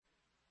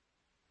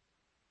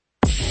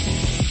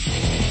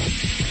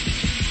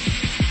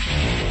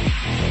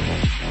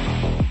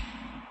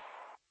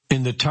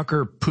In the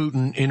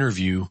Tucker-Putin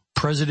interview,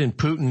 President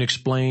Putin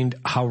explained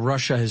how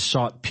Russia has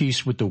sought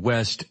peace with the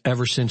West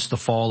ever since the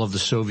fall of the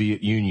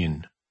Soviet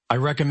Union. I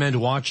recommend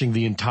watching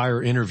the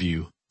entire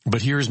interview,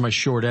 but here's my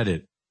short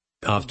edit.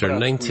 After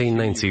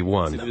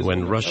 1991,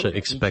 when Russia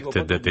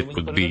expected that it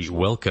would be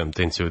welcomed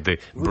into the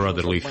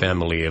brotherly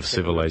family of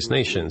civilized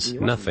nations,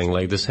 nothing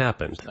like this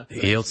happened.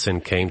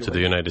 Yeltsin came to the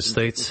United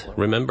States.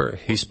 Remember,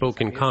 he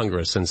spoke in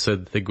Congress and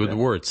said the good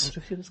words.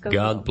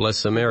 God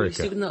bless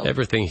America.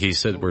 Everything he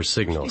said were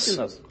signals.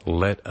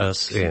 Let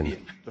us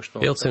in.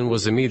 Yeltsin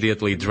was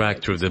immediately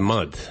dragged through the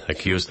mud,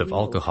 accused of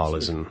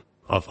alcoholism,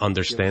 of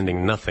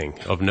understanding nothing,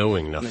 of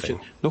knowing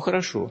nothing.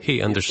 He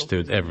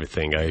understood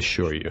everything, I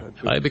assure you.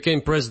 I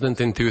became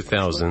president in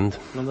 2000.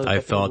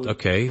 I thought,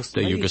 okay,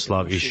 the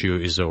Yugoslav issue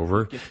is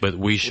over, but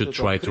we should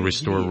try to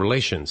restore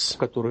relations.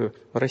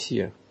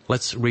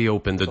 Let's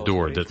reopen the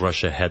door that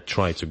Russia had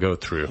tried to go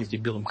through.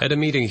 At a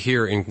meeting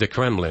here in the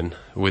Kremlin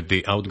with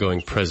the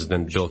outgoing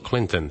President Bill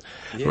Clinton,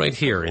 right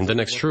here in the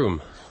next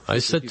room, I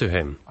said to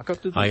him,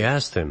 I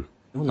asked him,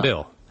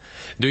 Bill,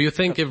 do you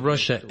think if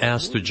Russia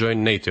asked to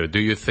join NATO, do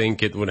you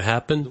think it would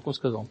happen?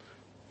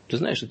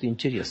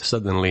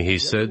 Suddenly he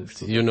said,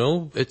 you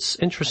know, it's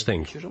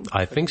interesting.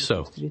 I think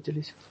so.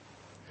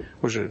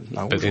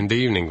 But in the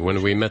evening,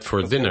 when we met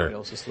for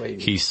dinner,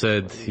 he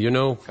said, you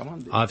know,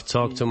 I've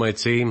talked to my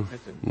team.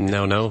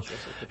 No,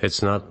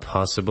 it's not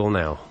possible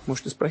now.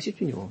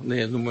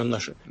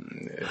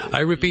 I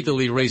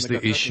repeatedly raised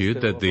the issue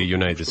that the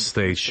United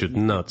States should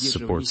not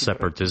support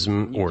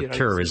separatism or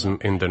terrorism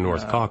in the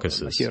North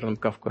Caucasus.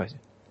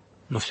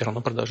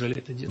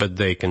 But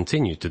they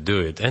continue to do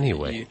it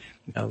anyway.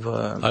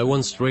 I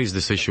once raised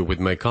this issue with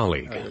my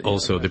colleague,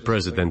 also the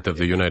President of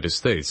the United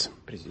States.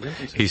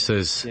 He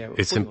says,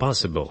 it's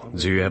impossible.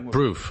 Do you have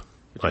proof?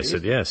 I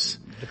said, yes.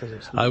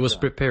 I was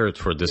prepared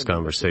for this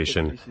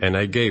conversation, and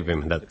I gave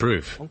him that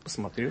proof.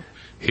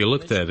 He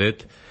looked at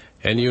it,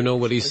 and you know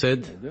what he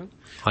said?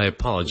 I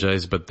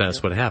apologize, but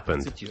that's what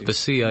happened. The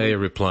CIA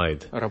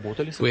replied,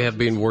 we have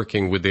been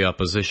working with the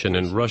opposition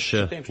in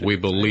Russia. We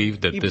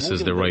believe that this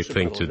is the right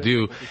thing to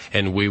do,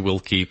 and we will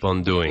keep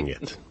on doing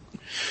it.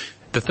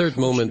 The third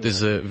moment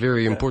is a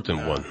very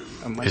important one.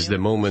 It's the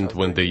moment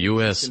when the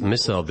U.S.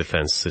 missile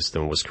defense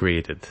system was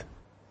created.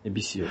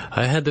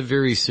 I had a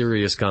very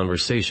serious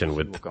conversation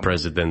with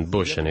President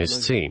Bush and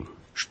his team.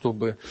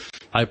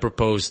 I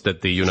proposed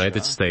that the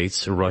United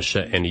States,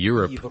 Russia, and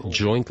Europe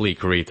jointly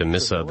create a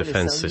missile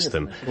defense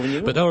system,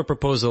 but our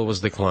proposal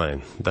was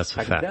declined. That's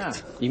a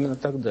fact.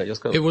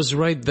 It was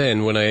right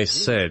then when I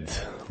said,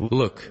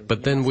 look,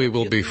 but then we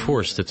will be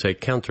forced to take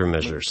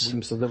countermeasures.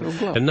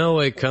 And now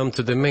I come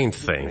to the main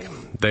thing.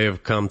 They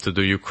have come to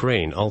the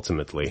Ukraine,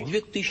 ultimately.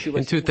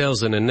 In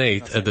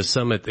 2008, at the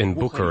summit in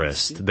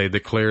Bucharest, they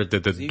declared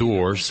that the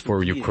doors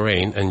for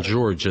Ukraine and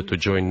Georgia to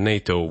join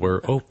NATO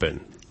were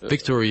open.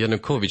 Viktor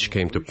Yanukovych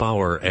came to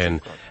power,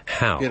 and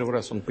how?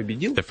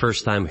 The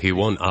first time he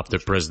won after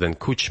President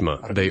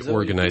Kuchma, they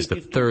organized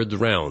a third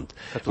round,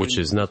 which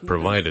is not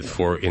provided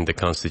for in the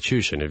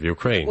constitution of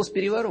Ukraine.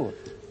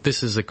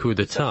 This is a coup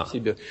d'etat.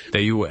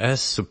 The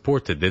U.S.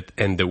 supported it,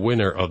 and the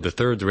winner of the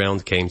third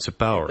round came to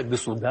power.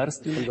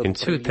 In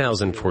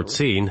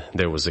 2014,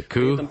 there was a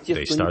coup.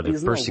 They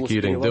started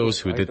persecuting those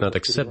who did not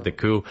accept the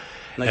coup,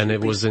 and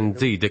it was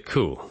indeed a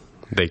coup.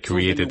 They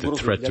created a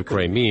threat to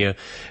Crimea,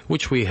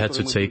 which we had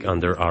to take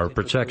under our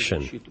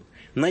protection.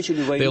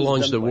 They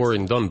launched the war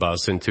in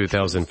Donbass in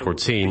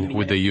 2014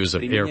 with the use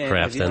of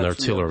aircraft and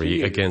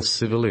artillery against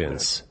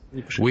civilians.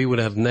 We would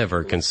have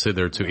never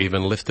considered to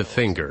even lift a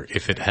finger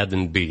if it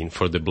hadn't been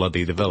for the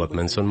bloody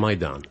developments on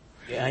Maidan.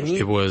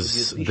 It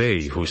was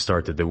they who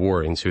started the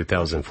war in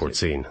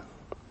 2014.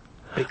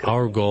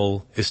 Our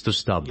goal is to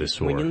stop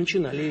this war,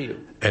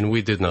 and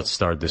we did not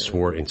start this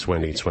war in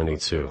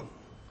 2022.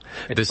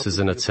 This is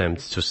an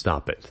attempt to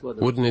stop it.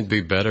 Wouldn't it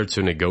be better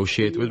to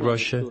negotiate with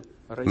Russia?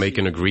 Make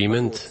an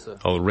agreement,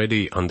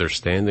 already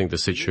understanding the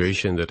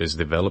situation that is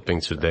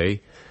developing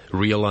today,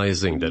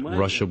 realizing that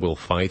Russia will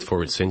fight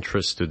for its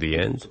interests to the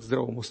end?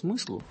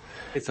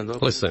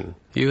 Listen,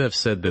 you have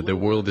said that the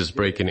world is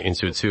breaking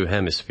into two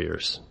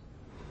hemispheres.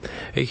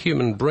 A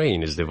human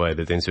brain is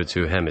divided into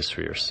two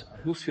hemispheres.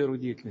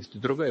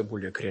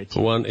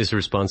 One is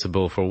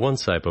responsible for one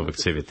type of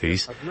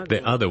activities,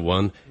 the other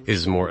one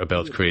is more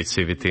about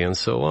creativity and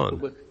so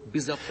on.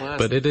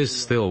 But it is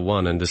still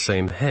one and the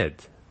same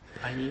head.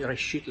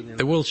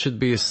 The world should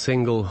be a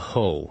single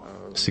whole.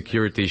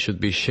 Security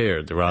should be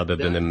shared rather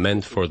than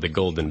meant for the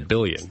golden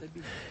billion.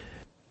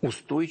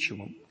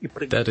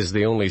 That is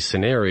the only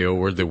scenario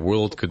where the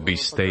world could be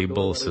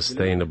stable,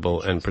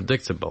 sustainable, and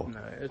predictable.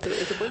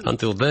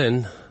 Until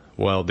then,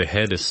 while the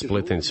head is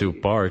split in two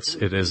parts,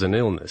 it is an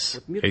illness,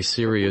 a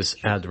serious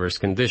adverse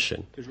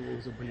condition.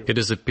 It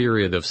is a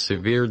period of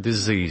severe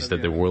disease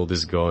that the world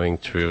is going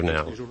through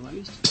now.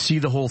 See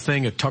the whole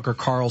thing at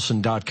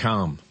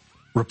TuckerCarlson.com.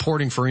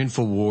 Reporting for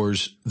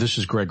InfoWars, this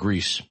is Greg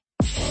Reese.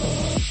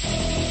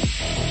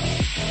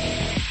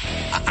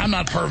 I'm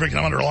not perfect.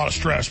 I'm under a lot of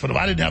stress, but if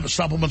I didn't have the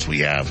supplements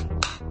we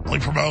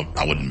promote,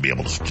 I wouldn't be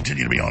able to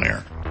continue to be on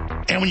air.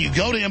 And when you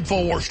go to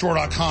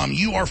InfoWarsStore.com,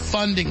 you are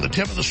funding the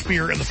tip of the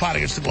spear in the fight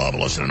against the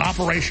globalists in an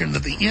operation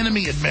that the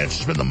enemy admits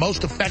has been the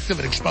most effective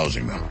at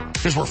exposing them.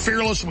 Because we're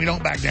fearless and we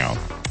don't back down.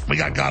 We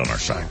got God on our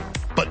side.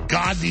 But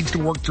God needs to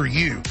work through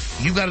you.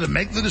 You've got to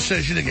make the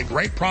decision to get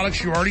great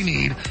products you already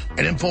need at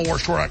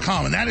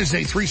InfoWarsStore.com. And that is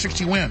a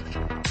 360 win.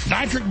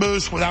 Nitric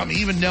Boost, without me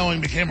even knowing,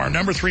 became our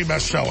number 3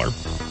 bestseller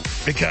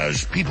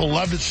because people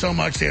loved it so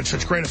much. They had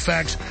such great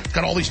effects. It's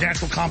got all these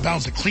natural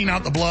compounds that clean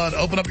out the blood,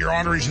 open up your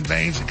arteries and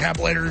veins and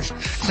capillaries,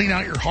 clean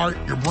out your heart,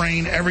 your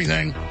brain,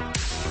 everything.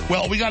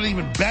 Well, we got an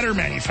even better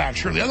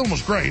manufacturer. The other one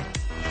was great,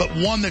 but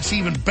one that's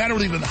even better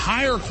with even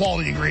higher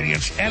quality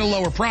ingredients at a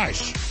lower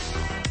price.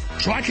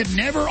 So I could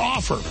never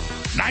offer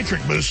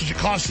Nitric Boost as it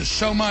costs us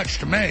so much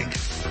to make.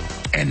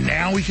 And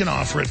now we can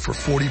offer it for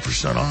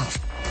 40% off.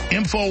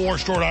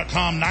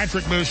 InfoWarsStore.com,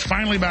 Nitric Boost,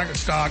 finally back in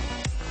stock.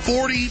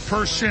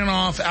 40%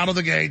 off out of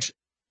the gates.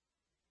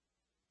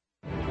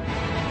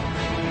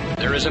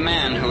 There is a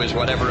man who is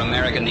whatever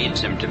America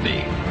needs him to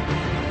be.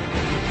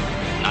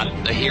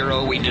 Not the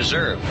hero we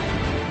deserve,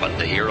 but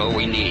the hero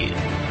we need.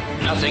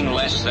 Nothing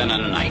less than a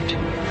knight.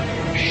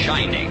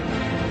 Shining.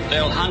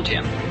 They'll hunt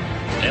him.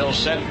 They'll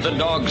set the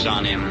dogs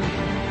on him.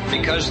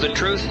 Because the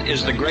truth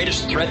is the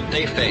greatest threat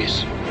they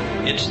face.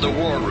 It's the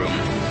War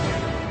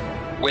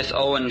Room. With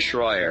Owen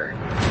Schroyer.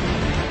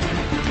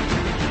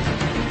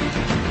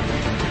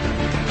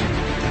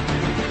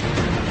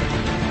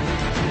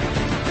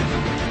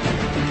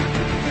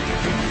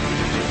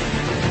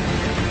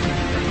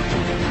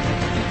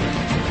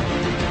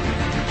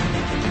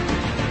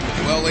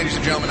 Well, ladies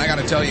and gentlemen, I got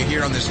to tell you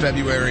here on this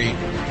February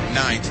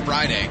 9th,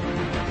 Friday,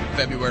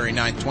 February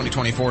 9th,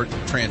 2024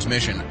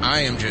 transmission,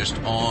 I am just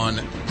on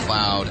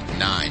cloud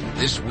 9.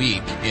 This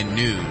week in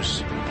news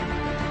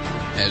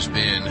has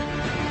been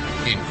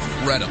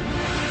incredible.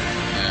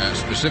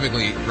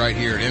 Specifically right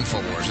here at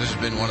InfoWars. This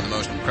has been one of the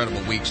most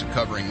incredible weeks of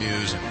covering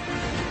news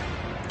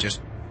and just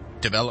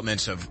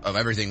developments of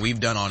everything we've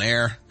done on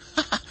air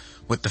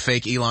with the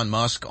fake Elon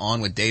Musk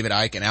on with David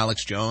Icke and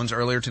Alex Jones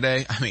earlier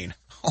today. I mean,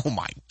 oh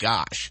my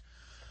gosh.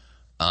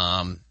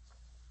 And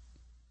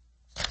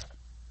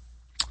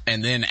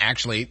then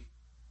actually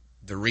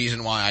the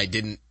reason why I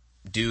didn't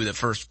do the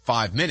first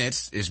 5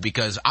 minutes is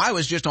because I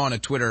was just on a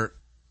Twitter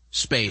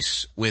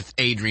space with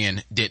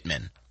Adrian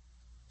Dittman,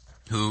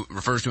 who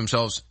refers to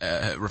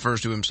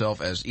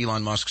himself as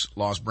Elon Musk's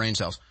lost brain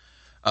cells.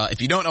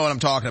 If you don't know what I'm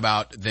talking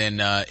about, then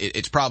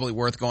it's probably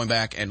worth going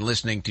back and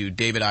listening to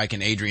David Icke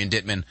and Adrian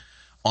Dittman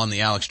on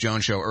the Alex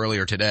Jones show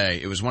earlier today.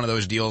 It was one of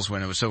those deals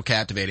when it was so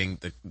captivating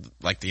that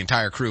like the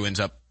entire crew ends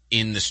up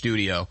in the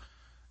studio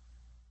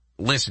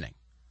listening.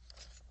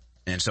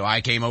 And so I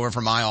came over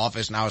from my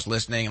office and I was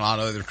listening, and a lot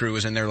of other crew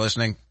was in there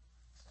listening.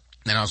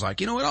 And I was like,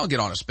 you know what, I'll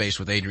get on a space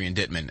with Adrian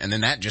Dittman. And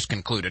then that just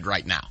concluded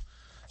right now.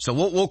 So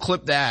we'll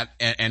clip that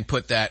and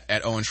put that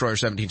at Owen Schroyer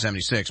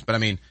 1776. But I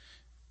mean,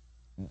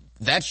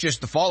 that's just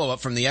the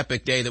follow-up from the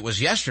epic day that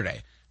was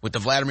yesterday with the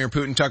Vladimir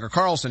Putin Tucker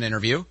Carlson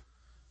interview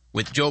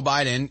with Joe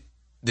Biden,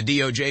 the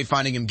DOJ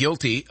finding him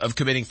guilty of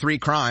committing 3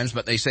 crimes,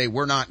 but they say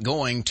we're not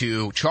going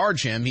to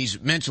charge him.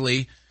 He's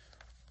mentally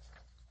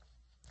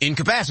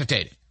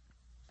incapacitated.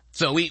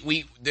 So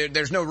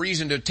there's no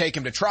reason to take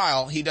him to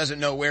trial. He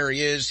doesn't know where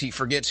he is. He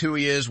forgets who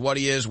he is, what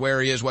he is,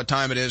 where he is, what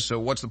time it is. So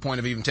what's the point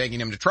of even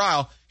taking him to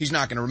trial? He's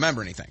not going to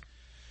remember anything.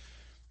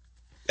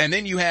 And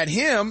then you had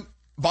him,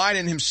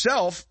 Biden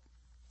himself,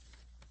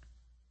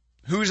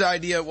 whose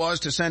idea it was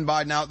to send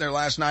Biden out there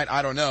last night,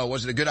 I don't know.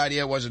 Was it a good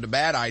idea? Was it a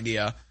bad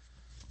idea?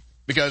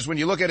 Because when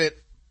you look at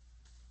it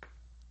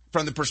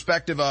from the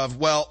perspective of,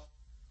 well,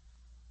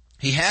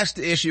 he has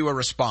to issue a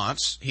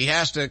response. He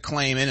has to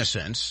claim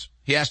innocence.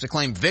 He has to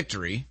claim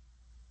victory,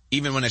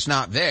 even when it's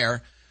not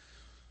there.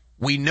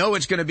 We know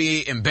it's going to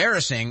be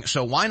embarrassing,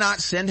 so why not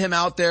send him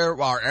out there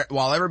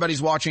while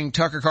everybody's watching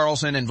Tucker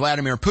Carlson and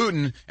Vladimir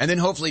Putin, and then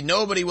hopefully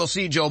nobody will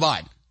see Joe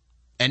Biden,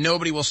 and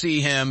nobody will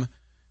see him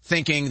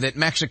thinking that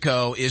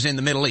Mexico is in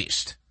the Middle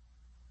East.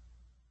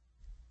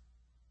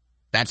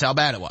 That's how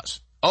bad it was.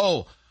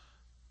 Oh,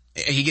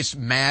 he gets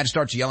mad,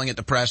 starts yelling at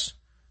the press.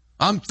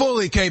 I'm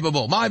fully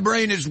capable. My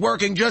brain is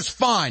working just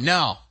fine.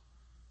 Now,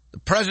 the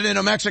president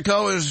of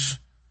Mexico is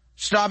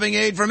stopping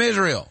aid from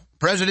Israel.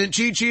 President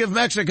Chichi of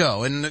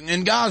Mexico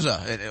in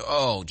Gaza.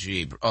 Oh,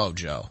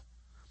 Joe.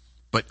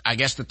 But I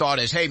guess the thought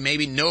is, hey,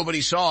 maybe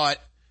nobody saw it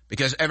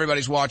because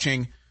everybody's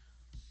watching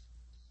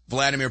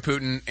Vladimir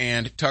Putin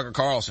and Tucker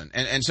Carlson.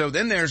 And so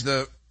then there's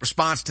the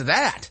response to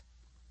that.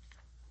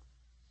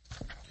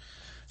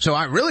 So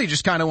I really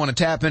just kind of want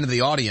to tap into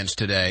the audience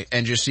today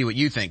and just see what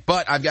you think.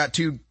 But I've got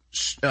 2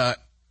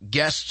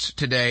 guests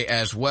today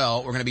as well.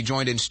 We're going to be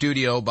joined in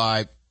studio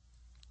by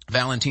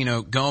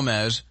Valentino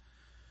Gomez,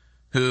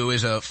 who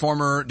is a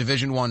former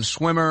Division I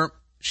swimmer.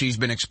 She's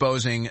been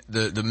exposing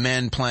the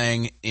men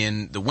playing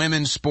in the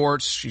women's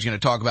sports. She's going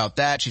to talk about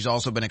that. She's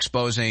also been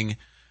exposing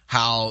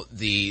how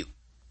the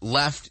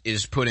left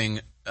is putting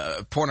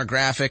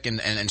pornographic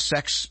and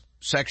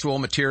sexual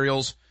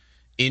materials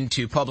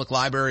into public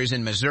libraries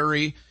in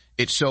Missouri.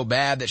 It's so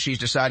bad that she's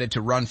decided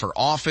to run for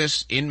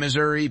office in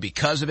Missouri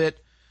because of it.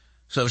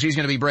 So she's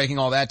going to be breaking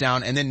all that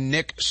down. And then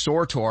Nick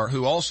Sortor,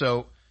 who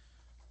also,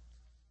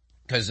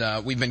 because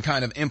we've been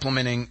kind of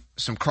implementing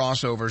some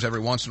crossovers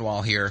every once in a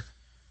while here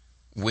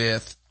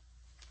with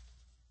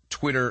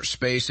Twitter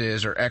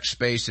Spaces or X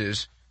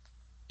Spaces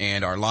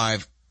and our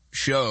live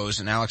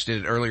shows, and Alex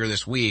did it earlier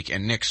this week,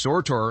 and Nick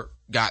Sortor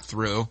got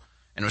through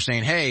and was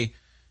saying, hey,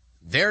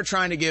 they're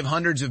trying to give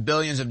hundreds of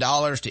billions of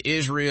dollars to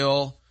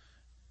Israel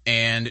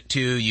and to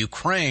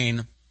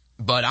Ukraine,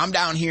 but I'm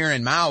down here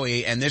in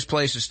Maui and this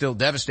place is still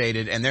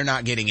devastated and they're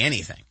not getting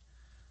anything.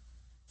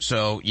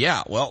 So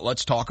yeah, well,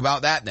 let's talk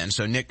about that then.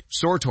 So Nick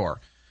Sortor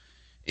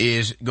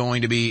is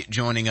going to be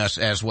joining us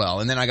as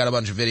well. And then I got a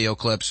bunch of video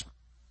clips,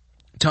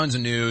 tons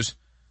of news.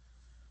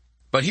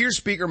 But here's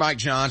Speaker Mike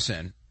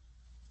Johnson,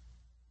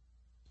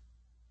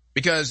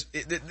 because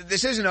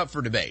this isn't up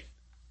for debate.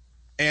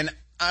 And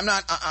I'm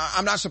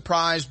not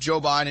surprised Joe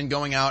Biden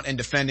going out and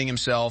defending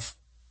himself,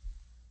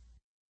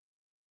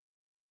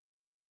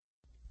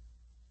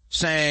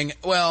 saying,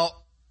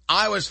 well,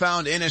 I was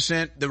found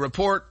innocent. The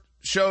report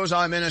shows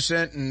I'm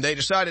innocent and they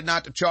decided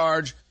not to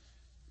charge.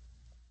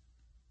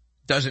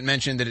 Doesn't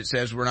mention that it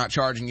says we're not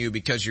charging you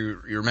because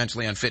you're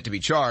mentally unfit to be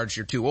charged.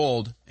 You're too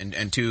old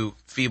and too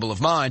feeble of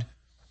mind.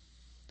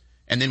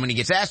 And then when he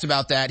gets asked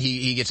about that,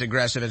 he gets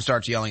aggressive and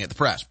starts yelling at the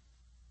press.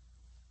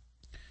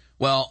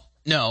 Well,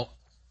 no.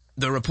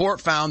 The report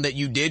found that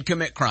you did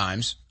commit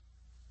crimes.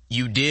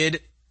 You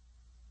did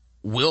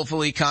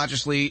willfully,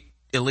 consciously,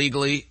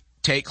 illegally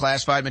take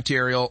classified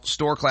material,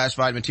 store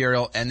classified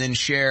material, and then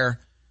share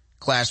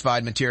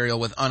classified material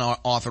with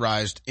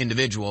unauthorized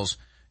individuals.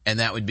 And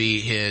that would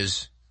be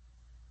his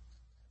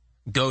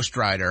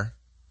ghostwriter,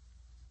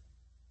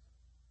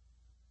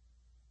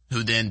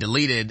 who then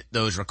deleted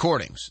those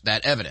recordings,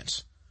 that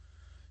evidence.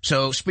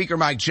 So Speaker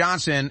Mike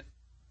Johnson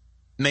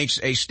makes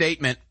a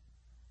statement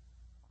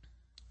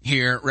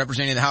here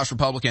representing the House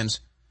Republicans.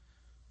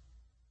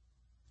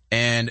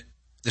 And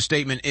the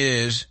statement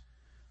is,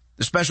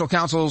 the special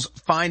counsel's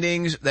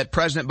findings that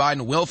President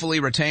Biden willfully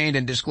retained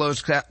and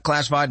disclosed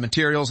classified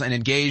materials and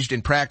engaged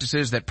in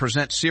practices that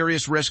present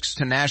serious risks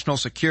to national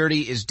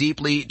security is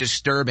deeply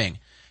disturbing.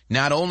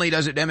 Not only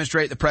does it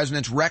demonstrate the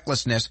president's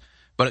recklessness,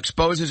 but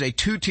exposes a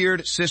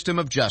two-tiered system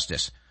of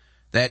justice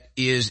that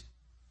is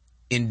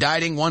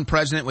indicting one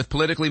president with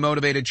politically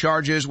motivated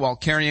charges while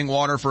carrying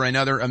water for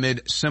another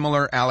amid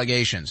similar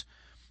allegations.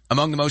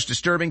 Among the most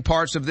disturbing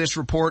parts of this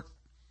report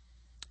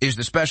is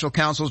the special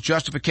counsel's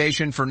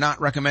justification for not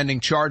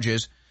recommending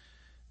charges.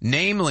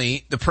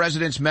 Namely, the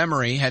president's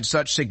memory had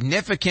such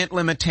significant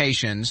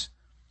limitations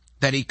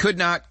that he could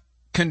not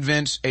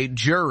convince a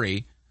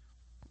jury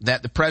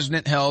that the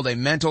president held a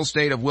mental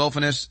state of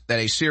willfulness that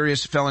a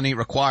serious felony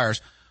requires.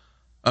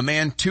 A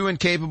man too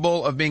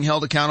incapable of being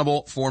held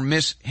accountable for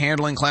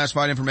mishandling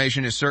classified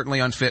information is certainly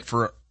unfit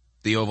for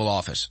the Oval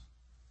Office.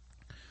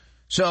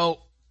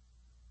 So,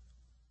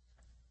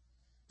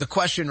 the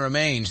question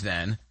remains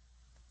then,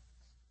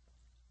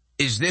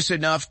 is this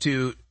enough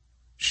to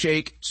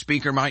shake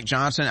Speaker Mike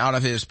Johnson out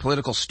of his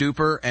political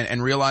stupor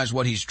and realize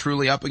what he's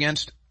truly up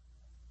against?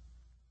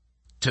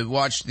 To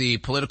watch the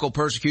political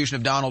persecution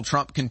of Donald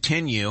Trump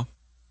continue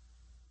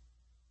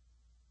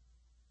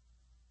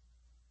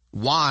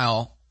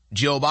while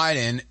Joe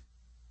Biden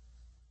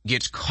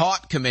gets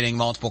caught committing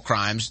multiple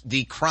crimes,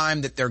 the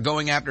crime that they're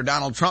going after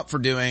Donald Trump for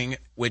doing,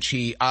 which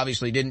he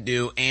obviously didn't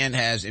do and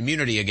has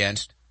immunity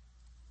against.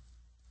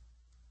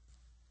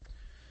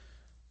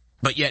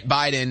 But yet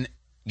Biden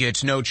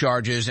gets no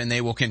charges and they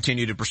will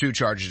continue to pursue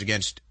charges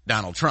against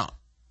Donald Trump.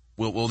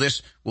 Will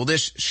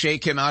this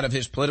shake him out of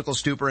his political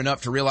stupor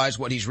enough to realize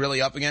what he's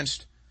really up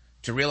against?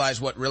 To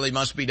realize what really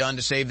must be done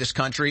to save this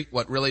country?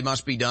 What really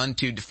must be done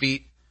to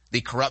defeat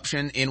the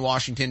corruption in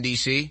Washington,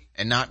 D.C.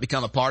 and not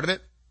become a part of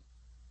it?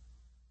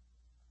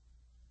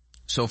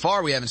 So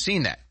far, we haven't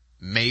seen that.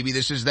 Maybe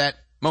this is that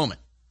moment.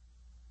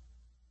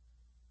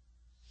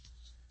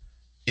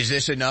 Is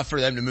this enough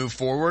for them to move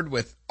forward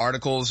with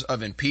articles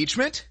of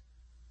impeachment?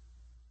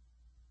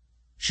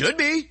 Should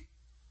be.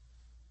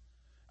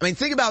 I mean,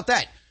 think about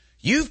that.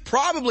 You've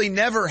probably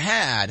never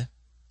had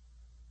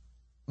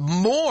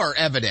more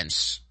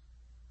evidence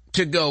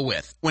to go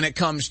with when it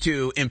comes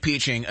to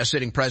impeaching a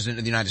sitting president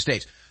of the United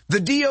States. The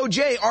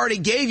DOJ already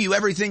gave you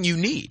everything you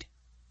need.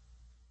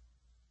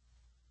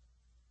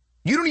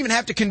 You don't even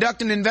have to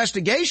conduct an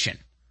investigation.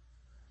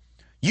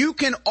 You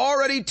can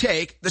already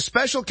take the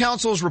special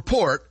counsel's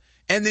report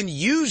and then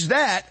use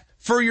that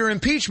for your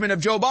impeachment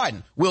of Joe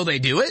Biden. Will they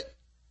do it?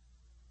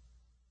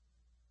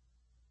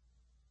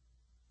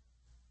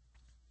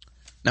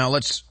 Now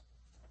let's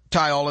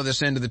tie all of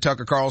this into the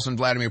Tucker Carlson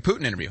Vladimir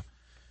Putin interview,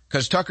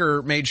 because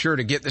Tucker made sure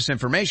to get this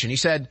information. He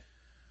said,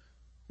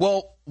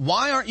 well,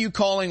 why aren't you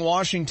calling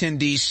Washington,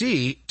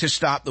 D.C. to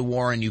stop the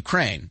war in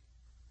Ukraine?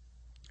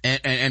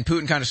 And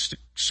Putin kind of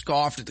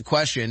scoffed at the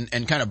question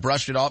and kind of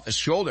brushed it off his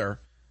shoulder.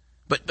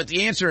 But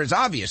the answer is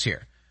obvious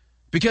here.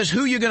 Because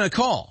who are you going to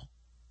call?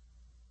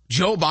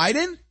 Joe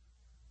Biden?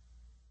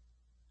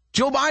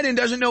 Joe Biden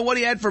doesn't know what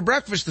he had for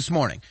breakfast this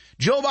morning.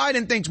 Joe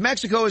Biden thinks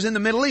Mexico is in the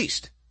Middle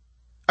East.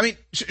 I mean,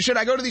 should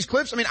I go to these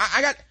clips? I mean,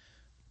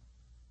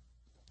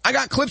 I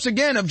got clips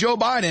again of Joe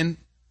Biden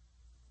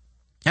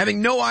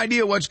having no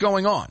idea what's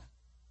going on.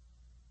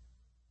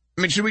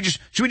 I mean, should we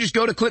just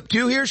go to clip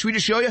 2 here? Should we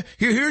just show you?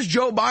 Here's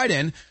Joe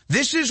Biden.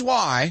 This is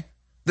why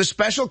the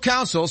special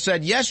counsel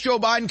said, yes, Joe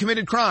Biden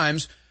committed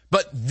crimes,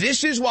 but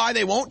this is why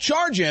they won't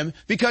charge him,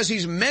 because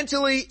he's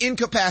mentally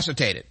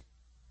incapacitated.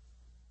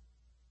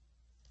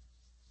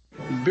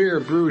 Beer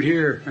brewed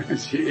here,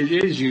 it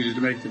is used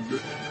to make the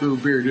brew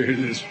beer.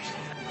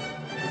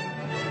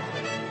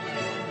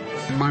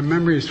 My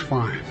memory is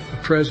fine. The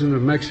president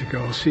of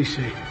Mexico,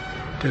 Sisi,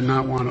 did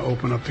not want to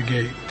open up the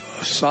gate.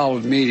 A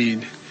solid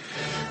meeting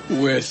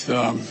with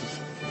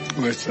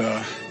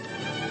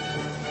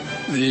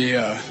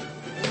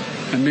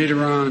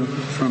Mitterrand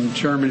from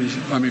Germany,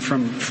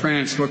 from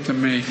France, looked at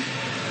me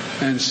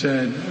and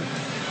said,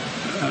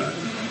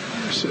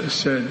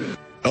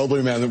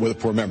 elderly man with a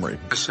poor memory.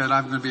 I said,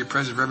 I'm going to be a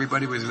president for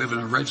everybody, whether they live in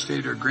a red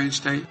state or a green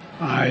state.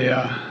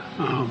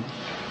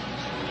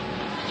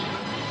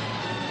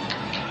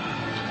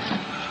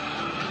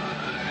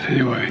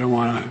 Anyway, I don't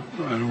want to.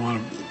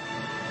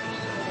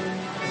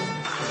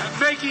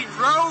 Making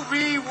Roe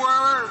v.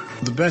 Wade.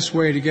 The best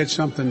way to get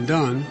something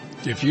done,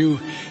 if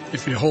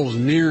it holds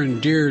near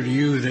and dear to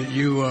you that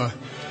you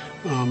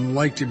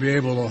like to be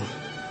able to.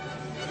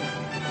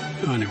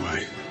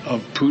 Anyway,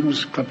 of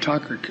Putin's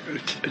kleptocracy.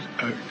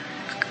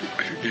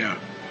 Yeah.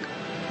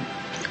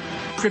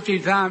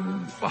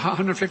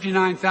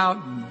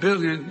 $159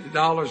 billion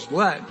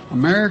left.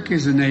 America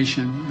is a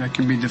nation that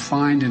can be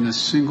defined in a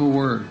single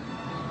word.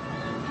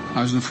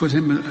 I was going to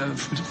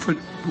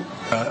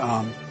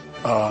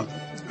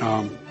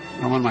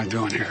what am I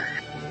doing here?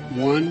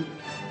 1,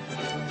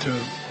 2.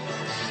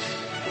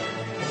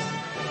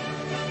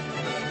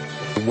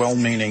 A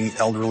well-meaning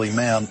elderly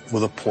man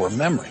with a poor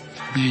memory.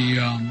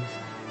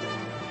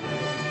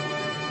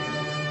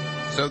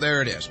 So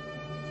there it is.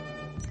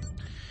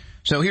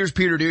 So here's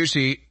Peter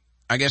Doocy.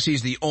 I guess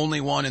he's the only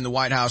one in the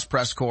White House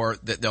press corps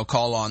that they'll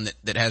call on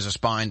that has a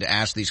spine to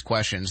ask these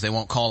questions. They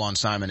won't call on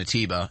Simon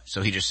Atiba,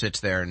 so he just sits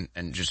there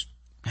and just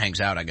hangs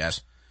out, I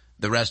guess.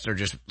 The rest are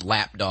just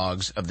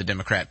lapdogs of the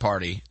Democrat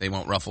Party. They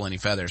won't ruffle any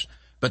feathers.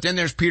 But then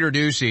there's Peter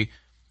Doocy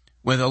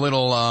with a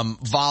little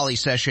volley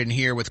session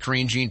here with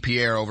Karine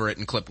Jean-Pierre over it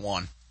in clip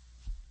 1.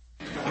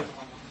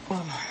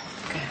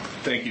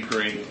 Thank you,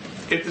 Karine.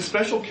 If the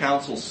special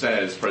counsel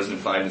says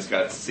President Biden has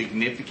got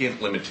significant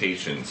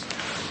limitations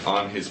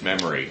on his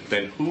memory,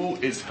 then who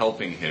is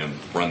helping him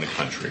run the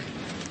country?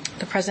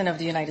 The President of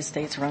the United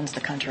States runs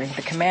the country.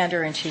 The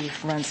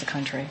Commander-in-Chief runs the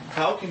country.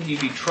 How can he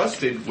be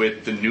trusted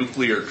with the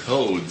nuclear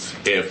codes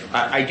if,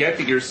 I get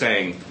that you're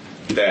saying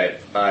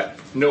that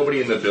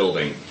nobody in the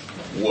building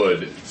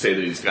would say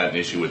that he's got an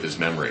issue with his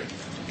memory,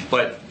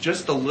 but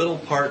just a little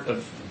part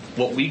of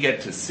what we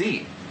get to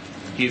see,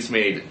 he's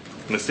made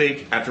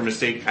mistake after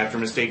mistake after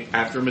mistake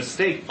after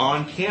mistake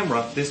on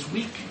camera this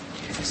week.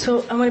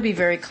 So I'm going to be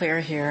very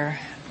clear here.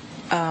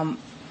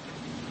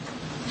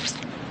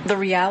 The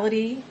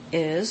reality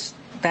is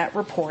that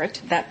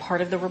report, that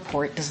part of the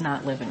report, does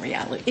not live in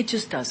reality. It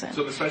just doesn't.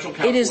 So the special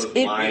counsel is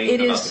lying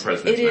about the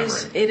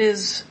president's memory.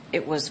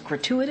 It was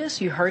gratuitous.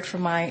 You heard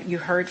from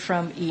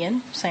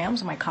Ian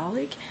Sams, my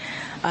colleague.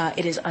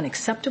 It is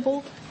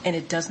unacceptable, and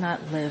it does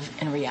not live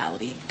in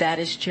reality. That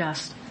is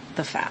just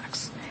the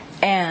facts.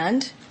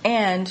 And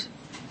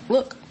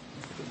look,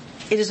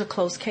 it is a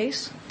closed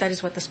case. That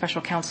is what the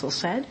special counsel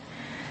said.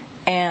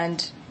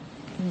 And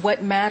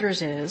what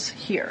matters is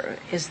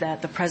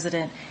that the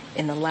president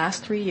in the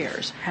last 3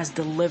 years has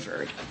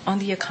delivered on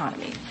the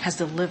economy, has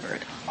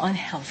delivered on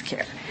health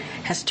care,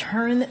 has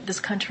turned this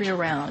country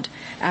around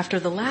after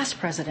the last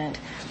president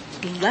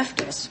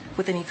left us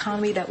with an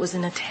economy that was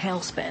in a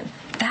tailspin.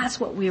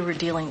 That's what we were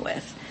dealing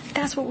with.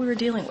 If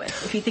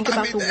you think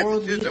about the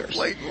world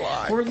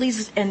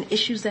leaders and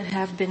issues that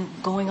have been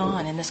going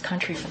on in this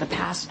country for the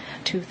past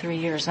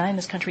 2-3 years, not in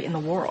this country, in the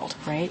world,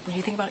 right? When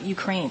you think about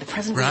Ukraine, the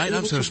president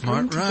was able to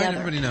bring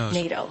together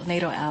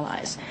NATO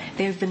allies.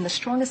 They've been the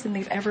strongest than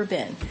they've ever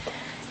been,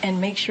 and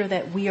make sure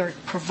that we are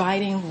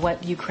providing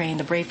what Ukraine,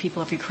 the brave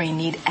people of Ukraine,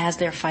 need as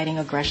they're fighting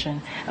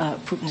aggression,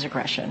 Putin's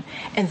aggression.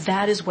 And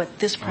that is what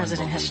this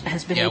president has been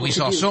able to do. Yeah, we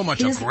saw so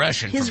much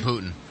aggression from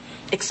Putin.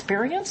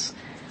 Experience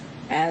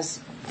as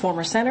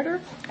former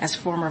senator, as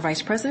former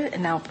vice president,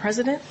 and now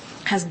president,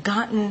 has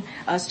gotten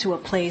us to a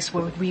place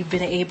where we've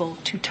been able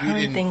to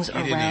turn things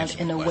around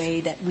in a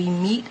way that we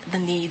meet the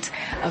needs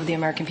of the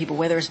American people,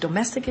 whether it's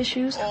domestic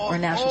issues or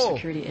national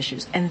security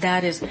issues. And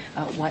that is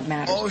what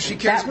matters. Oh, she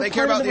cares. They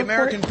care about the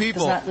American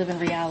people. Does not live in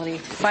reality.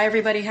 Bye,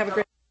 everybody. Have a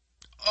great.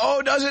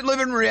 Oh, does it live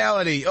in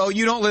reality? Oh,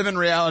 you don't live in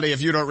reality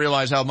if you don't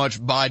realize how much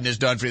Biden has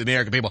done for the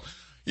American people.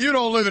 You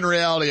don't live in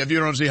reality if you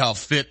don't see how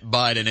fit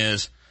Biden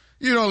is.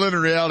 You don't live in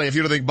reality if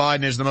you don't think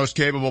Biden is the most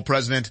capable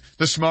president,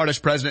 the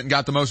smartest president, and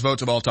got the most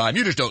votes of all time.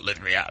 You just don't live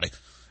in reality.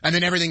 And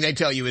then everything they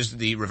tell you is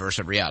the reverse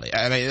of reality.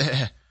 I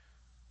mean,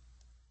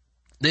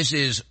 this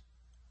is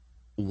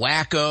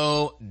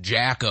wacko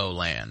jacko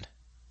land.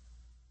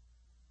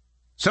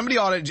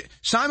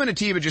 Simon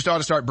Atiba just ought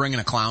to start bringing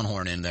a clown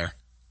horn in there.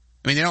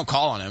 I mean, they don't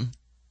call on him.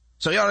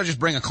 So you ought to just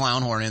bring a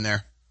clown horn in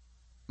there.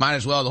 Might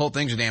as well. The whole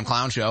thing's a damn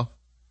clown show.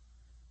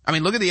 I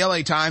mean, look at the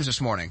LA Times this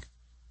morning.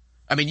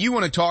 I mean, you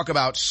want to talk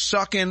about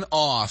sucking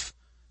off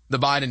the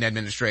Biden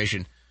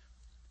administration.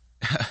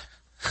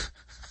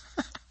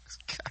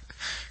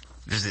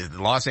 This is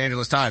the Los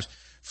Angeles Times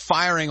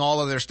firing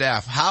all of their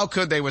staff. How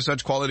could they with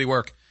such quality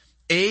work?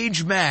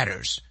 Age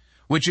matters,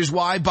 which is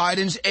why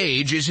Biden's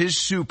age is his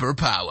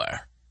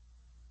superpower.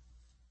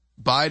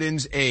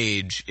 Biden's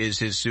age is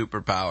his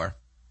superpower.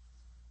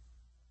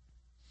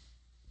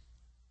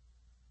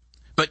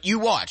 But you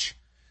watch.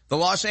 The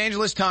Los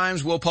Angeles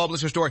Times will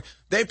publish a story.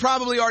 They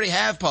probably already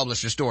have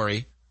published a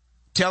story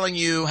telling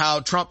you how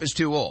Trump is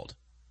too old.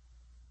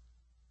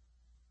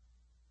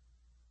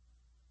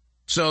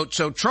 So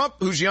Trump,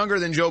 who's younger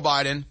than Joe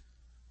Biden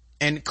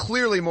and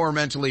clearly more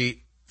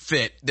mentally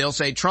fit, they'll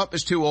say Trump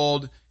is too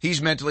old,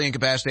 he's mentally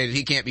incapacitated,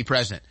 he can't be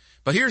president.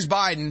 But here's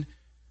Biden,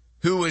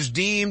 who was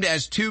deemed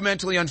as too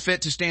mentally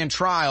unfit to stand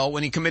trial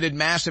when he committed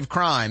massive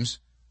crimes,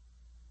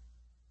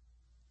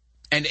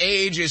 and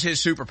age is his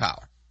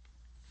superpower.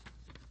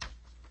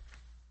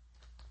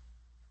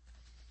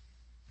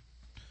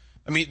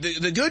 I mean,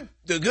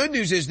 the good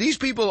news is these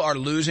people are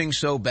losing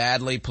so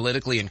badly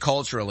politically and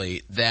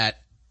culturally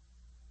that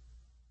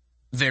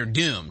they're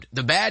doomed.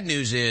 The bad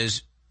news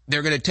is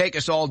they're going to take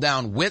us all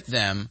down with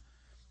them,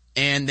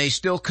 and they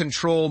still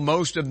control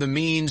most of the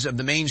means of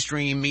the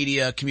mainstream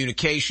media,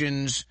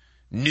 communications,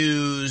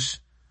 news,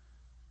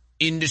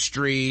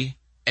 industry,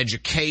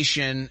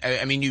 education.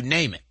 I mean, you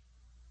name it.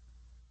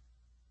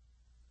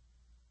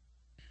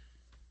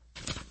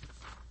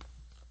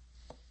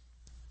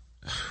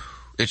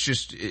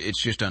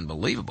 It's just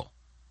unbelievable.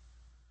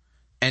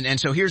 And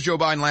so here's Joe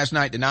Biden last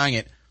night denying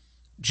it,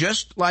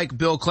 just like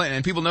Bill Clinton.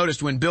 And people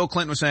noticed when Bill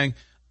Clinton was saying,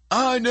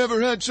 I never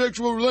had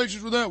sexual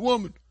relations with that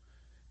woman.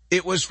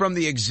 It was from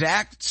the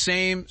exact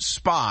same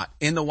spot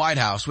in the White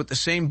House with the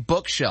same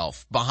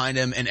bookshelf behind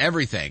him and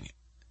everything.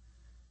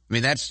 I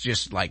mean, that's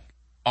just like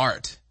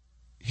art.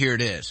 Here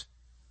it is.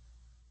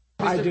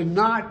 I did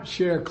not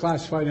share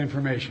classified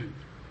information.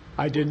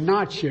 I did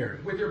not share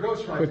it. With your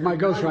ghostwriter? With my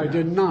ghostwriter, I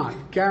did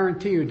not.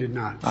 Guarantee you did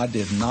not. I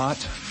did not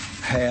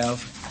have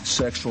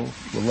sexual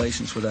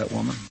relations with that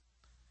woman.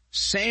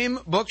 Same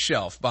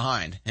bookshelf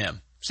behind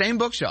him. Same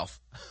bookshelf.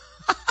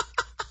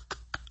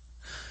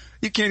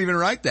 You can't even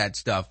write that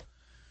stuff.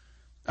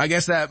 I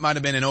guess that might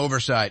have been an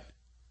oversight.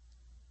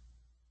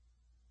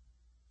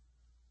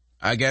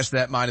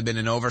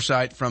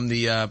 from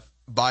the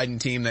Biden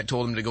team that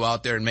told him to go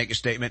out there and make a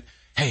statement.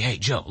 Hey,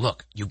 Joe,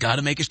 look, you got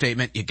to make a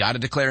statement. You got to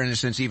declare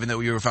innocence even though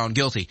you were found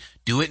guilty.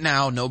 Do it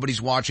now.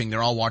 Nobody's watching.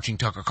 They're all watching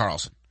Tucker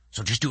Carlson.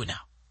 So just do it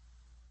now.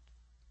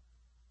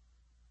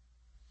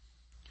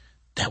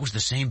 That was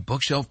the same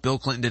bookshelf Bill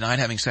Clinton denied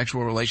having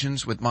sexual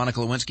relations with Monica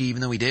Lewinsky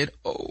even though he did?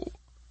 Oh.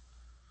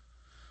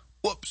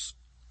 Whoops.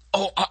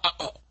 Oh.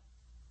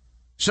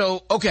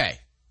 So, okay.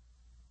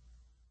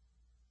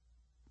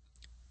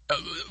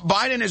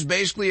 Biden has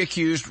basically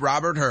accused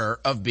Robert Hur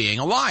of being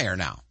a liar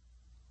now.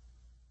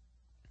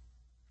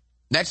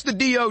 That's the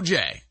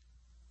DOJ.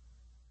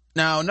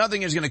 Now,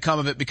 nothing is going to come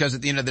of it because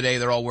at the end of the day,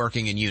 they're all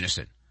working in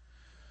unison.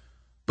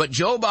 But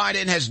Joe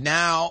Biden has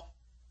now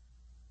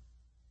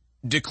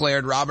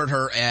declared Robert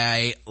Hur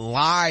a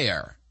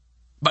liar.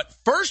 But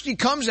first he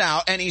comes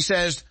out and he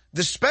says,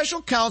 the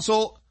special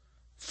counsel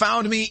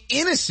found me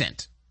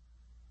innocent,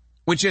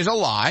 which is a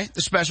lie.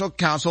 The special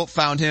counsel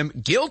found him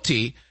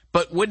guilty,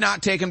 but would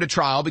not take him to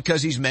trial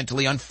because he's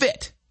mentally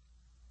unfit.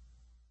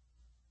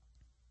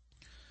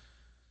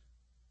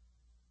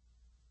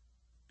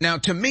 Now,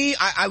 to me,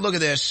 I look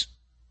at this,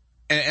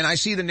 and I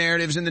see the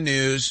narratives in the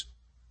news,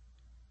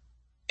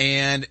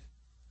 and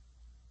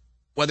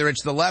whether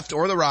it's the left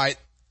or the right,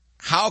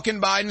 how can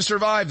Biden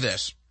survive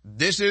this?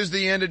 This is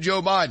the end of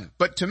Joe Biden.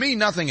 But to me,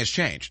 nothing has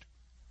changed.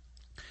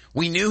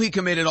 We knew he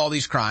committed all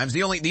these crimes.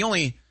 The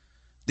only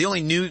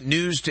new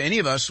news to any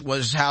of us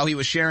was how he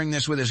was sharing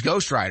this with his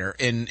ghostwriter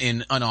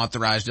in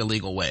unauthorized,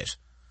 illegal ways.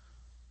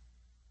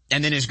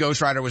 And then his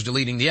ghostwriter was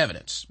deleting the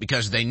evidence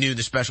because they knew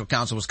the special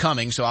counsel was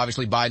coming. So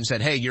obviously Biden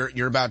said, hey,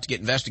 you're about to get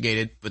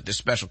investigated with the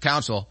special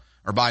counsel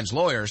or Biden's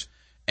lawyers,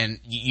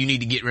 and you need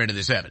to get rid of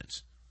this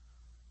evidence.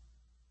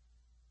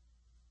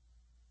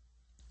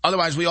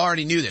 Otherwise, we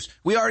already knew this.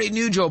 We already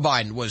knew Joe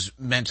Biden was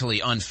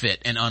mentally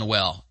unfit and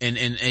unwell in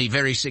a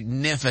very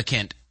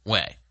significant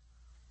way.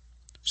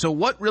 So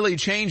what really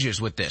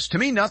changes with this? To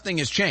me, nothing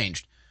has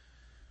changed.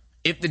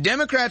 If the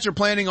Democrats are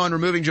planning on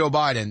removing Joe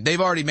Biden, they've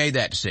already made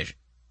that decision.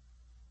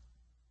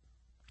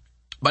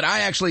 But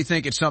I actually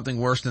think it's something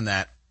worse than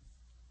that.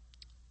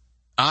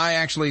 And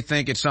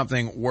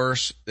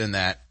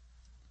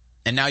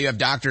now you have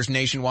doctors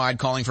nationwide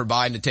calling for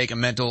Biden to take a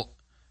mental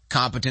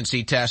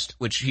competency test,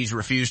 which he's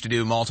refused to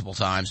do multiple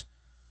times.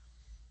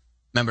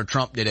 Remember,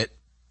 Trump did it.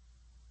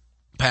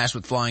 Passed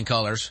with flying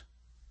colors.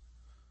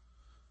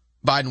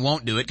 Biden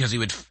won't do it because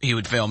he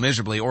would fail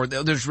miserably, or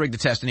they'll just rig the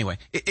test anyway.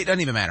 It doesn't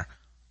even matter.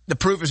 The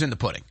proof is in the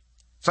pudding.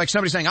 It's like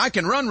somebody saying, I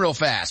can run real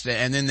fast,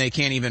 and then they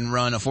can't even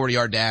run a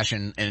 40-yard dash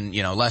in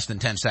less than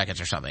 10 seconds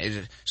or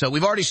something. So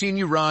we've already seen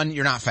you run,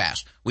 you're not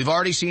fast. We've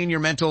already seen your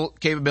mental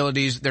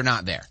capabilities, they're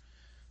not there.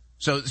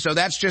 So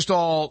that's just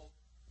all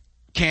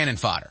cannon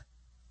fodder.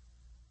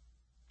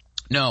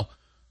 No.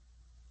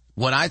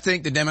 What I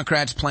think the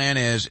Democrats' plan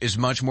is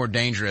much more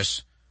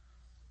dangerous.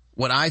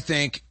 What I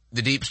think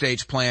the deep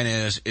state's plan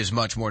is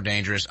much more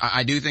dangerous.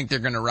 I do think they're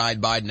going to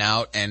ride Biden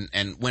out, and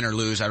win or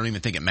lose, I don't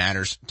even think it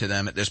matters to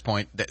them at this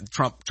point.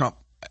 Trump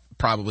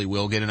probably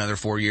will get another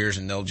 4 years,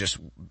 and it'll just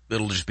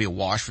be a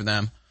wash for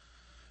them.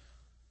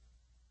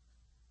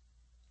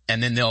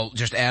 And then they'll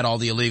just add all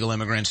the illegal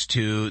immigrants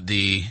to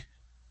the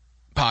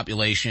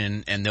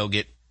population, and they'll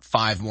get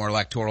 5 more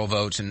electoral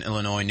votes in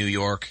Illinois, New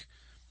York,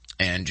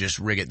 and just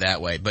rig it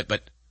that way.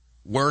 But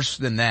worse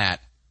than that,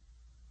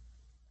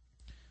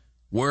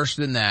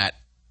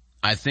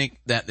 I think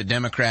that the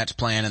Democrats'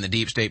 plan and the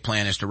deep state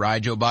plan is to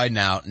ride Joe Biden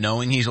out,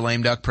 knowing he's a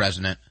lame duck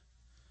president,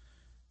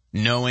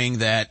 knowing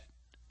that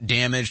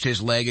damaged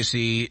his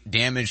legacy,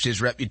 damaged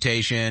his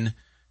reputation,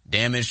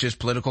 damaged his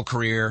political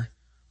career,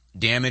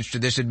 damage to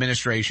this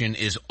administration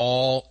is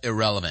all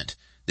irrelevant.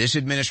 This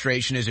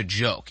administration is a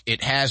joke.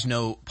 It has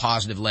no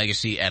positive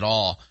legacy at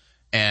all.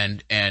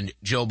 And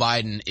Joe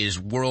Biden is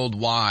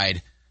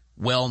worldwide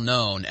well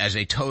known as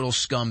a total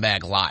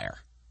scumbag liar.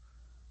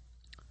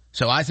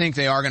 So I think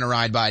they are going to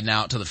ride Biden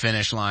out to the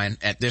finish line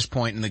at this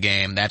point in the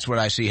game. That's what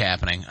I see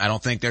happening. I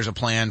don't think there's a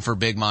plan for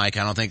Big Mike.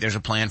 I don't think there's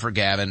a plan for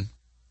Gavin.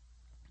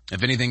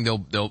 If anything,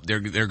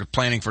 they're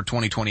planning for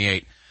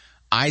 2028.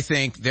 I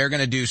think they're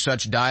going to do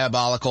such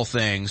diabolical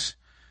things.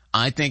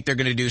 I think they're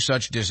going to do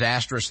such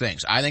disastrous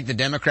things. I think the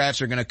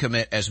Democrats are going to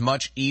commit as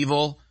much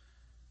evil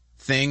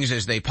things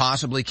as they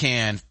possibly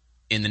can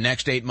in the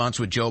next 8 months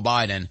with Joe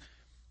Biden.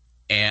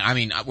 And I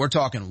mean, we're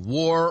talking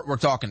war, we're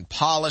talking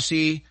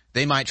policy.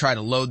 They might try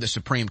to load the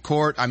Supreme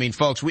Court. I mean,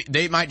 folks,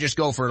 they might just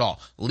go for it all.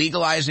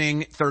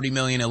 Legalizing 30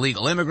 million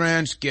illegal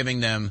immigrants, giving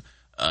them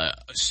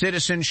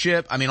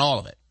citizenship. I mean, all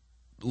of it.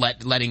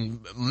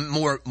 Letting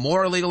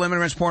more illegal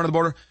immigrants pour into the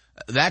border.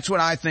 That's what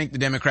I think the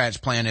Democrats'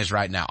 plan is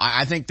right now.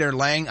 I think they're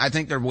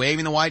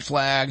waving the white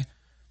flag.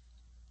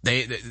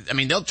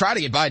 They'll try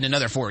to get Biden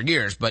another 4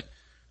 years, but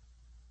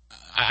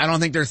I don't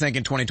think they're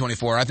thinking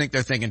 2024. I think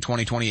they're thinking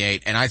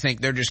 2028, and I think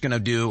they're just going to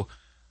do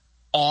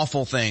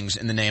awful things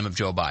in the name of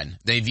Joe Biden.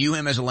 They view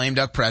him as a lame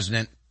duck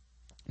president,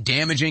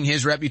 damaging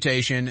his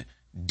reputation,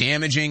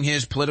 damaging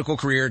his political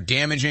career,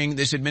 damaging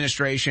this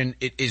administration.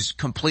 It is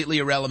completely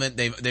irrelevant.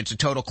 It's a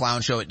total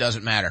clown show. It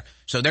doesn't matter.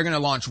 So they're going to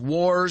launch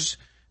wars.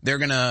 They're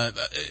going to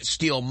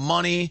steal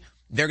money.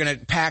 They're going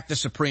to pack the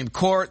Supreme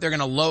Court. They're going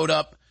to load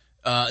up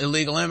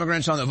illegal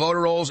immigrants on the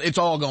voter rolls. It's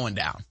all going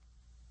down.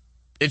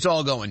 It's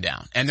all going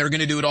down. And they're going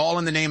to do it all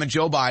in the name of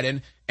Joe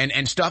Biden.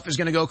 And stuff is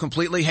going to go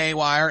completely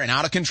haywire and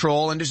out of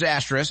control and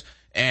disastrous.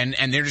 And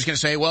they're just going to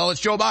say, well,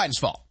 it's Joe Biden's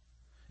fault.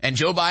 And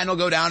Joe Biden will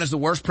go down as the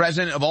worst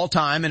president of all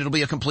time, and it'll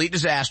be a complete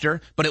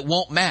disaster, but it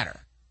won't matter.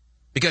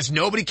 Because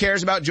nobody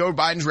cares about Joe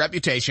Biden's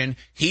reputation.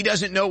 He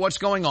doesn't know what's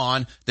going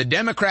on. The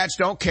Democrats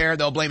don't care.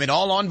 They'll blame it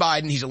all on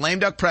Biden. He's a lame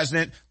duck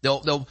president.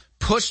 They'll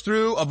push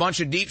through a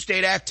bunch of deep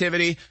state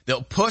activity.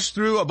 They'll push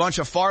through a bunch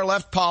of far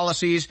left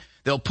policies.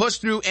 They'll push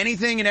through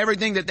anything and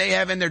everything that they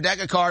have in their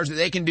deck of cards that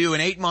they can do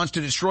in 8 months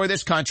to destroy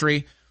this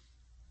country.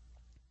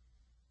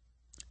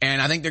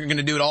 And I think they're going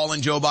to do it all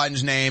in Joe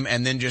Biden's name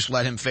and then just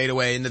let him fade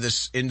away into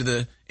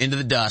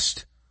the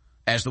dust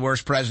as the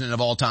worst president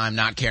of all time,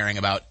 not caring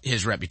about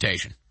his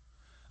reputation.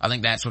 I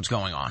think that's what's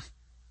going on.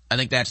 I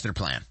think that's their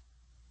plan.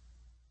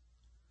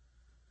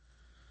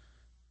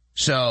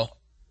 So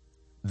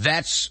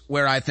that's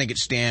where I think it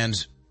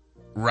stands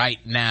right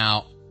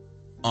now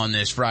on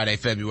this Friday,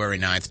 February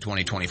 9th,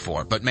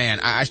 2024. But man,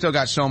 I still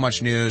got so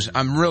much news.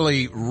 I'm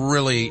really,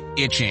 really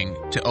itching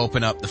to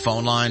open up the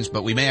phone lines,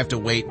 but we may have to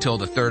wait till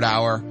the third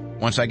hour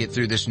once I get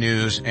through this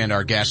news and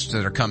our guests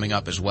that are coming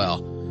up as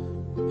well.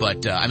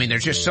 But,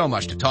 there's just so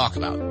much to talk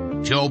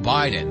about. Joe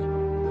Biden,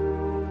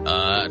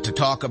 to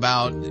talk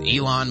about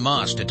Elon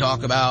Musk, to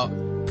talk about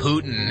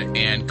Putin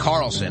and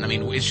Carlson.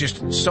 It's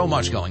just so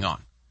much going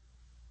on.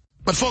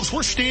 But folks,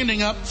 we're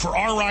standing up for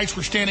our rights.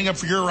 We're standing up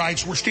for your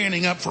rights. We're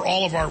standing up for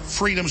all of our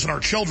freedoms and our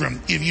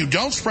children. If you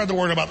don't spread the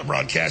word about the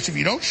broadcast, if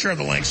you don't share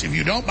the links, if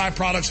you don't buy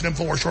products at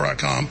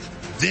InfoWarsStore.com,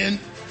 then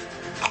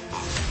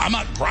I'm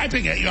not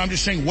griping at you. I'm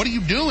just saying, what are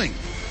you doing?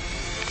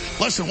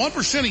 Less than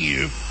 1% of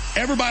you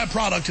ever buy a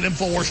product at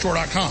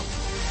InfoWarsStore.com.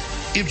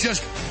 If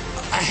just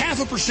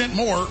 0.5%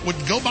 more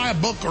would go buy a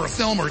book or a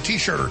film or a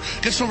T-shirt or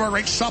get some of our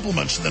great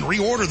supplements and then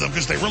reorder them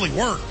because they really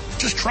work,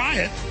 just try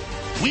it.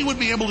 We would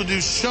be able to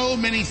do so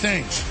many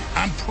things.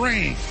 I'm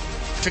praying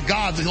to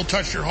God that he'll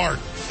touch your heart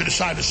to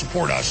decide to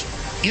support us.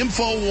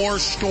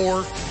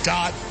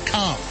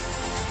 InfoWarsStore.com.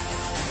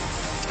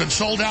 It's been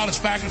sold out. It's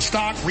back in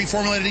stock.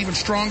 Reformulated even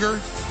stronger.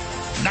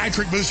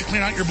 Nitric boost to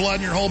clean out your blood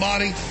and your whole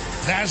body.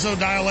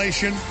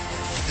 Vasodilation.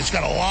 It's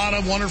got a lot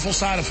of wonderful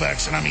side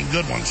effects, and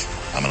good ones.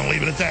 I'm going to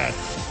leave it at that.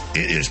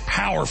 It is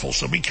powerful,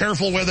 so be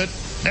careful with it.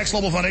 Next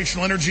Level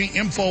Foundational Energy,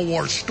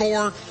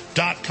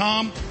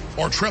 InfoWarsStore.com.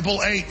 or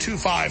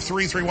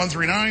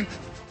 888-253-3139.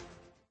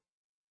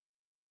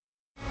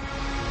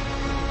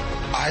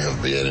 I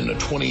have been in a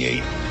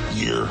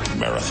 28-year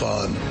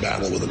marathon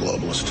battle with a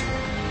globalist.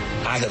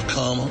 I have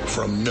come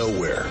from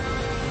nowhere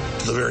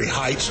to the very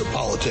heights of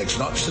politics,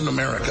 not just in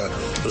America,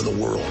 but in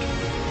the world.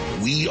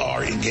 We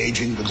are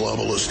engaging the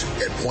globalists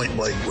at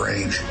point-blank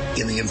range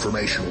in the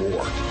information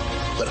war.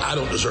 But I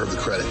don't deserve the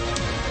credit.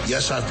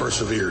 Yes, I've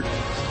persevered,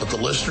 but the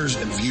listeners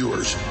and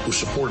viewers who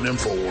support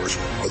InfoWars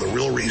are the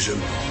real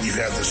reason we've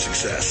had this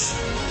success.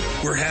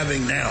 We're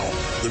having now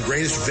the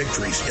greatest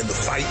victories in the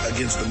fight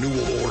against the New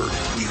World Order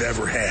we've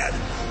ever had.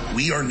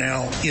 We are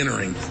now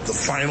entering the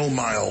final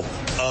mile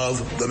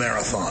of the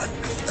marathon.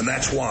 And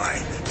that's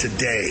why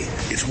today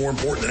it's more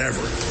important than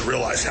ever to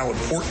realize how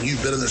important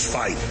you've been in this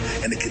fight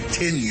and to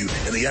continue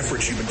in the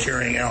efforts you've been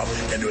carrying out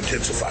and to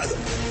intensify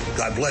them.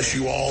 God bless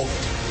you all.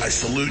 I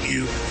salute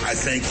you. I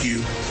thank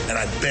you. And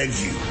I beg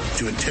you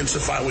to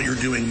intensify what you're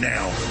doing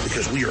now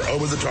because we are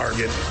over the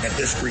target and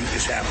history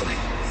is happening.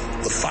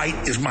 The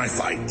fight is my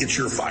fight. It's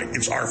your fight.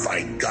 It's our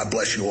fight. God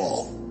bless you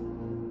all.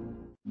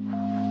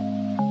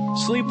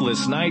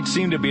 Sleepless nights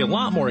seem to be a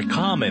lot more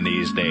common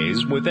these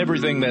days with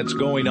everything that's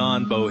going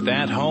on both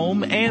at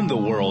home and the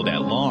world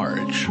at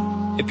large.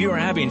 If you are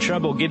having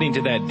trouble getting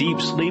to that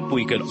deep sleep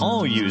we could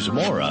all use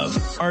more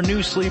of, our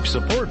new sleep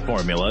support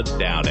formula,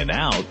 Down and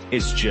Out,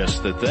 is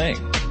just the thing.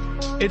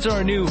 It's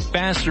our new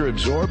faster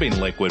absorbing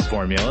liquid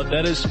formula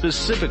that is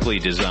specifically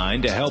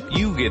designed to help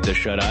you get the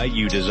shut-eye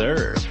you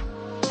deserve.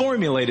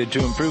 Formulated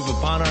to improve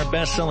upon our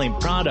best-selling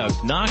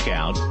product,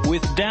 Knockout,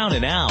 with Down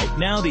and Out,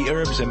 now the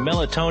herbs and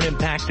melatonin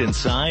packed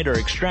inside are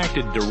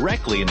extracted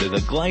directly into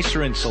the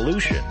glycerin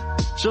solution.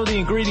 So the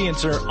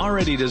ingredients are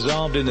already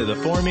dissolved into the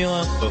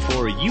formula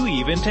before you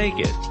even take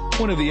it.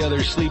 One of the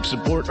other sleep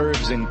support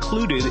herbs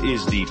included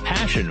is the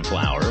passion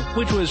flower,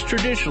 which was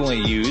traditionally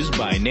used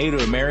by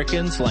Native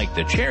Americans like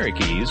the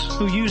Cherokees,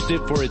 who used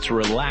it for its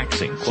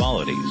relaxing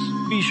qualities.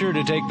 Be sure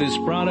to take this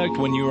product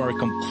when you are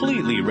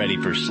completely ready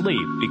for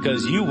sleep,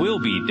 because you will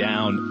be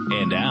down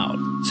and out.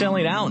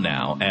 Selling out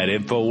now at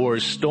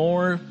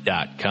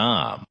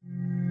InfoWarsStore.com.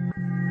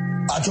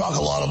 I talk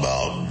a lot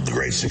about the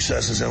great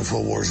successes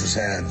InfoWars has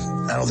had.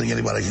 I don't think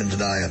anybody can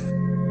deny it.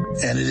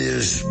 And it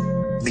is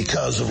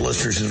because of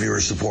listeners and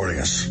viewers supporting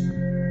us.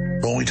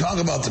 But when we talk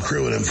about the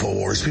crew at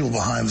InfoWars, people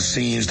behind the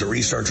scenes, the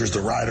researchers,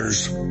 the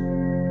writers,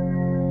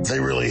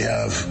 they really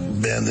have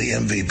been the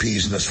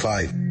MVPs in this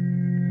fight.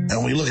 And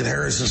when we look at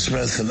Harrison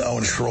Smith and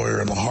Owen Schroyer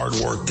and the hard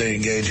work they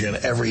engage in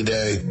every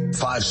day,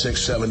 5,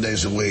 6, 7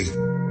 days a week,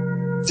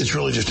 it's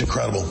really just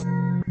incredible.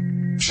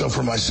 So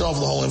for myself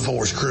and the whole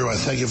InfoWars crew, I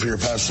thank you for your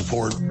past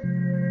support.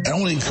 And I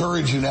want to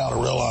encourage you now to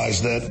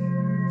realize that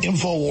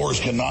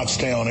InfoWars cannot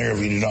stay on air if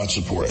you do not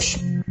support us.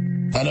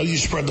 I know you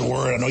spread the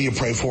word. I know you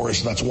pray for us,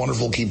 and that's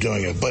wonderful. Keep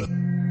doing it. But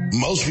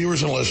most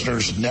viewers and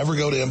listeners never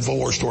go to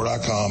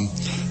InfoWarsStore.com,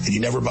 and you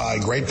never buy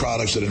great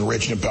products that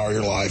enrich and empower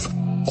your life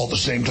while at the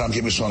same time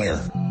keep us on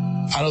air.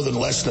 I know that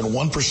less than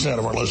 1%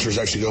 of our listeners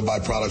actually go buy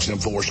products at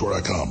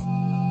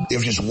InfoWarsStore.com.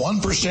 If just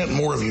 1%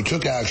 more of you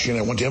took action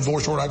and went to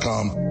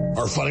InfoWarsStore.com,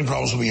 our funding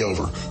problems will be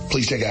over.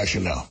 Please take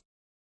action now.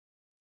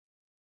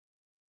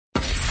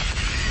 The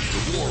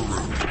War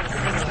Room.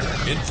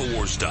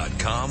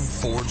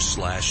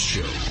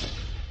 InfoWars.com/show.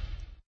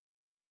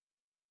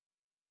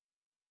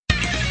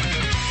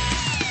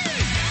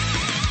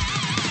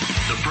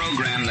 The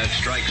program that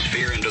strikes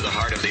fear into the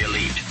heart of the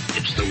elite.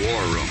 It's the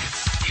War Room.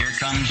 Here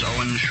comes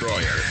Owen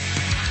Schroyer.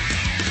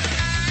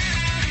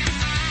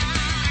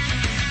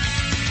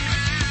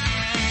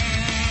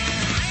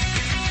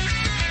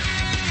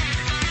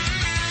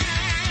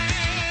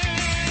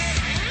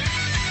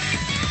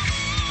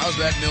 How's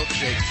that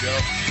milkshake, Joe?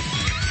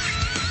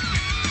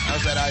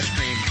 How's that ice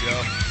cream,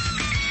 Joe?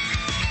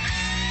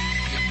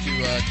 Get to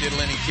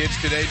diddle any kids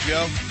today,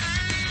 Joe?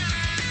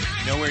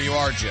 You know where you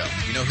are, Joe.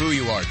 You know who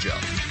you are, Joe.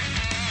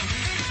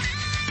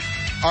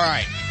 All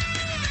right.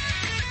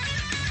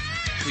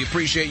 We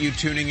appreciate you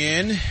tuning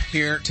in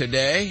here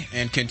today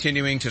and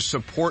continuing to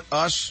support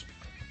us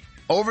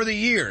over the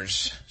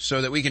years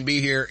so that we can be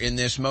here in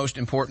this most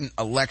important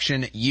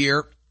election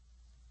year.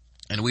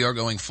 And we are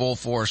going full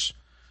force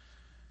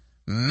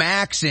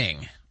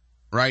maxing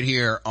right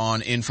here on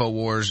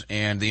InfoWars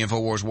and the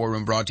InfoWars War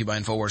Room, brought to you by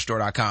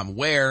InfoWarsStore.com,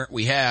 where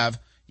we have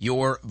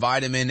your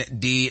vitamin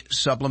D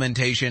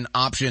supplementation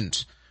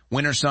options.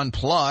 Winter Sun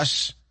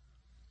Plus.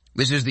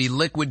 This is the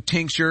liquid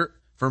tincture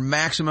for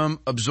maximum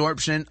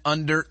absorption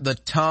under the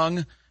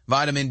tongue.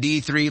 Vitamin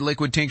D3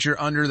 liquid tincture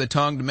under the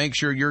tongue to make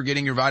sure you're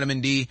getting your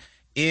vitamin D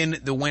in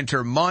the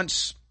winter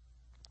months.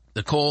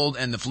 The cold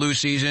and the flu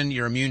season,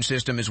 your immune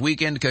system is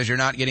weakened because you're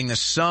not getting the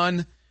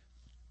sun.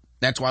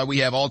 That's why we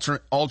have ultra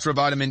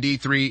vitamin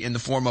D3 in the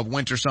form of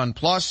Winter Sun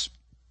Plus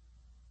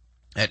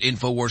at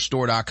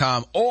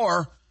InfoWarsStore.com,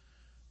 or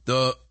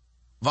the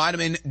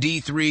vitamin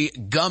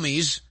D3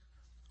 gummies,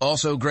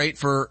 also great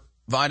for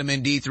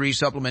vitamin D3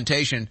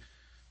 supplementation.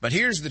 But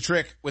here's the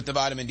trick with the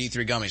vitamin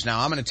D3 gummies.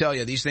 Now, I'm going to tell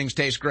you, these things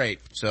taste great,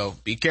 so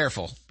be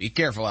careful. Be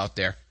careful out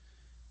there.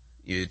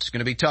 It's going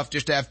to be tough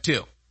just to have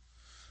two.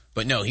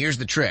 But no, here's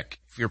the trick.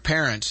 If you're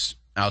parents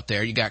out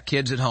there, you got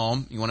kids at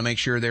home, you want to make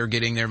sure they're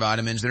getting their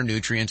vitamins, their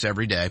nutrients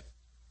every day,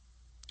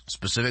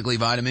 specifically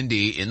vitamin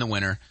D in the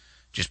winter.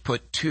 Just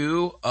put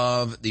 2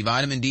 of the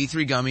vitamin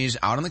D3 gummies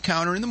out on the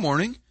counter in the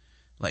morning.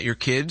 Let your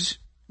kids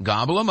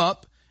gobble them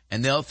up,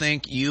 and they'll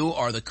think you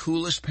are the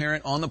coolest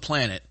parent on the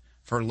planet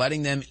for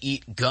letting them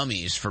eat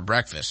gummies for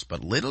breakfast.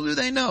 But little do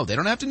they know. They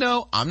don't have to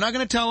know. I'm not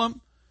going to tell them.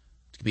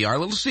 It could be our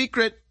little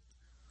secret.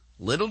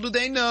 Little do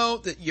they know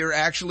that you're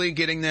actually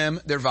getting them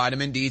their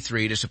vitamin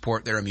D3 to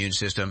support their immune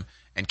system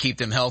and keep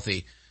them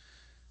healthy.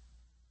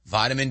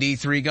 Vitamin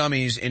D3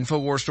 gummies,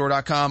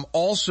 InfoWarsStore.com.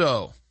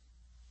 Also,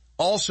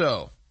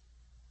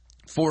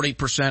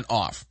 40%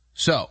 off.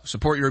 So,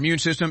 support your immune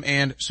system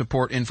and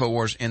support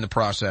InfoWars in the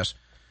process.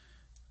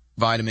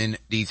 Vitamin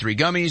D3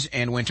 gummies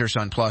and Winter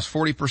Sun Plus,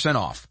 40%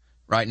 off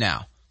right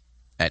now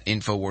at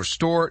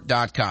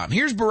InfoWarsStore.com.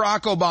 Here's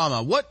Barack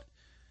Obama. What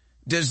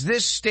does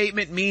this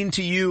statement mean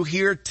to you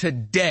here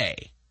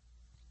today?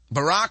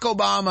 Barack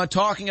Obama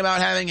talking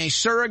about having a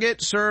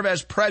surrogate serve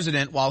as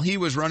president while he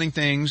was running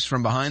things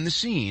from behind the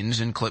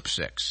scenes in clip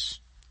 6.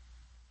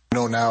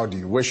 Now, do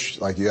you wish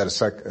like you had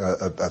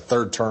a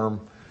third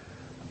term?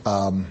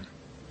 And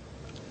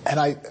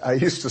I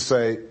used to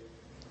say,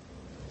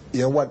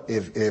 you know what,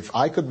 if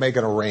I could make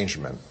an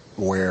arrangement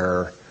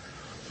where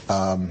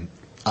I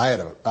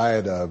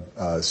had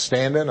a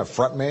stand-in, a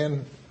front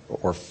man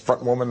or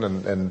front woman,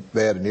 and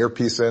they had an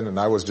earpiece in, and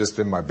I was just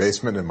in my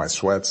basement in my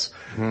sweats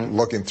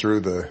looking through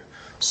the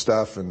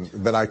stuff, and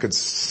then I could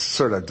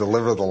sort of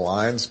deliver the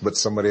lines, but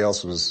somebody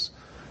else was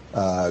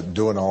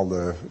doing all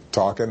the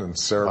talking and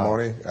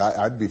ceremony.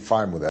 I'd be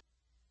fine with that.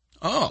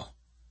 Oh,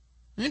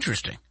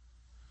 interesting.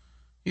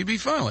 You'd be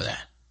fine with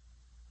that.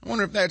 I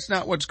wonder if that's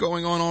not what's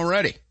going on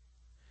already.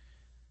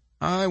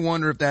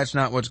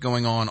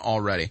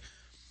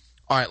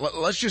 All right,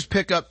 let's just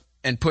pick up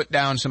and put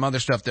down some other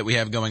stuff that we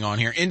have going on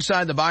here.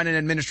 Inside the Biden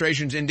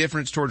administration's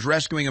indifference towards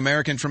rescuing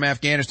Americans from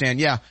Afghanistan.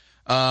 Yeah,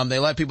 they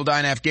let people die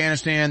in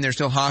Afghanistan. They're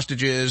still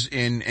hostages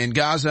in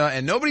Gaza,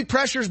 and nobody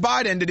pressures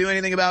Biden to do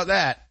anything about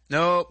that.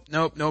 Nope,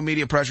 no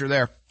media pressure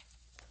there.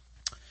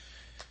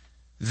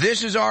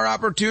 This is our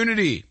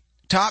opportunity.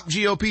 Top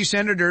GOP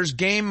senators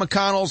game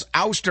McConnell's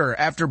ouster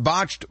after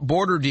botched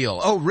border deal.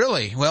 Oh,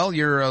 really? Well,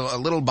 you're a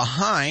little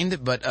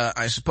behind, but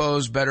I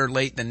suppose better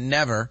late than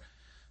never.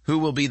 Who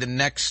will be the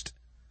next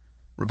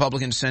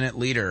Republican Senate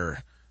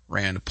leader?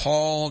 Rand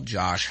Paul,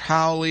 Josh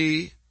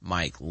Hawley,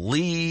 Mike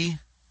Lee.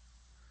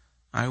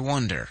 I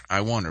wonder,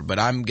 but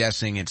I'm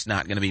guessing it's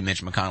not going to be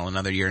Mitch McConnell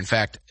another year. In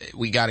fact,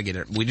 we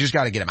just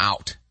got to get him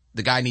out.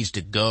 The guy needs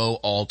to go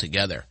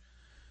altogether.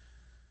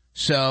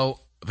 So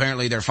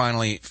apparently they're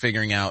finally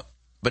figuring out,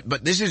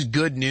 but this is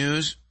good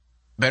news.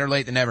 Better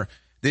late than never.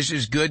 This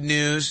is good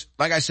news.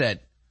 Like I said,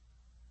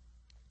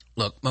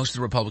 look, most of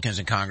the Republicans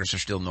in Congress are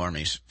still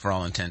normies for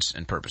all intents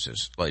and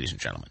purposes, ladies and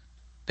gentlemen.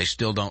 They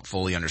still don't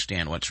fully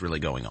understand what's really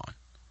going on.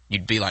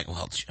 You'd be like,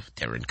 well,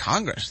 they're in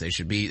Congress. They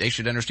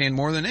should understand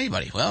more than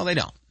anybody. Well, they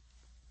don't.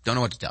 Don't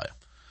know what to tell you.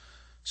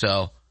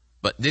 So,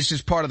 but this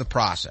is part of the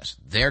process.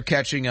 They're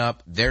catching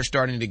up. They're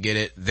starting to get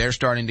it. They're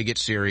starting to get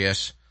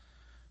serious.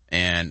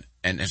 And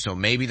so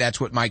maybe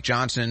that's what Mike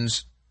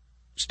Johnson's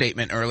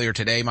statement earlier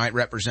today might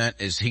represent,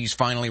 is he's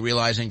finally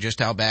realizing just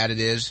how bad it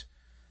is.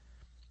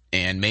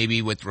 And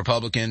maybe with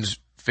Republicans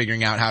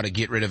figuring out how to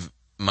get rid of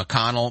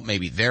McConnell,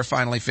 maybe they're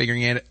finally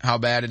figuring out how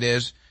bad it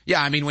is.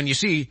 Yeah, I mean, when you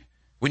see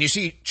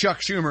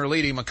Chuck Schumer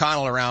leading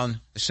McConnell around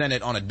the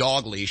Senate on a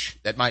dog leash,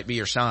 that might be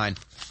your sign.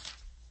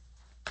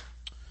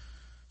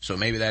 So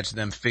maybe that's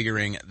them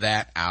figuring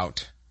that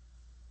out.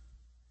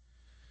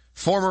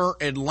 Former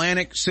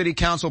Atlantic City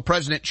Council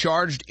president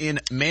charged in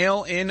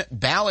mail-in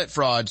ballot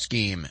fraud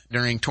scheme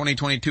during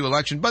 2022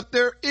 election. But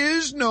there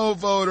is no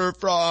voter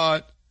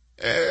fraud.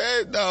 There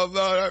is no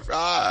voter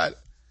fraud.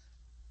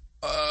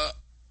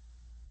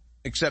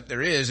 Except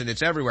there is, and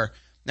it's everywhere.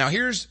 Now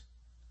here's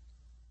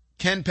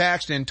Ken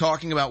Paxton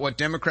talking about what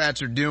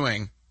Democrats are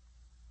doing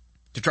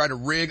to try to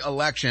rig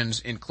elections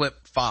in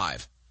clip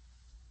 5.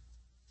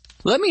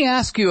 Let me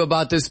ask you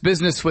about this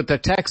business with the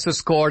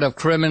Texas Court of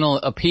Criminal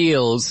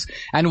Appeals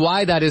and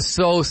why that is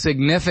so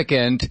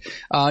significant,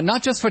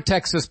 not just for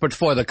Texas, but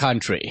for the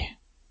country.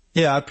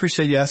 Yeah, I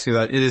appreciate you asking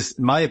that. It is,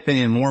 in my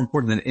opinion, more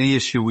important than any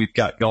issue we've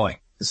got going,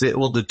 because it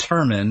will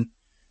determine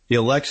the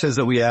elections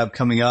that we have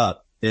coming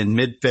up in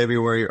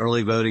mid-February,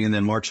 early voting, and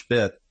then March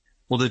 5th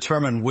will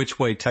determine which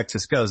way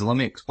Texas goes. And let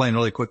me explain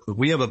really quickly.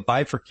 We have a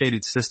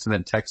bifurcated system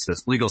in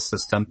Texas, legal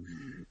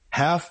system.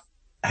 Half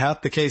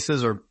the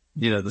cases are,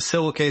 the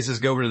civil cases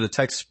go over to the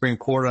Texas Supreme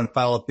Court on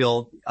file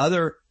appeal.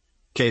 Other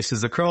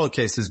cases, the criminal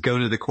cases, go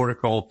to the Court of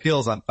Criminal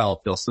Appeals on file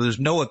appeal. So there's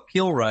no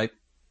appeal right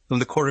from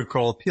the Court of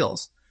Criminal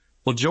Appeals.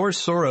 Well, George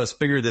Soros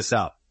figured this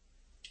out.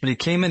 And he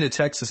came into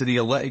Texas and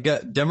he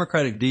got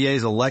Democratic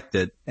DAs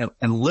elected and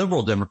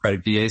liberal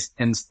Democratic DAs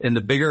in the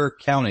bigger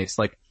counties,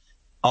 like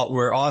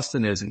where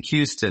Austin is and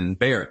Houston and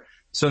Barrett.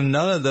 So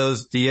none of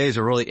those DAs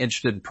are really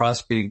interested in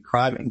prosecuting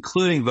crime,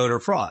 including voter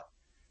fraud.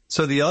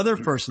 So the other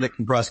person that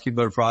can prosecute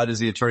voter fraud is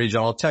the Attorney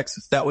General of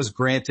Texas. That was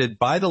granted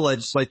by the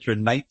legislature in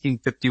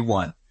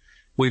 1951.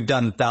 We've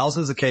done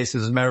thousands of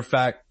cases. As a matter of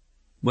fact,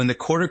 when the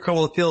Court of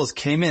Criminal Appeals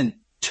came in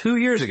 2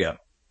 years ago,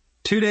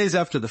 2 days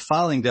after the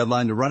filing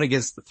deadline to run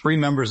against the 3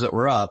 members that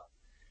were up,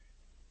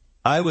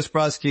 I was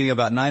prosecuting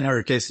about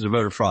 900 cases of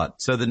voter fraud.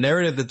 So the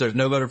narrative that there's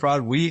no voter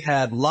fraud, we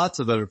had lots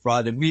of voter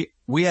fraud, and we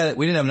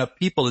didn't have enough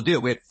people to do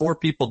it. We had 4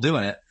 people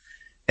doing it.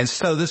 And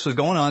so this was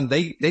going on.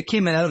 They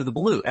came in out of the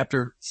blue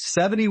after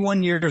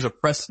 71 years of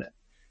precedent.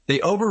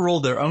 They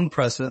overruled their own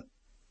precedent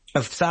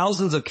of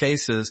thousands of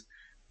cases.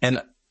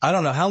 And I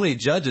don't know how many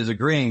judges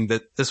agreeing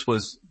that this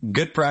was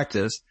good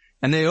practice.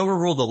 And they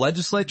overruled the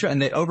legislature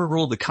and they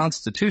overruled the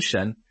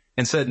Constitution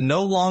and said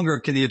no longer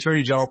can the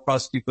Attorney General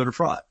prosecute voter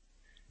fraud.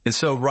 And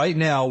so right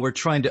now we're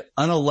trying to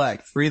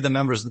unelect 3 of the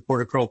members of the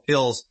Court of Criminal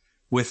Appeals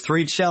with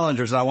 3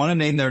 challengers. And I want to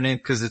name their name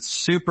because it's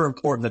super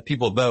important that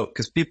people vote,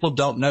 because people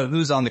don't know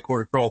who's on the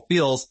Court of Criminal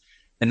Appeals.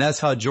 And that's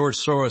how George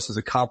Soros has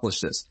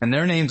accomplished this. And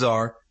their names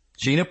are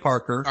Gina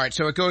Parker. All right.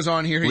 So it goes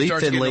on here. He Lee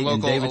starts Finley,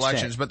 getting the local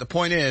elections. Shank. But the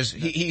point is,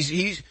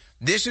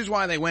 this is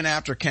why they went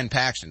after Ken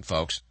Paxton,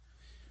 folks,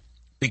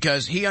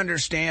 because he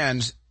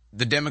understands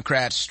the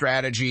Democrats'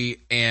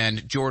 strategy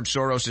and George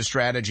Soros'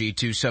 strategy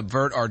to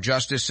subvert our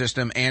justice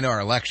system and our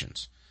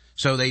elections.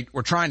 So they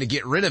were trying to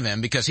get rid of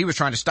him because he was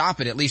trying to stop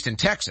it, at least in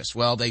Texas.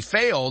 Well, they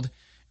failed,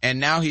 and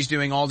now he's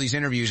doing all these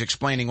interviews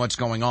explaining what's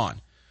going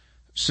on.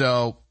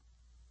 So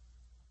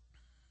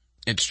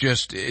it's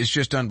just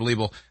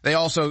unbelievable. They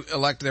also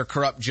elect their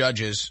corrupt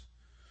judges.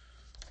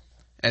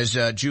 As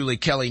Julie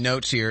Kelly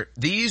notes here,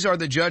 these are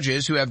the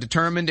judges who have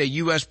determined a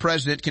U.S.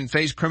 president can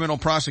face criminal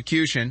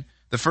prosecution.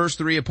 The first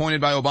 3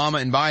 appointed by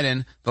Obama and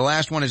Biden. The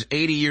last one is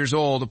 80 years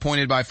old,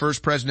 appointed by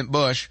first President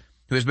Bush,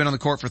 who has been on the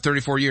court for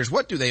 34 years.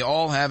 What do they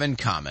all have in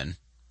common?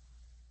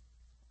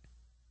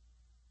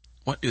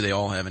 What do they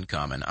all have in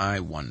common? I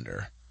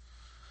wonder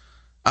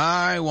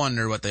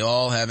what they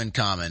all have in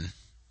common.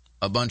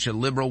 A bunch of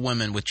liberal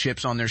women with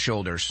chips on their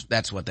shoulders.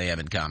 That's what they have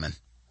in common.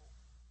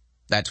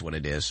 That's what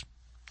it is.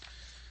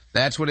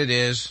 That's what it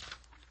is.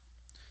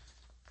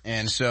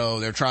 And so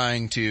they're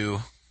trying to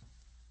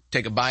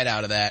take a bite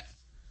out of that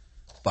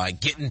by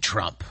getting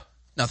Trump.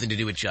 Nothing to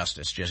do with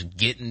justice, just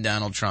getting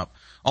Donald Trump.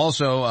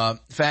 Also,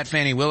 Fat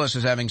Fannie Willis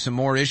is having some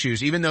more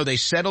issues. Even though they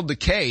settled the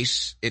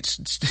case, it's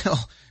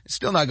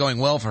still not going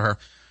well for her.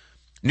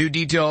 New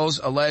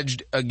details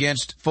alleged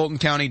against Fulton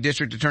County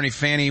District Attorney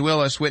Fannie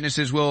Willis.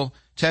 Witnesses will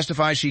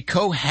testify she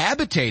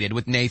cohabitated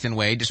with Nathan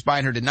Wade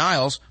despite her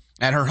denials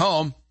at her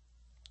home.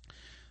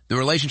 The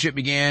relationship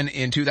began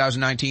in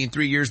 2019,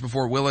 3 years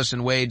before Willis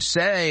and Wade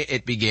say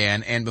it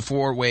began and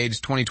before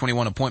Wade's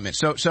 2021 appointment.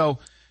 So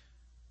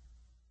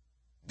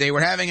they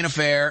were having an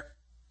affair,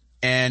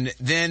 and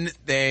then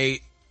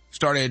they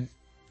started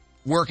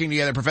working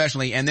together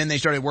professionally, and then they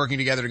started working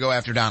together to go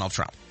after Donald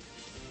Trump.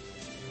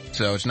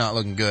 So it's not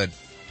looking good.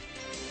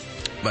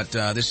 But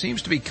this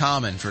seems to be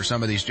common for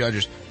some of these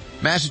judges.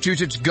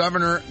 Massachusetts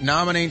governor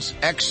nominates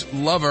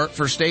ex-lover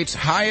for state's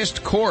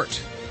highest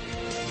court.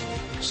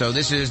 So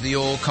this is the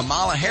old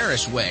Kamala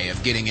Harris way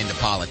of getting into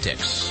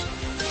politics.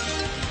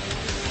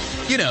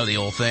 You know the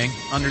old thing,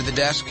 under the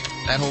desk,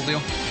 that whole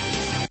deal.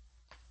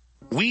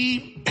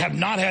 We have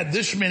not had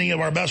this many of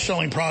our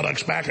best-selling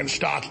products back in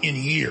stock in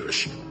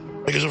years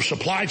because of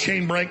supply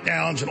chain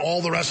breakdowns and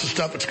all the rest of the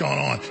stuff that's going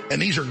on. And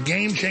these are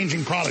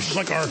game-changing products. Just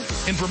like our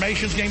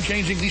information's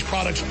game-changing, these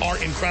products are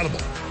incredible.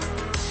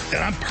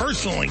 And I'm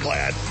personally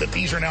glad that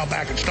these are now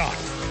back in stock.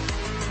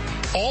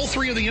 All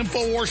 3 of the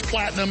InfoWars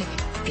Platinum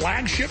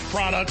flagship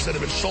products that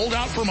have been sold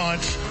out for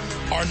months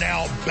are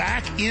now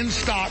back in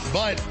stock,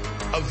 but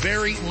a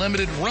very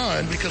limited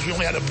run because we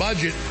only had a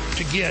budget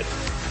to get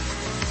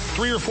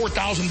 3,000 or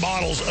 4,000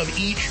 bottles of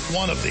each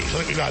one of these. I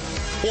think we've got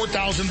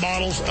 4,000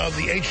 bottles of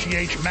the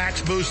HGH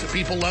Max Boost that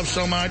people love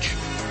so much.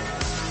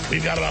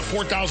 We've got about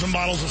 4,000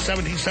 bottles of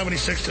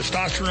 1776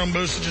 Testosterone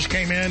Boost that just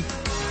came in.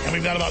 And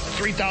we've got about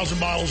 3,000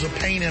 bottles of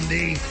Pain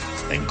MD,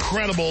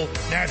 incredible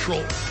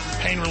natural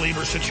pain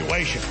reliever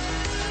situation.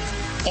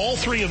 All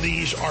 3 of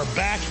these are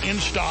back in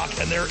stock,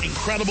 and they're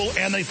incredible,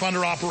 and they fund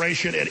our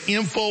operation at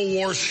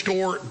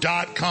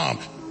InfoWarsStore.com.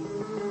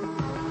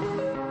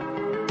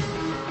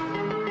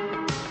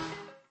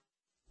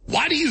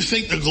 Why do you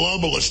think the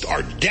globalists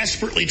are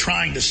desperately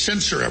trying to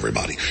censor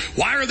everybody?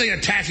 Why are they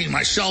attacking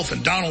myself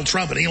and Donald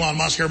Trump and Elon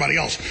Musk and everybody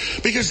else?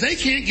 Because they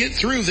can't get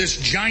through this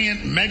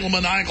giant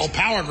megalomaniacal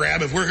power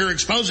grab if we're here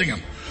exposing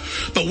them.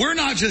 But we're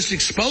not just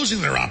exposing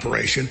their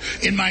operation.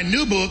 In my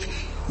new book,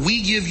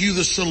 we give you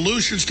the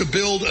solutions to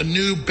build a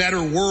new,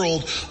 better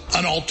world,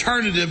 an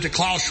alternative to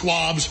Klaus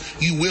Schwab's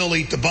 "You Will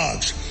Eat the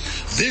Bugs."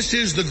 This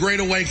is the Great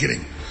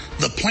Awakening,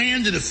 the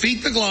plan to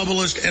defeat the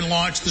globalist and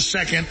launch the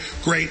second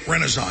great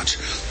renaissance.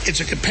 It's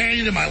a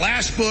companion to my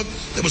last book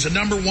that was a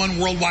 #1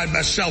 worldwide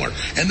bestseller.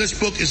 And this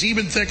book is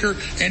even thicker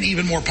and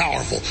even more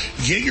powerful.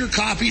 Get your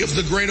copy of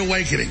The Great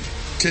Awakening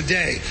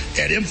today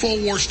at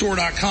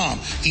InfoWarsStore.com.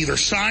 Either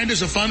signed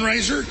as a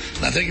fundraiser,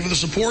 and I thank you for the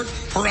support,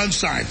 or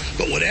unsigned.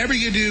 But whatever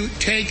you do,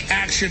 take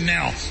action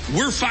now.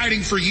 We're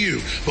fighting for you,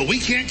 but we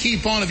can't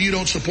keep on if you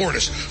don't support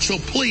us. So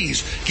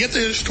please, get the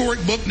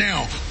historic book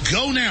now.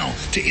 Go now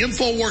to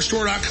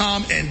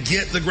InfoWarsStore.com and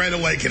get The Great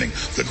Awakening.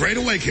 The Great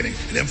Awakening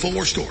at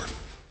InfoWars Store.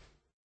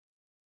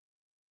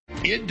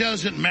 It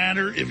doesn't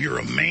matter if you're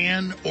a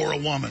man or a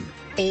woman,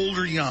 old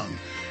or young.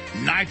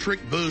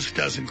 Nitric Boost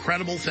does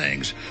incredible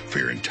things for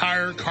your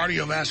entire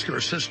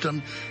cardiovascular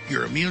system,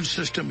 your immune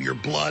system, your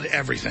blood,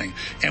 everything.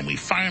 And we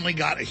finally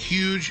got a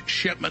huge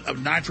shipment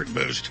of Nitric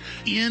Boost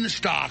in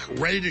stock,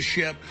 ready to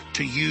ship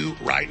to you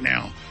right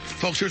now.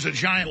 Folks, there's a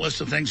giant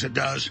list of things it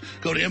does.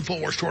 Go to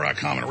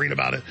InfoWarsStore.com and read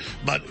about it.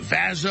 But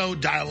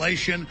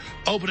vasodilation,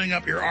 opening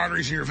up your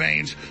arteries and your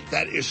veins,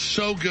 that is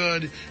so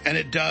good, and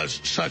it does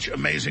such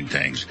amazing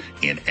things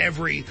in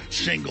every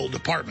single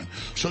department.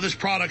 So this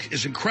product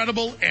is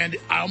incredible, and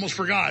I almost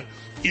forgot,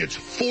 it's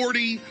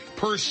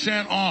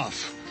 40%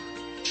 off.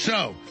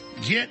 So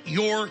get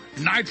your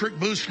Nitric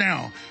Boost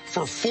now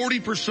for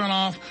 40%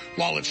 off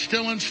while it's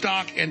still in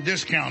stock and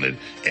discounted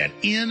at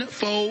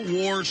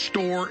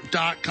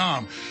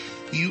InfoWarsStore.com.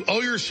 You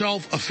owe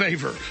yourself a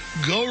favor.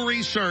 Go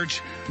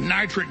research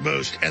Nitric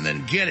Boost and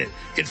then get it.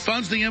 It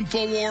funds the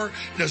InfoWar.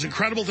 It does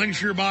incredible things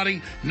for your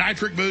body.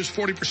 Nitric Boost,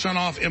 40%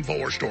 off,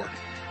 InfoWars Store.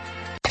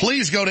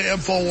 Please go to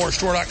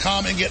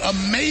InfoWarsStore.com and get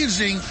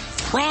amazing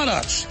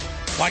products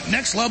like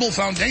Next Level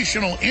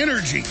Foundational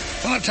Energy.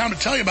 I don't have time to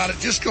tell you about it.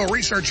 Just go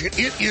research it.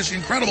 It is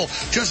incredible.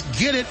 Just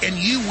get it and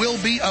you will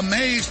be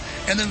amazed.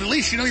 And then at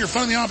least you know you're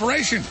funding the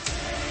operation.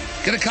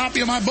 Get a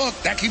copy of my book.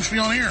 That keeps me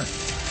on air.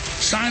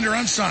 Signed or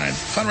unsigned.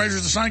 Fundraiser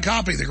is the signed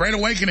copy. The Great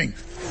Awakening.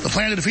 The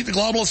plan to defeat the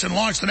globalists and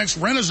launch the next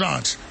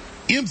renaissance.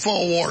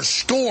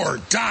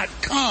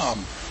 InfoWarsStore.com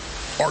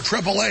or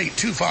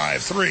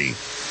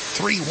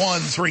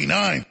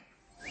 888-253-3139.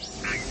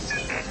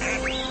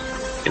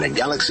 In a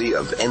galaxy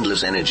of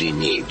endless energy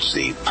needs,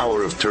 the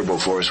power of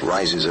TurboForce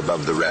rises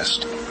above the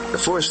rest. The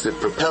force that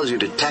propels you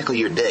to tackle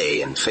your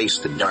day and face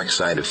the dark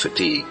side of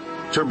fatigue.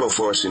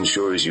 TurboForce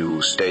ensures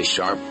you stay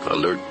sharp,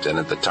 alert, and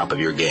at the top of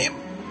your game.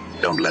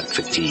 Don't let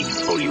fatigue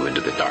pull you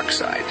into the dark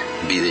side.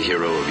 Be the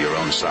hero of your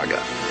own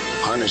saga.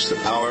 Harness the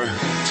power,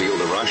 feel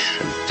the rush,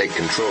 and take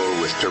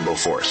control with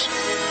TurboForce.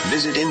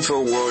 Visit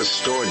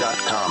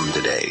InfoWarsStore.com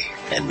today,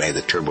 and may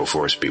the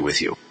TurboForce be with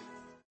you.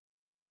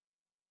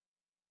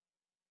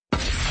 The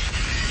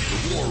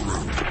War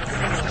Room.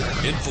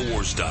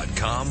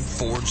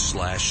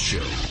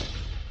 InfoWars.com/show.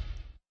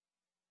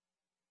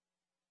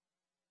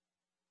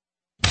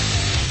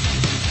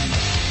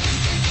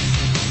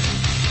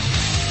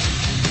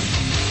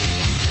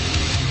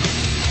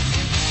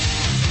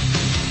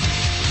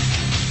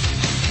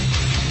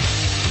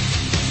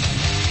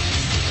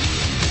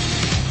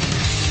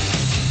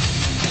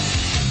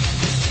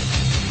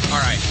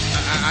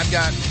 I've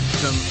got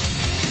some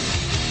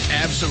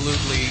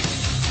absolutely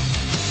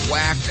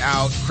whacked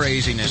out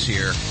craziness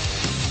here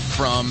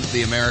from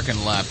the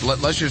American left.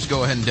 Let's just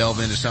go ahead and delve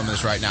into some of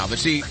this right now. But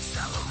see,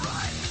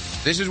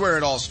 this is where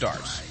it all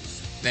starts.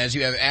 As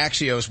you have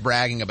Axios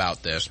bragging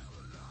about this.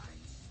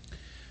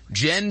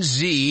 Gen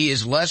Z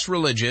is less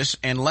religious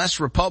and less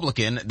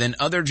Republican than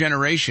other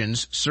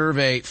generations,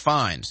 survey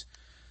finds.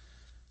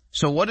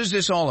 So what is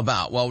this all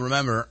about? Well,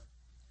 remember,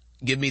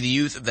 give me the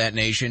youth of that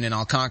nation and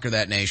I'll conquer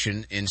that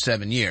nation in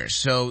 7 years.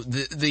 So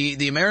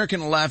the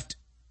American left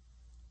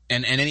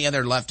and any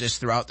other leftists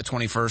throughout the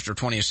 21st or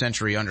 20th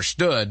century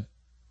understood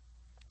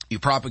you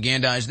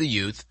propagandize the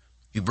youth,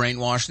 you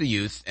brainwash the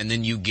youth, and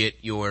then you get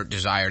your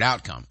desired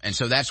outcome. And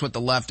so that's what the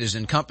left is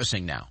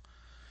encompassing now.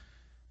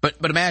 But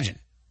imagine,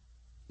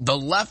 the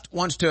left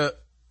wants to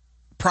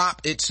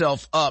prop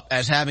itself up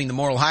as having the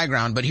moral high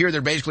ground, but here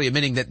they're basically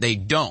admitting that they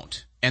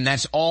don't. And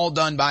that's all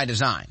done by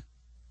design.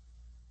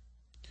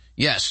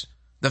 Yes,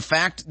 the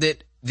fact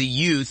that the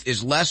youth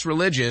is less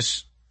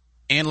religious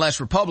and less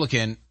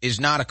Republican is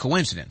not a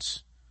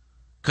coincidence.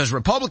 Because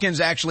Republicans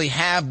actually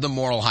have the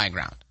moral high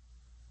ground,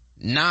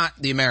 not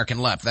the American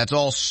left. That's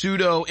all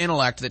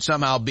pseudo-intellect that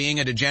somehow being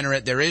a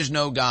degenerate, there is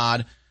no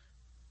God,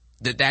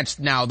 that's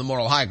now the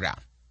moral high ground.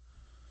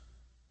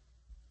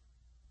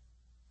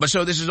 But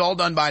so this is all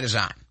done by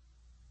design.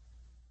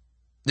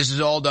 This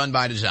is all done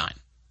by design.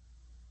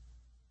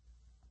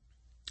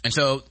 And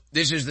so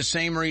this is the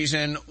same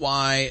reason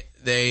why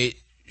they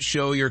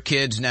show your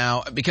kids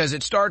now, because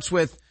it starts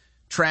with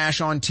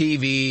trash on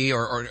TV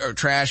or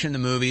trash in the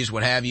movies,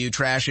 what have you,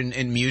 trash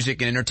in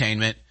music and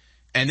entertainment,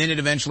 and then it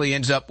eventually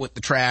ends up with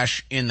the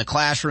trash in the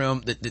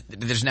classroom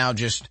that is now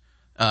just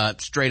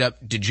straight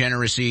up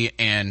degeneracy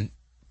and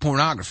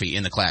pornography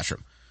in the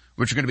classroom,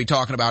 which we're going to be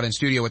talking about in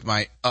studio with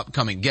my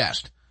upcoming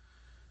guest.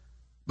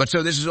 But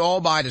so this is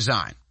all by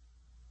design.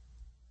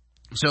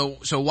 So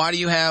why do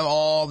you have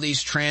all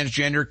these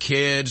transgender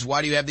kids?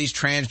 Why do you have these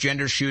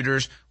transgender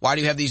shooters? Why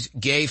do you have these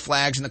gay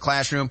flags in the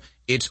classroom?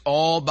 It's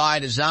all by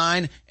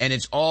design, and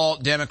it's all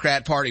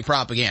Democrat Party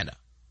propaganda.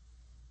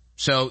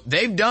 So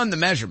they've done the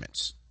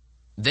measurements.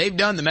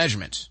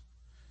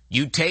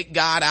 You take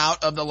God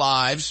out of the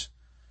lives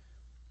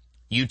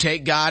You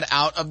take God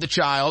out of the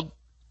child,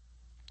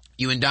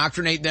 you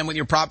indoctrinate them with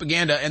your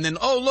propaganda, and then,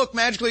 oh, look,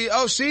 magically,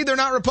 oh, see, they're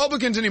not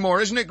Republicans anymore.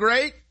 Isn't it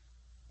great?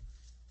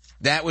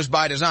 That was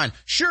by design.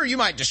 Sure, you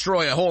might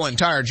destroy a whole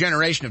entire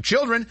generation of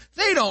children.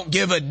 They don't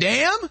give a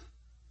damn.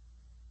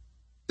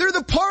 They're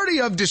the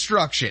party of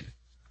destruction.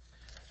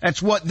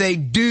 That's what they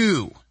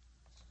do.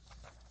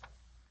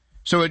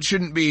 So it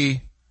shouldn't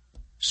be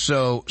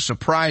so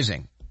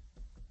surprising.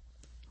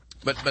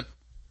 But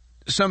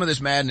some of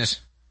this madness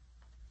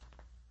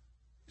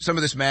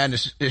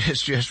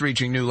is just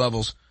reaching new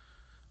levels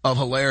of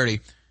hilarity.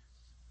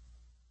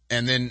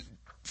 And then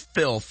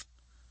filth.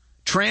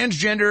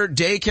 Transgender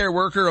daycare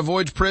worker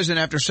avoids prison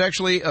after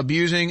sexually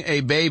abusing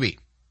a baby.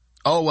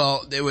 Oh,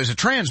 well, it was a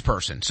trans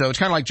person. So it's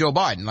kind of like Joe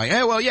Biden. Like,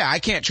 hey, well, yeah, I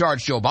can't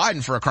charge Joe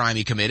Biden for a crime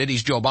he committed.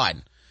 He's Joe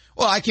Biden.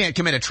 Well, I can't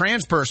commit a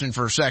trans person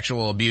for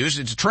sexual abuse.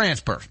 It's a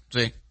trans person.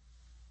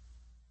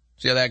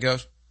 See how that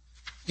goes?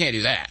 Can't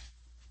do that.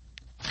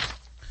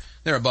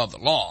 They're above the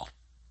law.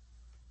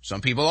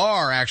 Some people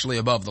are actually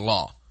above the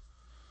law.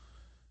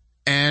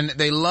 And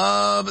they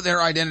love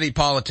their identity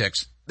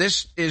politics.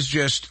 This is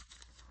just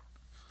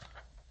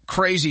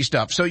crazy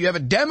stuff. So you have a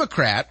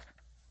Democrat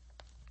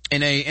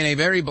in a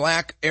very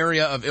black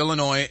area of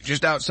Illinois,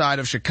 just outside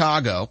of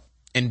Chicago,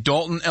 in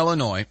Dalton,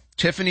 Illinois.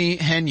 Tiffany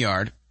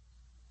Henyard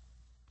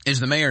is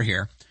the mayor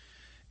here.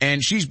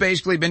 And she's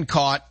basically been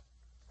caught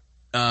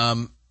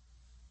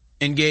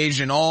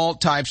engaged in all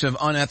types of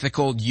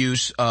unethical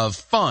use of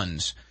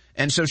funds.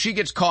 And so she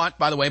gets caught,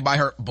 by the way, by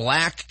her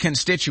black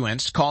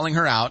constituents calling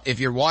her out. If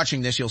you're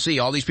watching this, you'll see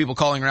all these people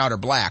calling her out are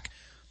black.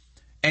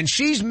 And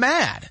she's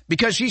mad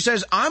because she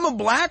says, I'm a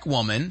black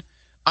woman.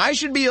 I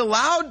should be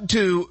allowed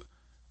to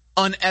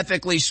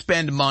unethically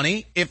spend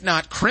money, if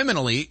not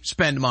criminally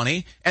spend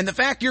money. And the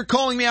fact you're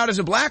calling me out as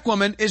a black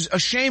woman is a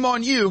shame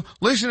on you.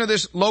 Listen to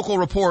this local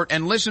report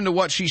and listen to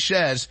what she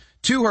says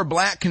to her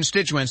black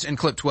constituents in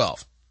clip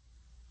 12.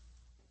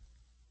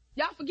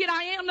 Y'all forget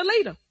I am the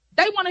leader.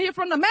 They want to hear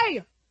from the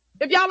mayor.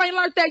 If y'all ain't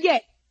learned that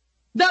yet.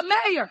 The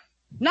mayor,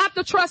 not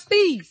the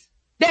trustees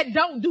that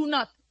don't do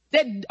nothing,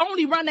 that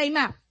only run their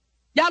mouth.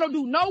 Y'all don't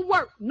do no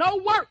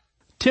work.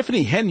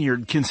 Tiffany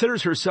Henyard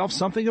considers herself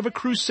something of a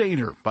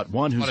crusader, but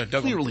one who's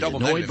clearly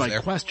annoyed by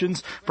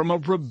questions from a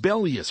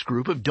rebellious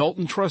group of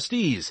Dalton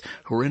trustees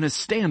who are in a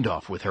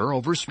standoff with her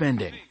over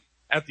spending.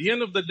 At the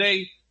end of the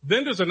day,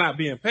 vendors are not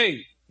being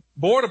paid.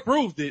 Board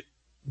approved it.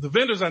 The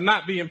vendors are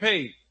not being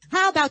paid.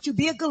 How about you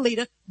be a good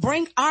leader,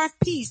 bring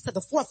RFPs to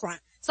the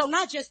forefront, so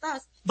not just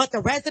us, but the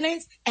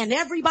residents and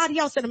everybody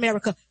else in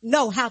America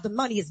know how the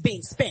money is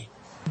being spent.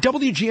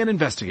 WGN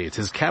Investigates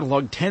has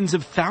cataloged tens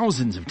of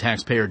thousands of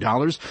taxpayer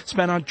dollars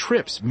spent on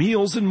trips,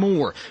 meals, and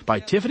more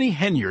by Tiffany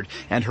Henyard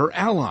and her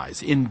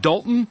allies in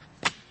Dalton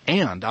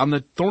and on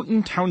the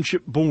Thornton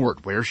Township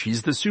Board, where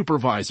she's the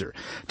supervisor.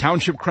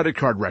 Township credit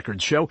card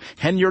records show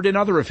Henyard and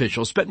other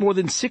officials spent more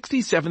than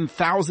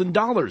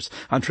 $67,000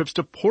 on trips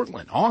to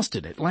Portland,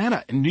 Austin,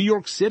 Atlanta, and New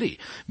York City.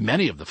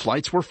 Many of the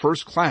flights were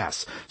first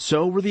class.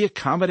 So were the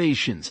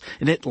accommodations.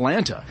 In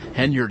Atlanta,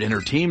 Henyard and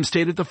her team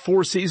stayed at the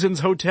Four Seasons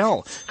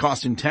Hotel,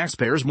 costing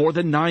taxpayers more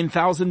than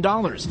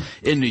 $9,000.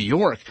 In New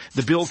York,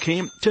 the bill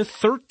came to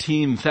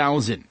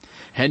 $13,000.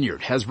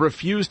 Henyard has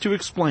refused to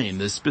explain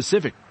the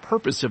specific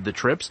purpose of the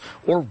trips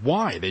or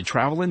why they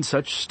travel in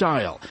such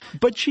style.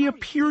 But she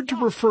appeared to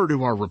refer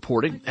to our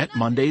reporting at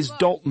Monday's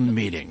Dalton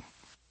meeting.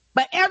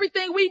 But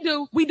everything we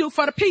do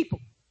for the people.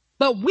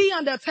 But we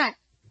under attack.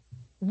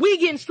 We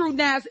getting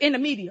scrutinized in the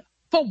media.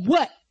 For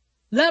what?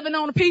 Loving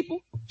on the people?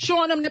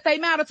 Showing them that they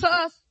matter to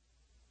us?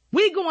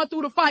 We going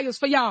through the fires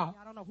for y'all.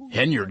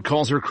 Henyard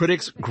calls her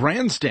critics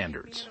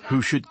grandstanders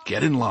who should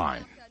get in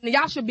line.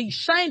 Y'all should be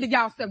ashamed of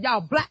y'allself. Y'all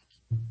black.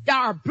 Y'all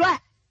are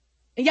black.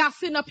 And y'all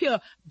sitting up here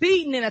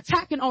beating and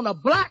attacking on a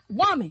black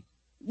woman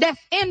that's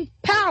in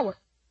power.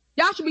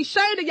 Y'all should be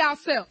ashamed of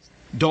yourselves.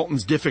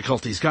 Dalton's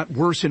difficulties got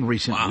worse in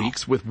recent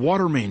weeks with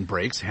water main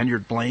breaks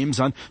Henyard blames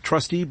on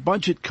trustee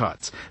budget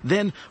cuts.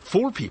 Then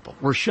 4 people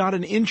were shot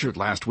and injured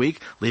last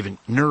week, leaving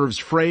nerves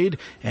frayed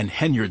and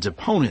Henyard's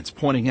opponents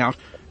pointing out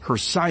her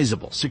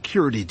sizable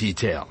security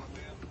detail.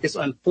 It's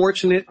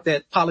unfortunate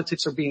that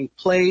politics are being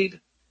played,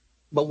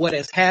 but what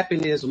has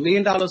happened is $1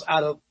 million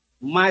out of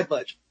my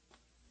budget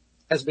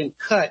has been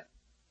cut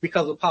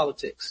because of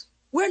politics.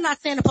 We're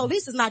not saying the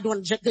police is not doing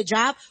a good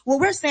job. What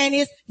we're saying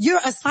is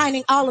you're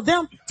assigning all of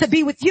them to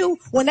be with you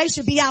when they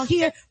should be out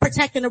here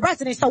protecting the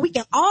residents so we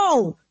can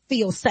all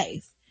feel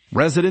safe.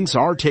 Residents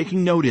are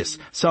taking notice.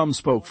 Some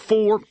spoke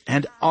for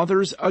and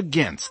others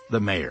against the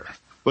mayor.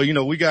 But, you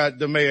know, we got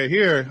the mayor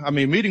here,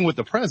 meeting with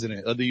the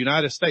president of the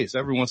United States.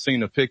 Everyone's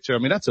seen the picture.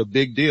 That's a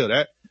big deal.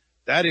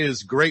 That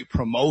is great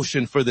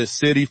promotion for this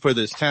city, for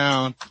this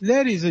town.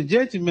 Ladies and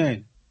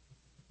gentlemen,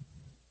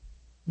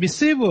 be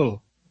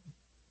civil.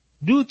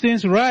 Do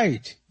things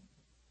right.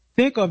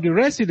 Think of the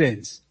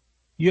residents.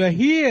 You are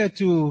here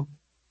to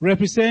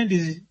represent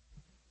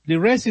the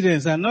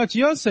residents and not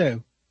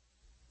yourself.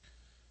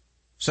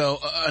 So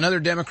another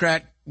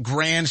Democrat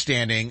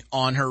grandstanding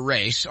on her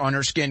race, on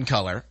her skin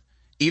color,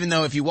 even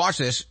though if you watch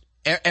this,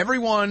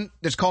 everyone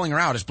that's calling her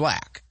out is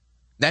black.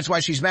 That's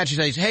why she's mad. She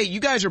says, hey, you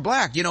guys are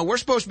black. You know, we're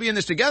supposed to be in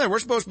this together. We're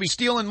supposed to be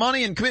stealing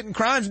money and committing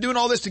crimes and doing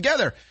all this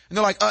together. And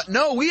they're like,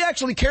 no, we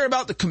actually care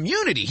about the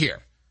community here.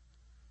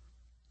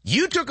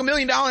 You took $1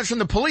 million from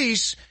the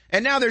police,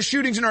 and now there's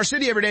shootings in our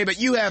city every day, but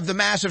you have the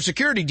massive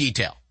security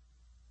detail.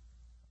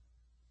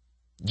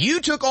 You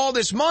took all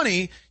this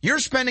money, you're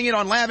spending it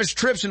on lavish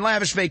trips and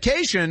lavish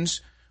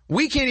vacations.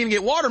 We can't even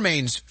get water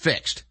mains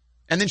fixed.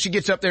 And then she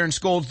gets up there and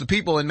scolds the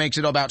people and makes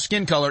it about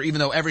skin color, even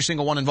though every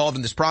single one involved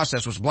in this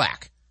process was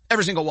black.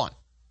 Every single one.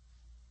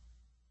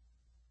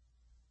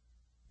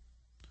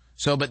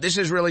 So, but this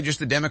is really just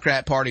the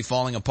Democrat Party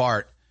falling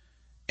apart.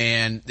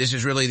 And this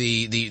is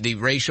really the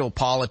racial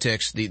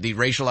politics, the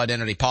racial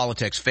identity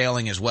politics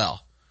failing as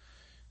well.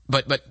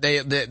 But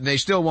they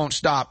still won't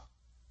stop.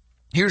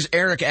 Here's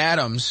Eric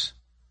Adams.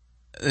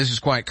 This is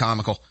quite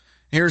comical.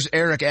 Here's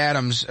Eric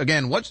Adams.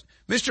 Again,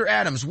 Mr.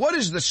 Adams, what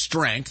is the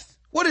strength?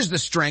 What is the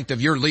strength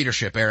of your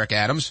leadership, Eric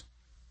Adams?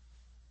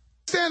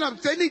 Stand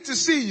up. They need to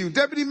see you.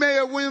 Deputy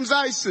Mayor Williams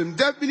Ison,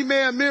 Deputy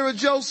Mayor Mira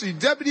Josie,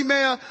 Deputy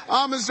Mayor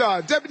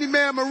Almanzar, Deputy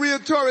Mayor Maria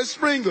Torres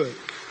Springer.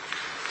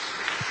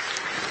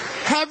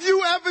 Have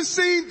you ever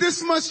seen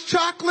this much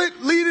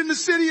chocolate leading the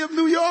city of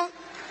New York?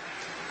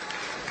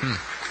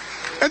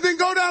 And then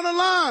go down the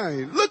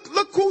line.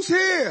 Look who's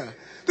here.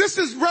 This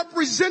is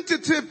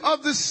representative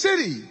of the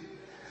city.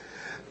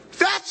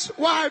 That's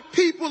why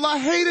people are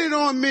hating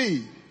on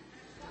me.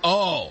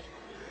 Oh.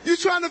 You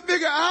trying to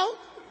figure out?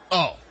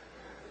 Oh.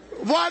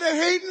 Why they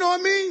hating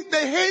on me?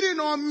 They hating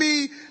on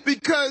me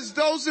because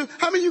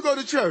how many of you go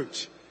to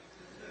church?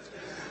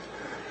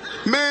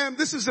 Ma'am,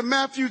 this is a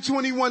Matthew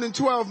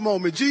 21:12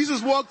 moment.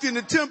 Jesus walked in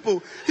the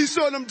temple. He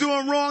saw them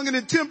doing wrong in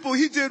the temple.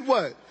 He did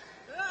what?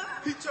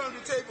 He turned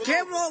the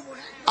table over.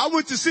 I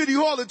went to City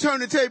Hall to turn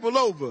the table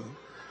over.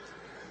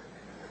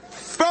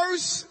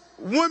 First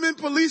woman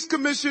police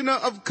commissioner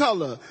of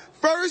color.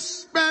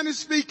 First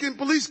Spanish-speaking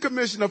police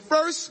commissioner.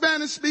 First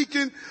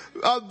Spanish-speaking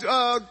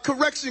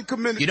correction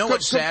commissioner. You know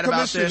what's sad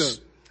about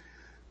this?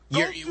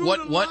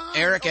 What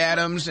Eric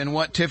Adams and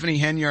what Tiffany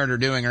Henyard are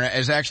doing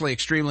is actually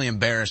extremely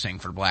embarrassing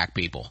for black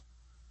people.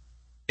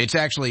 It's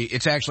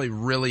actually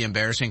really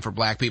embarrassing for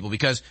black people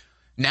because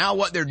now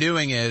what they're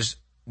doing is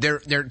they're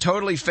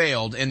totally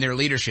failed in their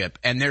leadership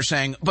and they're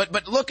saying,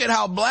 but look at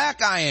how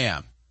black I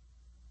am.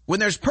 When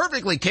there's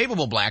perfectly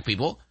capable black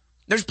people,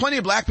 there's plenty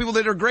of black people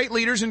that are great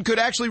leaders and could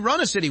actually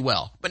run a city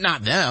well, but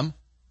not them.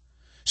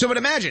 So, but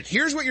imagine,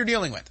 here's what you're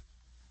dealing with.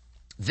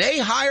 They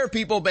hire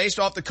people based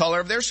off the color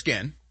of their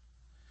skin,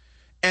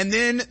 and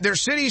then their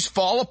cities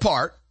fall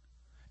apart,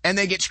 and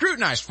they get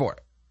scrutinized for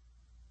it.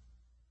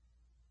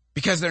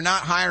 Because they're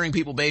not hiring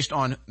people based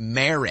on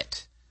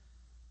merit.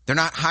 They're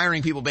not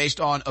hiring people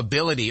based on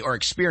ability or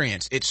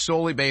experience. It's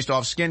solely based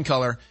off skin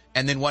color.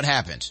 And then what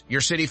happens?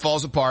 Your city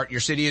falls apart. Your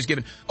city is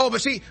given. Oh,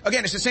 but see,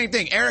 again, it's the same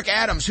thing. Eric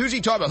Adams. Who's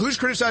he talking about? Who's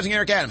criticizing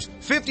Eric Adams?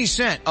 50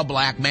 Cent, a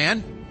black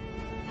man.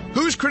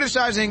 Who's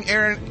criticizing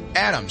Eric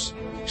Adams?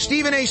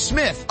 Stephen A.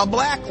 Smith, a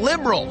black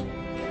liberal.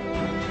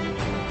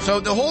 So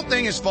the whole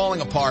thing is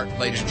falling apart,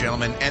 ladies and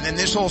gentlemen. And then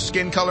this whole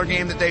skin color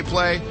game that they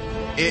play,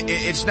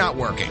 it's not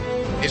working.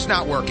 It's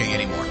not working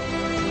anymore.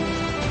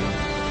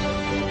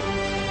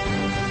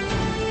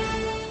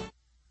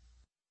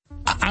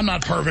 I'm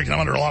not perfect. I'm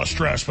under a lot of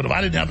stress, but if I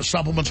didn't have the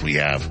supplements we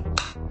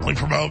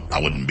promote,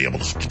 I wouldn't be able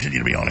to continue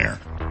to be on air.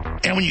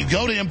 And when you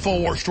go to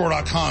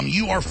InfoWarsStore.com,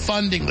 you are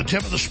funding the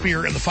tip of the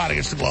spear in the fight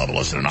against the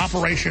globalists in an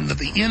operation that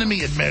the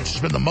enemy admits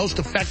has been the most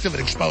effective at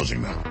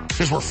exposing them.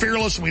 Because we're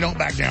fearless and we don't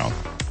back down.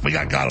 We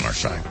got God on our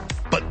side.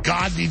 But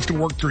God needs to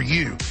work through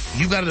you.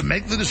 You've got to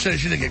make the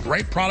decision to get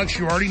great products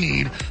you already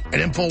need at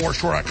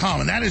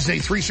InfoWarsStore.com, and that is a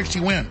 360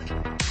 win.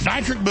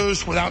 Nitric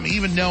Boost, without me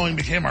even knowing,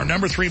 became our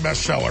 #3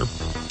 bestseller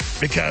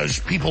because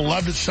people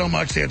loved it so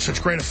much. They had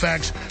such great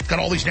effects. It's got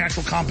all these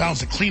natural compounds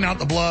that clean out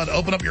the blood,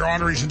 open up your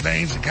arteries and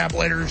veins and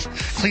capillaries,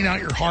 clean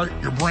out your heart,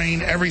 your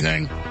brain,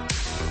 everything.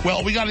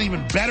 Well, we got an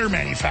even better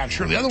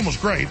manufacturer. The other one was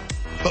great,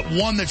 but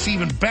one that's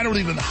even better with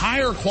even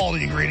higher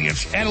quality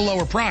ingredients at a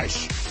lower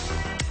price.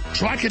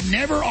 So I could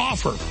never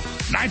offer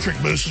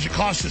Nitric Boost because it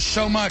costs us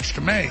so much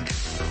to make.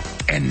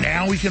 And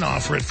now we can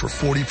offer it for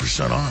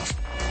 40% off.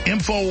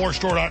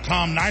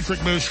 InfoWarsStore.com,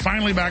 Nitric Boost,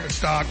 finally back in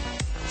stock.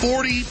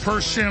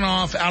 40%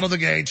 off out of the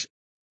gates.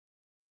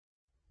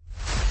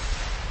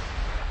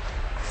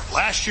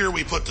 Last year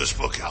we put this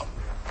book out,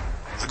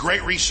 The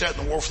Great Reset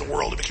and the War for the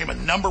World. It became a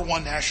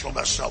 #1 national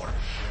bestseller.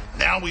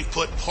 Now we've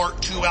put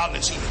part 2 out and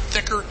it's even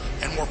thicker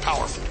and more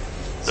powerful.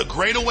 The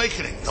Great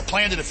Awakening, the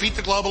plan to defeat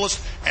the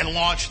globalists and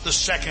launch the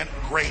second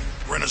Great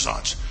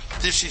Renaissance.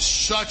 This is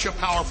such a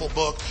powerful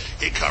book.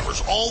 It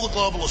covers all the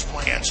globalist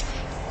plans,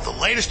 the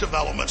latest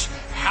developments,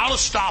 how to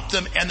stop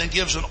them, and then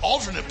gives an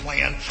alternate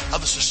plan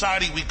of the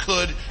society we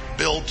could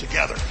build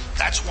together.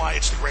 That's why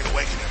it's The Great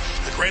Awakening.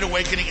 The Great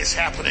Awakening is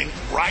happening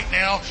right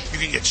now. You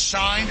can get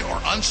signed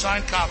or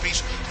unsigned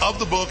copies of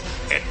the book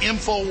at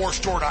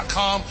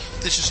InfoWarsStore.com.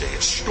 This is a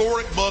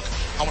historic book.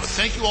 I want to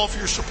thank you all for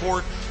your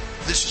support.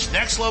 This is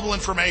next level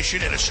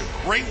information, and it's a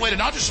great way to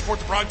not just support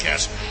the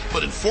broadcast,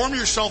 but inform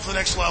yourself to the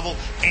next level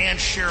and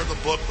share the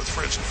book with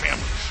friends and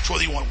family. So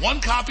whether you want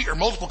one copy or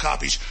multiple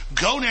copies,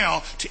 go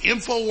now to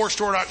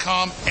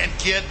InfoWarsStore.com and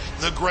get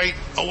The Great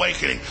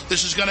Awakening.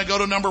 This is going to go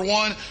to number 1.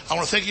 I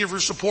want to thank you for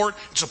your support.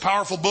 It's a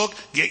powerful book.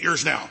 Get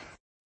yours now.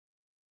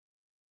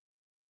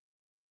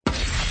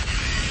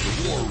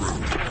 The War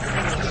Room.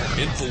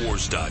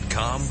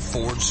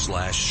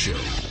 Infowars.com/show.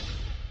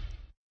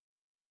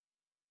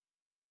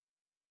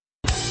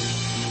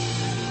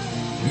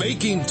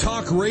 Making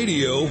talk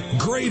radio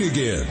great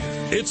again.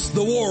 It's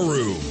The War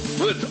Room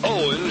with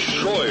Owen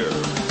Schroyer.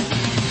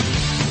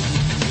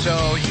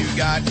 So you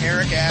got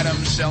Eric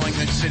Adams selling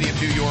the city of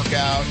New York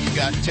out. You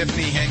got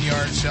Tiffany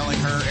Henyard selling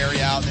her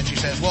area out. And then she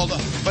says, well,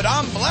 but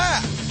I'm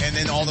black. And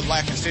then all the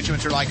black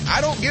constituents are like, I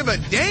don't give a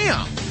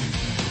damn.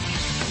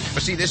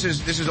 But see, this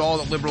is all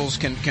that liberals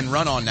can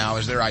run on now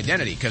is their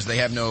identity because they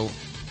have no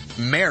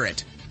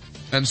merit.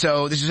 And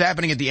so this is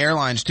happening at the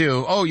airlines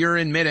too. Oh, you're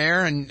in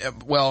midair and,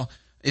 well,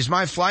 is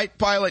my flight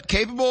pilot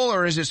capable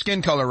or is his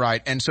skin color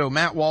right? And so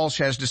Matt Walsh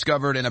has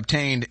discovered and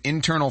obtained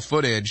internal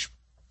footage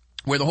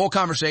where the whole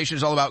conversation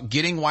is all about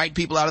getting white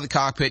people out of the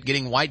cockpit,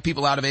 getting white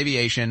people out of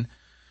aviation.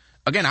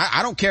 Again,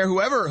 I don't care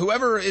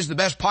whoever is the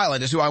best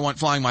pilot is who I want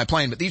flying my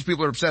plane, but these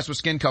people are obsessed with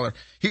skin color.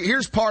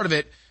 Here's part of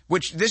it,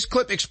 which this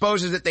clip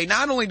exposes that they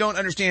not only don't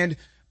understand,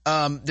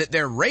 that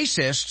they're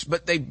racists,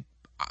 but they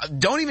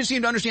don't even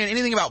seem to understand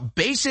anything about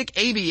basic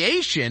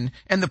aviation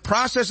and the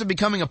process of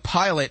becoming a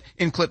pilot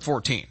in clip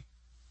 14.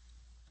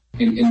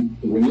 And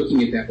we're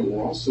looking at that, but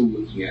we're also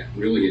looking at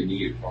really a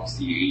need across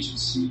the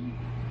agency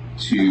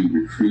to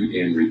recruit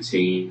and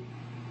retain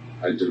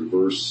a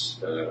diverse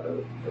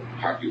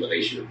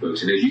population of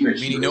folks. And as you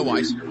mentioned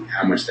earlier,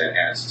 how much that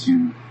adds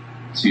to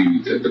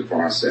the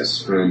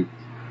process.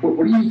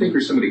 What do you think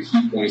are some of the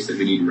key points that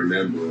we need to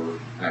remember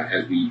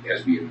as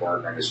we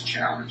embark on this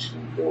challenge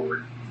going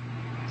forward?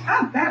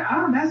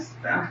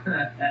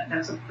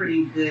 That's a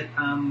pretty good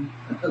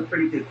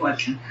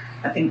question.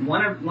 I think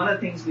one of the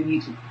things we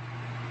need to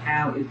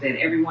now is that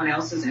everyone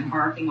else is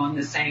embarking on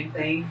the same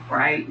thing,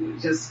 right?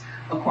 Just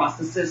across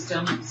the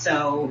system.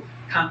 So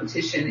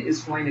competition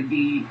is going to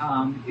be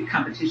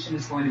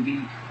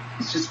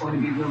it's just going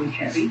to be really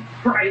heavy,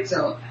 right?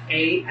 So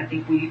I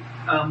think we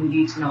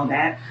need to know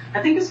that.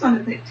 I think it's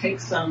going to take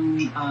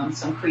some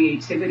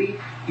creativity.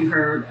 You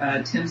heard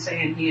Tim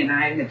saying he and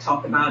I had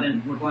talked about,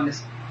 and we're going to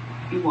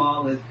you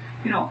all is,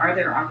 are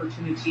there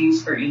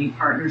opportunities for any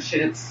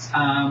partnerships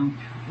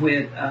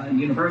with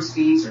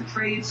universities or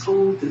trade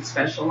schools that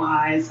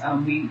specialize?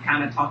 We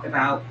kind of talked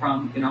about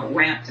from,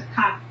 ramp to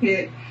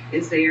cockpit.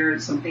 Is there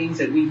some things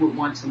that we would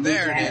want to look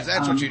at? There it is.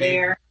 That's what you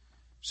need.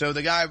 So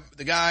the guy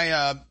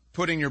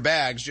putting your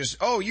bags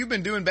you've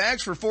been doing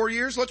bags for 4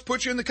 years? Let's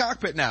put you in the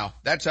cockpit now.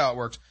 That's how it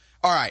works.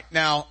 All right.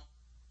 Now,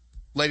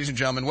 ladies and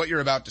gentlemen, what you're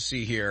about to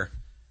see here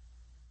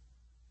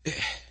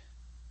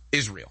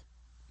is real.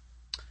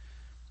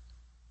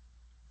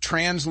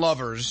 Trans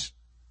lovers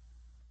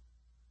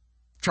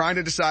trying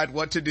to decide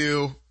what to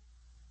do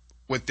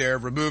with their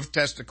removed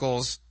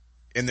testicles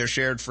in their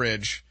shared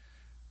fridge.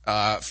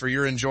 For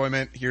your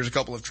enjoyment, here's a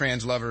couple of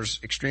trans lovers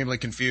extremely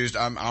confused.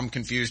 I'm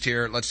confused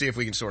here. Let's see if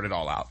we can sort it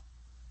all out.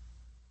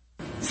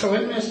 So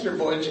in Mr.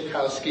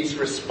 Wojciechowski's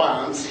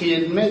response, he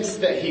admits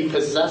that he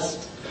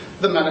possessed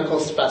the medical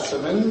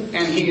specimen,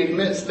 and he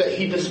admits that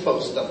he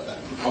disposed of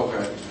them.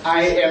 Okay.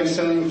 I am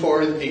suing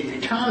for the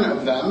return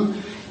of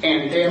them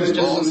and damages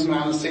in the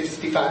amount of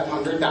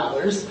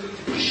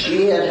 $6,500.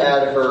 She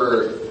had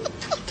her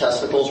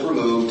testicles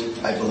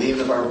removed. I believe,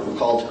 if I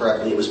recall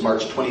correctly, it was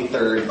March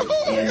 23rd,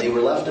 and they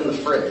were left in the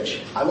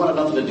fridge. I wanted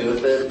nothing to do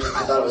with it.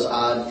 I thought it was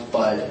odd,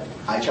 but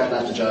I try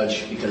not to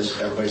judge because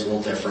everybody's a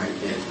little different.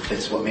 If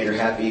it's what made her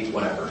happy,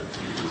 whatever.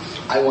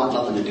 I want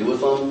nothing to do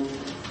with them.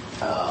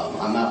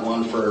 I'm not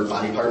one for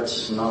body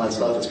parts and all that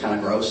stuff. It's kind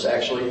of gross,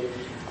 actually.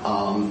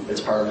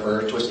 It's part of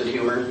her twisted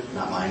humor,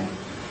 not mine.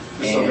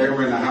 So they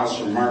were in the house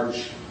from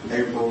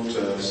April to...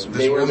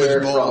 They were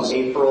there from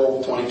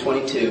April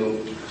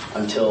 2022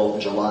 until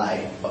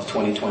July of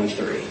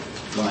 2023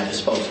 when I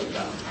disposed of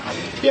them.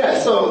 Yeah,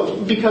 so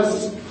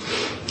because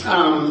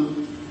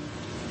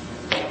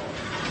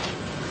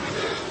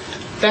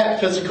that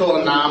physical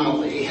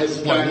anomaly has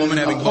been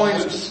a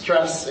point of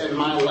stress in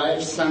my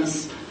life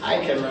since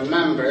I can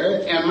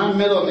remember, and my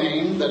middle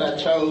name that I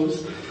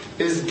chose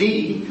is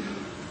D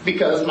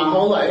because my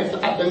whole life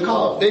I've been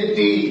called Big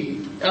D,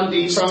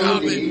 MD from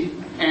the D,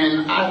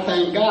 and I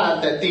thank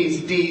God that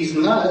these D's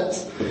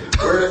nuts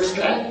were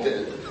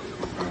extracted.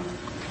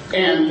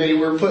 And they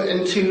were put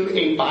into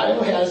a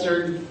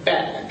biohazard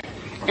bag.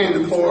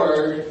 And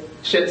for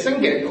shits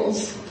and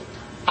giggles,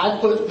 I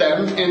put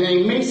them in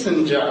a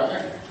mason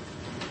jar.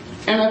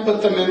 And I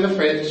put them in the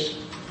fridge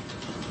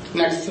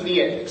next to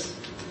the eggs.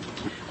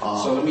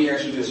 So let me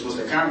ask you this. Was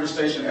the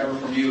conversation ever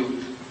from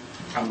you,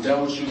 I'm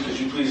done with you, could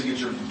you please get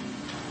your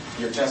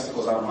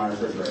testicles out of my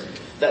refrigerator?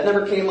 That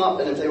never came up,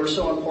 and if they were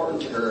so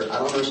important to her, I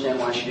don't understand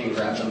why she didn't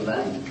grab them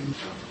then.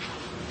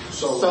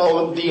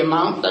 So the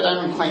amount that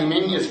I'm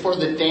claiming is for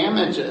the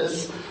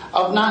damages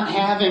of not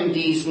having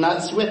these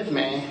nuts with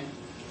me.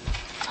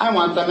 I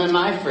want them in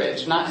my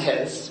fridge, not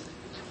his.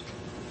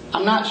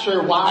 I'm not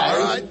sure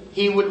why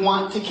he would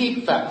want to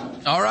keep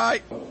them. All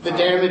right. The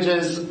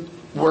damages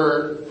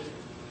were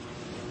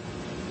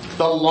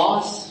the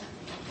loss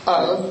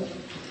of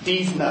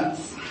these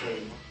nuts.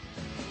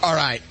 All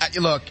right.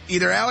 Look,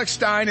 either Alex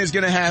Stein is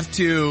going to have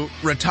to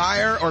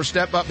retire or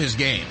step up his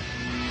game.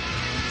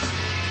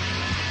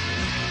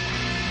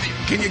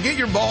 Can you get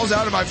your balls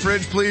out of my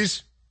fridge,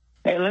 please?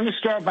 Hey, let me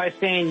start by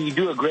saying you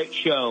do a great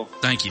show.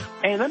 Thank you.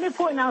 Hey, let me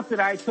point out that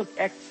I took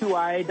X2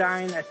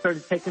 iodine. I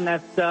started taking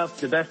that stuff.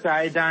 The best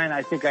iodine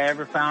I think I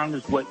ever found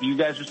is what you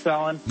guys are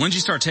selling. When did you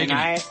start taking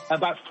it?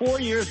 About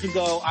 4 years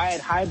ago, I had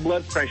high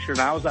blood pressure,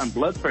 and I was on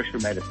blood pressure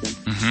medicine.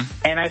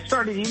 Mm-hmm. And I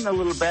started eating a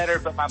little better,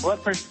 but my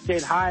blood pressure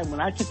stayed high. And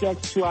when I took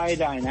X2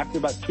 iodine, after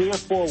about 3 or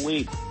 4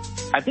 weeks,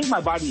 I think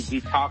my body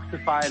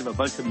detoxified of a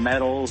bunch of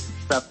metals and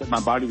stuff that my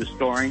body was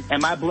storing.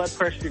 And my blood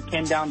pressure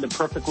came down to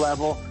perfect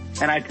level.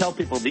 And I tell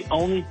people the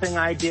only thing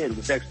I did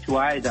was X2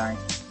 iodine.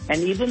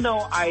 And even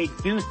though I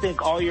do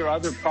think all your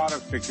other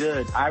products are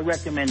good, I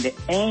recommend to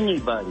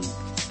anybody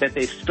that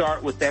they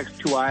start with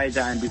X2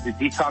 iodine because it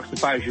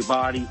detoxifies your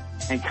body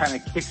and kind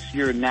of kicks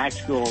your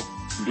natural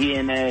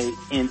DNA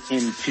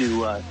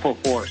into full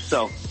force.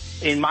 So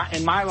in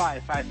my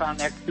life, I found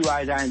X2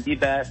 iodine the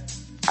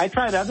best. I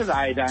tried other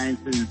iodines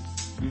and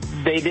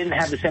they didn't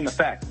have the same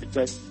effect.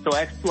 But so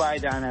X2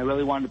 iodine, I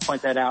really wanted to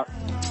point that out.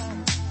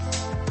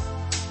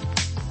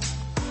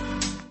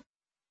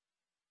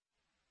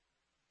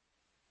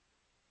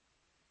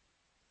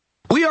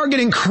 We are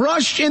getting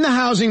crushed in the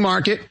housing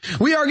market.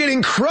 We are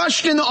getting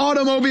crushed in the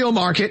automobile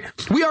market.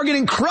 We are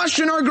getting crushed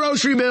in our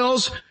grocery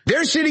bills.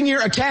 They're sitting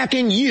here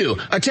attacking you,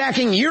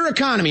 attacking your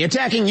economy,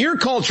 attacking your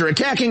culture,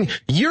 attacking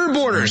your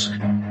borders.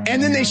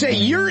 And then they say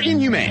you're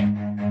inhumane.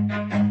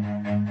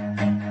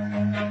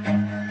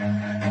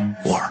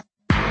 War.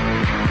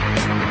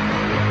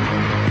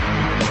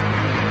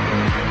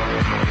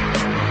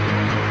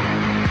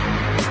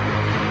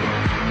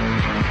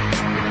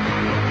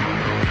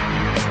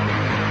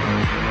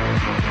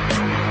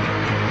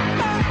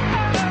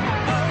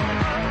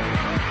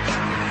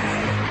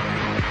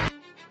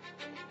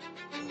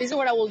 This is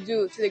what I will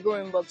do to the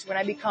grooming books when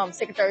I become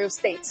Secretary of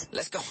State.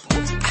 Let's go.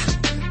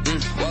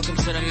 Welcome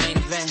to the main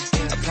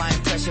event.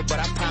 Applying pressure, but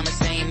I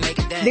promise I ain't make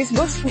it down. These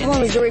books from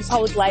Missouri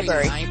Public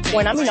Library.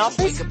 When I'm in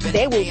office,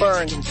 they will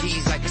burn.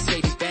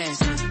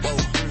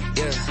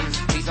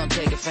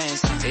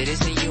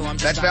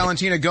 That's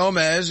Valentina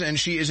Gomez, and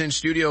she is in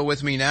studio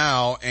with me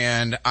now,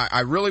 and I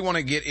really want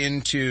to get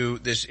into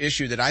this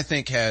issue that I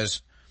think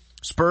has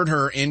spurred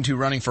her into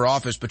running for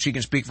office, but she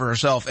can speak for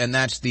herself, and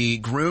that's the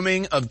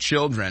grooming of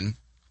children.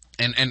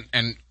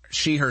 And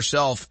she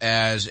herself,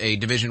 as a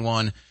Division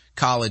I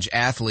college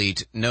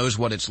athlete, knows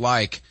what it's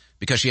like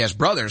because she has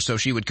brothers, so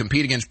she would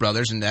compete against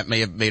brothers, and that may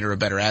have made her a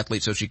better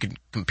athlete so she could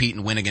compete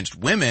and win against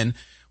women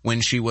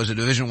when she was a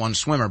Division I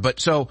swimmer.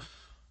 But so,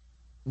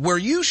 were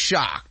you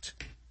shocked?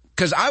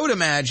 Because I would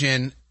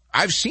imagine,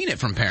 I've seen it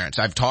from parents.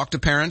 I've talked to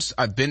parents.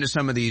 I've been to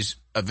some of these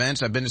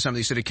events. I've been to some of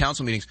these city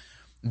council meetings.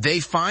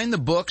 They find the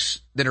books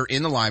that are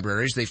in the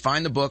libraries. They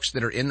find the books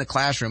that are in the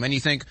classroom. And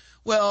you think,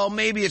 well,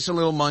 maybe it's a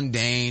little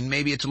mundane.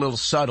 Maybe it's a little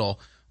subtle.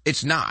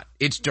 It's not.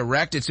 It's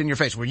direct. It's in your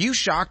face. Were you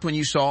shocked when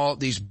you saw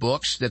these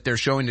books that they're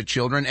showing to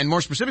children? And more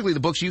specifically, the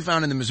books you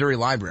found in the Missouri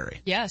Library?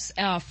 Yes.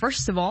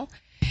 First of all,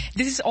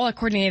 this is all a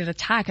coordinated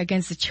attack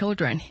against the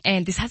children.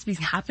 And this has been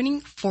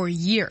happening for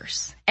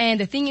years. And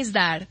the thing is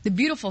that the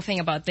beautiful thing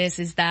about this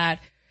is that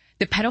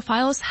the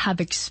pedophiles have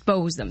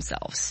exposed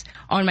themselves.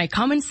 On my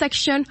comment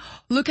section,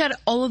 look at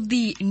all of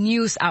the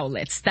news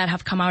outlets that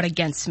have come out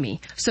against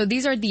me. So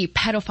these are the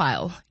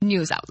pedophile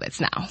news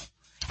outlets now.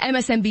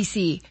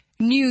 MSNBC,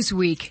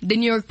 Newsweek, the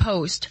New York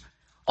Post,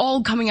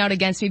 all coming out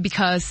against me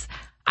because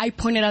I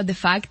pointed out the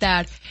fact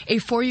that a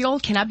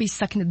 4-year-old cannot be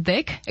sucking the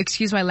dick,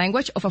 excuse my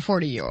language, of a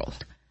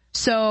 40-year-old.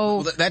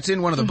 So well, that's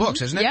in one of the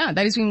books, isn't it? Yeah,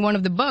 that is in one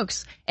of the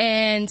books.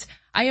 And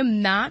I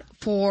am not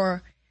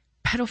for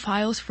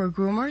pedophiles, for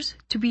groomers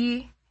to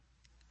be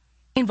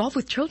involved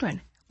with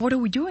children. What are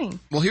we doing?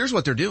 Well, here's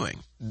what they're doing.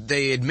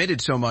 They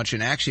admitted so much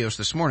in Axios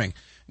this morning.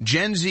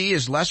 Gen Z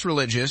is less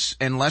religious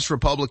and less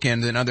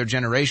Republican than other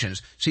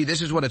generations. See,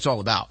 this is what it's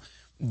all about.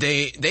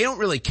 They don't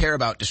really care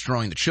about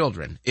destroying the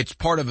children. It's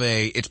part of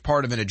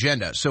an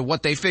agenda. So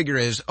what they figure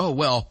is, oh,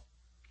 well,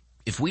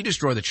 if we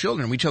destroy the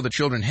children, we tell the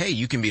children, hey,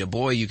 you can be a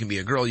boy, you can be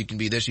a girl, you can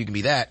be this, you can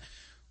be that.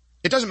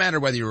 It doesn't matter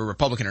whether you're a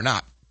Republican or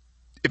not.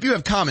 If you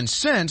have common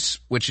sense,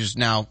 which is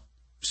now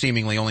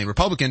seemingly only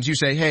Republicans, you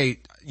say, hey,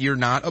 you're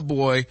not a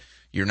boy,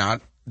 you're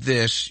not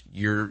this,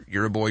 you're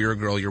a boy, you're a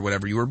girl, you're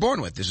whatever you were born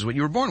with. This is what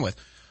you were born with.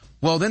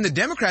 Well, then the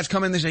Democrats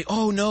come in and they say,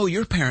 oh no,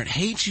 your parent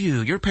hates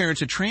you. Your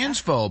parent's a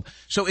transphobe.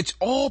 So it's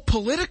all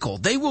political.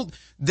 They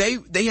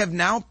have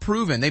now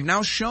proven, they've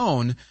now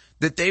shown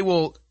that they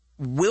will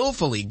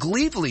willfully,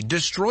 gleefully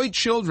destroy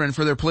children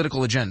for their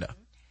political agenda.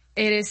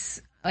 It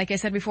is Like I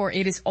said before,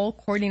 it is all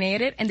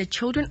coordinated, and the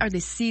children are the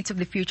seeds of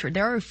the future.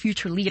 They are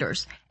future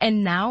leaders.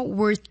 And now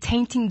we're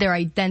tainting their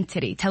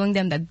identity, telling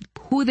them that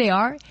who they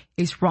are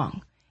is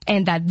wrong,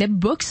 and that the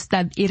books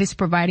that it is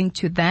providing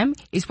to them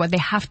is what they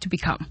have to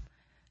become.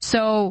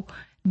 So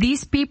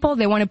these people,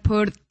 they want to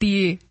put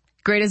the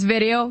greatest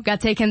video,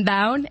 got taken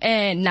down,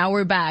 and now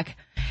we're back.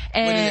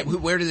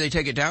 And where did they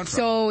take it down from?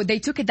 So they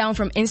took it down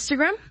from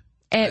Instagram.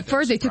 At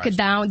first, they took it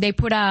down. They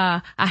put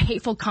a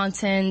hateful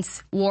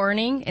content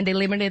warning, and they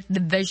limited the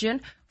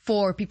vision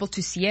for people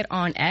to see it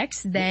on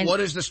X. Then,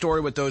 what is the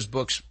story with those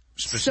books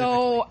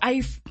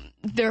specifically? So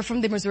they're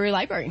from the Missouri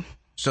Library.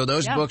 So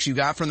those books you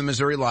got from the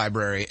Missouri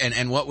Library,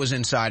 and what was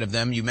inside of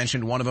them? You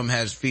mentioned one of them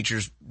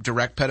features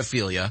direct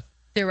pedophilia.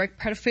 Direct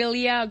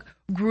pedophilia,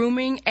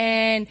 grooming,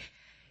 and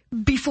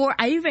before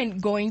I even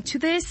go into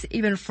this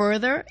even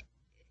further,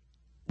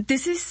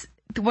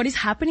 what is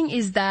happening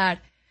is that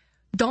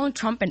Donald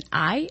Trump and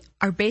I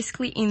are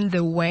basically in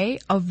the way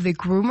of the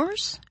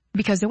groomers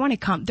because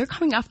they're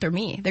coming after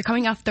me. They're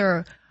coming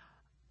after.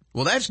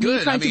 Well, that's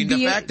good. I mean,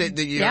 the fact that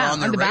you're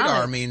on their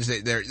radar means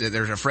that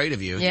they're afraid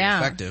of you. Yeah.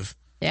 You're effective.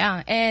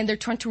 Yeah. And they're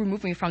trying to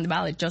remove me from the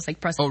ballot, just like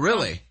President Trump. Oh,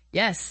 really? Trump.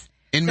 Yes.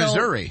 In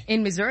Missouri?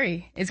 In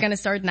Missouri. It's going to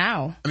start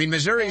now. I mean,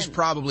 Missouri's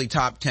probably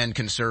top 10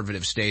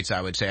 conservative states,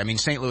 I would say. I mean,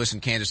 St. Louis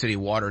and Kansas City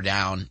water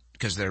down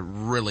because they're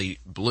really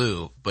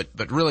blue, but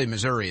really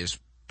Missouri is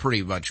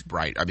pretty much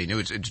bright. I mean,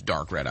 it's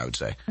dark red, I would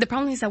say. The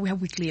problem is that we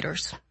have weak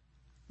leaders.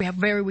 We have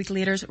very weak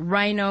leaders.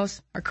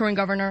 Rhinos, our current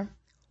governor,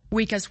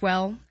 weak as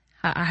well.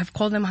 I have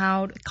called them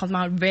out for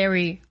a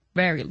very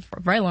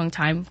long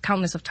time,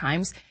 countless of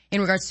times, in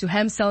regards to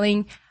him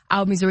selling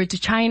out Missouri to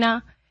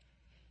China.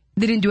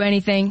 Didn't do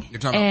anything. You're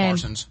talking about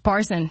Parsons?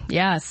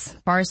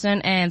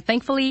 Parson. And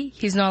thankfully,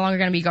 he's no longer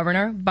going to be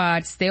governor,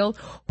 but still,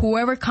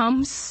 whoever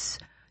comes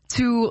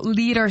to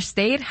lead our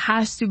state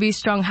has to be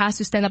strong, has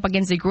to stand up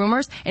against the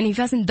groomers. And if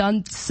he hasn't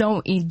done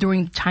so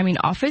during time in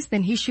office,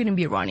 then he shouldn't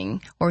be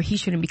running, or he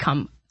shouldn't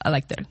become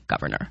elected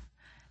governor.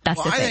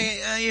 That's the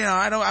thing.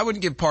 I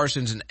wouldn't give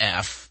Parsons an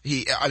F.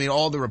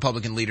 All the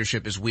Republican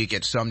leadership is weak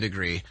at some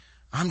degree.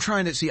 I'm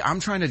trying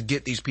to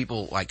get these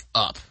people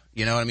up.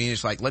 You know what I mean?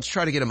 It's like, let's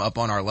try to get them up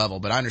on our level,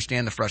 but I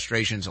understand the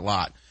frustrations a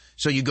lot.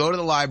 So you go to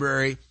the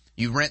library,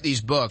 you rent these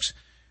books.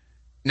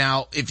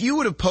 Now, if you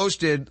would have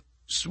posted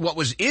what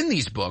was in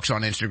these books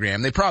on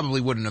Instagram, they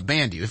probably wouldn't have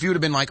banned you. If you would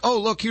have been like, oh,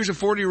 look, here's a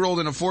 40-year-old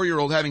and a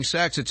 4-year-old having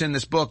sex, it's in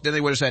this book, then they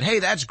would have said, hey,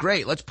 that's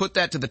great, let's put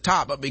that to the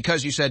top. But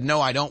because you said,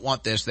 no, I don't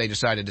want this, they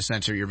decided to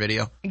censor your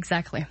video?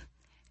 Exactly.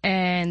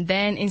 And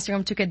then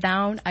Instagram took it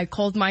down. I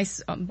called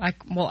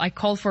I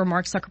called for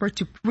Mark Zuckerberg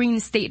to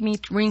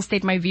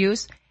reinstate my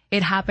views.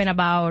 It happened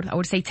about, I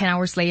would say, 10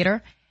 hours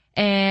later.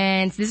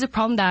 And this is a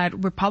problem that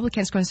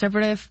Republicans,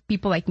 conservative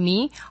people like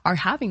me are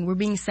having. We're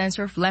being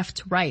censored left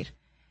to right.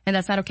 And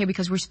that's not okay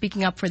because we're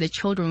speaking up for the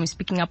children. We're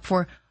speaking up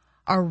for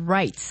our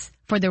rights,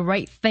 for the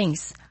right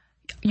things.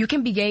 You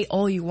can be gay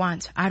all you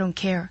want. I don't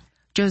care.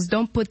 Just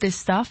don't put this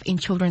stuff in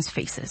children's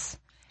faces.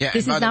 Yeah,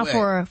 this is not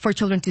for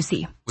children to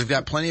see. We've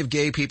got plenty of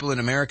gay people in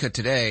America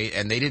today,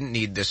 and they didn't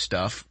need this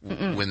stuff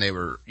when they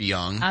were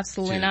young.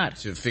 Absolutely not.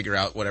 To figure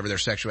out whatever their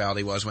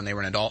sexuality was when they were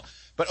an adult.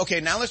 But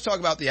okay, now let's talk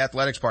about the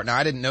athletics part. Now,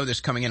 I didn't know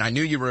this coming in. I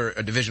knew you were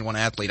a Division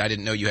I athlete. I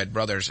didn't know you had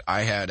brothers.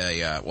 I had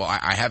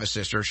I have a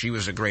sister. She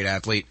was a great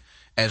athlete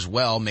as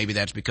well. Maybe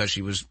that's because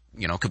she was,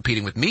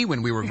 competing with me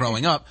when we were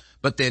growing up.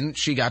 But then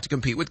she got to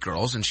compete with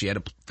girls, and she had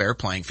a fair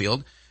playing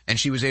field, and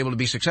she was able to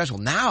be successful.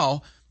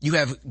 Now you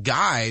have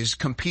guys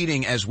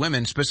competing as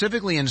women,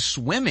 specifically in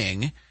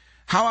swimming.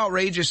 How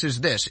outrageous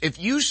is this?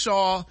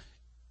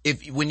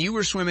 When you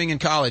were swimming in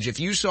college,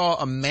 if you saw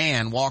a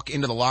man walk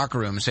into the locker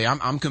room and say,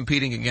 I'm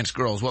competing against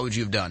girls, what would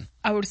you have done?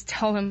 I would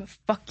tell him,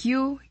 fuck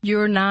you,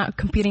 you're not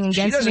competing against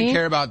me. She doesn't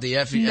care about the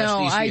FDC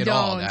at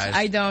all, guys.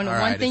 I don't. All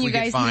right, if we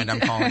get fined, I'm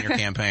calling your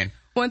campaign.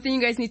 One thing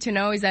you guys need to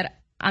know is that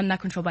I'm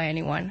not controlled by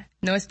anyone.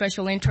 No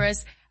special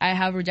interest. I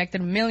have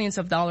rejected millions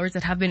of dollars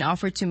that have been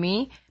offered to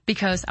me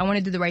because I want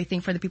to do the right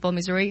thing for the people of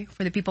Missouri,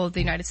 for the people of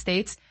the United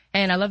States.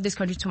 And I love this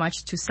country too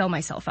much to sell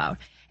myself out.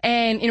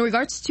 And in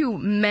regards to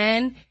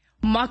men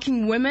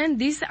mocking women,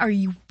 these are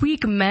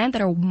weak men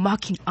that are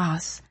mocking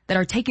us, that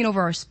are taking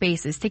over our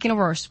spaces, taking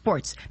over our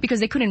sports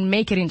because they couldn't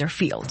make it in their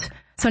field.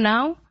 So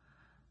now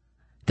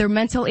their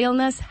mental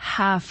illness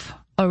have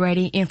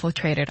already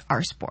infiltrated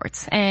our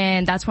sports.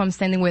 And that's why I'm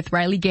standing with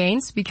Riley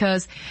Gaines,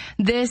 because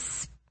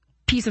this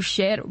piece of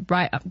shit,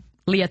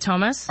 Leah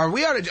Thomas. Are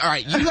we out of, all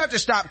right, you have to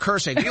stop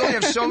cursing. We only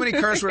have so many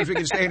curse words we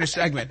can say in a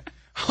segment.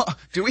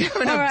 Do we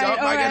have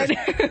enough?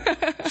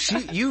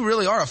 You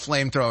really are a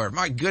flamethrower.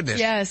 My goodness.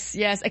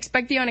 Yes.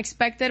 Expect the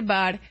unexpected,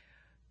 but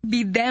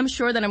be damn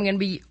sure that I'm going to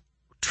be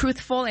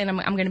truthful and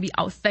I'm going to be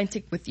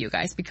authentic with you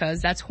guys,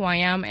 because that's who I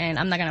am, and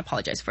I'm not going to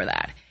apologize for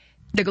that.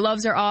 The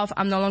gloves are off.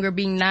 I'm no longer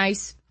being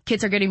nice.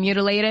 Kids are getting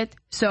mutilated.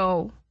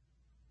 So,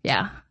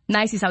 yeah,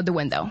 nice is out the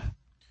window.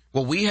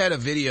 Well, we had a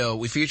video.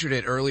 We featured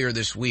it earlier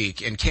this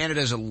week, and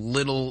Canada's a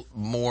little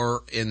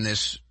more in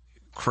this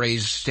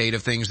crazed state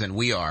of things than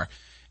we are.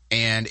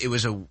 and it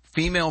was a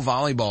female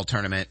volleyball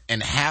tournament,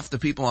 and half the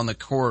people on the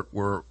court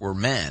were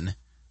men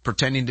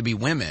pretending to be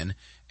women,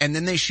 and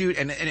then they shoot,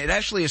 and it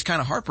actually is kind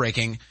of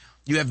heartbreaking.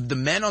 You have the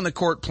men on the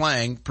court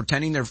playing,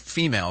 pretending they're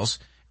females,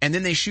 and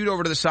then they shoot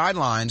over to the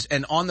sidelines,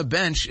 and on the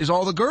bench is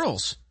all the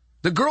girls.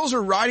 The girls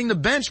are riding the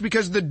bench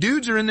because the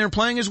dudes are in there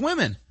playing as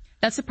women.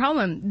 That's the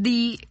problem.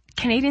 The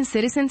Canadian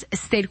citizens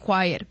stayed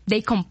quiet.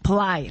 They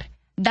complied.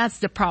 That's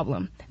the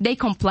problem. They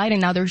complied,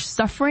 and now they're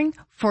suffering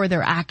for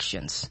their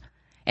actions.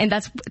 And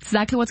that's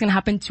exactly what's going to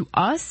happen to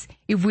us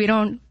if we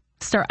don't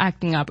start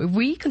acting up. If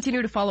we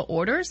continue to follow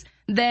orders,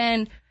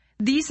 then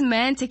these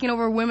men taking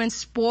over women's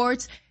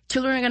sports,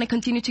 children are going to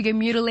continue to get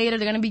mutilated.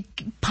 They're going to be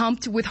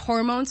pumped with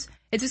hormones.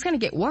 It's just going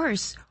to get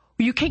worse.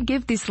 You can't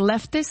give these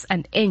leftists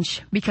an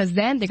inch, because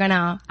then they're going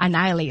to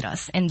annihilate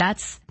us. And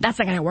that's not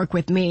going to work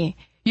with me.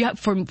 You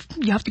have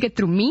to get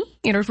through me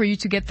in order for you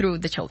to get through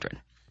the children.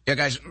 Yeah,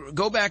 guys,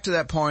 go back to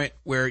that point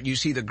where you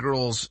see the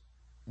girls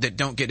that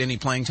don't get any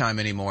playing time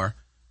anymore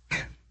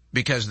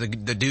because the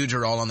dudes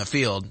are all on the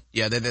field.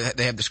 Yeah,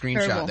 they have the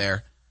screenshot Terrible.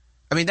 there.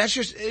 I mean, that's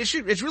just,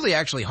 it's really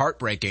actually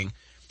heartbreaking.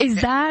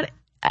 Is that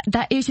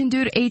Asian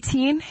dude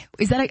 18?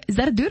 Is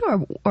that a dude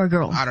or a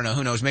girl? I don't know.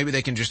 Who knows? Maybe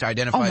they can just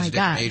identify as a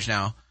different age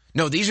now.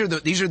 No, these are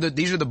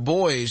the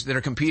boys that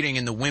are competing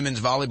in the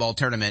women's volleyball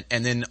tournament,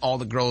 and then all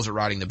the girls are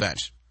riding the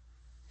bench.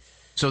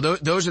 So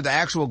those are the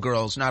actual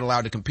girls not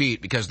allowed to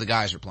compete because the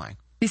guys are playing.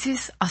 This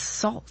is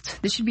assault.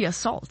 This should be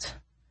assault.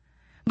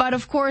 But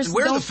of course, and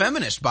we're the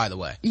feminists, by the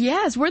way.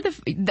 Yes,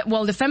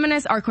 the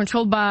feminists are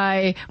controlled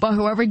by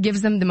whoever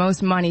gives them the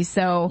most money.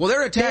 So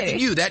they're attacking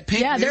you. That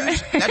pink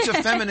news, that's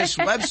a feminist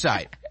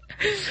website.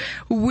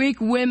 Weak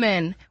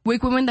women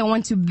that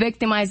want to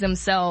victimize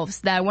themselves,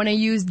 that want to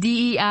use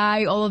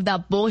DEI, all of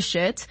that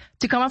bullshit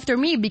to come after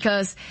me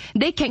because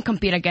they can't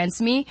compete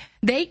against me.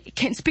 They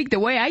can't speak the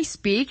way I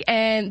speak,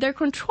 and they're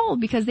controlled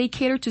because they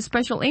cater to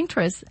special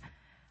interests.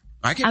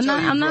 I can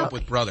tell you grew up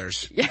with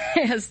brothers.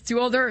 Yes, two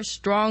older,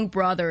 strong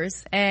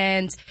brothers,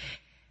 and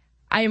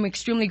I am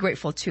extremely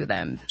grateful to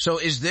them. So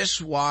is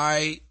this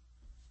why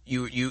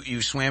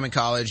you swam in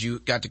college, you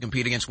got to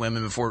compete against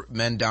women before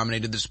men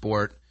dominated the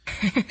sport?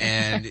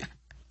 And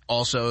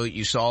also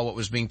you saw what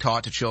was being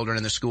taught to children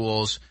in the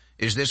schools.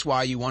 Is this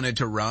why you wanted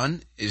to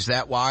run? Is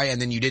that why?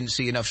 And then you didn't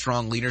see enough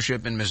strong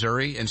leadership in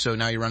Missouri, and so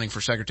now you're running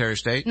for Secretary of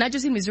State? Not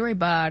just in Missouri,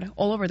 but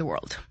all over the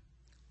world.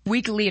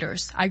 Weak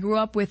leaders. I grew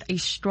up with a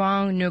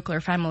strong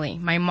nuclear family.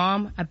 My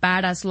mom, a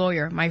badass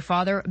lawyer. My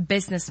father, a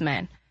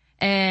businessman.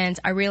 And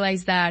I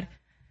realized that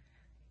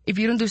if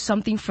you don't do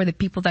something for the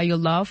people that you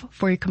love,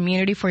 for your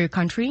community, for your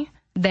country,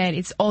 then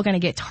it's all going to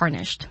get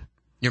tarnished.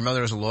 Your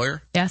mother is a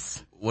lawyer?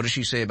 Yes. What does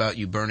she say about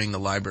you burning the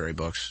library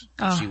books?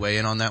 Did she weigh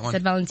in on that one?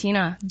 Said,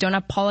 Valentina, don't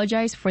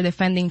apologize for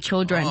defending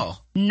children. Oh.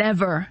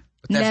 Never.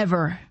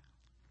 Never.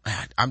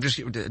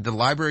 Did the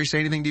library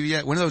say anything to you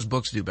yet? When are those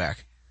books due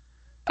back?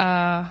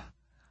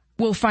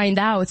 We'll find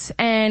out.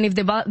 And if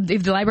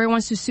the library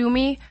wants to sue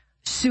me,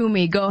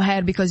 go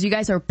ahead, because you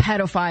guys are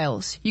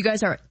pedophiles. You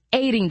guys are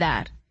aiding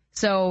that.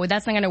 So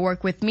that's not going to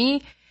work with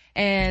me.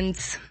 And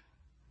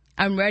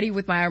I'm ready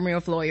with my army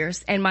of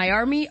lawyers and my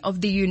army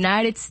of the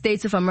United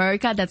States of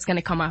America that's going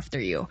to come after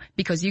you,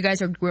 because you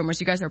guys are groomers.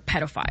 You guys are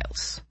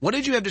pedophiles. What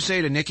did you have to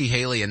say to Nikki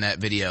Haley in that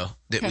video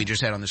that we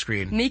just had on the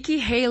screen? Nikki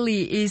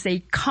Haley is a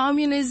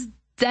communist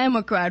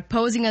Democrat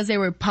posing as a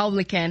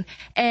Republican.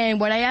 And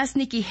what I asked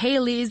Nikki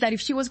Haley is that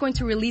if she was going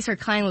to release her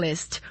client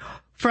list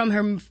from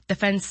her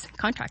defense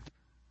contract.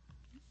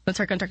 That's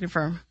her contracting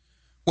firm.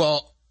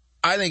 Well,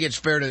 I think it's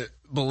fair to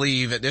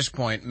believe at this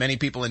point many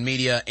people in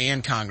media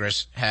and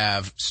Congress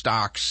have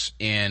stocks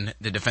in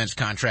the defense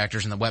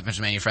contractors and the weapons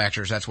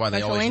manufacturers. That's why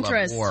they always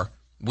love war.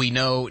 We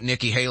know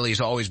Nikki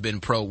Haley's always been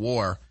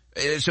pro-war.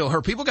 So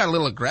her people got a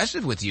little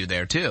aggressive with you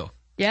there, too.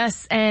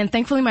 Yes, and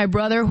thankfully my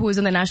brother, who is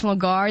in the National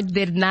Guard,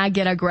 did not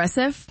get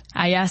aggressive.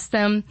 I asked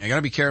them. You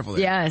gotta be careful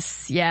there.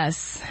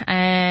 Yes.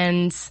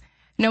 And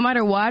no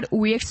matter what,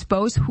 we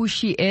expose who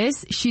she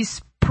is.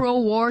 She's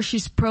pro-war,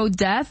 she's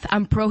pro-death,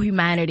 I'm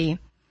pro-humanity.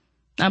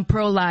 I'm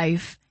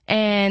pro-life.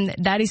 And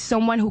that is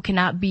someone who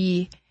cannot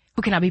be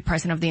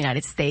president of the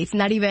United States,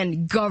 not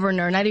even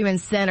governor, not even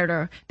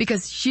senator,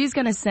 because she's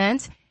gonna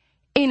send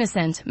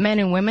innocent men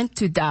and women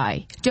to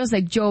die, just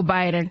like Joe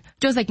Biden,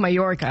 just like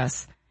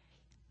Mayorkas.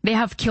 They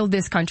have killed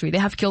this country. They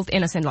have killed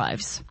innocent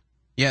lives.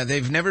 Yeah,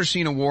 they've never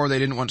seen a war they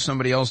didn't want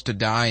somebody else to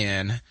die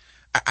in.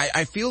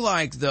 I feel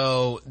like,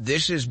 though,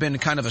 this has been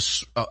kind of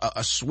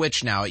a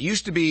switch now. It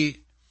used to be,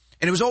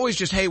 and it was always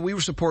just, hey, we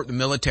support the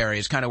military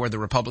is kind of where the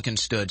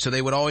Republicans stood. So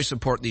they would always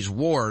support these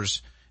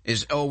wars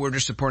we're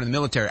just supporting the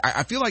military.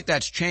 I feel like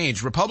that's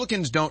changed.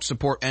 Republicans don't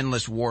support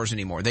endless wars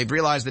anymore. They've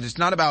realized that it's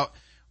not about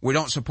we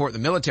don't support the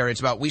military. It's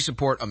about we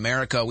support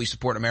America. We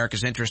support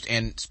America's interest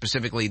and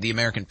specifically the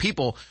American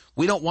people.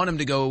 We don't want them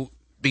to go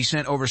be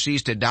sent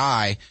overseas to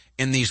die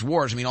in these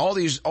wars. I mean, all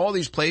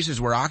these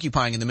places we're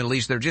occupying in the Middle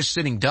East, they're just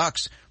sitting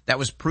ducks. That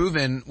was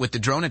proven with the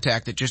drone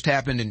attack that just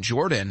happened in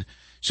Jordan.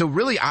 So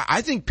really,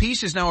 I think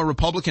peace is now a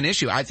Republican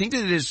issue. I think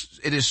that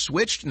it is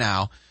switched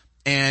now,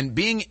 and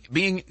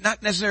being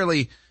not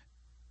necessarily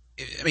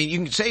I mean, you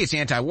can say it's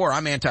anti-war.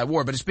 I'm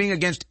anti-war, but it's being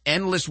against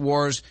endless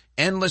wars,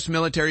 endless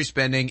military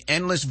spending,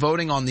 endless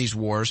voting on these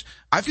wars.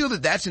 I feel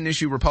that that's an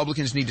issue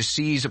Republicans need to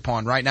seize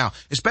upon right now,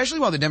 especially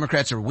while the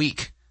Democrats are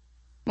weak.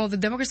 Well, the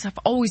Democrats have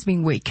always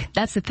been weak.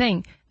 That's the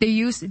thing. They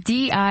use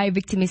DI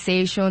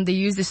victimization. They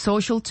use the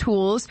social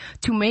tools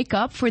to make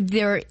up for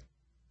their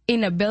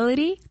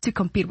inability to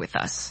compete with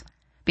us.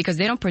 Because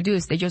they don't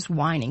produce, they just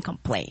whine and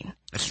complain.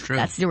 That's true.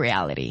 That's the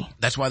reality.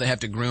 That's why they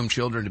have to groom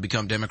children to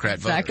become Democrat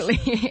voters.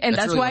 Exactly. And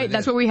that's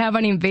why we have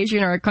an invasion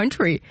in our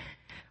country.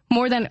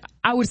 More than,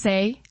 I would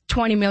say,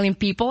 20 million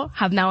people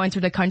have now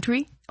entered the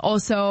country.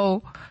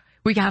 Also,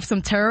 we have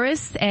some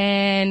terrorists,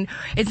 and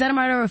it's not a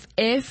matter of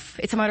if,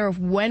 it's a matter of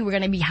when we're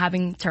going to be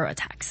having terror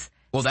attacks.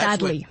 Well,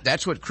 sadly.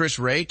 That's what Chris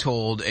Wray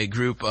told a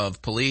group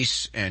of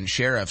police and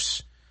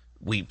sheriffs.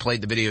 We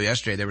played the video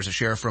yesterday. There was a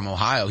sheriff from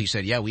Ohio. He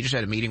said, yeah, we just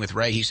had a meeting with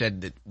Ray. He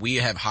said that we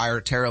have higher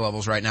terror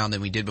levels right now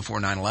than we did before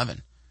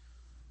 9/11.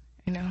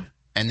 I know.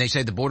 And they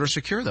say the border's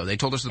secure, though. They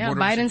told us the border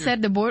was secure. Biden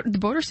said the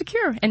border's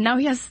secure. And now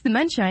he has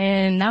dementia,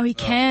 and now he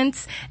can't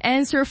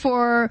answer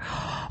for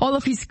all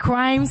of his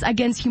crimes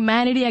against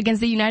humanity, against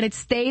the United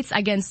States,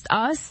 against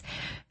us.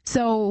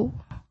 So,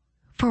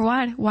 for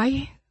what?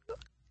 Why?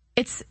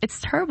 It's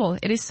terrible.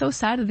 It is so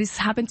sad that this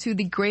happened to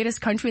the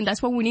greatest country, and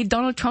that's why we need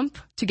Donald Trump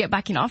to get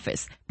back in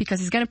office, because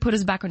he's going to put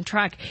us back on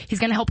track. He's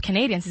going to help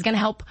Canadians. He's going to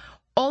help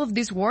all of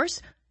these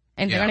wars,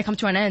 and they're going to come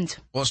to an end.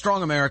 Well,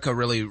 Strong America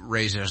really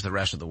raises the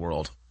rest of the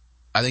world.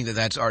 I think that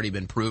that's already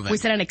been proven. We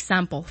set an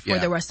example for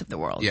the rest of the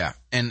world. Yeah.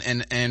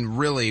 And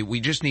really,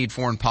 we just need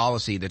foreign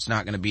policy that's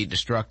not going to be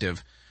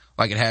destructive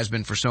like it has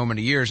been for so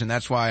many years. And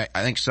that's why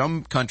I think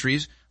some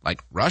countries,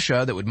 like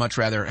Russia, that would much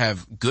rather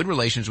have good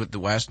relations with the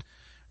West,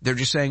 they're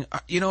just saying,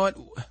 you know what,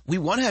 we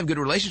want to have good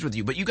relations with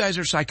you, but you guys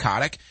are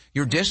psychotic,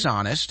 you're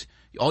dishonest,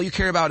 all you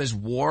care about is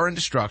war and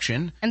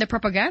destruction. And the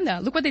propaganda.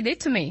 Look what they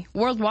did to me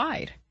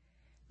worldwide.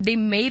 They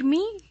made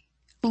me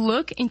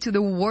look into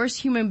the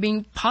worst human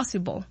being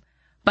possible.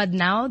 But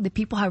now the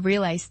people have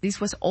realized this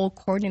was all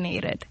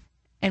coordinated.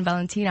 And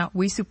Valentina,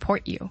 we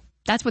support you.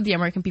 That's what the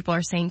American people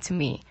are saying to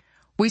me.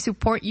 We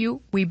support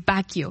you, we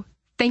back you.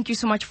 Thank you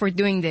so much for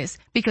doing this.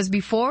 Because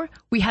before,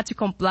 we had to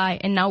comply,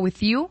 and now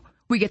with you,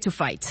 we get to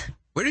fight.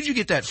 Where did you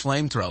get that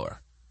flamethrower?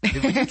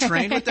 Did you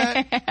train with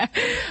that?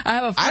 I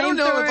have a flamethrower. I don't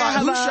know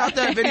who shot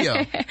that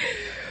video.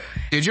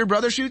 Did your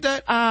brother shoot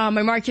that?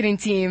 My marketing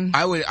team.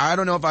 I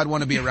don't know if I'd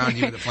want to be around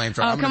you with a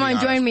flamethrower. Come on,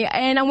 join me.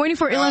 And I'm waiting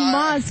for Elon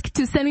Musk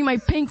to send me my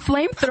pink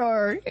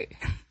flamethrower.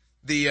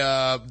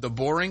 The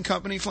Boring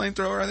Company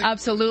flamethrower, I think?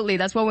 Absolutely.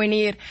 That's what we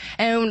need.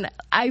 And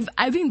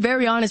I've been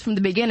very honest from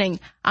the beginning.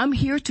 I'm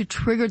here to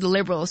trigger the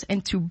liberals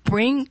and to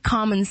bring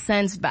common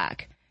sense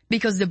back.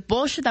 Because the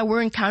bullshit that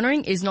we're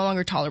encountering is no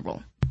longer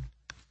tolerable.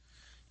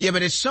 Yeah,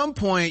 but at some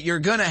point you're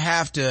gonna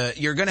have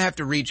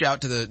to reach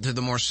out to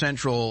the more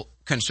central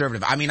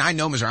conservative. I mean, I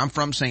know Missouri. I'm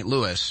from St.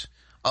 Louis.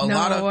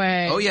 No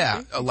way. Oh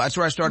yeah, that's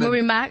where I started.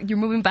 Moving back? You're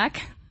moving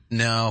back?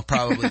 No,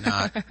 probably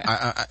not.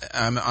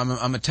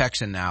 I'm a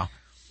Texan now.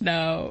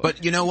 No.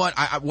 But you know what?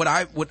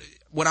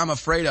 What I'm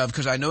afraid of,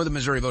 because I know the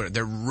Missouri voter,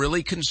 they're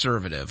really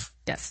conservative.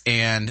 Yes.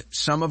 And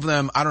some of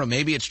them, I don't know,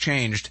 maybe it's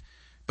changed,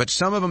 but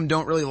some of them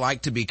don't really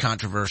like to be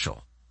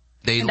controversial.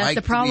 They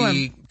like to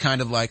be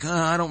kind of like,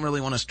 I don't really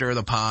want to stir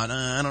the pot.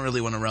 I don't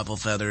really want to ruffle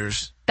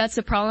feathers. That's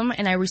the problem,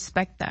 and I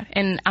respect that.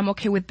 And I'm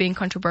okay with being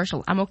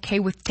controversial. I'm okay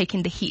with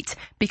taking the heat.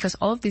 Because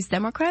all of these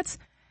Democrats,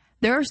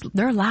 they're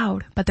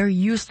loud, but they're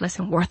useless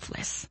and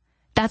worthless.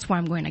 That's why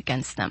I'm going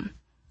against them.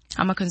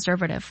 I'm a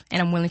conservative,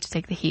 and I'm willing to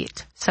take the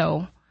heat.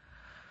 So,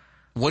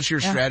 what's your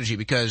strategy?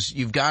 Because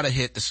you've got to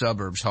hit the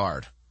suburbs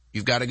hard.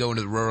 You've got to go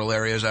into the rural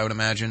areas, I would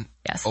imagine.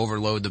 Yes.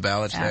 Overload the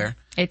ballots there.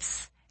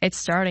 It's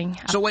starting.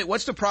 So wait,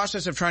 what's the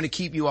process of trying to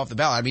keep you off the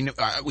ballot? I mean,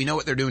 we know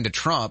what they're doing to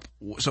Trump.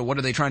 So what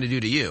are they trying to do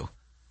to you?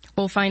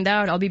 We'll find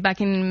out. I'll be back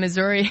in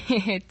Missouri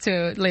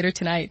later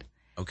tonight.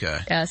 Okay.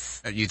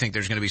 Yes. You think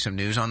there's going to be some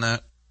news on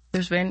that?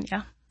 There's been,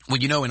 yeah. Well,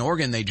 you know, in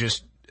Oregon, they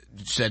just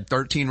said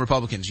 13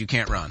 Republicans, you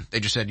can't run. They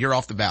just said, you're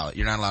off the ballot.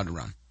 You're not allowed to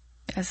run.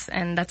 Yes,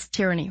 and that's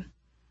tyranny.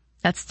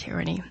 That's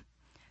tyranny.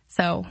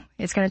 So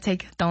it's going to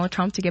take Donald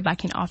Trump to get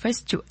back in office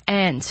to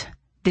end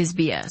this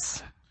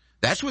BS.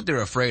 That's what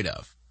they're afraid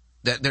of.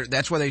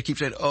 That's why they keep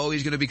saying,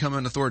 he's going to become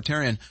an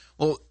authoritarian.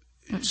 Well,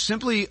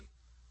 simply,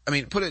 I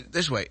mean, put it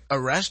this way,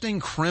 arresting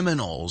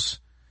criminals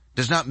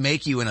does not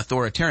make you an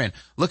authoritarian.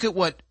 Look at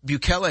what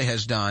Bukele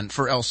has done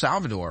for El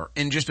Salvador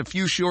in just a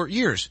few short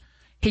years.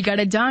 He got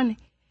it done.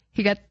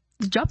 He got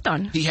the job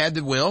done. He had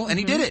the will, and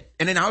he did it.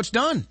 And then now it's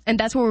done. And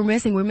that's what we're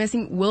missing. We're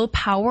missing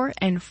willpower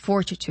and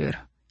fortitude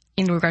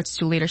in regards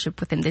to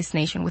leadership within this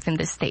nation, within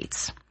the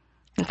states.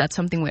 And that's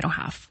something we don't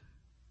have.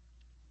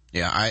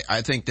 Yeah,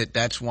 I think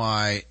that's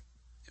why,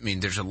 I mean,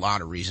 there's a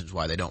lot of reasons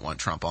why they don't want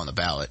Trump on the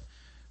ballot.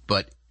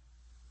 But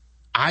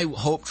I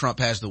hope Trump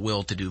has the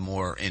will to do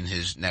more in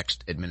his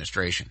next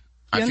administration.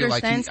 I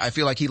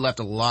feel like he left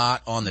a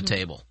lot on the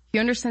table. He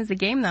understands the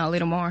game now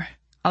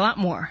a lot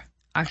more.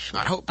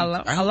 Actually,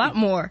 a lot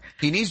more.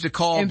 He needs to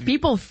call. And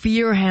people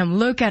fear him.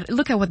 Look at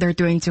what they're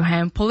doing to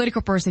him.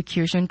 Political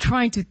persecution,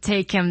 trying to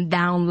take him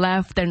down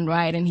left and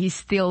right, and he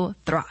still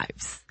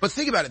thrives. But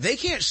think about it. They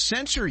can't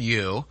censor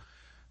you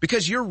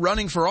because you're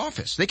running for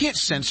office. They can't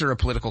censor a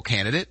political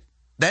candidate.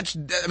 That's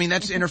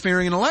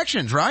interfering in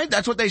elections, right?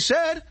 That's what they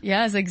said.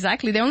 Yes,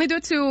 exactly. They only do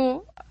it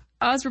to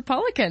us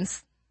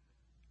Republicans.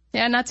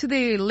 Yeah, not to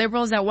the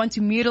liberals that want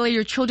to mutilate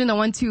your children, that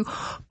want to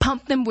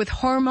pump them with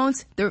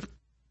hormones. They're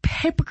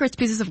hypocrites,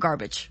 pieces of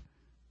garbage.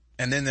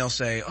 And then they'll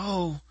say,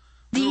 oh,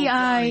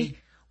 DEI,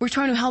 we're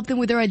trying to help them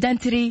with their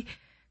identity.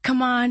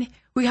 Come on,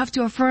 we have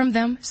to affirm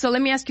them. So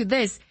let me ask you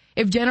this.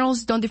 If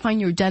generals don't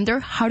define your gender,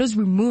 how does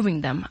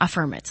removing them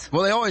affirm it?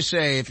 Well, they always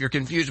say if you're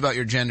confused about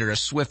your gender, a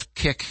swift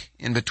kick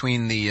in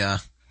between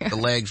the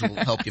legs will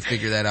help you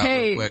figure that out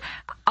real quick.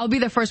 I'll be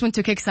the first one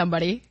to kick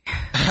somebody.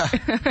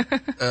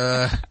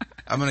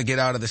 I'm going to get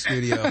out of the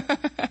studio.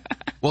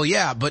 Well,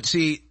 yeah, but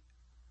see,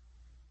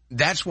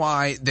 that's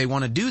why they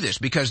want to do this,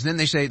 because then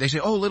they say,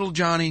 oh, little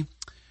Johnny,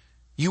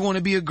 you want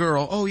to be a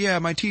girl. Oh, yeah,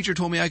 my teacher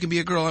told me I can be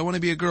a girl. I want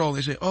to be a girl.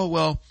 They say, oh,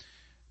 well,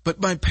 but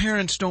my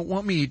parents don't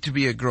want me to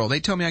be a girl. They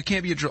tell me I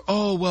can't be a girl.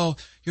 Oh, well,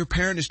 your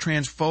parent is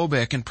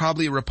transphobic and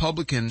probably a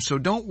Republican, so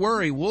don't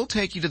worry. We'll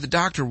take you to the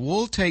doctor.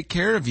 We'll take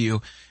care of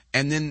you.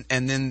 And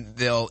then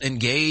they'll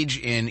engage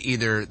in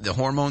either the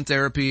hormone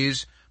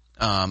therapies,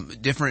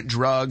 different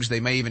drugs. They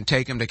may even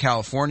take them to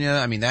California.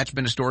 I mean, that's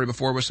been a story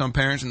before with some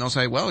parents, and they'll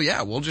say, well,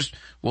 yeah,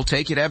 we'll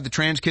take you to have the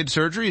trans kid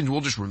surgery, and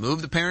we'll just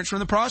remove the parents from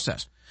the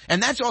process.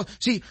 And that's all.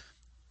 See,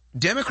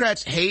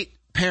 Democrats hate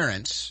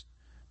parents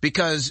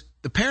because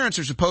the parents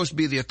are supposed to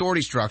be the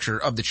authority structure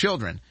of the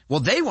children. Well,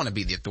 they want to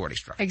be the authority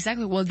structure.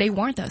 Exactly. Well, they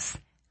warned us.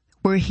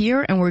 We're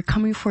here and we're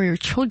coming for your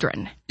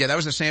children. Yeah, that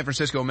was the San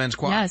Francisco men's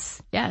choir.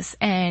 Yes.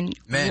 And,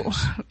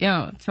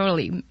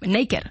 totally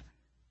naked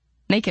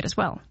as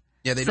well.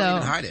 Yeah, they don't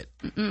even hide it.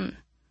 Mm-mm.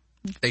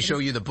 They show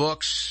you the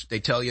books. They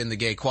tell you in the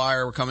gay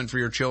choir, we're coming for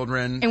your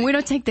children. And we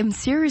don't take them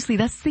seriously.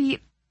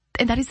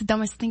 And that is the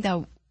dumbest thing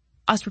that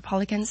us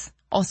Republicans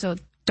also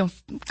don't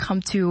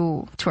come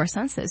to our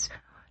senses.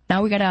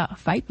 Now we gotta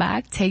fight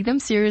back, take them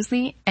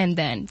seriously, and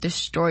then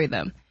destroy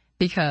them.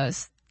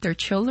 Because their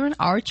children,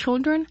 our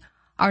children,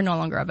 are no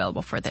longer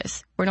available for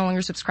this. We're no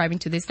longer subscribing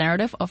to this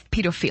narrative of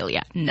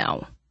pedophilia.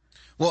 No.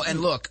 Well, and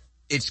look,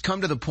 it's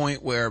come to the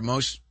point where a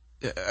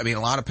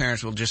lot of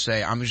parents will just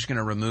say, I'm just going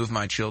to remove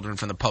my children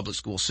from the public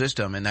school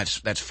system, and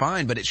that's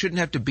fine, but it shouldn't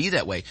have to be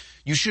that way.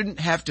 You shouldn't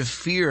have to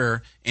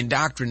fear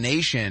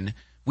indoctrination.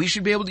 We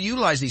should be able to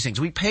utilize these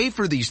things. We pay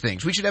for these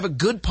things. We should have a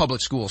good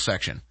public school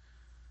section.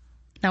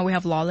 Now we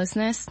have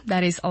lawlessness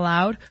that is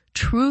allowed.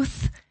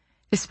 Truth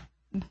is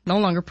no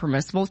longer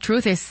permissible.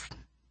 Truth is,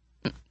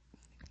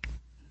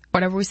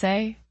 whatever we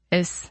say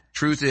is...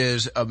 Truth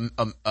is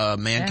a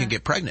man can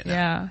get pregnant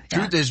now. Yeah.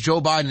 Truth is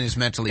Joe Biden is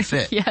mentally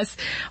fit. Yes.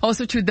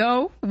 Also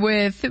Trudeau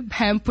with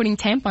him putting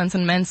tampons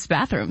in men's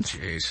bathrooms.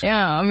 Jeez.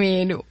 Yeah, I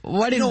mean,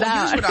 what is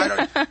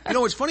that?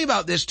 What's funny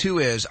about this too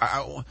is,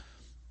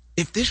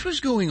 if this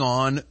was going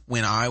on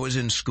when I was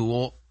in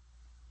school,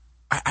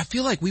 I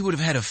feel like we would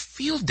have had a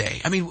field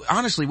day. I mean,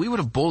 honestly, we would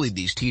have bullied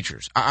these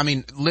teachers. I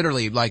mean,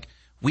 literally, like,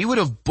 we would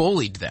have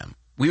bullied them.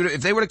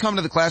 If they would have come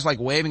to the class like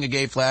waving a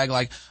gay flag,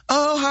 like,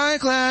 oh, hi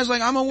class,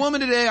 like, I'm a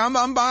woman today, I'm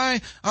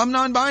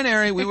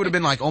non-binary, we would have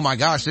been like, oh my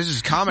gosh, this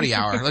is comedy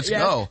hour, let's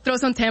go. Throw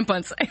some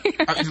tampons.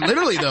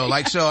 Literally though,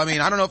 like, so, I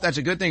mean, I don't know if that's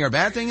a good thing or a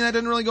bad thing that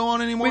doesn't really go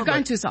on anymore. We've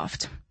gotten too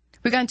soft.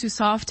 We've gotten too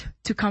soft,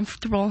 too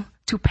comfortable,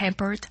 too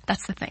pampered.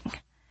 That's the thing.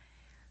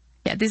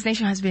 Yeah, this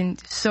nation has been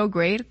so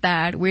great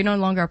that we no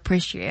longer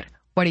appreciate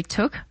what it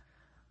took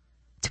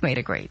to make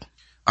it great.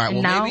 All right,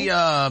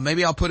 well,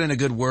 maybe I'll put in a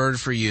good word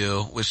for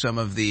you with some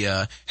of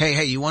the,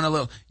 hey,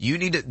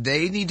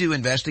 they need to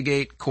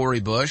investigate Cori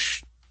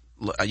Bush.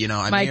 You know,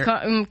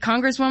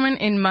 congresswoman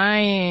in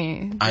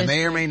my... I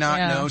may or may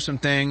not know some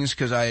things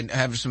because I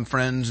have some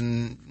friends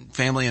and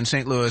family in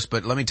St. Louis,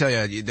 but let me tell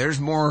you, there's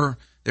more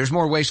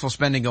wasteful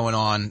spending going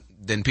on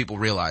than people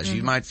realize. Mm-hmm.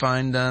 You might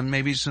find,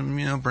 maybe some,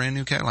 brand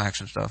new Cadillacs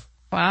and stuff.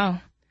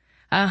 Wow.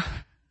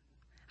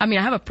 I mean,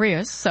 I have a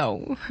Prius,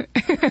 so.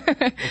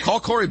 Well, call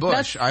Cori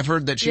Bush. I've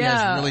heard that she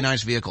has really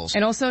nice vehicles.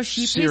 And also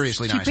she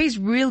pays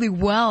really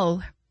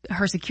well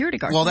her security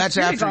guard. Well, that's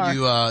after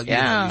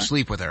you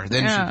sleep with her.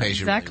 Then she pays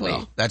you really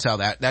well. That's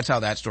how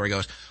that story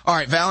goes. All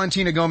right,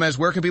 Valentina Gomez,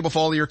 where can people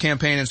follow your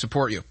campaign and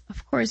support you?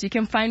 Of course, you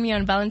can find me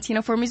on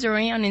Valentina for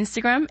Missouri on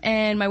Instagram,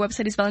 and my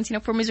website is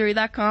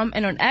valentinaformissouri.com,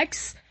 and on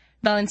X,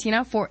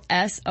 Valentina for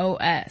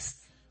SOS.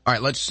 All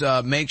right, let's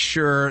make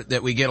sure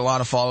that we get a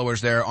lot of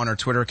followers there on our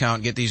Twitter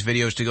account, get these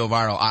videos to go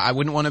viral. I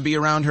wouldn't want to be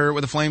around her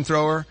with a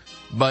flamethrower,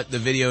 but the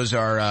videos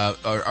are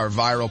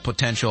viral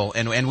potential,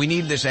 and we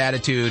need this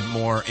attitude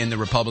more in the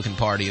Republican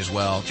Party as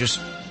well. Just,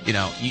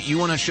 you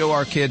want to show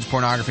our kids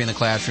pornography in the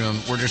classroom,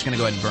 we're just going to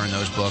go ahead and burn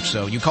those books.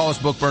 So you call us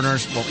book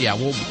burners, well, yeah,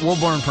 we'll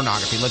burn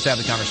pornography. Let's have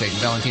the conversation.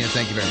 Valentina,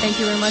 thank you very much. Thank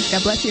you very much.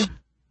 God bless you.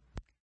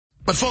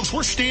 But folks,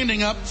 we're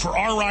standing up for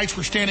our rights.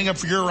 We're standing up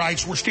for your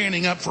rights. We're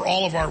standing up for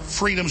all of our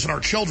freedoms and our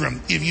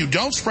children. If you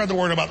don't spread the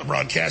word about the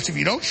broadcast, if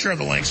you don't share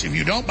the links, if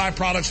you don't buy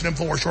products at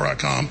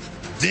InfoWarsStore.com,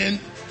 then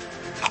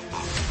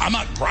I'm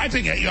not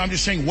griping at you. I'm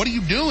just saying, what are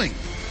you doing?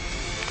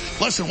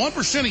 Less than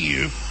 1% of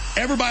you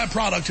ever buy a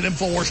product at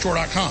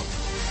InfoWarsStore.com.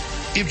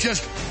 If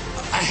just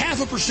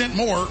 0.5%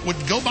 more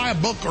would go buy a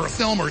book or a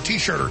film or a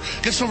t-shirt or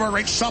get some of our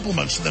great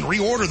supplements and then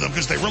reorder them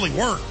because they really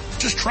work,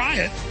 just try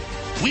it.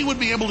 We would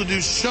be able to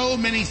do so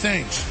many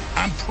things.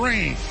 I'm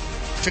praying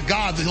to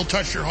God that he'll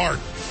touch your heart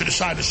to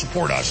decide to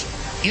support us.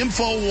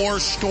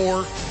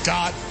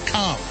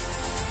 InfoWarsStore.com.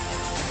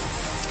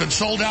 It's been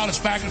sold out. It's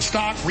back in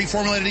stock.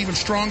 Reformulated even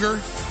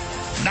stronger.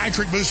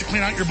 Nitric boost to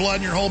clean out your blood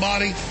and your whole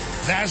body.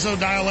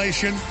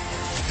 Vasodilation.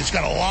 It's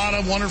got a lot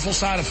of wonderful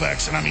side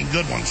effects, and I mean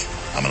good ones.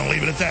 I'm going to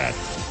leave it at that.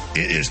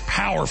 It is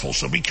powerful,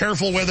 so be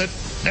careful with it.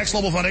 Next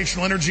Level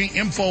Foundational Energy,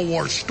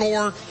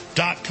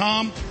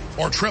 InfoWarsStore.com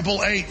or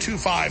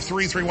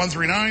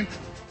 888-253-3139.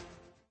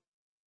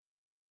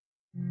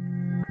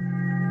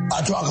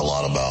 I talk a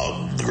lot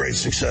about the great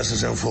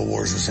successes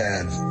InfoWars has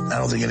had. I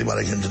don't think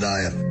anybody can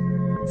deny it.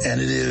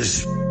 And it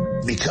is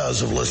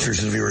because of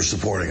listeners and viewers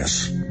supporting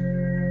us.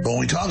 But when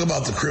we talk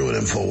about the crew at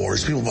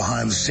InfoWars, people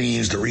behind the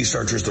scenes, the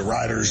researchers, the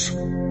writers,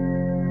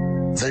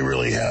 they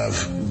really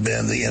have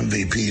been the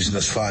MVPs in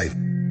this fight.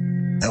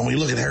 And when you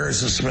look at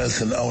Harrison Smith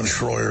and Owen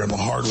Schroyer and the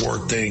hard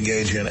work they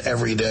engage in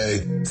every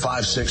day,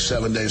 5, 6,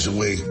 7 days a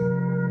week,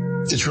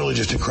 it's really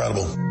just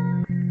incredible.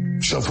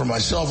 So for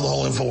myself and the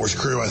whole InfoWars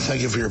crew, I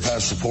thank you for your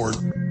past support.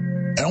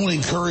 And I want to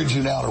encourage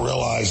you now to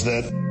realize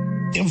that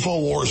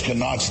InfoWars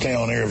cannot stay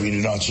on air if you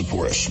do not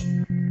support us.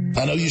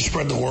 I know you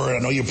spread the word. I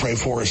know you pray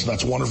for us, and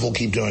that's wonderful.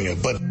 Keep doing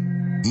it. But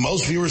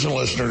most viewers and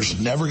listeners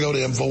never go to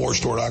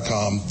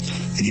InfoWarsStore.com,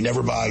 and you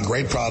never buy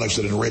great products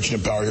that enrich and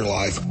empower your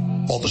life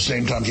while at the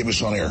same time keep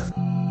us on air.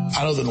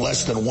 I know that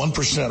less than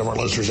 1% of our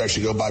listeners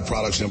actually go buy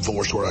products at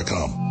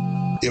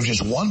InfoWarsStore.com. If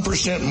just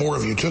 1% more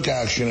of you took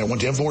action and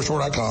went to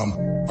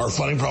InfoWarsStore.com, our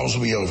funding problems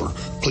will be over.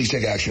 Please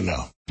take action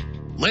now.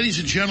 Ladies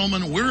and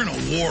gentlemen, we're in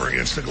a war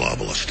against the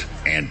globalist,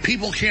 and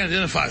people can't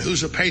identify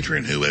who's a patriot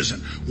and who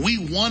isn't. We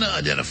want to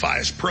identify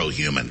as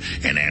pro-human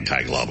and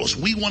anti-globalist.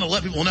 We want to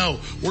let people know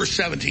we're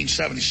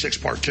 1776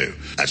 Part 2.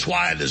 That's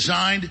why I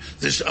designed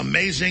this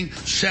amazing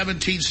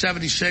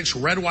 1776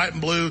 red, white,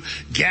 and blue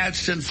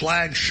Gadsden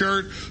flag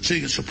shirt so you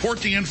can support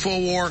the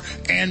InfoWar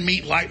and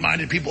meet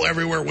like-minded people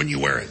everywhere when you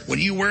wear it. When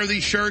you wear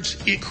these shirts,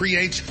 it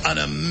creates an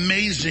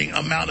amazing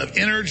amount of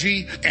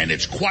energy, and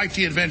it's quite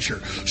the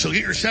adventure. So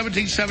get your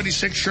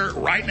 1776 shirt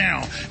right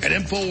now at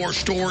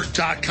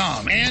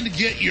InfoWarsStore.com and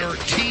get your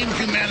Team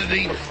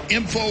Humanity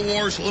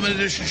InfoWars limited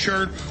edition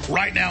shirt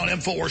right now at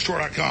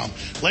InfoWarsStore.com.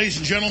 Ladies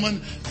and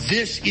gentlemen,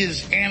 this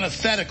is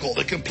antithetical,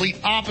 the complete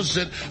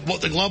opposite of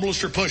what the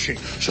globalists are pushing.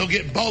 So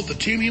get both the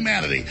Team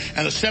Humanity and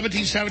the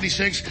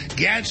 1776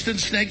 Gadsden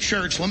Snake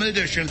shirts limited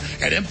edition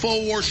at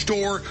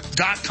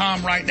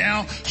InfoWarsStore.com right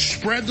now.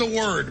 Spread the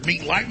word,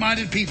 meet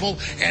like-minded people,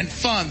 and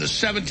fund the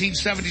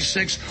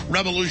 1776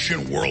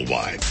 revolution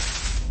worldwide.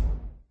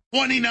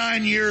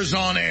 29 years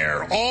on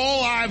air.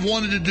 All I've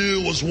wanted to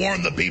do was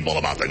warn the people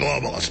about the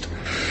globalist.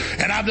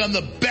 And I've done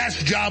the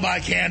best job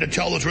I can to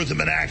tell the truth and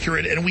been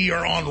accurate, and we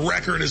are on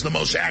record as the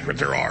most accurate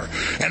there are.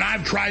 And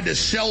I've tried to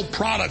sell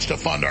products to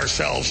fund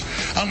ourselves.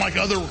 Unlike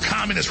other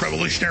communist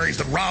revolutionaries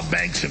that rob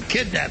banks and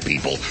kidnap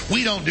people,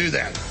 we don't do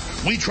that.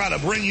 We try to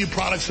bring you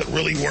products that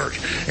really work.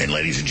 And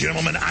ladies and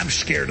gentlemen, I'm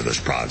scared of this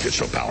product. It's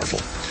so powerful.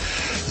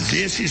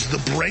 This is the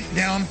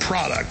breakdown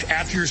product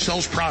after your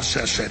cells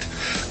process it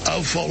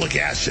of folic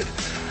acid,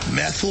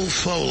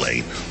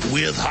 methylfolate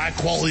with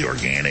high-quality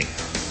organic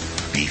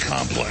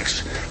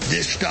B-complex.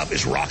 This stuff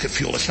is rocket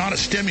fuel. It's not a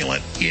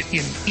stimulant. It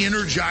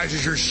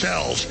energizes your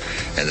cells,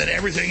 and then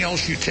everything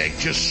else you take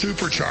just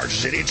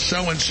supercharges it. It's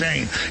so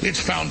insane.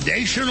 It's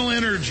foundational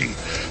energy,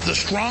 the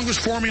strongest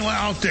formula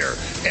out there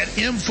at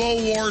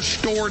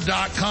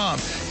InfoWarsStore.com.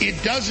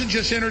 It doesn't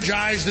just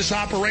energize this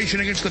operation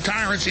against the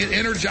tyrants. It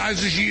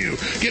energizes you.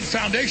 Get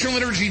foundational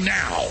energy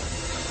now.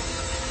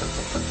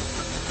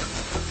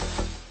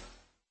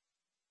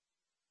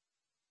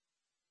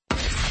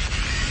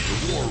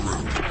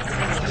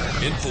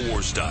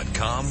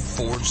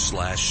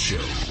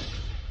 Infowars.com/show.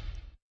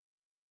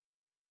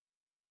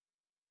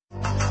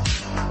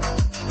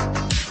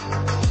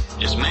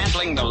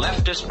 Dismantling the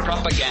leftist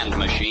propaganda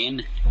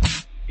machine,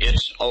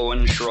 it's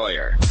Owen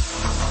Schroyer.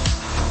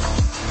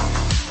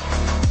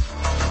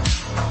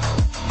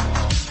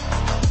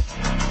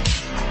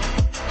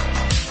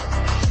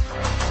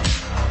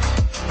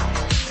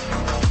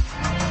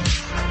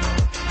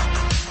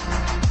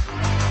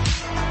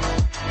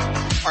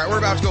 All right, we're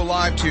about to go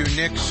live to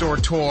Nick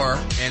Sortor,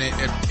 and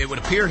it would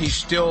appear he's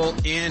still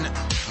in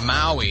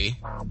Maui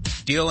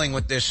dealing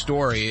with this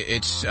story.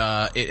 It's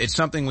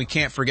something we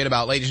can't forget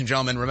about. Ladies and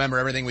gentlemen, remember,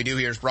 everything we do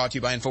here is brought to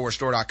you by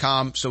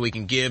InfoWarsStore.com, so we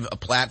can give a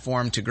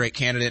platform to great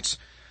candidates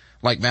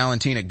like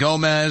Valentina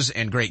Gomez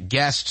and great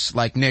guests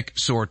like Nick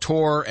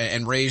Sortor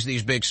and raise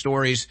these big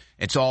stories.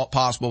 It's all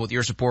possible with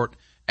your support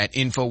at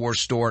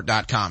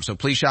InfoWarsStore.com. So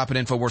please shop at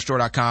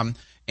InfoWarsStore.com.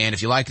 And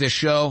if you like this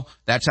show,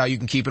 that's how you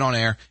can keep it on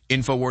air,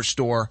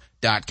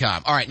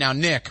 InfoWarsStore.com. All right, now,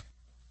 Nick,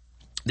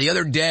 the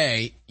other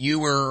day, you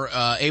were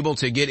able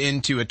to get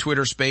into a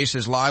Twitter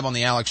Spaces live on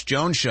the Alex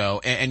Jones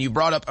Show, and you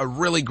brought up a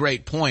really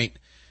great point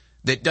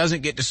that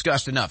doesn't get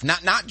discussed enough.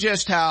 Not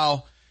just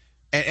how,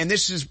 and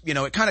this is, you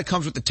know, it kind of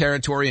comes with the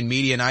territory in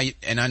media,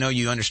 and I know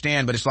you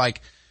understand, but it's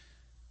like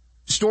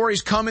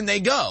stories come and they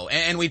go,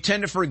 and we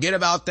tend to forget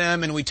about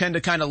them, and we tend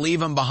to kind of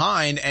leave them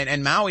behind,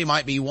 and Maui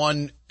might be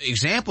one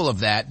example of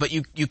that. But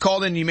you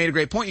called in and you made a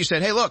great point. You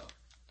said, hey, look,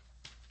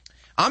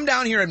 I'm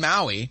down here in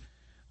Maui.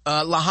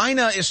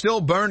 Lahaina is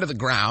still burned to the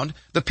ground.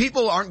 The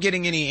people aren't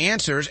getting any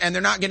answers, and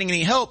they're not getting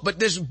any help. But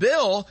this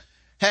bill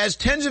has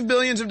tens of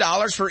billions of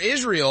dollars for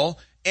Israel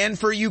and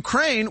for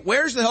Ukraine.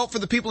 Where's the help for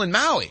the people in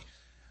Maui?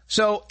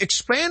 So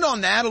expand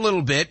on that a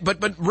little bit,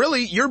 but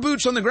really, your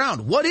boots on the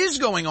ground. What is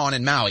going on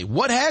in Maui?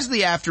 What has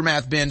the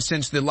aftermath been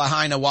since the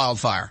Lahaina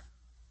wildfire?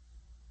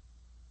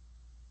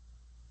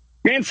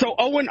 Man, so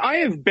Owen, I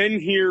have been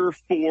here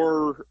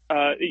for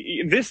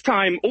this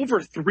time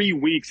over 3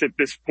 weeks at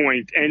this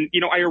point. And,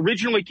 you know, I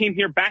originally came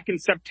here back in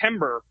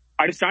September.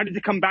 I decided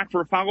to come back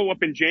for a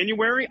follow-up in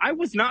January. I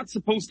was not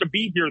supposed to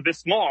be here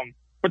this long,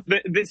 but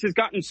this has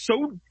gotten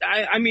so,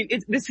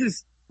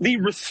 the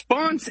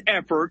response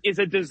effort is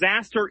a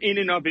disaster in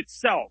and of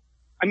itself.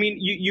 I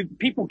mean,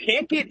 people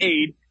can't get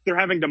aid. They're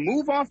having to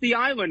move off the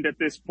island at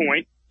this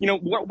point. You know,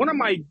 one of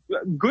my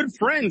good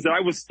friends that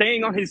I was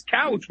staying on his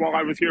couch while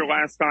I was here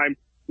last time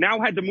now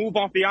had to move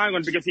off the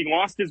island because he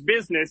lost his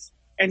business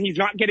and he's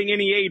not getting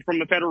any aid from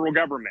the federal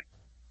government,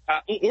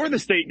 or the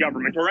state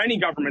government or any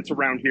governments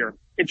around here.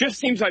 It just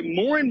seems like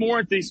more and more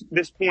at this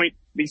point,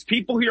 these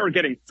people here are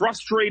getting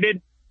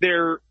frustrated.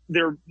 They're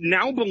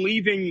now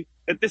believing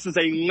that this is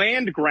a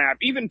land grab.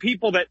 Even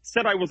people that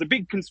said I was a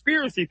big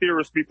conspiracy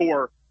theorist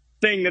before,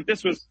 saying that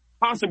this was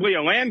possibly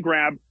a land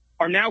grab,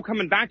 are now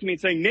coming back to me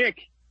and saying,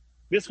 Nick,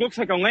 this looks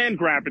like a land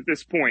grab at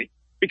this point,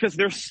 because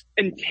they're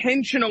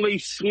intentionally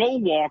slow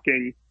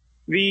walking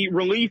the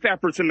relief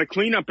efforts and the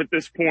cleanup at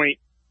this point.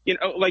 You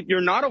know, like, you're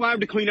not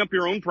allowed to clean up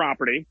your own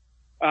property.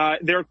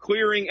 They're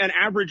clearing an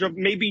average of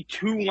maybe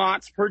 2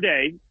 lots per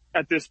day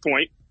at this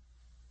point.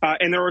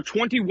 And there are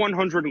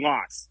 2,100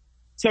 lots.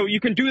 So you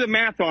can do the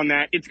math on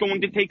that. It's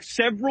going to take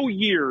several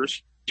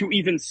years to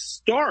even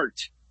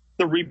start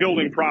the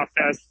rebuilding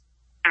process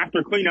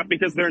after cleanup,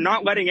 because they're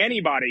not letting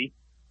anybody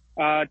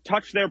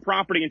touch their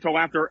property until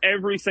after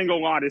every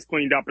single lot is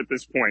cleaned up at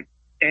this point.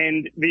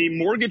 And the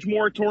mortgage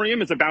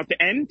moratorium is about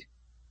to end,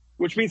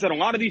 which means that a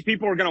lot of these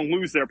people are going to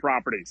lose their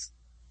properties.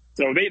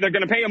 So they're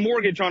going to pay a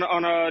mortgage on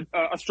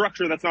a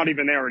structure that's not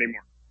even there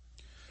anymore.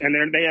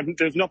 And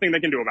there's nothing they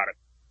can do about it.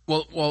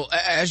 Well,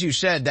 as you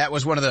said, that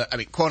was one of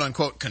the, quote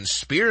unquote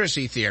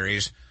conspiracy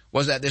theories,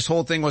 was that this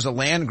whole thing was a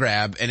land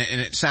grab. And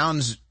it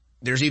sounds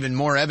there's even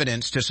more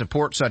evidence to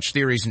support such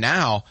theories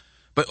now.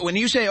 But when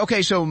you say,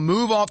 okay, so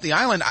move off the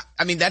island,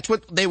 I mean, that's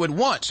what they would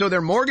want. So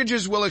their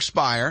mortgages will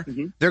expire.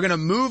 Mm-hmm. They're going to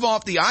move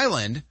off the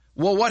island.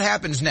 Well, what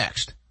happens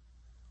next?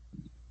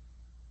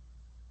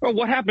 Well,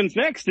 what happens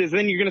next is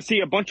then you're going to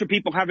see a bunch of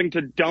people having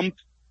to dump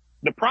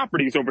the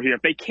properties over here.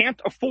 If they can't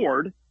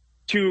afford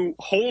to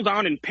hold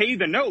on and pay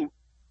the note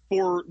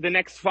for the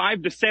next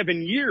 5 to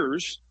 7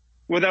 years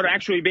without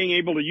actually being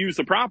able to use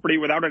the property,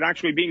 without it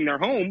actually being their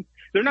home,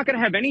 they're not going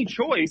to have any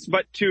choice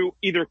but to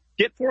either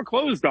get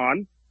foreclosed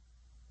on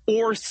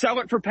or sell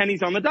it for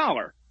pennies on the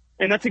dollar.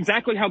 And that's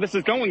exactly how this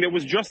is going. There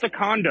was just a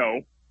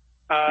condo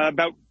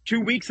about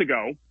 2 weeks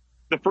ago,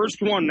 the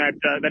first one that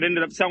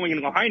ended up selling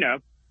in Lahaina,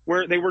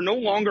 where they were no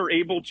longer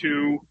able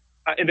to,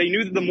 they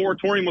knew that the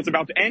moratorium was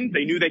about to end.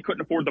 They knew they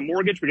couldn't afford the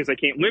mortgage because they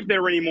can't live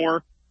there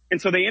anymore.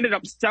 And so they ended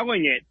up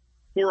selling it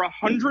for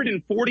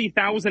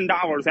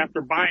 $140,000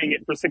 after buying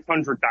it for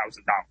 $600,000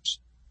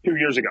 2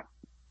 years ago.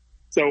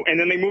 So, and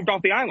then they moved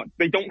off the island.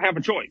 They don't have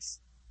a choice.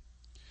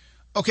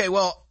 Okay,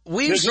 well,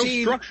 There's no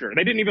structure.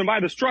 They didn't even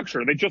buy the structure.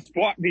 They just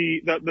bought the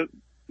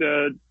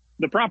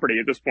property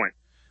at this point.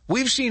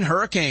 We've seen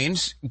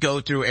hurricanes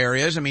go through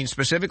areas. I mean,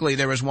 specifically,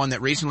 there was one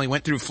that recently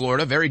went through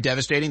Florida, very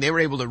devastating. They were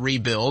able to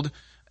rebuild.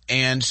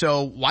 And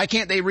so why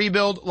can't they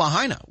rebuild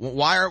Lahaina?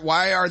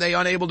 Why are they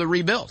unable to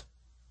rebuild?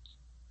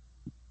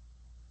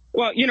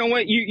 Well, you know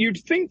what? You'd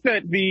think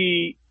that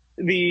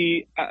the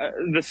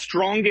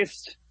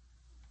strongest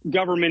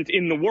government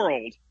in the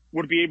world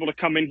would be able to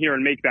come in here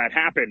and make that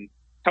happen.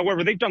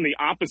 However, they've done the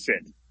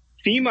opposite.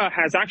 FEMA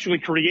has actually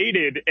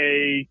created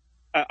a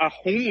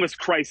homeless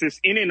crisis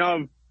in and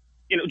of,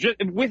 just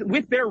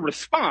with their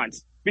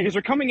response, because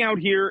they're coming out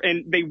here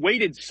and they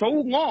waited so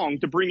long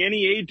to bring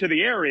any aid to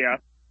the area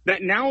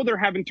that now they're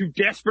having to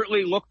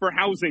desperately look for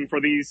housing for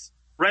these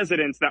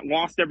residents that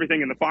lost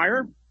everything in the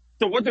fire.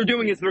 So what they're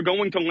doing is they're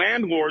going to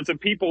landlords of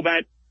people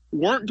that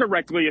weren't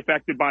directly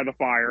affected by the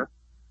fire,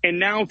 and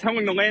now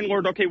telling the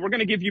landlord, okay, we're going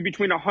to give you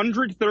between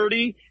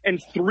 130 and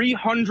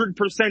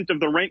 300% of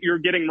the rent you're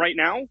getting right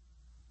now,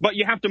 but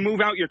you have to move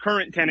out your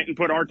current tenant and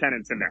put our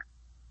tenants in there.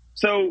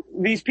 So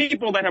these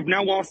people that have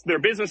now lost their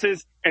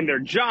businesses and their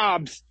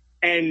jobs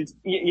and,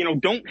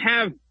 don't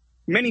have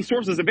many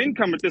sources of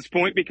income at this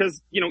point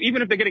because,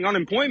 even if they're getting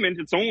unemployment,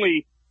 it's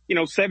only,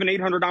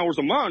 $700-800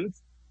 a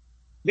month.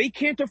 They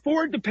can't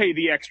afford to pay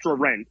the extra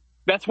rent.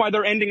 That's why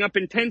they're ending up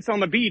in tents on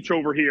the beach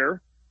over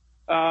here,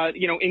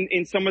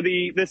 in some of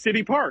the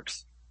city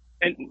parks.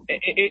 And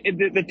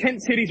the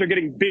tent cities are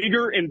getting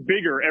bigger and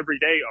bigger every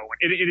day,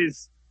 Owen.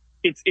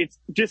 It's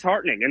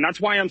disheartening, and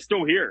that's why I'm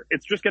still here.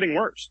 It's just getting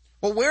worse.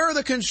 Well, where are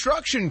the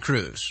construction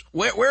crews?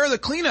 Where are the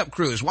cleanup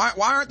crews? Why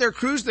aren't there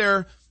crews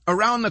there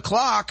around the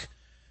clock?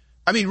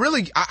 I mean,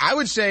 really, I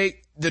would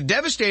say the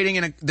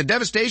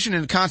devastation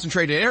in a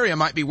concentrated area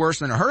might be worse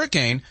than a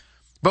hurricane.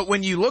 But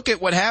when you look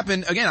at what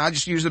happened, again, I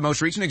just use the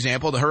most recent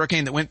example, the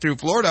hurricane that went through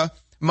Florida,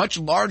 much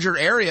larger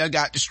area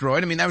got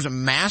destroyed. I mean, that was a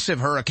massive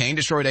hurricane,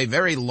 destroyed a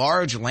very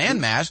large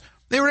landmass.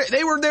 They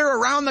were there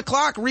around the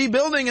clock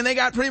rebuilding, and they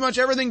got pretty much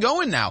everything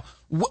going now.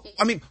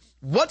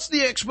 What's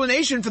the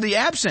explanation for the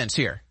absence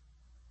here?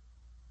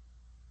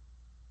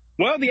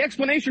 Well, the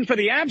explanation for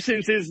the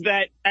absence is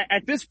that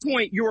at this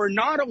point, you are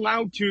not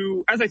allowed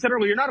to, as I said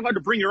earlier, you're not allowed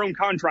to bring your own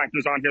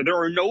contractors on here. There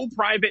are no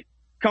private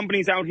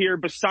companies out here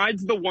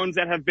besides the ones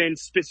that have been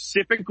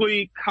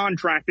specifically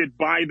contracted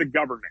by the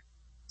government.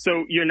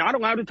 So you're not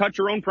allowed to touch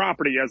your own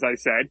property, as I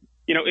said.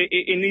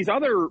 In these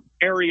other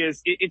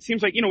areas, it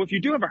seems like, if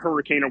you do have a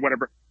hurricane or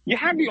whatever, you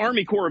have the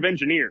Army Corps of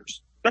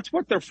Engineers. That's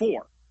what they're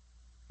for.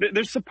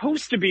 They're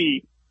supposed to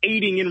be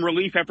aiding in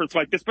relief efforts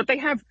like this, but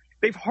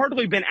they've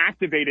hardly been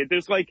activated.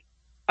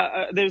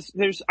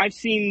 I've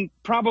seen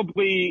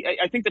probably,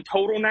 I think the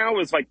total now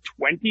is like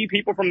 20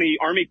 people from the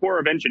Army Corps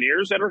of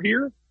Engineers that are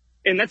here.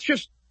 And that's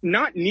just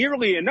not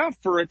nearly enough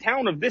for a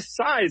town of this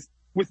size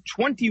with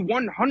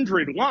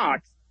 2,100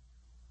 lots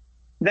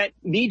that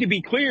need to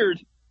be cleared.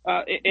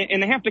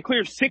 And they have to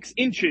clear 6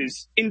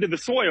 inches into the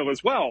soil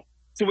as well.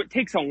 So it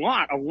takes a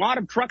lot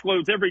of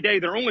truckloads every day.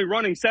 They're only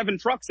running 7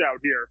 trucks out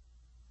here.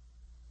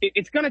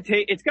 It's going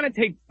to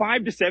take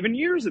 5 to 7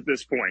 years at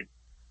this point.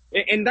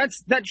 And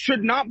that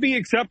should not be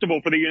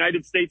acceptable for the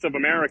United States of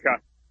America.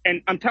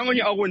 And I'm telling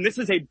you, Owen, this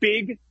is a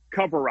big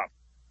cover up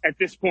at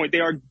this point. They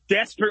are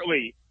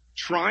desperately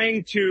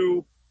trying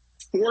to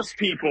force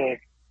people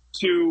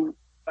to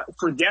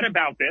forget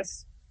about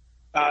this,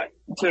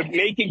 to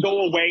make it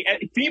go away.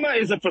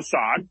 FEMA is a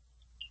facade.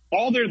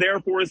 All they're there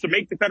for is to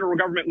make the federal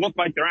government look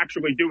like they're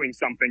actually doing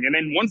something. And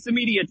then once the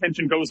media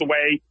attention goes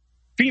away,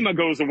 FEMA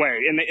goes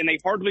away, and they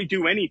hardly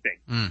do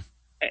anything.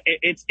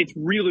 It's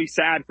really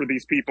sad for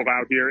these people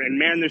out here. And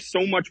man, there's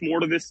so much more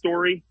to this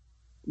story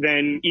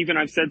than even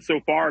I've said so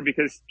far,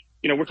 because,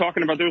 we're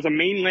talking about there was a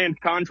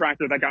mainland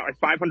contractor that got like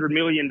 $500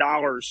 million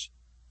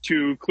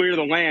to clear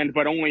the land,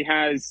 but only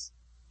has,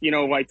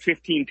 like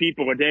 15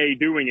 people a day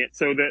doing it.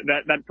 So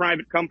that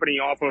private company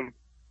off of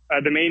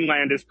the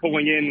mainland is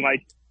pulling in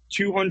like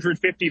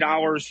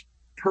 $250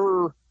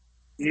 per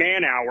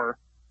man hour.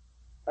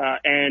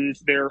 And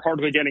they're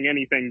hardly getting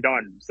anything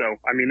done. So,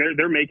 I mean,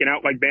 they're making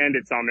out like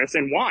bandits on this.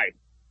 And why?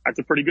 That's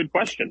a pretty good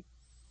question.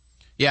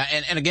 Yeah.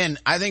 And again,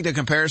 I think the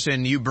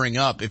comparison you bring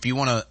up, if you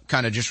want to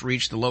kind of just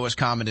reach the lowest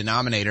common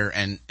denominator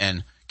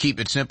and keep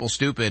it simple,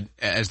 stupid,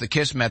 as the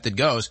KISS method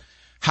goes,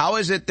 how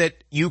is it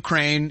that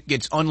Ukraine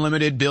gets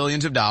unlimited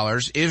billions of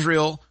dollars?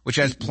 Israel, which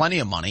has plenty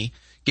of money,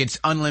 gets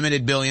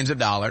unlimited billions of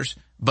dollars,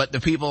 but the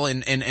people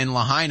in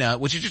Lahaina,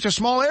 which is just a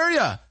small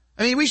area,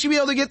 I mean, we should be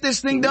able to get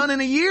this thing done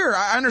in a year.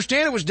 I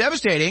understand it was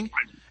devastating.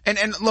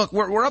 And look,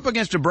 we're up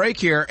against a break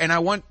here, and I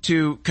want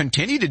to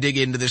continue to dig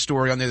into this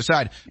story on the other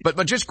side.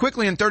 But just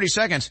quickly in 30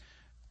 seconds,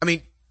 I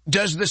mean,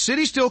 does the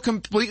city still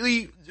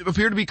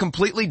appear to be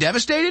completely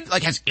devastated?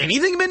 Like, has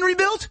anything been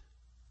rebuilt?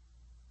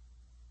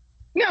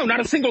 No, not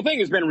a single thing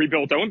has been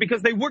rebuilt, Owen,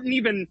 because they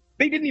didn't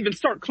even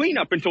start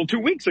cleanup until 2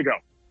 weeks ago.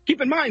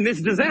 Keep in mind,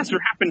 this disaster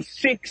happened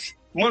 6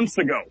 months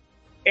ago.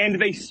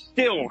 And they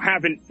still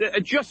haven't, they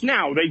just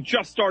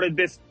started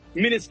this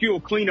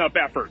minuscule cleanup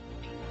effort.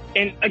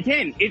 And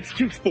again, it's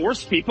to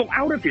force people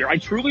out of here. I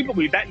truly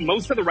believe that.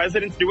 Most of the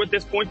residents do at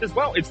this point as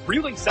well. It's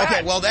really sad.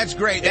 Okay, well, that's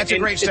great. That's a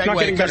great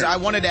segue, because I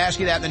wanted to ask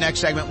you that in the next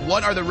segment.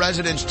 What are the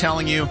residents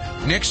telling you?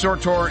 Nick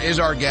Sartor is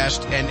our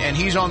guest, and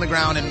he's on the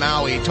ground in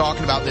Maui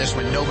talking about this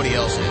when nobody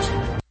else is.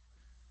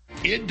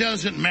 It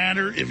doesn't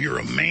matter if you're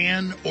a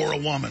man or a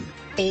woman,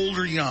 old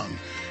or young.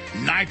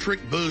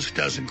 Nitric Boost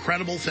does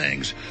incredible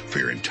things for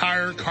your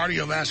entire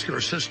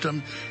cardiovascular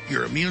system,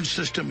 your immune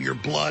system, your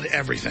blood,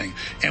 everything.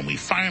 And we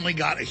finally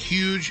got a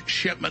huge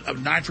shipment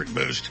of Nitric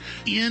Boost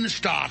in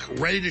stock,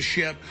 ready to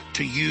ship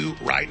to you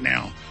right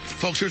now.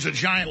 Folks, there's a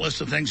giant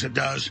list of things it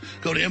does.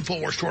 Go to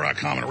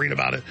InfoWarsStore.com and read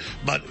about it.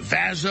 But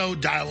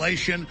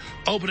vasodilation,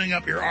 opening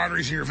up your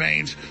arteries and your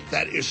veins,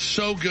 that is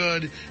so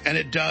good, and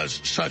it does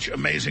such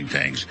amazing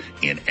things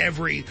in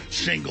every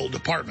single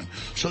department.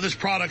 So this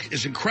product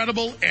is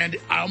incredible, and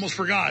I almost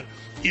forgot,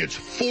 it's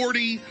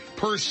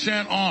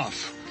 40%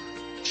 off.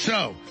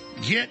 So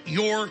get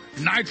your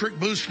Nitric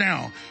Boost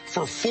now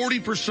for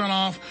 40%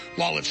 off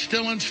while it's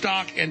still in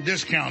stock and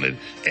discounted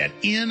at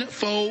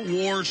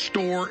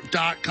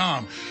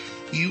InfoWarsStore.com.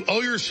 You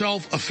owe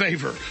yourself a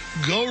favor.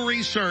 Go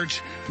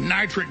research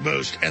Nitric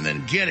Boost and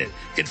then get it.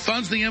 It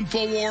funds the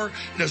InfoWar.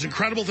 It does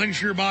incredible things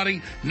for your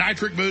body.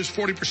 Nitric Boost,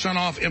 40%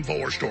 off,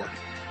 InfoWar store.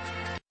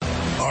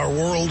 Our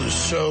world is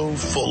so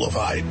full of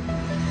hype.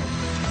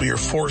 We are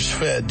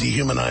force-fed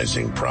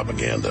dehumanizing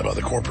propaganda by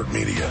the corporate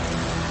media,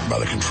 by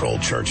the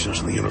controlled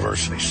churches and the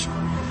universities.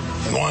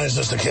 And why is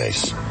this the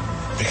case?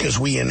 Because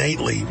we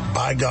innately,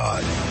 by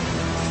God,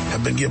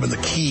 have been given the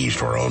keys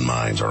to our own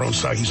minds, our own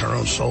psyches, our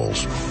own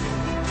souls.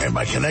 And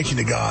by connecting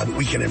to God,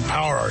 we can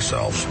empower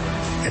ourselves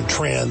and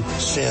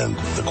transcend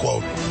the,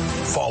 quote,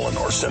 fallen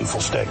or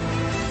sinful state.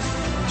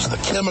 So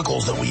the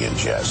chemicals that we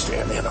ingest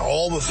and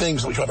all the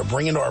things that we try to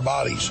bring into our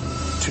bodies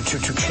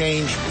to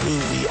change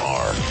who we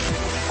are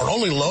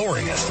only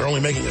lowering us. They're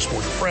only making us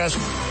more depressed.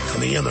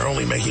 In the end, they're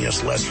only making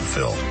us less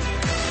fulfilled.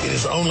 It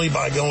is only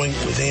by going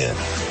within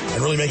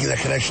and really making that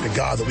connection to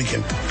God that we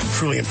can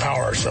truly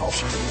empower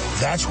ourselves.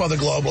 That's why the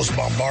globalists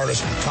bombard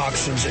us with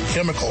toxins and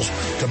chemicals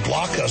to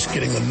block us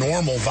getting the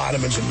normal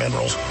vitamins and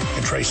minerals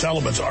and trace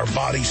elements our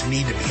bodies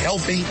need to be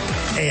healthy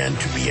and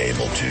to be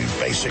able to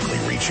basically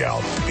reach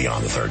out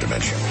beyond the third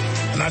dimension.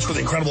 And that's where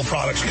the incredible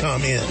products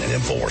come in at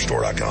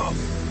InfoWarsStore.com.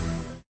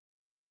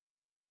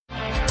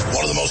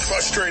 One of the most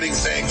frustrating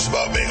things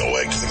about being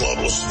awake to the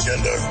globalist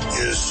agenda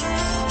is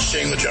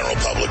seeing the general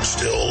public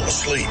still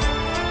asleep.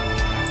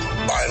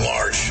 By and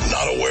large,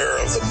 not aware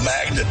of the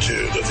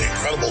magnitude of the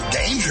incredible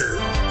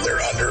danger they're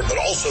under, but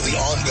also the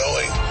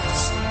ongoing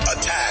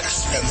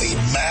attacks and the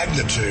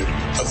magnitude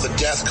of the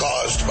death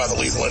caused by the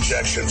lethal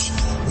injections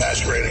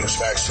masquerading as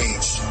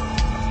vaccines.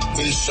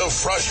 It is so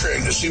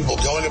frustrating to see people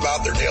going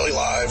about their daily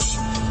lives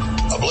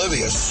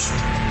oblivious.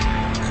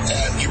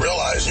 And you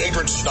realize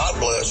ignorance is not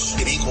bliss,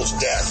 it equals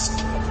death.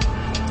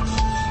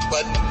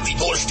 But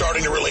people are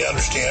starting to really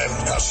understand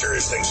how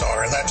serious things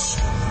are, and that's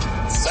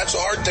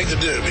a hard thing to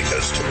do,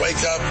 because to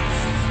wake up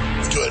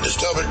to a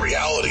dystopic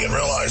reality and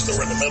realize that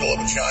we're in the middle of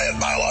a giant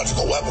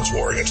biological weapons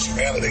war against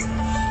humanity,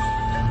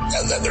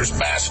 and that there's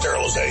mass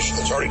sterilization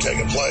that's already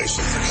taken place,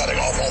 and they're cutting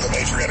off all the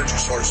major energy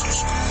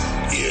sources,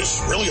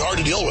 is really hard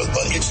to deal with,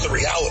 but it's the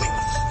reality.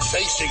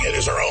 Facing it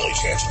is our only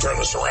chance to turn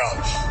this around,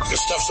 because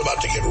stuff's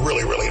about to get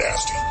really, really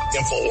nasty.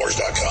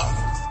 Infowars.com.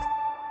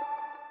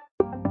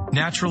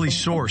 Naturally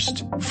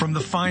sourced from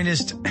the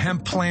finest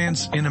hemp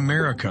plants in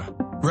America,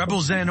 Rebel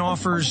Zen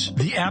offers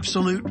the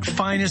absolute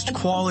finest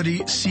quality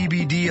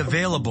CBD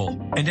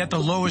available and at the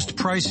lowest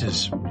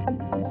prices.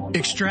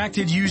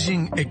 Extracted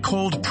using a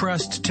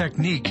cold-pressed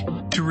technique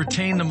to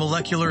retain the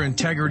molecular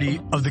integrity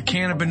of the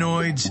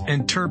cannabinoids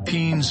and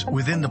terpenes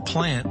within the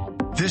plant,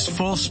 this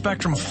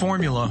full-spectrum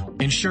formula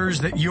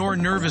ensures that your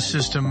nervous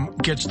system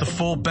gets the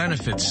full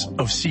benefits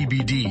of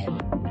CBD.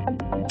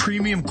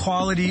 Premium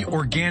quality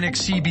organic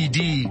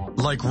CBD,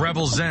 like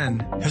Rebel Zen,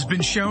 has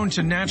been shown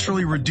to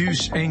naturally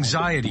reduce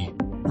anxiety,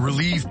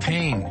 relieve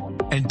pain,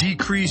 and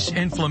decrease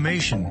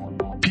inflammation.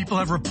 People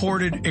have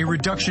reported a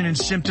reduction in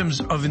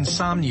symptoms of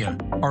insomnia,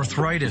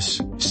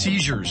 arthritis,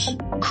 seizures,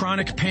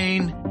 chronic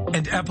pain,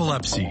 and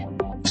epilepsy.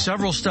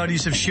 Several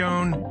studies have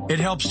shown it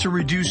helps to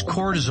reduce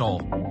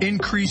cortisol,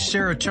 increase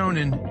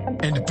serotonin,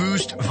 and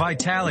boost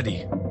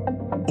vitality.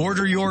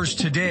 Order yours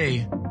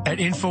today at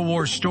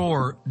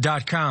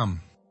InfoWarsStore.com.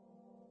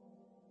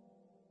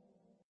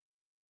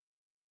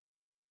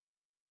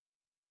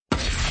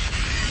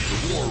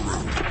 The War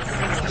Room.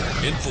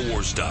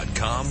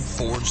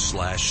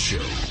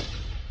 Infowars.com/show.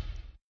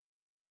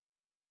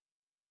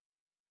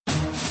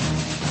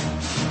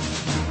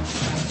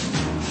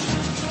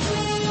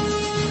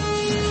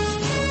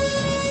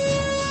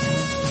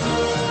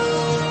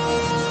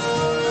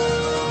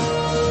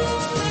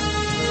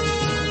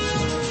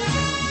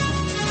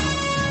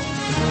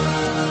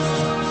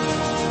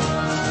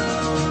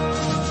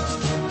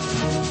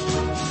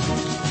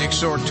 Nick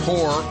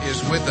Sortor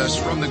is with us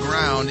from the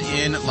ground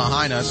in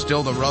Lahaina,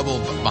 still the rubble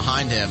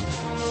behind him.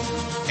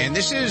 And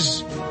this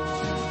is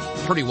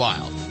pretty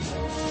wild.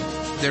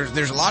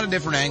 There's a lot of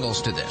different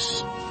angles to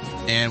this.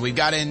 And we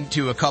got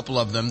into a couple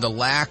of them. The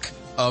lack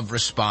of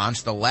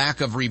response, the lack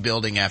of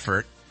rebuilding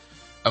effort.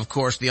 Of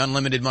course, the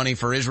unlimited money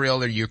for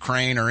Israel or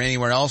Ukraine or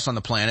anywhere else on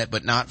the planet,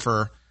 but not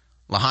for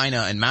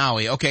Lahaina and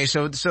Maui. Okay,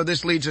 so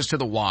this leads us to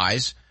the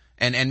whys.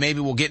 And maybe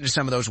we'll get into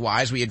some of those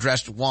whys. We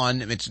addressed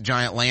one, it's a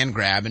giant land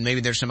grab, and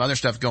maybe there's some other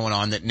stuff going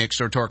on that Nick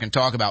Sortor can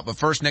talk about. But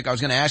first, Nick, I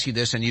was going to ask you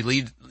this, and you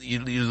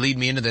lead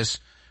me into this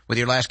with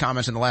your last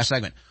comments in the last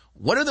segment.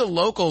 What are the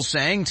locals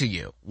saying to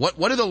you? What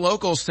do the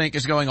locals think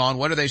is going on?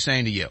 What are they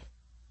saying to you?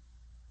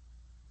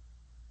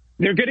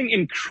 They're getting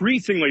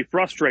increasingly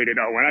frustrated,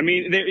 Owen. I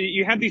mean,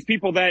 you have these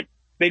people that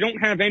they don't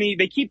have any,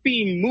 they keep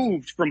being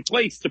moved from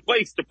place to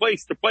place to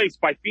place to place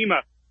by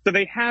FEMA. So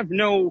they have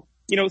no,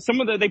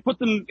 they put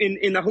them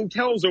in the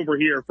hotels over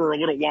here for a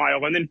little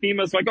while. And then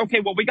FEMA's like, okay,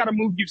 well, we got to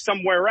move you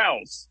somewhere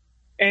else.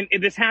 And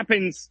this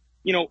happens,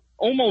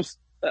 almost,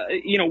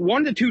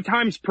 1 to 2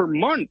 times per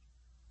month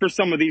for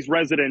some of these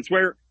residents,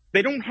 where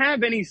they don't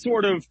have any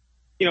sort of,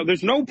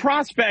 there's no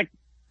prospect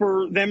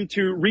for them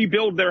to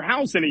rebuild their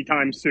house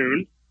anytime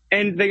soon.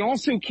 And they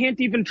also can't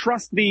even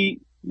trust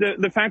the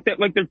the fact that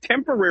like their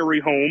temporary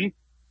home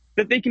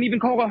that they can even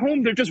call a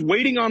home, they're just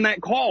waiting on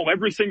that call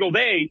every single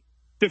day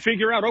to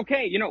figure out,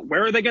 okay, you know,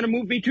 where are they going to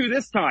move me to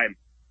this time?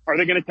 Are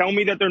they going to tell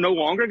me that they're no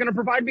longer going to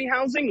provide me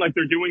housing like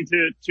they're doing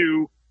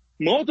to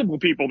multiple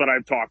people that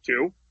I've talked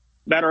to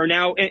that are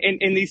now,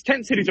 and these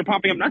tent cities are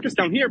popping up, not just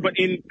down here, but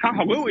in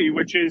Kahului,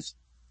 which is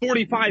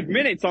 45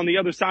 minutes on the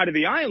other side of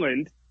the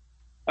island,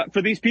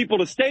 for these people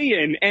to stay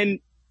in. And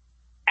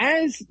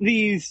as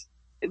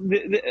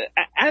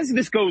as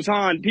this goes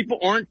on, people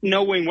aren't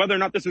knowing whether or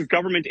not this is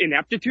government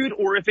ineptitude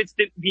or if it's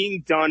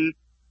being done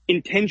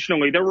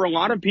intentionally. There were a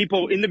lot of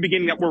people in the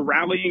beginning that were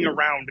rallying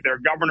around their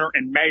governor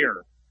and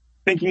mayor,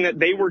 thinking that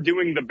they were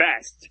doing the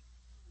best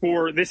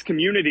for this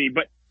community.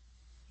 But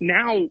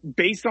now,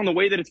 based on the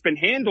way that it's been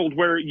handled,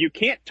 where you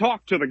can't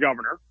talk to the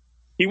governor,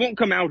 he won't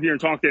come out here and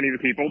talk to any of the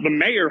people. The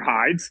mayor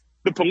hides.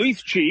 The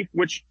police chief,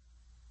 which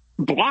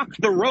blocked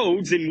the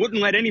roads and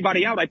wouldn't let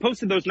anybody out. I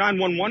posted those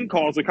 911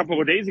 calls a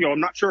couple of days ago. I'm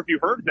not sure if you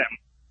heard them,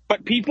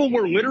 but people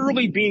were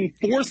literally being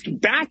forced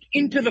back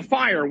into the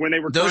fire when they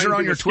were trying to escape. Those are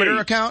on your Twitter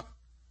account?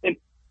 And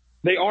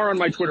they are on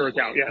my Twitter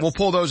account, yes. We'll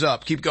pull those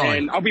up. Keep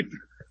going. And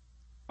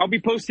I'll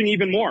be posting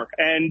even more.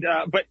 And,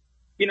 but,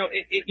 you know,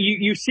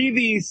 you see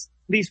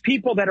these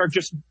people that are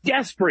just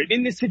desperate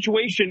in this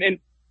situation, and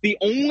the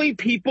only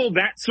people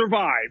that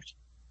survived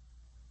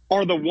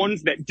are the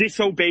ones that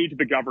disobeyed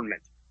the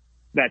government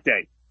that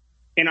day.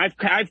 And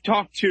I've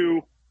talked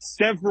to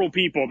several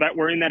people that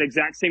were in that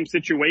exact same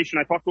situation.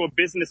 I talked to a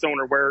business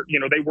owner where,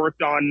 you know, they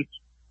worked on,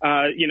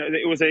 you know,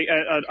 it was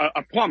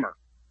a plumber,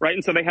 right?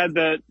 And so they had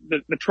the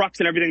trucks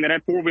and everything that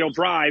had 4-wheel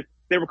drive.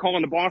 They were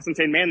calling the boss and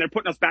saying, man, they're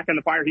putting us back in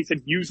the fire. He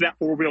said, use that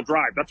 4-wheel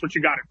drive. That's what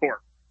you got it for.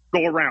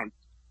 Go around.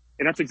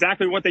 And that's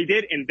exactly what they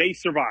did. And they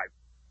survived.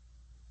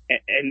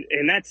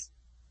 And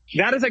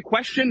that is a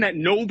question that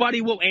nobody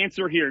will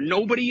answer here.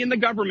 Nobody in the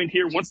government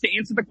here wants to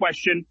answer the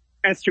question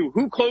as to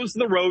who closed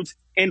the roads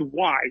and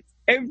why.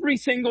 Every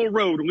single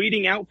road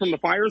leading out from the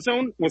fire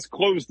zone was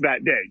closed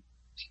that day.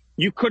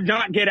 You could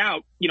not get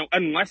out, you know,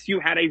 unless you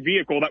had a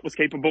vehicle that was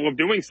capable of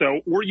doing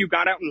so, or you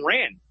got out and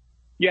ran.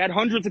 You had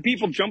hundreds of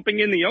people jumping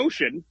in the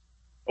ocean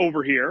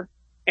over here,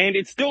 and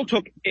it still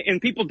took,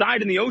 and people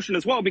died in the ocean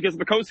as well because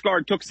the Coast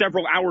Guard took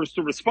several hours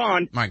to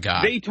respond. My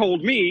God. They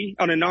told me,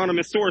 an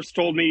anonymous source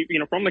told me, you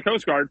know, from the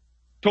Coast Guard,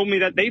 told me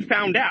that they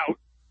found out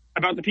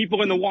about the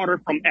people in the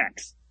water from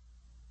X.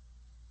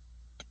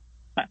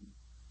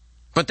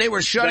 But they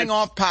were shutting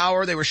off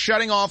power. They were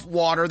shutting off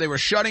water. They were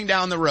shutting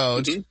down the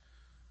roads. Mm-hmm.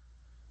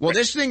 Well,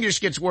 this thing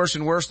just gets worse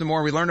and worse the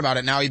more we learn about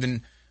it now,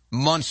 even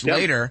months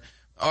later.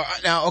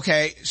 Now,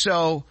 okay,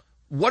 so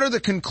what are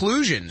the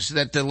conclusions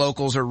that the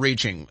locals are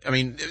reaching? I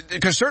mean,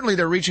 because certainly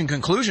they're reaching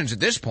conclusions at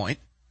this point.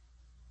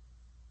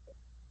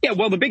 Yeah,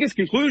 well, the biggest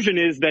conclusion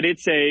is that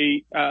it's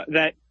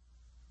that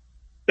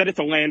it's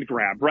a land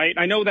grab, right?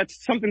 I know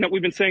that's something that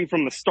we've been saying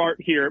from the start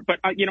here, but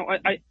you know,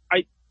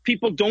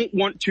 people don't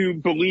want to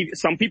believe.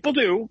 Some people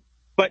do,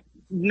 but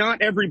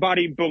not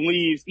everybody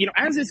believes. You know,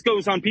 as this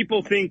goes on,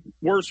 people think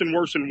worse and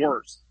worse and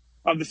worse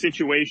of the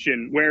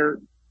situation where,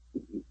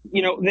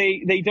 you know,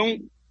 they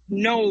don't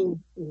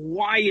know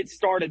why it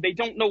started. They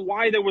don't know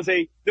why there was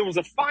a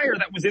fire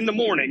that was in the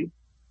morning,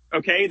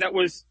 okay, that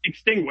was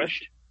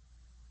extinguished.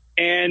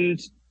 And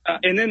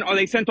then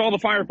they sent all the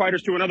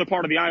firefighters to another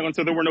part of the island,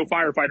 so there were no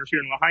firefighters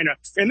here in Lahaina.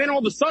 And then all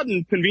of a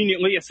sudden,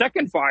 conveniently, a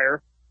second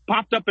fire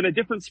popped up in a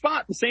different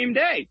spot the same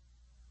day.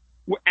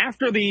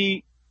 After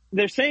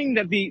they're saying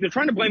that they're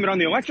trying to blame it on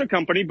the electric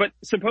company, but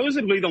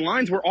supposedly the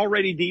lines were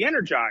already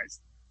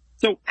de-energized.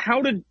 So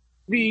how did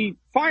the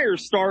fire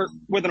start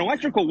with an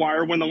electrical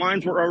wire when the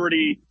lines were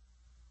already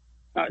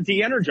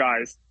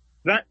de-energized?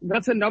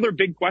 That's another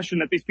big question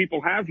that these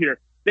people have here.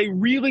 They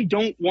really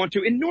don't want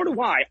to, and nor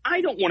do I.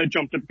 I don't want to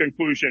jump to the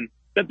conclusion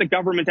that the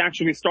government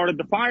actually started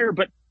the fire,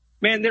 but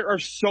man, there are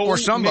so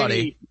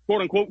many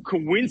quote unquote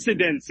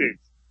coincidences.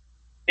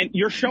 And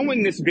you're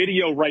showing this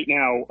video right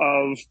now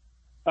of,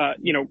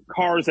 you know,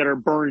 cars that are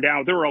burned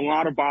out. There were a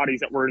lot of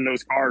bodies that were in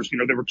those cars. You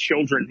know, there were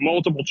children,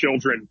 multiple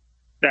children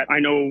that I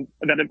know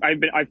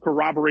that I've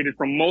corroborated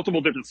from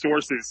multiple different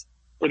sources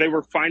where they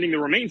were finding the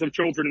remains of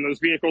children in those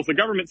vehicles. The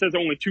government says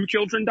only 2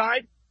 children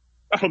died.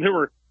 Oh, there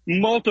were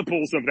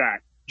multiples of that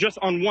just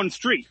on one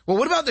street. Well,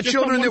 what about the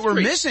children that were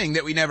missing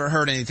that we never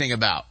heard anything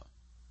about?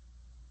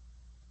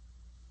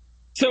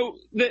 So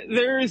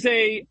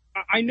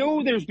I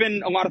know there's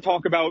been a lot of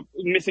talk about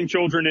missing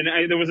children,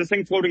 and there was this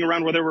thing floating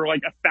around where there were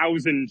like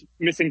 1,000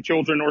 missing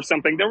children or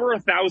something. There were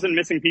 1,000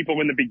 missing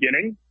people in the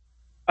beginning,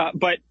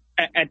 but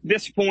at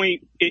this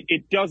point,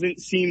 it doesn't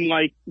seem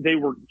like they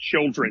were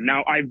children.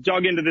 Now, I've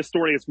dug into this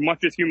story as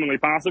much as humanly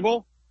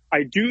possible.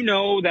 I do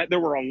know that there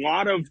were a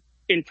lot of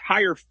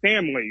entire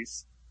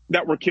families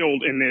that were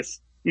killed in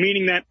this,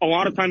 meaning that a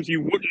lot of times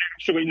you wouldn't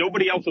actually,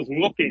 nobody else is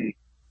looking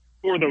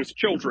for those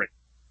children,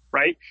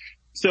 right?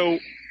 So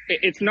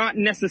it's not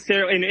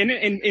necessarily,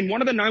 in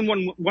one of the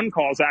 911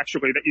 calls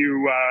actually that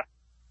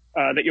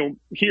you'll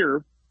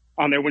hear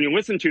on there when you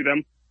listen to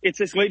them, it's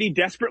this lady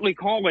desperately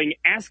calling,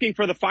 asking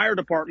for the fire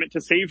department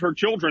to save her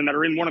children that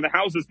are in one of the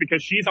houses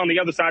because she's on the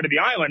other side of the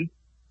island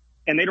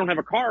and they don't have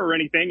a car or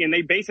anything, and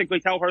they basically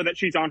tell her that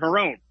she's on her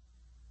own.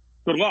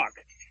 Good luck.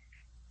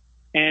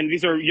 And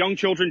these are young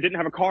children, didn't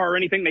have a car or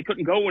anything. They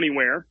couldn't go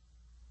anywhere.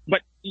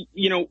 But,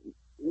 you know,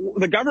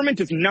 the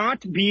government is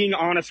not being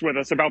honest with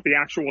us about the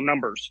actual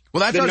numbers.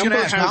 Well, that's what I was going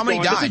to ask. How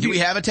many died? Do we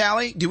have a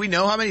tally? Do we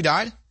know how many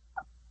died?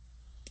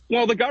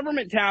 Well, the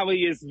government tally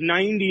is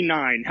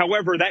 99.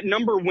 However, that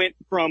number went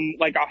from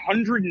like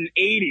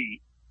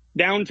 180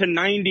 down to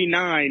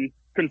 99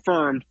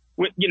 confirmed.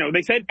 You know,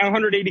 they said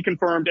 180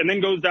 confirmed and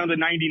then goes down to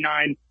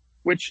 99,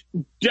 which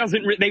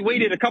doesn't, they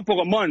waited a couple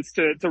of months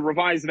to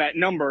revise that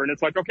number. And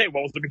it's like, okay,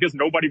 well, is it because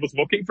nobody was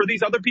looking for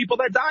these other people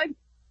that died?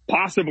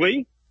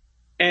 Possibly.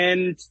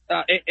 And,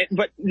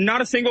 but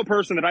not a single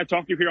person that I've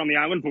talked to here on the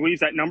island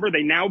believes that number.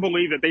 They now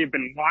believe that they have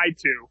been lied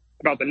to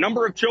about the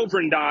number of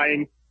children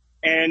dying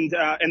and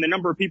the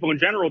number of people in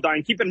general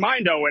dying. Keep in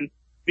mind, Owen,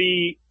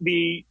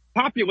 the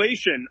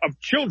population of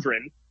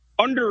children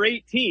under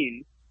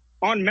 18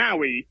 on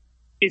Maui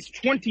is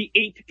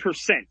 28%.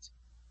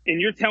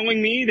 And you're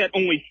telling me that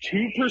only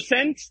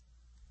 2%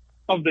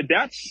 of the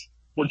deaths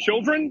were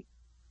children?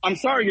 I'm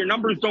sorry, your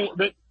numbers don't,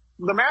 the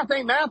math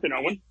ain't mathing,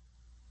 Owen.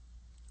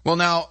 Well,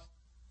 now,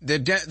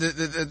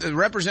 the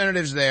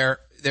representatives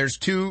there's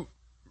two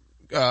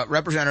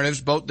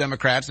representatives, both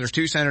Democrats. There's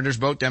two senators,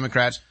 both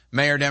Democrats.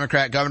 Mayor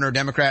Democrat, governor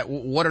Democrat.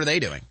 What are they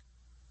doing?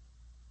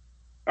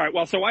 All right,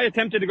 well, so I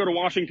attempted to go to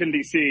Washington,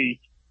 D.C.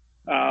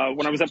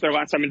 When I was up there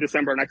last time in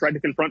December, and I tried to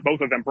confront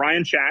both of them.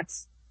 Brian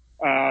Schatz,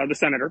 the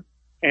senator,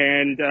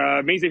 and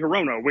Mazie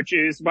Hirono, which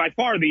is by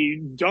far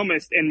the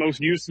dumbest and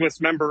most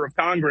useless member of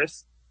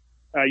Congress.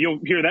 You'll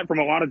hear that from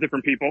a lot of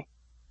different people.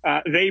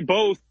 They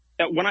both,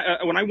 when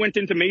I went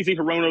into Mazie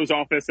Hirono's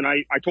office and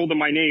I told them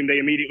my name, they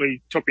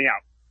immediately took me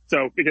out.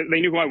 So, because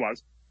they knew who I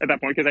was at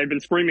that point, because I had been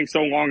screaming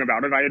so long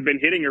about it. I had been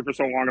hitting her for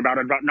so long about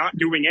it, about not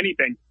doing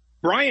anything.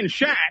 Brian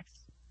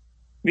Schatz,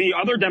 the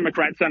other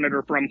Democrat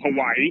senator from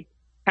Hawaii,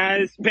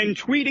 has been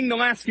tweeting the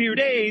last few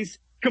days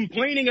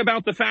complaining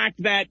about the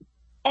fact that,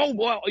 oh,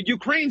 well,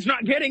 Ukraine's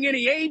not getting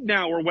any aid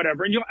now or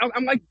whatever. And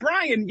I'm like,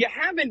 Brian, you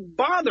haven't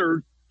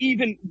bothered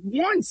even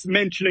once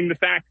mentioning the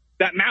fact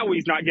that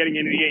Maui's not getting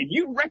any aid.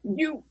 You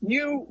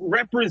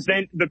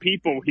represent the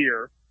people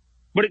here,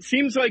 but it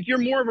seems like you're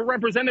more of a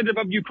representative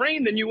of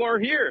Ukraine than you are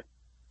here.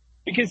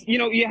 Because, you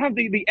know, you have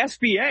the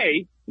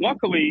SBA.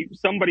 Luckily,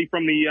 somebody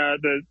from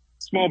the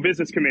Small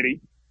Business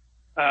Committee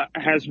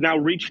has now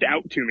reached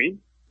out to me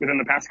within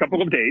the past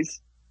couple of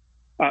days.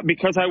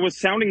 Because I was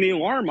sounding the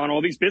alarm on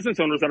all these business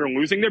owners that are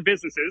losing their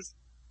businesses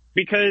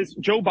because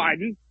Joe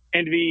Biden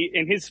and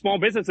his small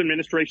business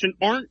administration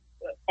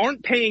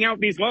aren't paying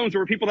out these loans.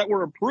 There were people that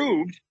were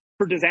approved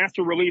for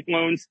disaster relief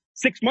loans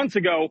 6 months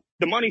ago.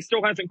 The money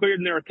still hasn't cleared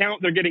in their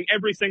account. They're getting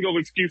every single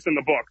excuse in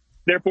the book.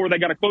 Therefore, they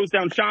got to close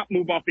down shop,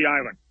 move off the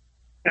island.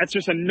 That's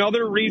just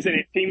another reason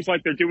it seems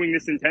like they're doing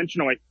this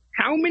intentionally.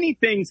 How many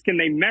things can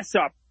they mess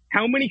up?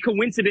 How many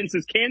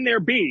coincidences can there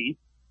be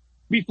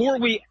before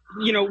we,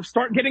 you know,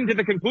 start getting to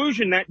the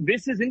conclusion that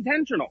this is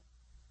intentional?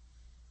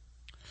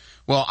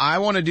 Well, I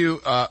want to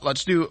do,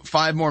 let's do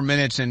 5 more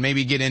minutes and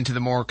maybe get into the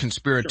more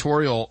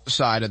conspiratorial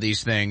side of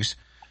these things,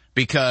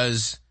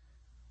 because,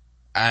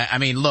 I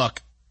mean,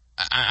 look,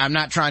 I'm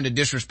not trying to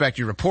disrespect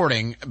your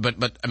reporting,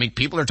 but I mean,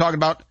 people are talking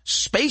about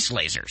space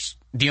lasers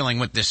dealing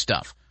with this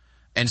stuff.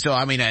 And so,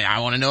 I mean, I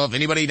want to know if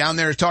anybody down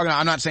there is talking,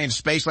 I'm not saying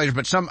space lasers,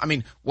 but I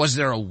mean, was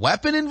there a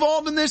weapon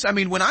involved in this? I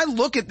mean, when I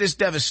look at this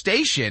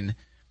devastation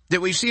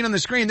that we've seen on the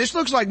screen, this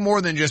looks like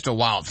more than just a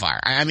wildfire.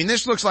 I mean,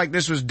 this looks like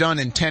this was done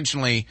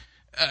intentionally,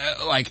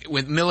 like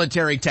with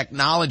military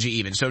technology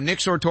even. So Nick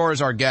Sortor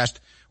is our guest.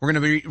 We're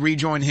going to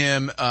rejoin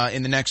him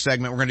in the next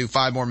segment. We're going to do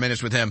 5 more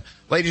minutes with him.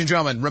 Ladies and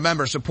gentlemen,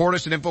 remember, support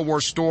us at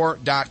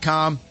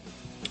InfoWarsStore.com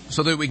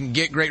so that we can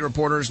get great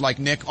reporters like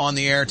Nick on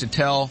the air to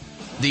tell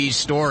these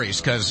stories.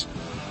 Because,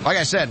 like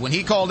I said, when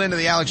he called into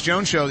the Alex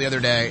Jones show the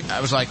other day,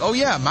 I was like, oh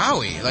yeah,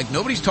 Maui. Like,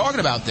 nobody's talking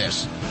about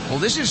this. Well,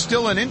 this is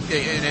still a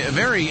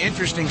very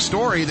interesting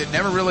story that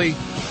never really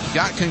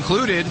got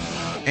concluded,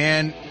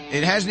 and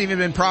it hasn't even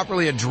been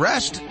properly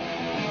addressed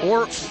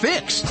or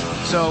fixed.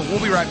 So we'll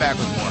be right back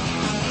with more.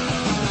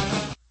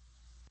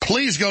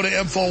 Please go to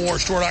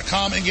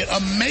InfoWarsStore.com and get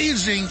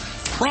amazing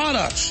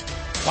products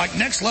like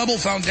Next Level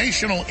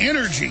Foundational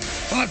Energy.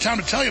 Don't have time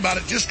to tell you about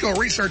it. Just go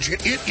research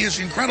it. It is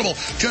incredible.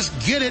 Just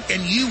get it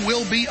and you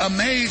will be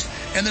amazed.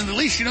 And then at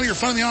least you know you're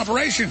funding the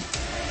operation.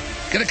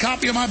 Get a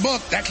copy of my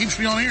book. That keeps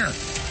me on air.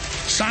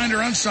 Signed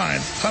or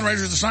unsigned.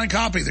 Fundraiser is the signed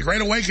copy. The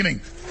Great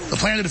Awakening. The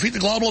plan to defeat the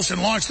globalists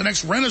and launch the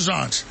next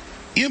renaissance.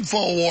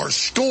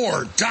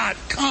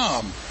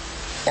 InfoWarsStore.com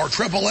or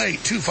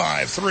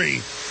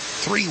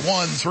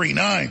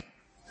 888-253-3139.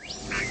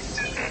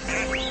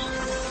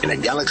 In a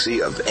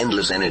galaxy of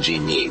endless energy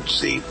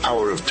needs, the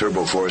power of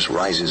TurboForce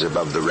rises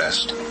above the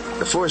rest.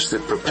 The force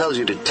that propels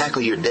you to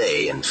tackle your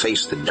day and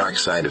face the dark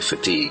side of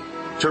fatigue.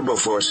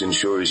 TurboForce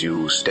ensures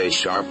you stay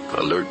sharp,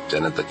 alert,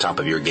 and at the top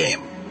of your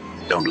game.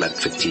 Don't let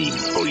fatigue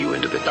pull you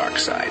into the dark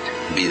side.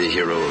 Be the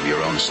hero of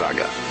your own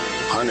saga.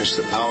 Harness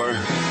the power,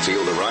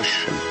 feel the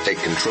rush, and take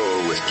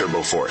control with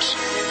TurboForce.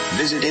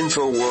 Visit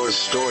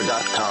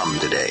InfoWarsStore.com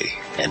today,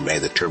 and may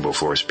the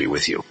TurboForce be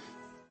with you.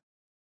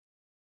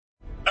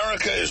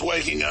 America is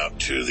waking up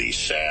to the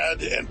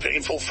sad and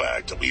painful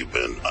fact that we've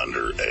been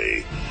under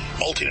a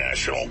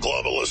multinational,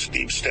 globalist,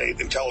 deep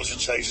state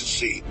intelligence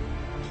agency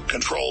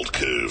controlled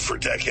coup for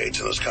decades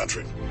in this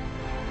country.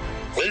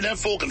 We didn't have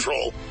full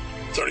control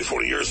 30,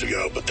 40 years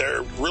ago, but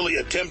they're really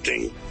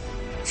attempting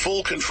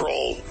full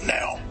control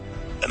now.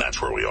 And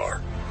that's where we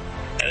are.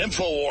 And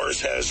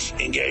InfoWars has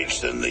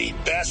engaged in the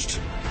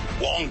best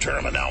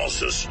long-term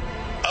analysis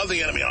of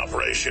the enemy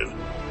operation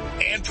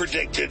and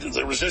predicted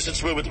the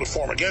resistance movement would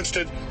form against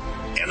it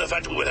and the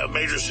fact that we would have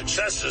major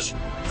successes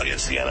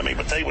against the enemy,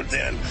 but they would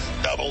then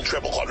double,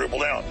 triple, quadruple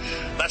down.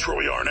 That's where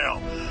we are now.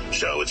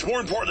 So it's more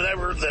important than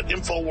ever that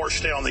InfoWars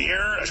stay on the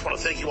air. I just want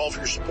to thank you all for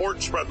your support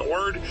and spreading the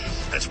word. And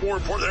it's more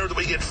important than ever that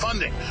we get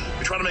funding.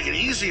 We're trying to make it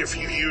easier for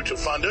you to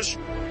fund us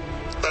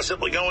by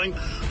simply going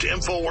to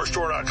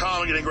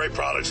InfoWarsStore.com and getting great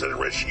products that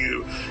enrich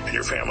you and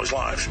your family's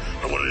lives.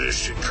 I wanted to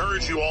just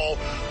encourage you all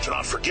to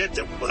not forget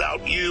that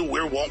without you,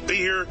 we won't be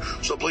here.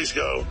 So please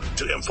go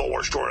to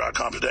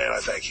InfoWarsStore.com today, and I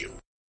thank you.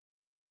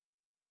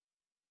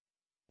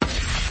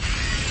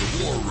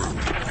 The War Room.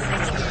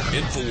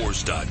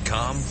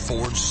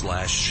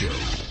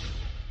 InfoWars.com/show.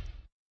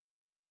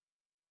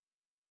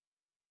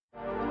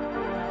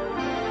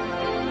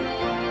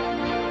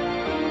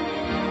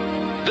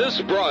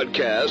 This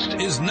broadcast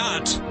is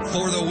not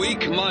for the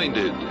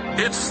weak-minded.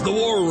 It's The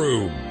War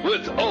Room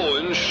with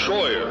Owen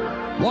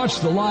Schroyer. Watch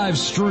the live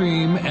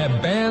stream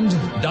at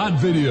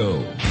band.video.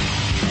 All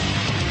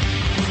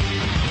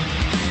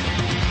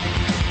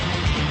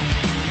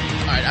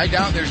right, I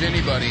doubt there's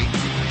anybody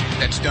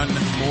that's done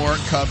more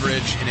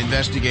coverage and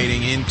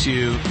investigating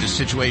into the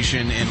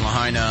situation in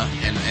Lahaina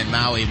and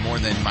Maui more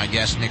than my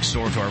guest, Nick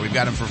Sortor. We've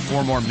got him for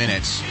 4 more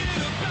minutes.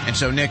 And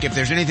so, Nick, if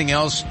there's anything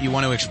else you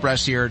want to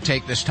express here,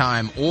 take this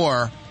time.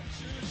 Or,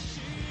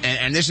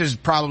 and this is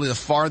probably the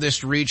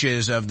farthest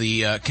reaches of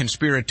the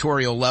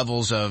conspiratorial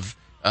levels of,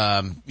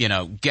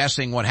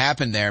 guessing what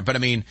happened there. But, I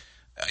mean,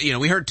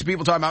 we heard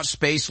people talking about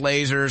space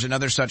lasers and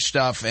other such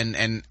stuff.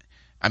 And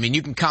I mean,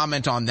 you can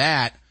comment on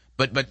that.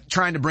 But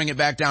trying to bring it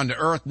back down to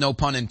earth, no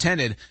pun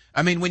intended.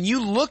 I mean, when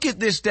you look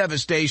at this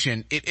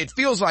devastation, it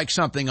feels like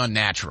something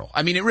unnatural.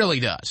 I mean, it really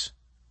does.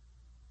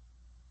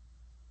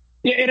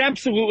 Yeah, it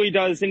absolutely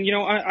does. And,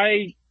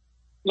 I've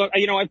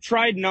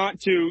tried not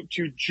to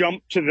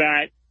jump to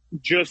that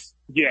just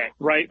yet,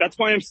 right? That's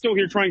why I'm still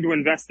here trying to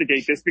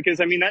investigate this,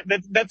 because, I mean,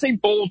 that's a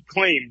bold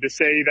claim to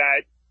say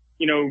that,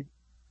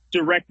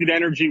 directed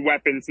energy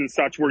weapons and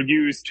such were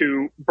used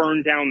to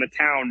burn down the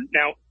town.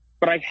 Now,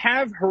 but I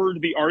have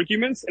heard the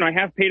arguments and I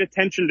have paid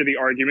attention to the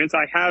arguments.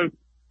 I've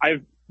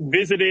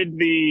visited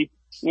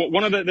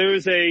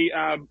there's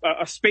a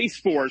Space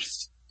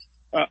Force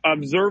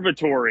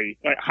observatory,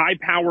 a high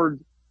powered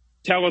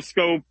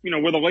telescope,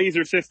 with a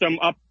laser system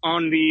up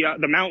on the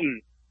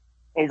mountain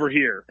over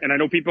here. And I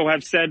know people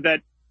have said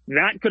that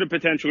could have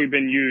potentially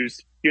been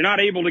used. You're not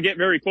able to get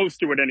very close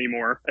to it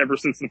anymore ever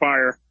since the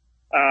fire.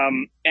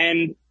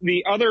 And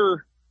the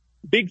other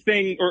big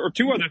thing, or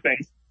 2 other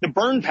things, the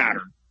burn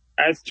pattern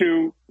as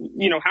to,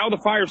 how the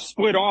fire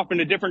split off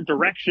into different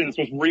directions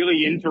was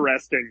really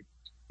interesting,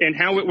 and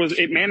how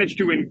it managed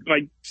to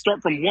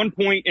start from one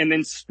point and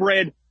then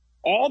spread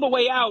all the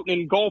way out and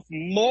engulf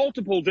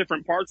multiple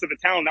different parts of the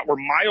town that were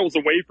miles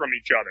away from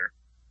each other.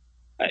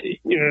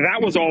 That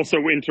was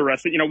also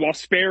interesting, while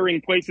sparing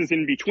places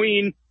in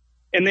between.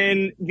 And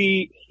then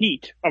the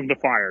heat of the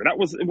fire. That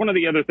was one of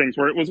the other things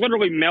where it was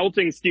literally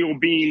melting steel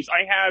beams.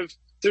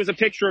 There's a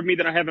picture of me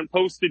that I haven't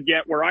posted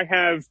yet where I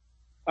have,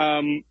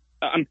 I'm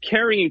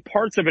carrying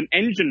parts of an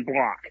engine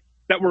block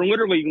that were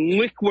literally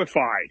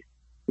liquefied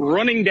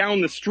running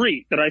down the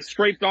street that I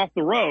scraped off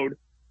the road,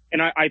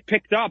 and I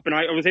picked up, and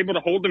I was able to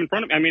hold them in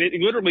front of me. I mean,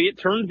 it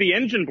turned the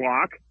engine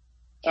block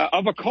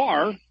of a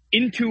car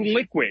into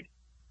liquid.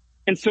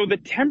 And so the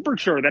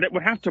temperature that it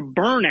would have to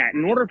burn at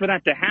in order for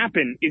that to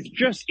happen is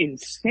just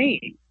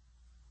insane.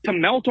 To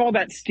melt all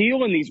that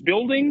steel in these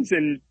buildings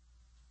and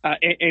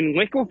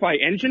liquefy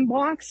engine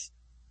blocks,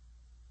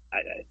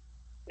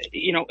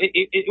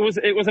 it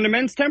was an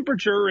immense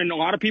temperature, and a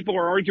lot of people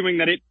are arguing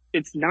that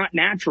it's not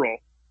natural.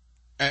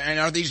 And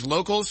are these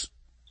locals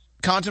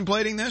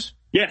contemplating this?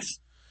 Yes.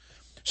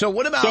 So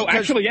what about? So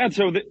actually, yeah.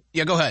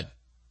 Yeah, go ahead.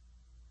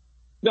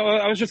 No,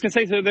 I was just gonna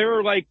say, so there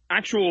are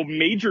actual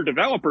major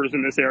developers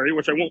in this area,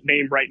 which I won't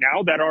name right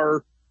now, that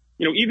are,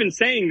 even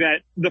saying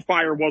that the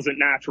fire wasn't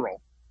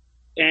natural.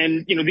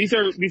 And, these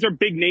are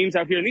big names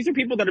out here. And these are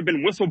people that have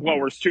been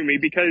whistleblowers to me,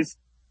 because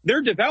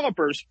they're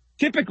developers.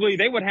 Typically,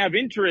 they would have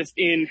interest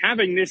in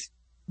having this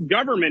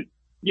government,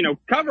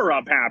 cover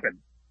up happen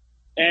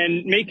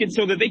and make it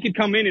so that they could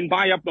come in and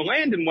buy up the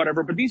land and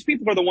whatever. But these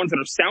people are the ones that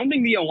are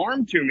sounding the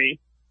alarm to me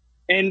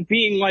and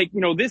being like,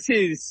 this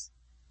is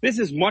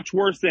much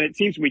worse than it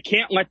seems. We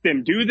can't let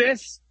them do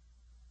this.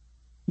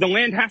 the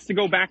land has to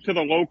go back to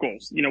the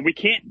locals. You know,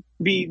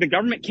 the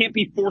government can't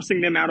be forcing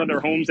them out of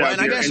their homes out here.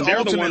 And I guess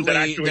they're the ones that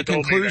actually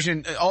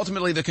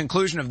ultimately the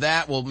conclusion of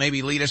that will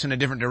maybe lead us in a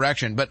different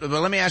direction. But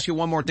let me ask you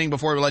one more thing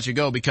before we let you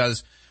go,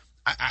 because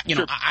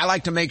I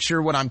like to make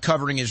sure what I'm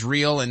covering is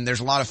real, and there's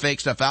a lot of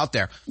fake stuff out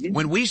there.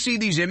 When we see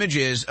these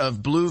images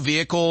of blue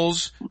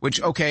vehicles,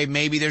 which, okay,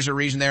 maybe there's a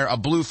reason there, a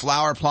blue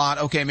flower plot,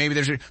 okay,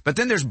 maybe but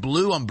then there's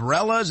blue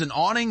umbrellas and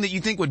awning that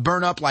you think would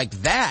burn up like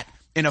that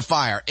in a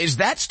fire. Is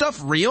that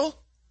stuff real?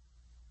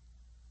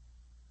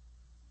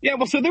 Yeah,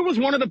 well, so there was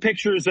one of the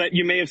pictures that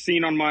you may have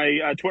seen on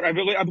my Twitter.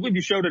 I believe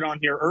you showed it on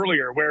here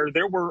earlier, where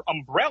there were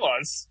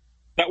umbrellas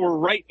that were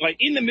right, like,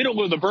 in the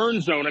middle of the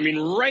burn zone. I mean,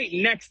 right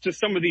next to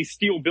some of these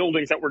steel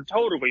buildings that were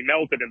totally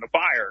melted in the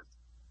fire.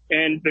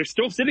 And they're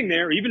still sitting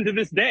there, even to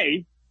this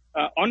day,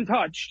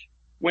 untouched,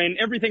 when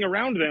everything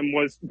around them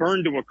was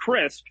burned to a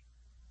crisp.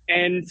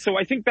 And so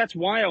I think that's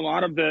why a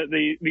lot of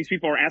these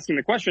people are asking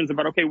the questions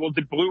about, okay, well,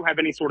 did blue have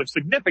any sort of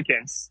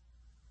significance?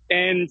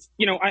 And,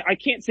 you know, I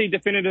can't say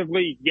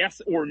definitively yes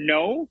or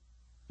no,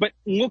 but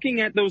looking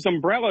at those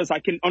umbrellas, I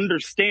can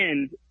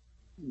understand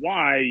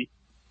why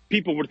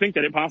people would think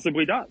that it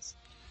possibly does.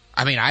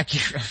 I mean, I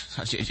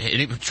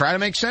try to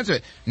make sense of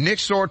it. Nick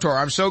Sortor,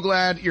 I'm so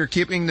glad you're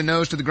keeping the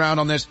nose to the ground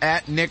on this,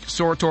 at Nick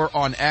Sortor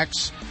on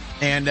X.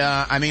 And,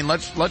 I mean,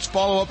 let's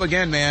follow up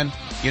again, man.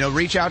 You know,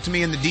 reach out to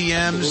me in the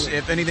DMs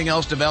if anything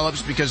else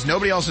develops, because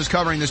nobody else is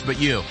covering this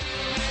but you.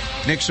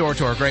 Nick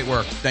Sortor, great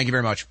work. Thank you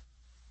very much.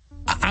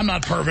 I'm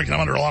not perfect and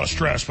I'm under a lot of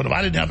stress, but if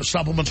I didn't have the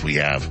supplements we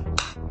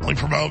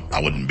promote,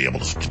 I wouldn't be able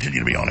to continue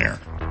to be on air.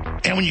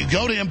 And when you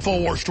go to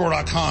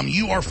InfoWarsStore.com,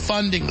 you are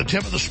funding the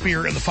tip of the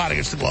spear in the fight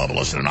against the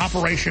globalists in an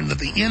operation that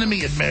the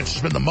enemy admits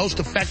has been the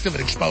most effective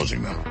at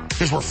exposing them.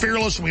 Because we're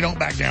fearless and we don't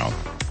back down.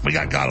 We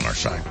got God on our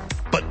side.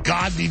 But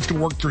God needs to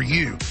work through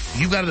you.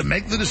 You've got to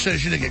make the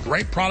decision to get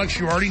great products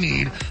you already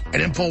need at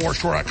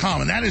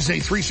InfoWarsStore.com, and that is a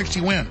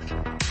 360 win.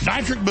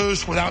 Nitric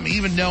Boost, without me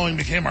even knowing,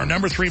 became our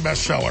number 3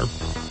 bestseller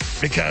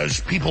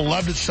because people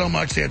loved it so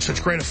much. They had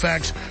such great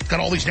effects. It's got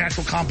all these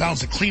natural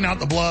compounds that clean out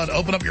the blood,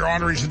 open up your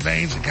arteries and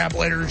veins and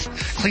capillaries,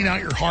 clean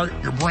out your heart,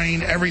 your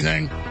brain,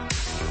 everything.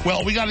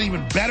 Well, we got an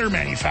even better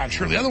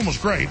manufacturer. The other one was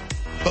great,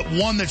 but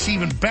one that's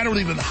even better with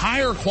even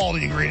higher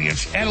quality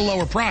ingredients at a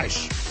lower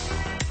price.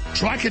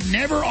 So I could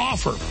never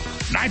offer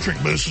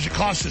Nitric Boost because it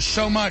costs us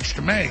so much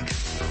to make.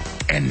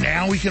 And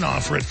now we can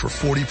offer it for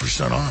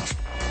 40% off.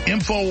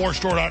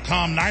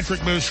 InfoWarsStore.com,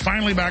 Nitric Boost,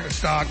 finally back in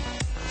stock.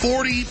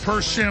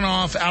 40%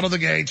 off out of the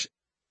gates.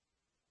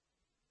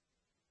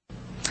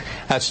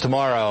 That's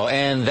tomorrow.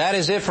 And that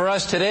is it for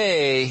us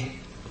today.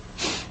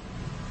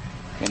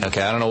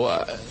 Okay, I don't know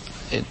what...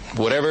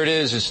 whatever it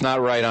is, it's not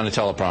right on the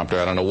teleprompter.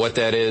 I don't know what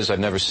that is. I've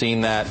never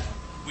seen that.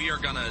 We are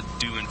going to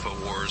do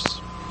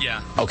InfoWars.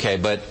 Yeah. Okay,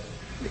 but...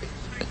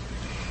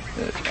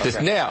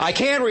 Now, I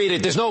can't read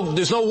it. There's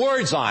no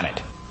words on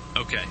it.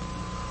 Okay.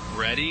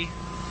 Ready?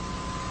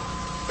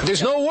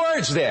 There's no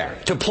words there.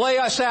 To play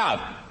us out.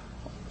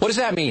 What does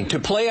that mean? To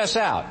play us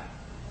out?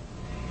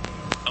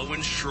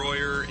 Owen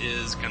Schroyer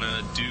is going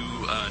to do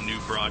a new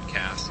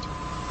broadcast.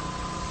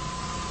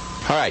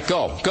 All right,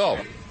 go.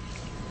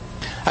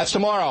 That's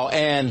tomorrow,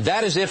 and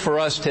that is it for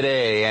us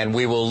today. And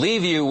we will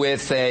leave you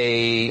with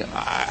a...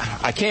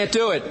 I can't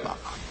do it.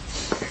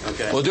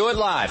 Okay. We'll do it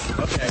live.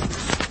 Okay.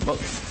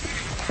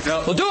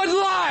 We'll do it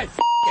live!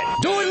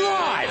 Do it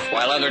live!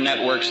 While other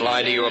networks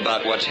lie to you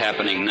about what's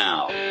happening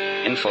now,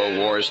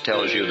 InfoWars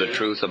tells you the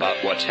truth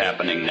about what's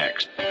happening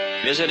next.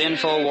 Visit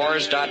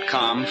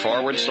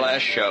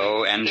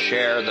InfoWars.com/show and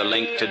share the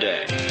link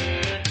today.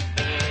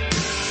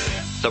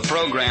 The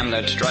program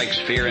that strikes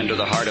fear into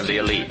the heart of the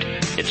elite.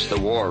 It's the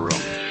War Room.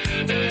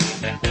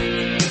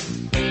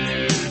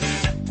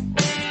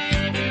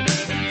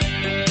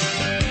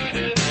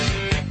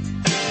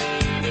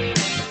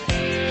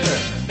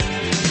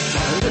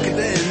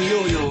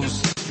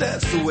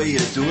 That's the way you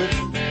do it.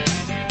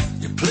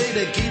 You play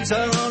the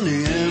guitar on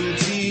the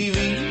MTV.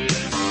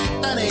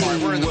 All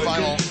right, we're in the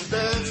final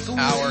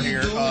hour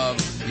here of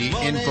the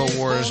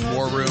InfoWars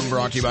War Room,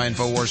 brought to you by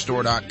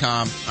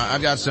InfoWarsStore.com.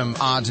 I've got some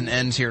odds and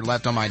ends here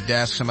left on my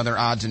desk, some other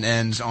odds and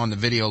ends on the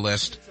video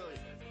list.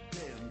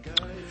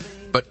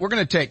 But we're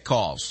going to take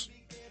calls.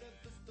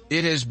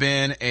 It has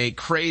been a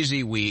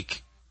crazy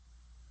week,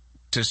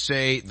 to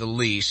say the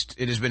least.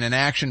 It has been an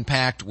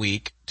action-packed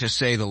week, to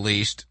say the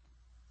least.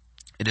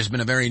 It has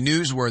been a very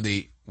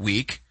newsworthy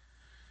week,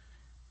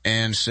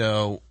 and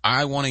so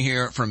I want to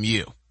hear from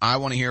you. I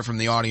want to hear from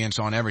the audience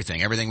on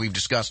everything we've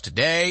discussed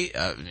today,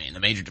 the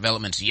major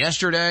developments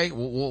yesterday.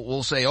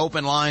 We'll say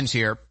open lines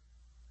here.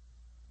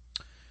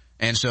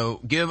 And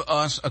so give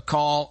us a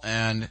call,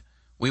 and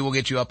we will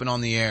get you up and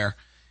on the air.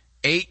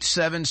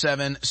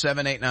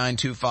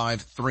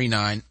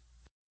 877-789-2539.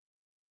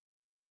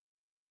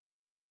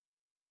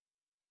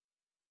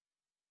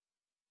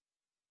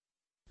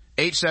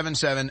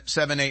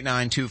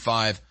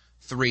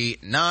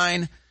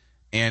 (877-789-2539),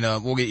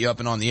 and we'll get you up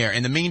and on the air.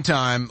 In the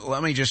meantime,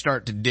 let me just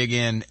start to dig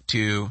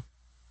into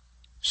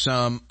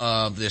some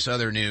of this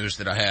other news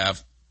that I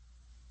have.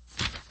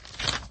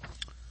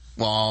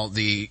 while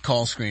the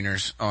call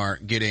screeners are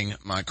getting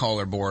my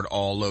caller board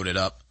all loaded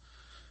up.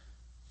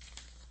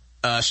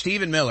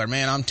 Stephen Miller,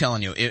 man, I'm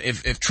telling you,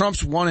 if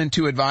Trump's 1 and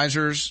 2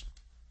 advisors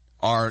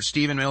are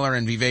Stephen Miller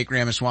and Vivek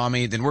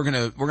Ramaswamy, then we're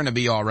gonna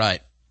be all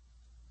right.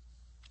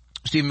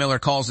 Stephen Miller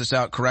calls this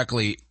out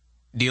correctly,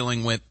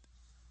 dealing with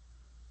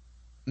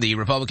the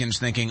Republicans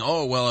thinking,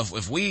 oh, well,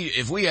 if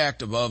we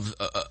act above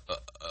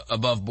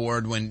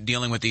board when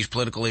dealing with these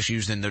political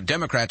issues, then the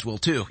Democrats will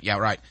too. Yeah,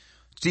 right.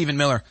 Stephen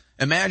Miller,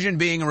 imagine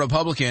being a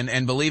Republican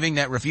and believing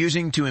that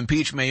refusing to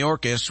impeach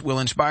Mayorkas will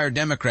inspire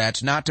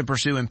Democrats not to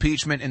pursue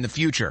impeachment in the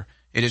future.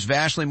 It is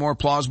vastly more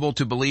plausible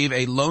to believe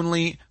a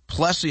lonely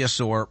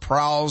plesiosaur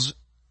prowls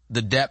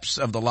the depths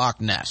of the Loch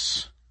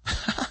Ness.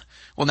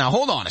 Well, now,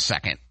 hold on a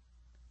second.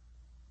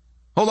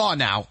 Hold on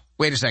now.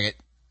 Wait a second.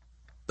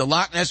 The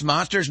Loch Ness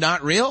Monster's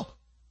not real?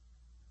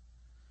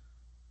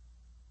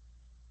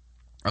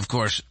 Of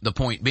course, the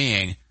point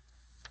being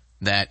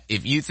that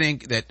if you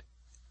think that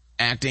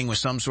acting with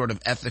some sort of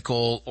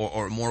ethical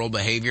or moral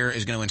behavior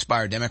is going to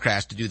inspire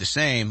Democrats to do the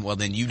same, well,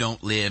 then you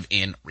don't live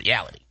in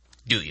reality,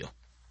 do you?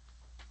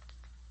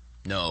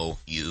 No,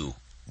 you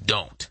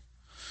don't.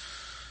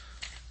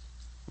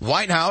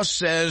 White House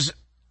says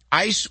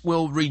ICE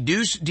will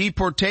reduce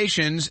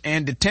deportations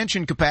and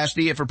detention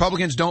capacity if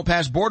Republicans don't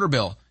pass border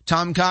bill.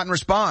 Tom Cotton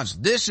responds,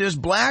 this is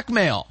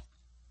blackmail.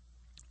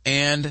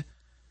 And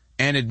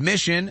an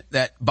admission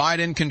that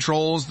Biden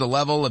controls the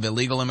level of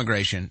illegal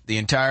immigration. The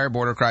entire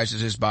border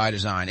crisis is by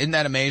design. Isn't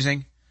that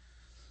amazing?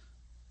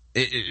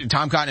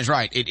 Tom Cotton is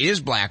right. It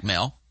is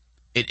blackmail.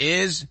 It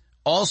is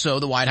also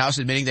the White House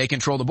admitting they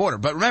control the border.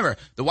 But remember,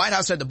 the White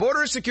House said the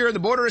border is secure, the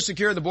border is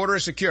secure, the border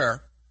is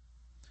secure.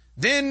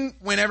 Then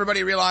when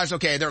everybody realized,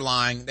 okay, they're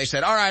lying, they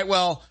said, all right,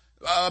 well,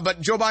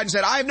 but Joe Biden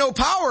said, I have no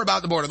power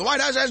about the border. The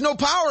White House has no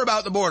power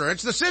about the border.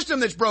 It's the system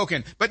that's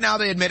broken. But now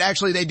they admit,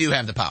 actually, they do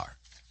have the power.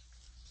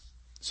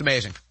 It's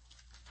amazing.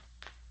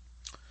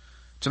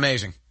 It's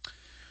amazing.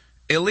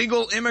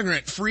 Illegal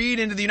immigrant freed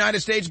into the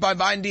United States by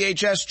Biden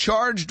DHS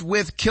charged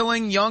with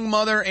killing young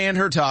mother and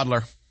her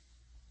toddler.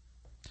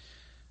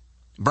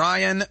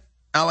 Brian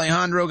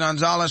Alejandro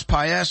Gonzalez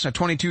Paez, a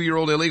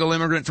 22-year-old illegal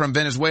immigrant from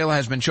Venezuela,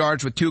 has been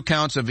charged with 2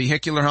 counts of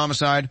vehicular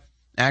homicide,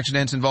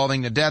 accidents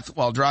involving the death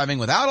while driving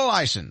without a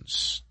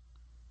license,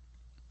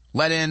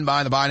 let in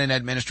by the Biden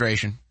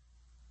administration,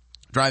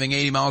 driving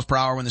 80 miles per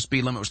hour when the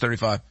speed limit was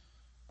 35,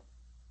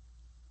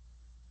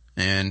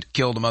 and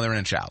killed a mother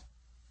and a child.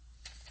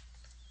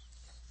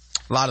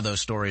 A lot of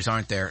those stories,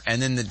 aren't there?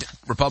 And then the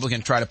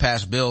Republicans try to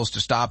pass bills to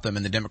stop them,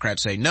 and the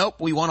Democrats say, nope,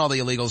 we want all the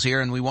illegals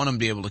here, and we want them to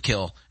be able to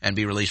kill and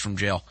be released from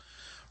jail.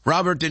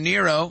 Robert De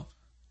Niro,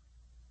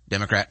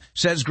 Democrat,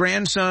 says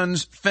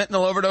grandson's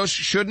fentanyl overdose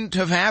shouldn't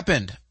have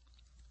happened.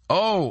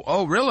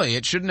 Oh, really?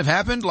 It shouldn't have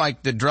happened?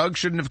 Like the drug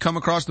shouldn't have come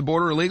across the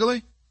border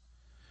illegally?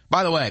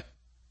 By the way,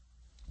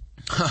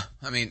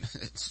 I mean,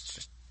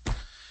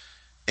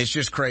 it's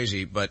just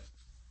crazy, but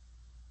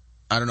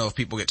I don't know if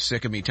people get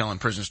sick of me telling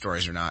prison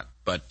stories or not,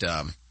 but,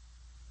 I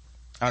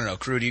don't know.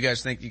 Crew, do you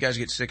guys think you guys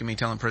get sick of me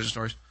telling prison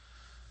stories?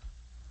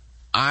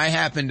 I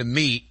happened to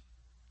meet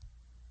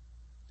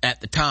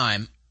at the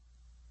time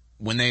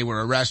when they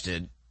were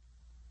arrested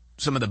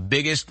some of the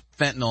biggest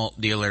fentanyl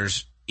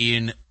dealers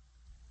in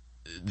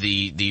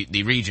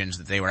the regions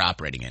that they were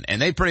operating in.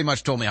 And they pretty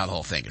much told me how the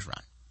whole thing is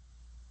run.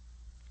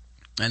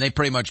 And they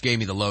pretty much gave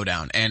me the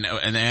lowdown. And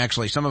they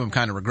actually, some of them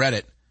kind of regret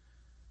it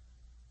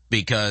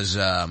because,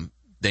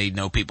 they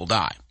know people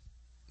die.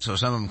 So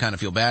some of them kind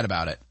of feel bad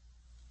about it.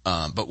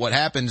 But what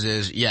happens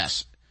is,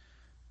 yes,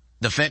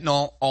 the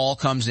fentanyl all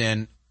comes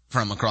in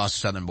from across the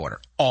southern border.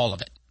 All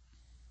of it.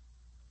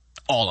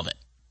 All of it.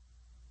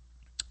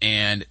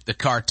 And the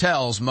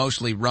cartels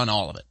mostly run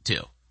all of it,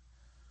 too.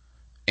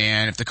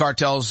 And if the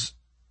cartels,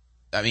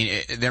 I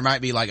mean, there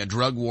might be like a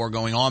drug war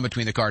going on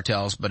between the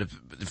cartels, but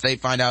if they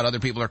find out other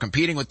people are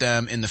competing with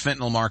them in the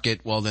fentanyl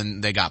market, well,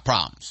 then they got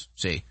problems,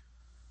 see?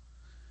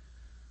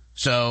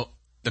 So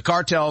the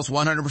cartels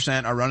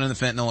 100% are running the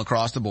fentanyl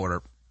across the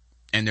border,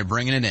 and they're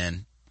bringing it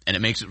in, and it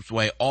makes its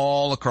way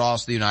all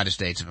across the United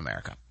States of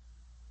America.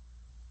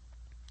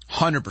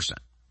 100%.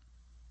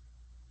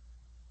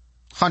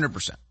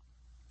 100%.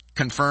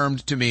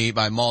 Confirmed to me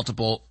by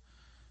multiple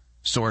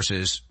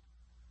sources,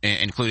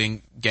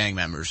 including gang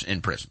members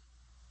in prison.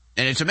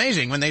 And it's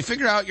amazing when they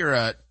figure out you're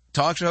a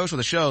talk show host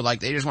with a show, like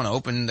they just want to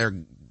open their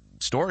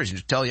stories and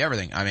just tell you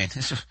everything. I mean,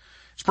 it's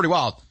pretty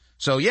wild.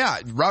 So yeah,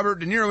 Robert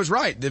De Niro was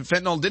right. The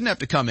fentanyl didn't have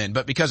to come in,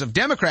 but because of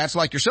Democrats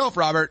like yourself,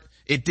 Robert,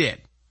 it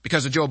did.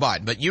 Because of Joe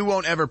Biden. But you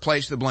won't ever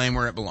place the blame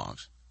where it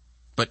belongs.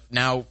 But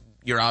now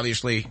you're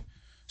obviously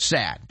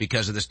sad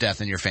because of this death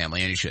in your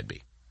family, and you should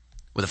be,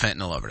 with a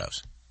fentanyl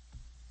overdose.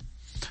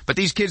 But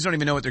these kids don't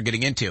even know what they're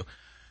getting into.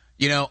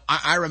 You know,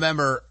 I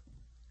remember,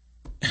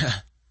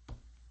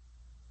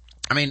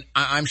 I mean,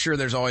 I'm sure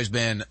there's always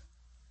been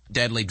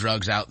deadly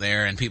drugs out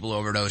there and people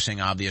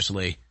overdosing,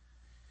 obviously.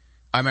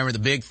 I remember the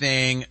big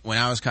thing when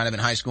I was kind of in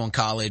high school and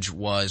college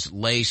was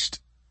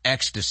laced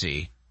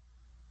ecstasy.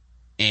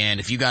 And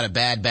if you got a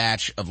bad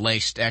batch of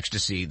laced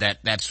ecstasy,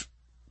 that's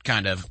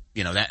kind of,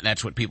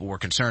 that's what people were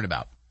concerned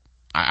about.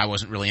 I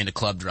wasn't really into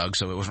club drugs,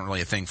 so it wasn't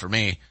really a thing for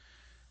me.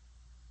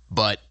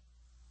 But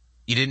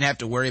you didn't have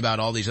to worry about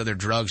all these other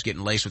drugs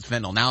getting laced with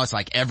fentanyl. Now it's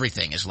like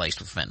everything is laced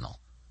with fentanyl.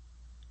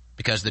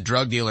 Because the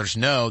drug dealers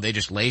know they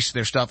just lace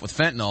their stuff with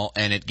fentanyl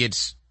and it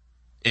gets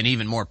an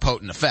even more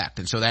potent effect.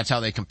 And so that's how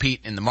they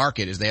compete in the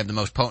market, is they have the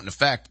most potent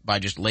effect by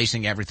just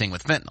lacing everything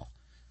with fentanyl.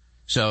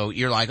 So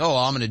you're like, oh,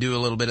 I'm going to do a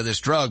little bit of this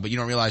drug, but you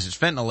don't realize it's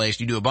fentanyl laced.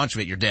 You do a bunch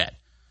of it, you're dead.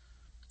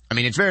 I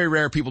mean, it's very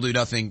rare people do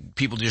nothing.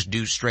 People just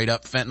do straight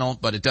up fentanyl,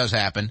 but it does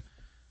happen.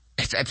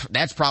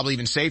 That's probably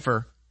even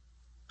safer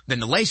than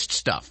the laced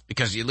stuff,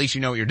 because at least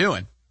you know what you're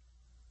doing.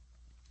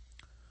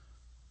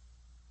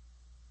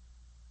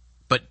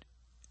 But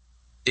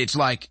it's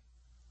like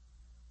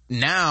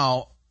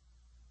now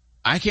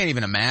I can't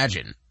even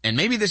imagine. And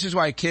maybe this is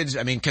why kids,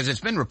 because it's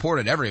been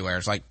reported everywhere.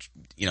 It's like,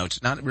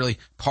 it's not really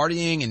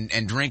partying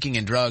and drinking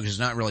and drugs is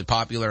not really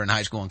popular in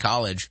high school and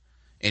college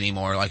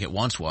anymore like it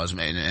once was.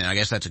 And I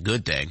guess that's a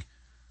good thing.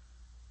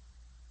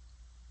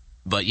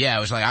 But yeah, it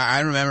was like,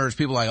 I remember it's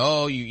people like,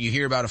 oh, you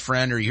hear about a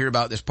friend, or you hear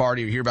about this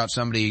party, or you hear about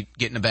somebody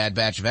getting a bad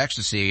batch of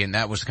ecstasy. And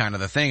that was kind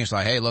of the thing. It's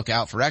like, hey, look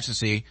out for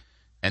ecstasy.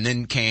 And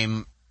then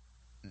came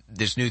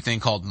this new thing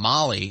called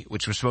Molly,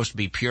 which was supposed to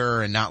be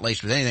pure and not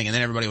laced with anything. And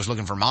then everybody was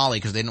looking for Molly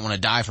because they didn't want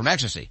to die from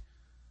ecstasy.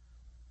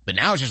 But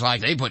now it's just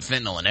like they put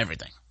fentanyl in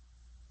everything.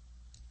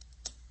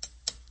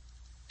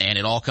 And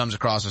it all comes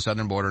across the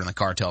southern border and the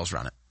cartels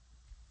run it.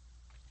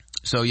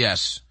 So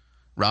yes,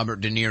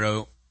 Robert De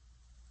Niro,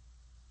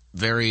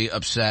 very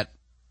upset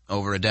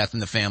over a death in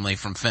the family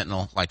from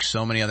fentanyl, like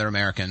so many other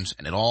Americans.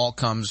 And it all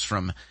comes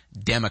from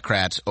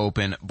Democrats'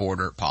 open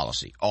border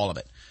policy. All of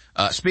it.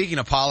 Speaking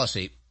of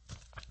policy,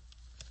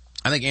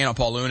 I think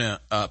Paulina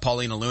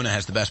Luna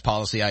has the best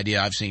policy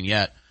idea I've seen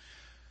yet.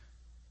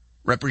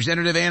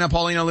 Representative Anna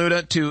Paulina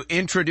Luna to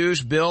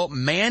introduce bill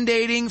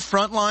mandating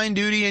frontline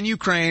duty in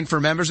Ukraine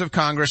for members of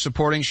Congress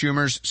supporting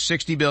Schumer's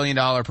 $60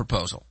 billion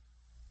proposal.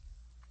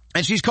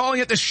 And she's calling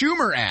it the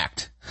Schumer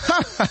Act.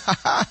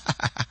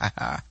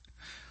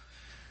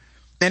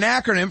 An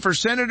acronym for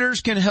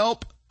Senators Can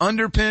Help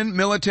Underpin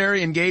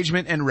Military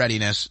Engagement and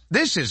Readiness.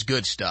 This is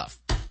good stuff.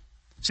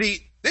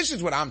 See, this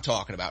is what I'm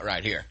talking about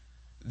right here.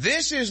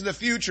 This is the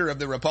future of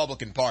the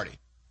Republican Party.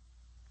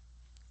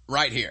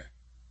 Right here.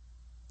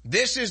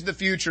 This is the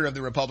future of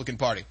the Republican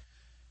Party.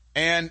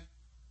 And,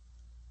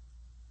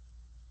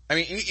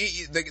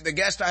 the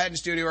guest I had in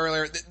studio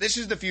earlier, this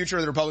is the future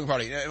of the Republican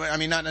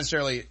Party. Not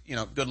necessarily,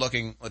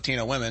 good-looking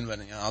Latino women, but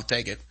I'll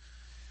take it.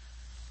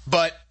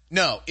 But,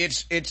 no,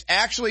 it's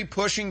actually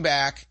pushing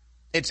back.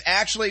 It's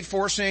actually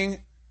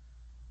forcing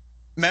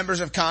members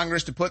of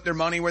Congress to put their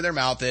money where their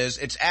mouth is.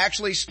 It's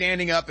actually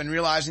standing up and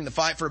realizing the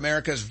fight for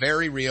America is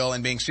very real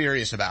and being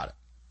serious about it.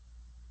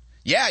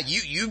 Yeah,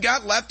 you've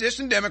got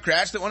leftists and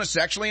Democrats that want to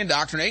sexually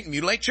indoctrinate and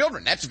mutilate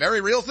children. That's a very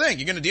real thing.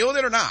 You going to deal with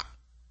it or not?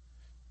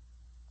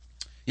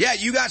 Yeah,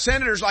 you got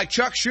senators like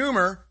Chuck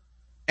Schumer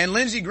and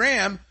Lindsey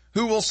Graham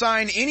who will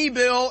sign any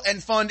bill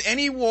and fund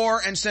any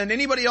war and send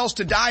anybody else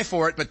to die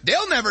for it, but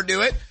they'll never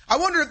do it. I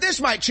wonder if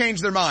this might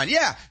change their mind.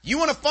 Yeah, you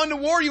want to fund a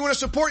war? You want to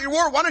support your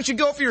war? Why don't you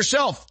go for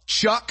yourself,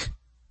 Chuck?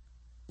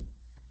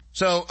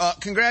 So,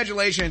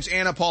 congratulations,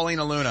 Anna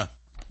Paulina Luna.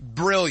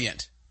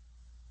 Brilliant.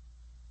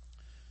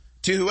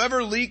 To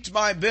whoever leaked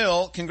my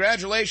bill,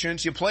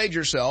 congratulations, you played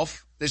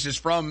yourself. This is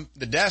from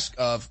the desk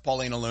of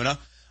Paulina Luna.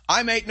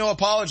 I make no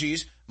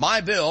apologies.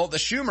 My bill, the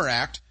Schumer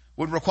Act,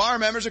 would require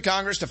members of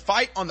Congress to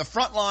fight on the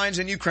front lines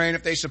in Ukraine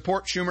if they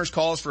support Schumer's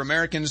calls for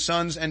American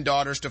sons and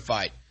daughters to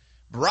fight.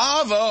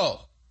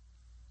 Bravo!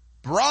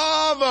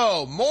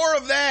 Bravo! More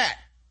of that!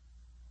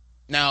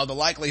 Now, the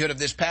likelihood of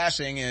this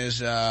passing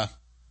is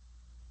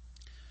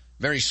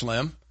very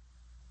slim,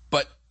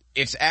 but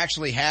it's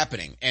actually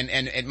happening. And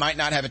it might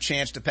not have a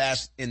chance to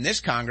pass in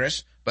this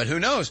Congress, but who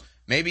knows?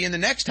 Maybe in the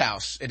next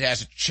House it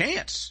has a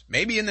chance.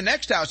 Maybe in the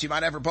next House you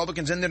might have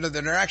Republicans in there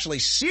that are actually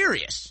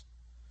serious.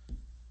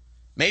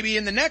 Maybe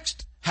in the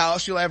next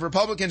House you'll have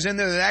Republicans in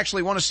there that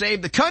actually want to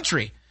save the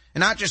country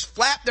and not just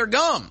flap their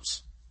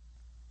gums.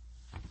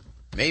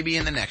 Maybe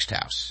in the next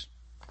House.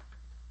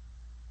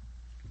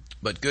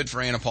 But good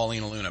for Anna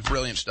Paulina Luna.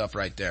 Brilliant stuff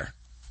right there.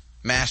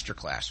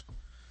 Masterclass.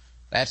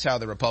 That's how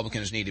the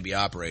Republicans need to be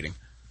operating.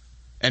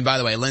 And by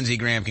the way, Lindsey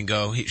Graham can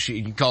go.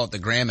 She can call it the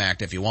Graham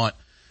Act if you want.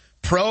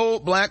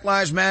 Pro-Black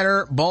Lives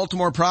Matter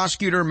Baltimore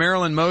prosecutor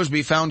Marilyn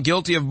Mosby found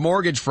guilty of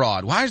mortgage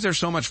fraud. Why is there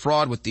so much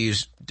fraud with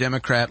these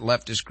Democrat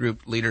leftist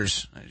group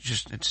leaders?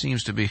 It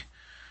seems to be,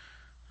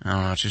 I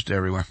don't know, it's just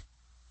everywhere.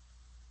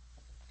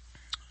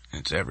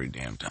 It's every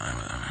damn time.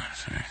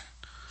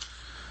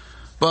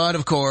 But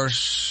of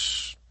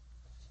course,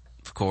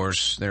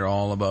 they're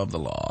all above the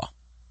law.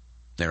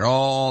 They're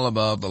all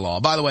above the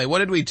law. By the way, what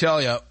did we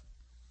tell you?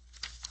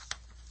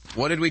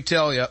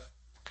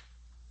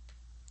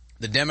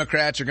 The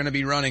Democrats are going to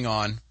be running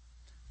on?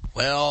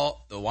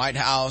 Well, the White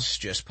House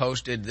just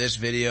posted this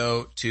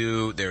video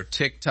to their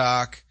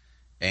TikTok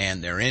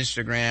and their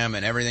Instagram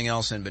and everything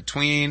else in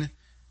between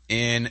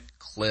in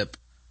clip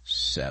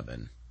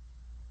 7.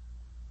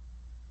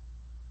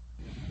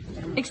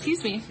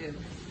 Excuse me.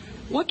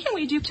 What can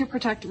we do to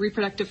protect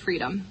reproductive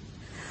freedom?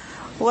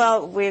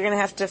 Well, we're going to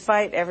have to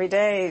fight every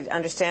day,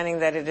 understanding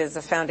that it is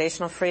a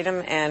foundational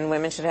freedom and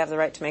women should have the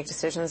right to make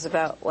decisions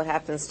about what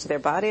happens to their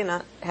body and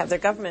not have their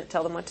government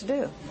tell them what to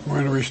do. We're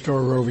going to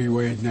restore Roe v.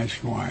 Wade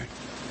nationwide.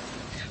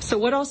 So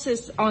what else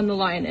is on the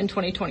line in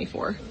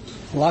 2024?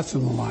 Lots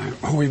on the line.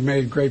 We've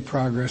made great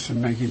progress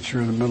in making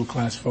sure the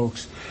middle-class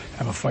folks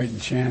have a fighting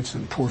chance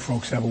and poor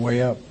folks have a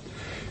way up.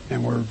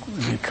 And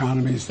the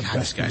economy is the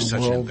best in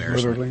the world,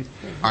 literally.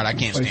 All right, I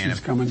can't stand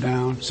it. Coming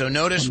down. So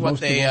notice what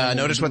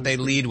they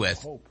lead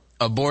with.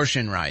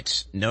 Abortion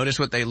rights. Notice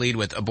what they lead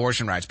with,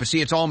 abortion rights. But see,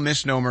 it's all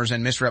misnomers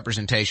and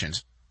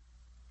misrepresentations.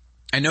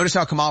 And notice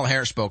how Kamala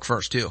Harris spoke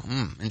first, too.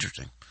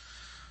 Interesting.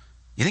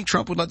 You think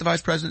Trump would let the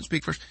vice president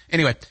speak first?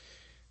 Anyway,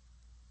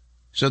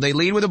 so they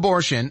lead with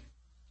abortion.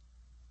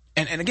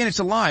 And again, it's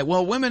a lie.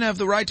 Well, women have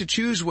the right to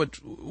choose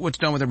what's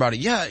done with their body.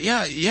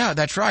 Yeah,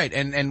 that's right.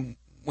 And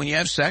when you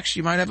have sex,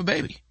 you might have a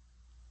baby.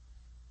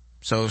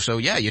 So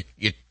yeah,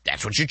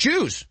 that's what you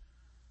choose.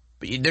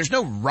 But there's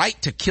no right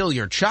to kill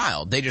your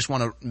child. They just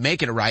want to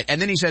make it a right.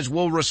 And then he says,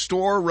 we'll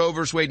restore Roe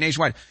v. Wade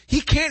nationwide.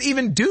 He can't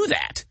even do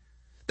that.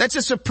 That's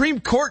a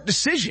Supreme Court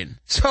decision.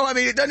 So, I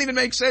mean, it doesn't even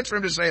make sense for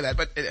him to say that.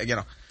 But,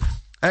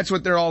 that's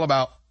what they're all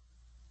about.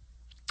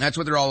 That's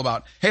what they're all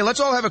about. Hey, let's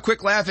all have a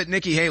quick laugh at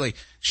Nikki Haley.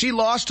 She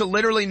lost to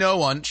literally no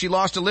one. She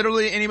lost to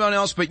literally anyone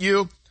else but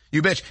you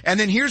bitch. And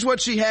then here's what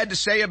she had to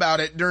say about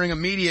it during a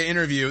media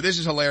interview. This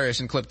is hilarious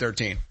in clip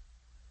 13.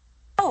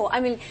 Oh,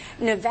 I mean,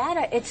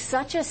 Nevada, it's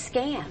such a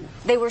scam.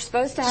 They were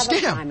supposed to have a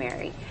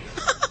primary.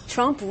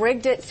 Trump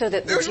rigged it so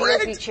that the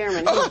GOP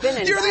chairman, who's been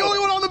indicted, you're the only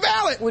one on the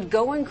ballot, would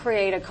go and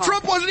create a caucus.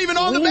 Trump wasn't even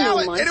on the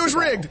ballot, and it was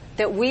rigged.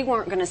 That we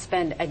weren't going to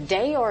spend a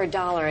day or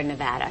 $1 in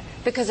Nevada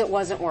because it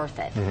wasn't worth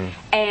it.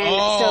 Mm-hmm.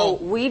 And so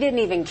we didn't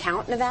even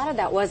count Nevada.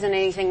 That wasn't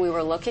anything we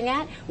were looking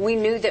at. We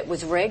knew that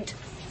was rigged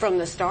from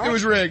the start. It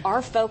was rigged.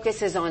 Our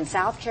focus is on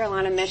South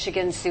Carolina,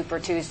 Michigan, Super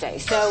Tuesday.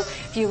 So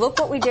if you look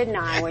what we did in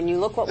Iowa and you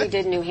look what we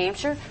did in New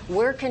Hampshire,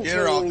 we're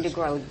continuing to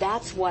grow.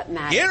 That's what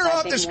matters. Get her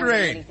off the screen. More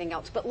than anything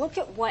else. But look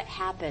at what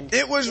happened.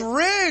 It was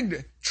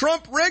rigged.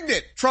 Trump rigged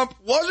it. Trump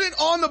wasn't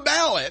on the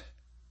ballot,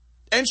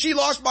 and she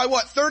lost by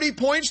 30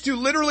 points to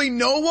literally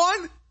no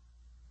one?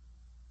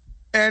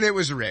 And it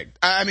was rigged.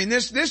 I mean,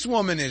 this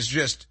woman is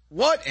just,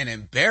 what an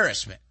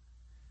embarrassment.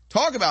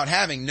 Talk about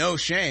having no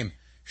shame.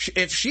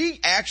 If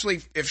she actually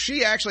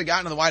got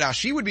into the White House,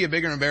 she would be a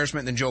bigger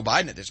embarrassment than Joe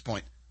Biden at this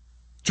point.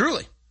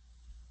 Truly.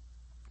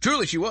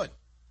 Truly, she would.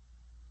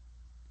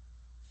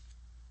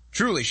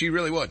 Truly, she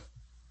really would.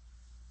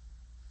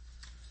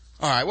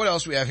 All right, what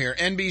else we have here?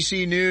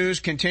 NBC News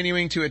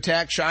continuing to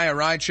attack Shia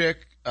Raichik,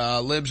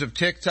 libs of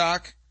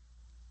TikTok,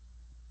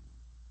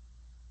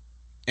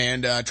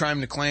 and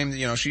trying to claim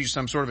that, she's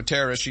some sort of a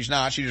terrorist. She's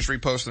not. She just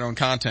reposts their own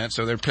content,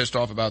 so they're pissed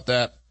off about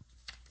that.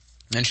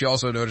 And she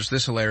also noticed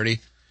this hilarity.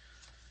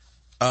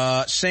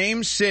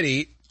 Same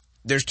city,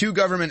 there's 2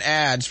 government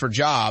ads for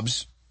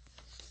jobs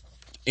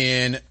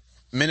in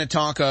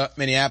Minnetonka,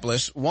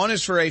 Minneapolis. One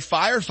is for a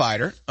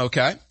firefighter,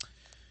 okay?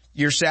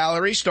 Your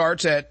salary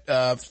starts at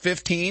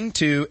 $15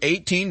 to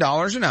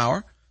 $18 an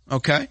hour,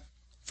 okay?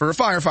 For a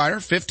firefighter,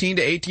 $15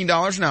 to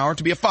 $18 an hour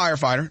to be a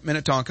firefighter,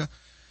 Minnetonka.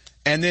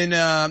 And then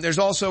there's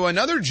also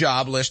another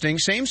job listing,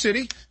 same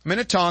city,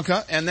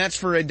 Minnetonka, and that's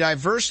for a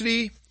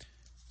diversity,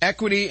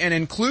 equity, and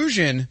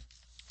inclusion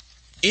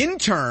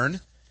intern.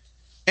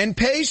 And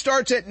pay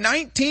starts at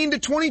 $19 to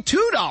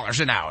 $22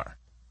 an hour.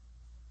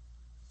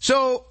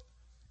 So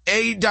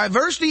a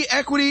diversity,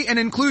 equity, and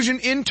inclusion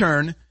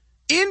intern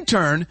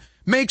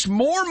makes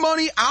more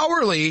money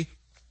hourly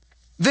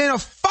than a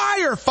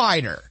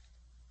firefighter.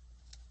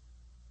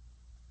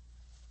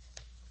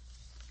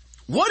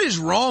 What is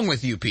wrong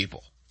with you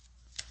people?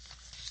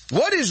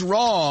 What is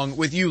wrong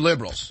with you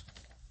liberals?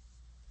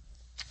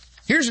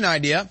 Here's an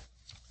idea.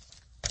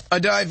 A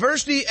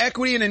diversity,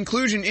 equity, and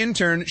inclusion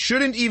intern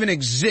shouldn't even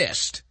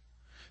exist.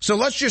 So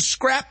let's just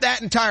scrap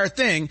that entire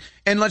thing,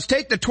 and let's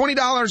take the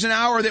 $20 an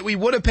hour that we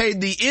would have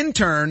paid the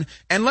intern,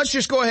 and let's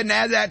just go ahead and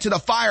add that to the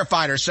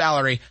firefighter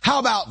salary. How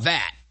about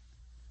that?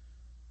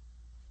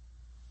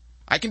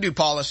 I can do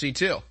policy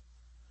too.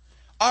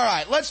 All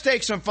right, let's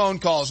take some phone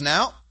calls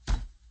now.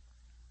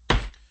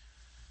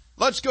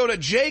 Let's go to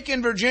Jake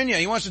in Virginia.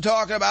 He wants to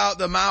talk about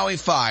the Maui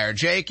fire.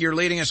 Jake, you're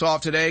leading us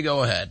off today.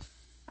 Go ahead.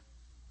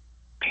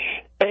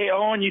 Hey,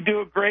 Owen, you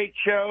do a great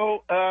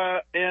show,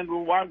 and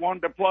I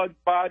wanted to plug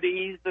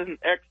Bodies and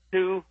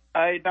X2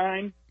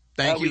 iodine.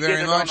 Thank you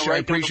very much. I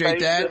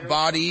appreciate that.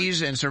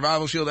 Bodies and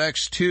Survival Shield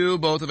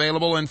X2, both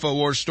available,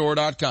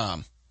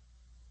 InfoWarsStore.com.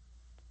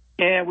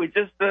 And we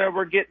just,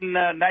 we're getting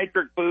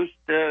Nitric Boost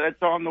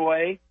that's on the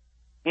way.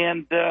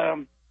 And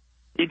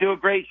you do a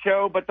great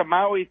show, but the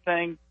Maui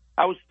thing,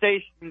 I was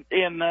stationed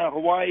in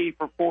Hawaii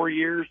for 4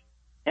 years,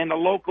 and a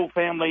local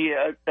family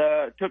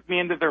took me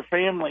into their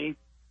family.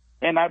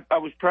 And I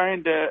was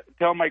trying to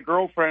tell my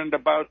girlfriend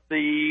about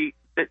they're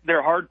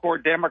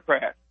hardcore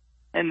Democrats,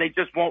 and they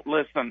just won't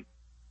listen.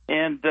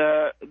 And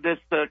this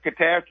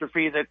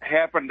catastrophe that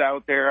happened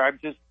out there,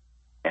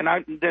 And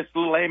this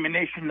little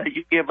ammunition that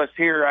you give us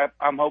here,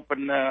 I'm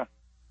hoping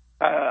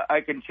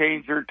I can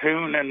change her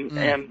tune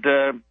and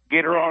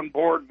get her on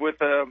board with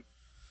the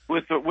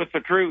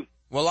truth.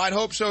 Well, I'd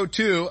hope so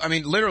too. I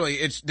mean, literally,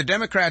 it's the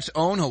Democrats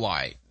own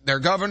Hawaii. Their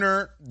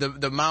governor,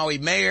 the Maui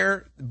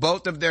mayor,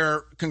 both of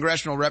their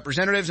congressional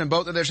representatives, and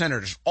both of their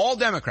senators, all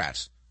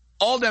Democrats,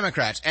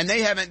 and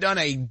they haven't done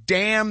a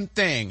damn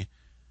thing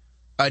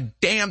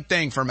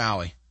for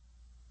Maui.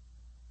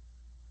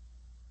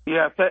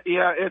 Yeah,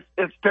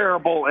 it's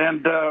terrible,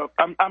 and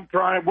I'm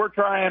trying. We're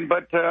trying,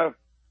 but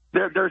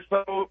they're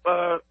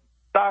so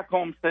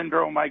Stockholm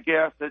syndrome. I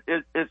guess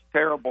it's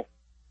terrible.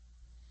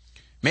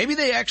 Maybe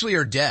they actually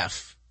are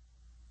deaf.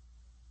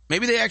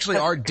 Maybe they actually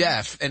are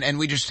deaf, and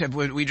we just have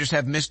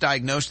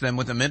misdiagnosed them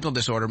with a mental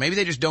disorder. Maybe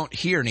they just don't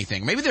hear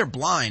anything. Maybe they're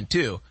blind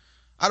too.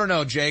 I don't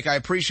know, Jake. I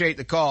appreciate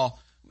the call.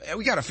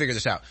 We got to figure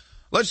this out.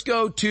 Let's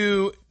go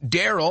to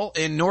Daryl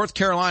in North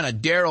Carolina.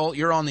 Daryl,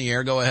 you're on the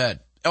air. Go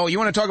ahead. Oh, you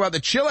want to talk about the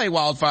Chile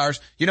wildfires?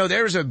 You know,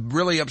 there's a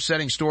really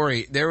upsetting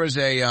story. There was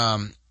a,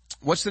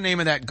 what's the name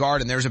of that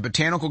garden? There's a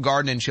botanical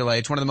garden in Chile.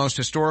 It's one of the most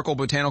historical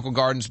botanical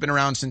gardens. It's been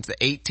around since the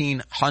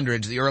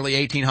 1800s, the early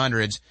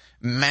 1800s.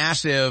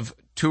 Massive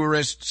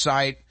tourist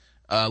site,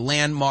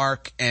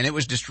 landmark, and it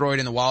was destroyed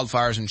in the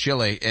wildfires in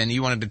Chile. And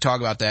you wanted to talk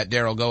about that.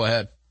 Daryl, go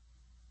ahead.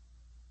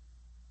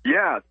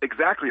 Yeah,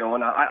 exactly,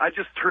 Owen. I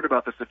just heard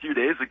about this a few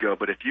days ago,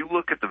 but if you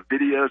look at the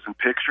videos and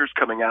pictures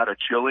coming out of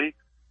Chile,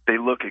 they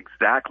look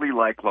exactly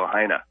like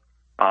Lahaina.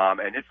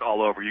 And it's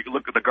all over. You can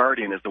look at The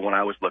Guardian is the one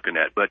I was looking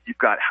at, but you've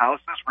got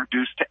houses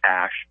reduced to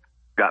ash,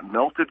 you've got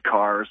melted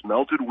cars,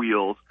 melted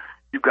wheels,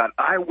 you've got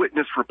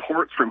eyewitness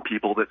reports from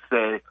people that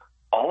say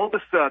all of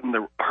a sudden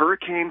the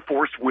hurricane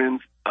force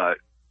winds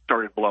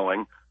started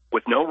blowing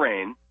with no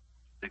rain,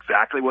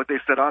 exactly what they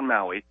said on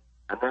Maui.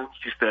 And then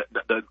she said,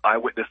 the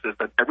eyewitness says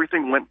that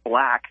everything went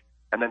black,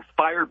 and then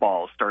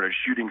fireballs started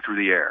shooting through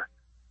the air.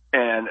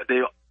 And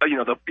they, you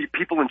know, the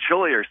people in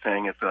Chile are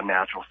saying it's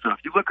unnatural. So if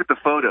you look at the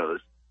photos,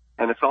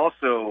 and it's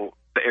also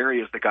the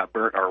areas that got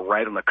burnt are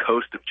right on the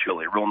coast of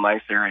Chile, real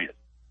nice areas.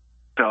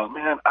 So,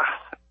 man,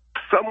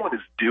 someone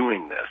is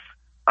doing this.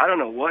 I don't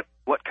know what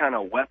kind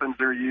of weapons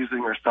they're using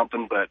or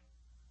something, but,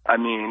 I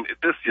mean,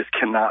 this just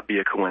cannot be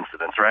a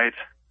coincidence, right?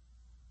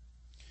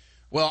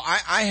 Well,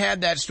 I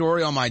had that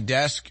story on my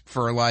desk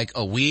for like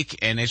a week,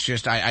 and it's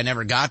just I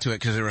never got to it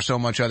because there was so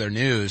much other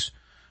news.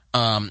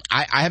 I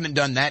haven't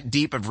done that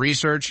deep of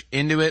research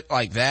into it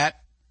like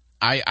that.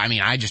 I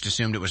mean, I just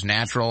assumed it was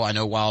natural. I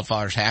know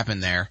wildfires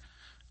happen there.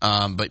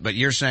 But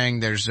you're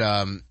saying there's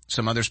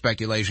some other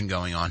speculation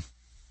going on.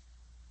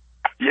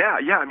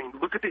 Yeah. I mean,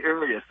 look at the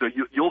area. So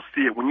you'll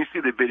see it when you see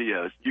the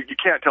videos. You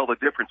can't tell the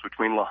difference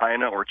between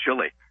Lahaina or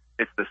Chile.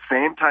 It's the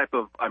same type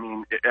of, I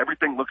mean,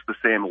 everything looks the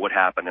same of what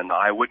happened, and the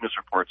eyewitness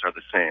reports are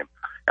the same.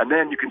 And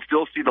then you can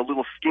still see the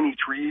little skinny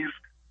trees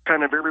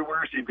kind of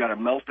everywhere. So you've got a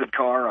melted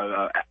car,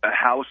 a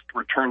house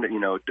returned,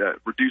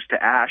 reduced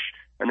to ash,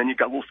 and then you've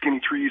got little skinny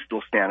trees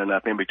still standing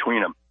up in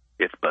between them.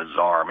 It's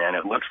bizarre, man.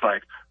 It looks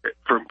like,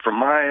 from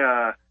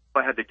my, if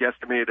I had to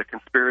guesstimate a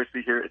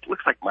conspiracy here, it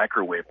looks like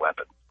microwave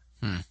weapons,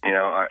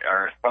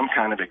 or some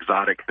kind of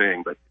exotic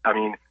thing. But, I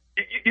mean,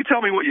 you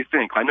tell me what you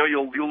think. I know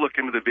you'll look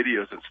into the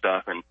videos and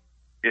stuff, and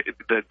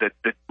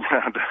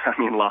I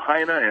mean,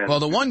 Lahaina and... Well,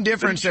 the one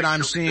difference that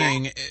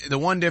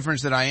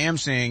I am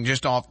seeing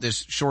just off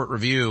this short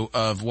review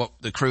of what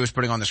the crew is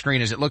putting on the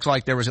screen is it looks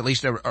like there was at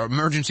least an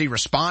emergency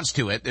response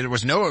to it. There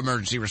was no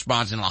emergency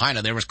response in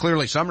Lahaina. There was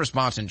clearly some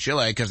response in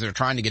Chile because they're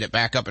trying to get it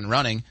back up and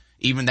running,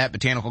 even that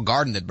botanical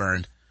garden that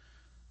burned.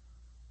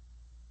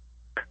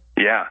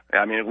 Yeah,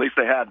 I mean, at least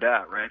they had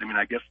that, right? I mean,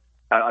 I guess...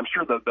 I'm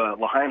sure the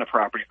Lahaina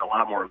property is a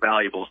lot more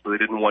valuable, so they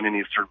didn't want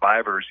any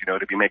survivors,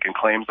 to be making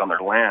claims on their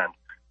land.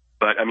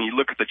 But, I mean, you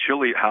look at the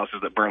Chile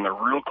houses that burn, they're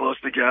real close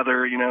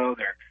together, you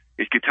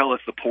could tell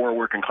it's the poor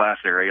working class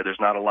area. There's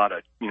not a lot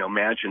of,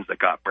 mansions that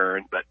got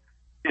burned, but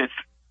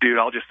dude,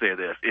 I'll just say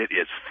this, it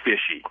is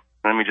fishy.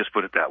 Let me just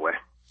put it that way.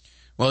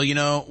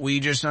 Well, we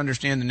just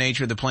understand the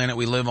nature of the planet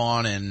we live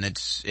on, and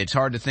it's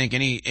hard to think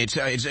it's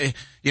kind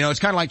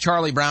of like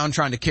Charlie Brown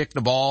trying to kick the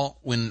ball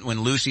when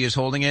Lucy is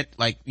holding it.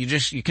 Like,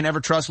 you can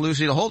never trust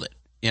Lucy to hold it.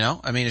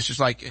 I mean, it's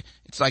like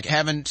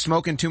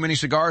smoking too many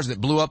cigars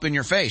that blew up in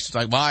your face. It's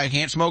like, well, I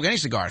can't smoke any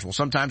cigars. Well,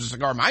 sometimes a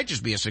cigar might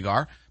just be a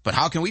cigar, but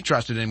how can we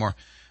trust it anymore?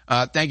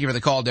 Thank you for the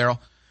call, Daryl.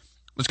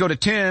 Let's go to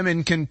Tim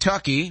in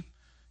Kentucky.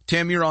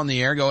 Tim, you're on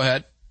the air. Go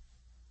ahead.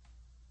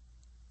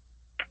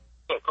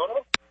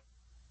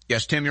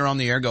 Yes, Tim, you're on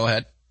the air. Go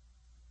ahead.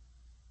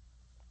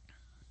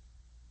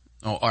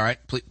 Oh, all right.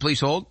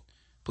 Please hold.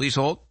 Please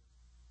hold.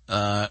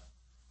 I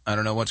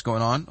don't know what's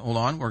going on. Hold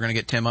on. We're going to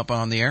get Tim up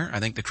on the air. I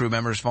think the crew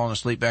member is falling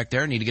asleep back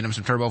there. Need to get him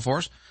some turbo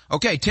force.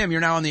 Okay, Tim, you're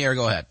now on the air.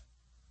 Go ahead.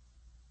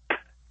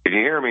 Can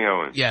you hear me,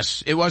 Owen?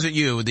 Yes, it wasn't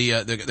you.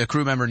 The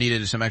crew member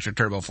needed some extra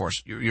turbo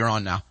force. You're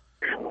on now.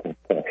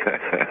 All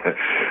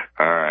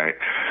right.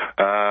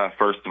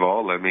 First of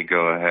all, let me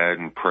go ahead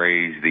and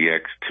praise the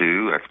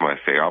X2. That's my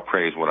favorite. I'll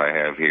praise what I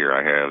have here.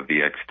 I have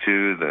the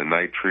X2, the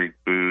Nitric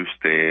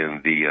Boost,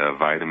 and the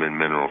Vitamin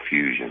Mineral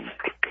Fusion.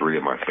 3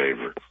 of my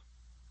favorites.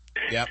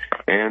 Yep.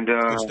 And,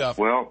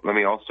 well, let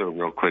me also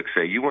real quick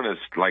say, you want to,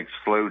 like,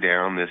 slow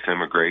down this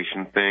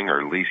immigration thing or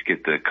at least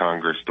get the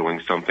Congress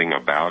doing something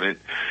about it.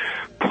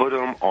 Put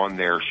them on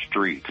their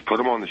streets. Put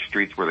them on the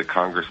streets where the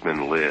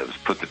congressman lives.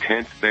 Put the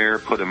tents there.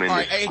 Put them in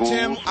the schools. Hey,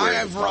 Tim, I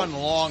have run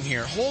long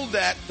here. Hold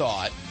that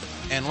thought,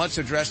 and let's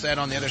address that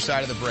on the other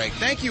side of the break.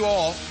 Thank you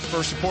all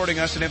for supporting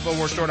us at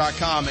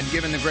InfoWarsStore.com and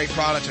giving the great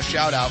products a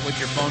shout-out with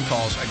your phone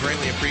calls. I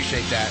greatly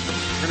appreciate that.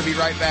 We're going to be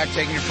right back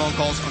taking your phone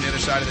calls on the other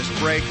side of this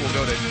break. We'll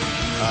go to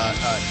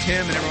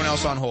Tim and everyone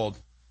else on hold.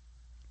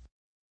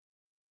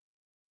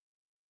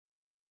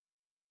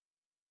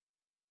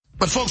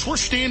 But, folks, we're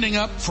standing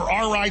up for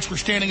our rights. We're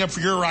standing up for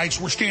your rights.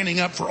 We're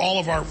standing up for all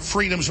of our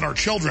freedoms and our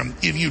children.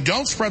 If you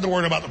don't spread the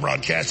word about the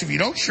broadcast, if you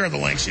don't share the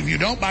links, if you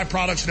don't buy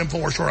products at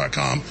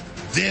InfoWarsStore.com,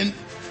 then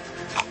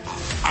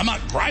I'm not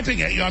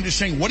griping at you. I'm just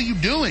saying, what are you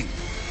doing?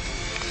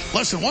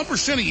 Less than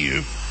 1% of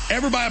you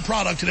ever buy a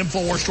product at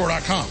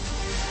InfoWarsStore.com.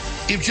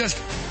 If just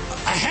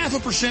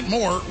 0.5%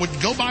 more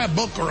would go buy a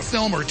book or a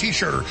film or a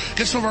T-shirt or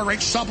get some of our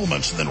great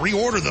supplements and then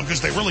reorder them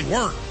because they really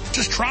work,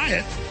 just try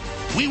it.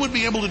 We would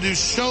be able to do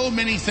so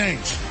many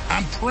things.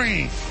 I'm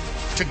praying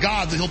to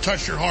God that he'll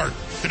touch your heart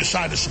to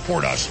decide to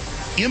support us.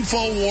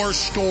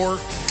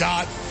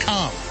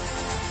 InfoWarsStore.com.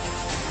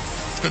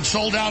 It's been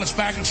sold out. It's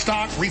back in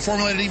stock.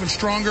 Reformulated even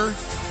stronger.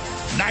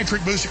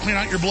 Nitric boost to clean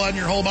out your blood and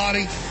your whole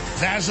body.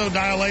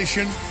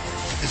 Vasodilation.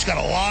 It's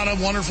got a lot of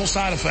wonderful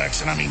side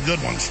effects, and I mean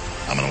good ones.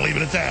 I'm going to leave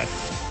it at that.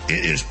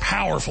 It is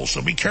powerful,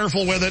 so be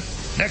careful with it.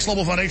 Next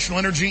Level Foundational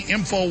Energy,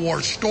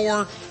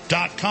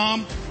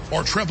 InfoWarsStore.com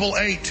or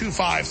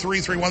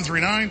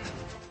 888-253-3139.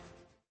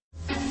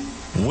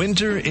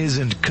 Winter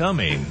isn't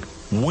coming.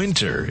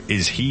 Winter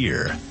is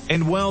here.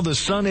 And while the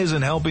sun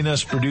isn't helping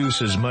us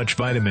produce as much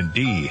vitamin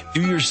D,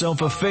 do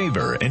yourself a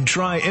favor and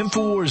try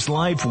InfoWars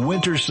Life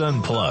Winter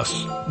Sun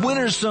Plus.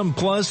 Winter Sun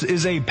Plus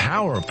is a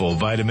powerful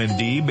vitamin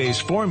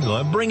D-based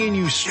formula bringing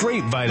you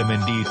straight vitamin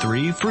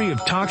D3 free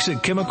of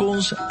toxic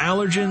chemicals,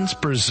 allergens,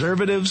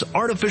 preservatives,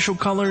 artificial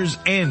colors,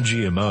 and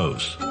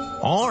GMOs.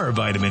 Our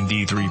vitamin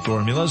D3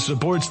 formula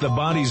supports the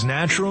body's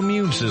natural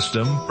immune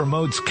system,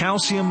 promotes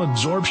calcium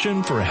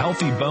absorption for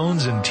healthy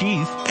bones and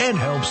teeth, and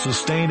helps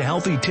sustain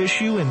healthy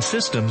tissue and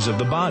systems of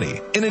the body.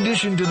 In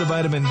addition to the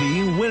vitamin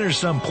D, Winter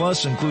Sun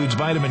Plus includes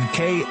vitamin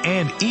K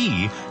and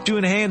E to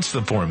enhance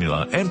the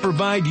formula and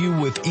provide you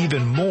with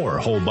even more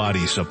whole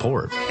body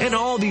support. And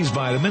all these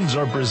vitamins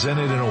are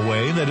presented in a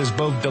way that is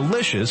both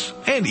delicious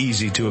and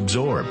easy to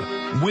absorb.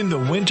 When the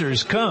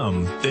winters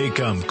come, they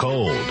come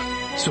cold.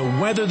 So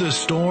weather the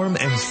storm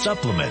and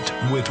supplement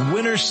with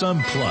Winter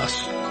Sun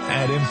Plus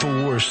at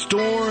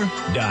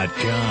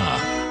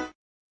InfoWarsStore.com.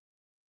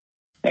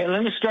 Hey,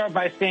 let me start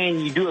by saying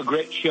you do a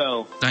great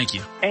show. Thank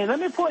you. Hey, let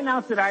me point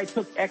out that I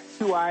took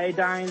X2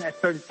 iodine. I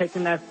started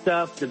taking that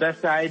stuff. The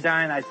best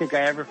iodine I think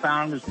I ever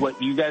found is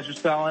what you guys are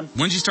selling.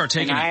 When did you start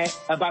taking it?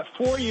 About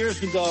 4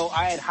 years ago,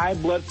 I had high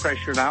blood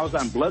pressure, and I was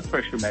on blood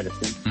pressure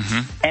medicine.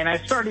 Mm-hmm. And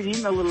I started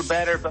eating a little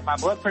better, but my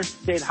blood pressure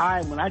stayed high.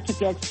 And when I took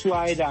X2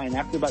 iodine,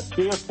 after about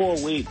 3 or 4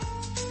 weeks,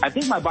 I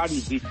think my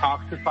body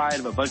detoxified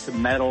of a bunch of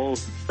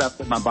metals and stuff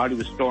that my body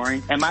was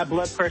storing. And my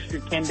blood pressure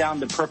came down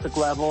to perfect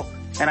level.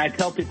 And I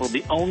tell people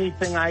the only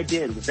thing I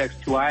did was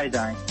X2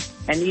 iodine.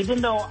 And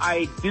even though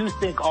I do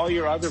think all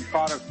your other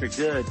products are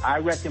good, I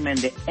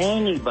recommend to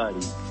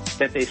anybody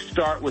that they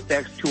start with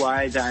X2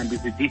 iodine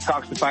because it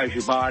detoxifies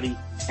your body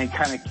and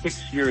kind of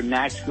kicks your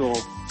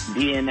natural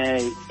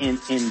DNA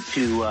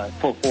into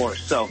full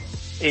force. So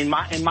in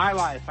my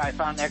life, I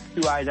found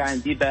X2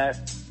 iodine the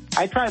best.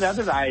 I tried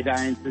other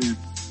iodines and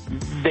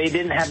they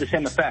didn't have the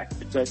same effect.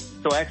 But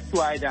so X2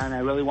 iodine, I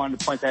really wanted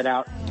to point that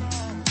out.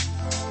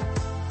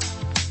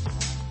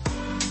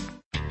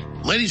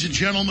 Ladies and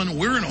gentlemen,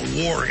 we're in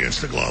a war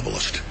against the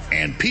globalist,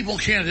 and people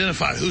can't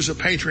identify who's a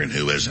patriot and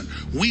who isn't.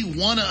 We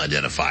want to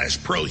identify as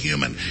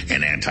pro-human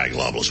and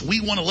anti-globalist. We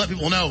want to let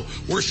people know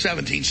we're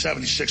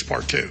 1776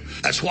 Part 2.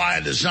 That's why I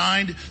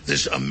designed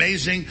this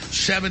amazing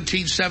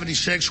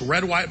 1776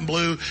 red, white, and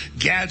blue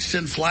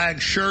Gadsden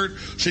flag shirt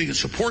so you can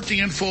support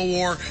the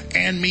InfoWar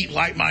and meet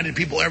like-minded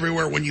people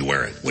everywhere when you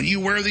wear it. When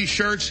you wear these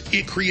shirts,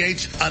 it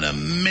creates an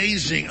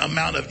amazing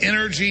amount of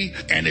energy,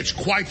 and it's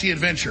quite the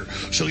adventure.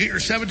 So get your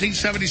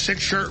 1776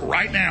 shirt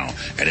right now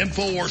at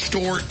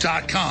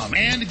InfoWarsStore.com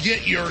and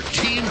get your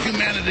Team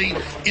Humanity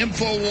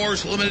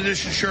InfoWars limited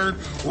edition shirt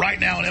right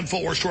now at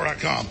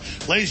InfoWarsStore.com.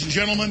 Ladies and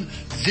gentlemen,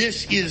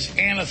 this is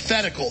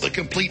antithetical, the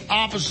complete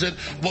opposite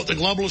of what the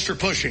globalists are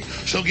pushing.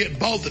 So get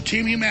both the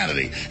Team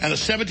Humanity and the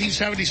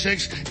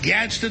 1776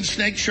 Gadsden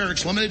Snake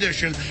shirts limited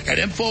edition at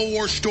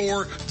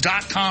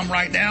InfoWarsStore.com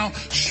right now.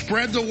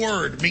 Spread the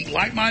word, meet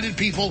like-minded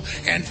people,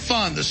 and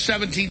fund the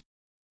 17.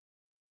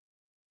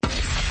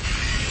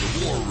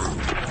 The War Room.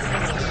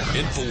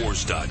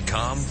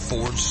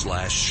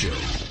 Infowars.com/show.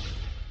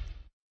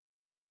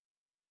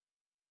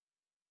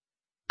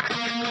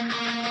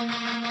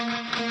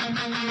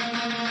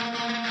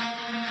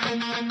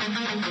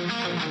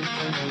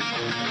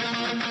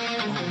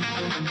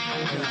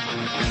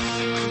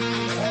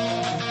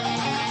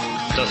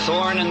 The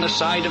thorn in the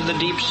side of the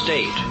deep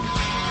state.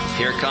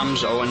 here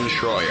comes Owen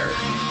Schroyer.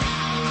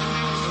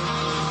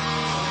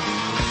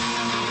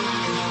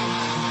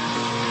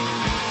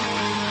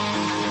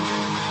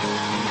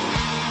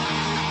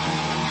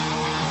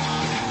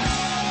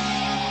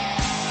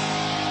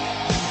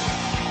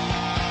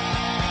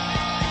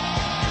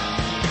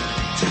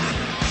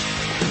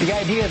 The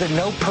idea that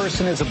no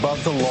person is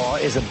above the law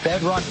is a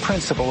bedrock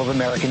principle of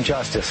American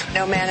justice.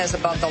 No man is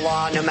above the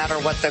law, no matter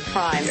what the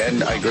crime.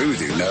 And I agree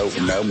with you.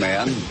 No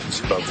man is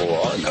above the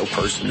law. No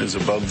person is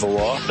above the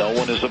law. No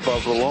one is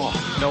above the law.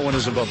 No one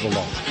is above the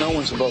law. No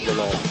one's above the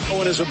law. No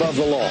one is above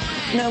the law.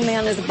 No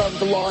man is above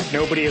the law.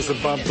 Nobody is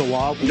above the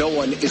law. No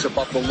one is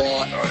above the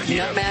law.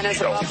 No man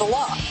is above the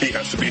law. He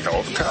has to be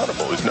held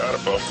accountable. He's not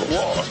above the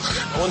law.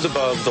 No one's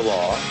above the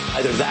law.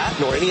 Either that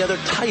nor any other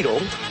title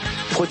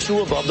puts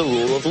you above the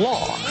rule of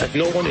law. If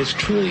no one is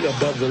truly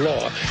above the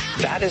law,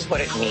 that is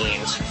what it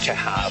means to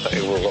have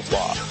a rule of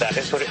law. That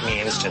is what it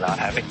means to not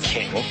have a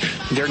king.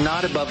 They're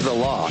not above the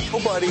law.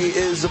 Nobody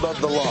is above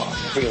the law.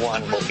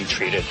 Everyone will be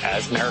treated,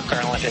 as Merrick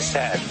Garland has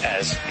said,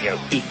 as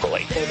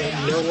equally.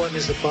 And no one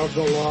is above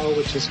the law,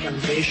 which is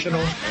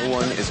foundational. No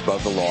one is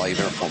above the law,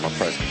 even a former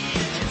president.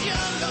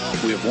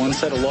 We have one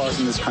set of laws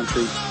in this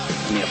country,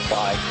 and they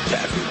apply to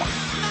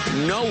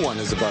everyone. No one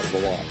is above the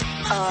law.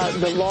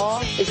 The law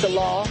is the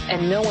law,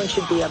 and no one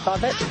should be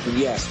above it.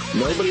 Yes,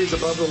 nobody is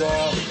above the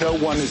law. No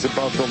one is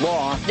above the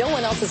law. No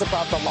one else is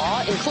above the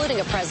law, including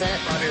a president.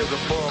 Nobody is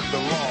above the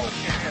law.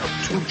 We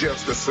have two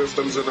justice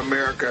systems in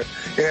America.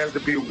 It has to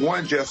be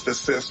one justice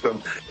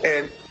system,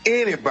 and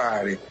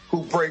anybody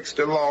who breaks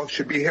the law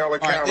should be held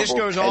accountable. All right, this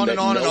goes on and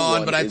on and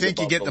on, but I think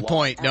you get the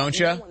point, don't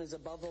you?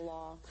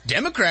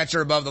 Democrats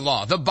are above the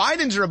law. The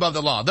Bidens are above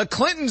the law. The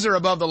Clintons are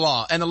above the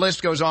law. And the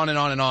list goes on and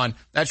on and on.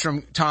 That's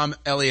from Tom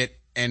Elliott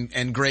and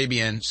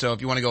Grabian. So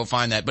if you want to go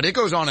find that. But it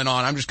goes on and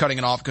on. I'm just cutting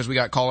it off because we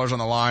got callers on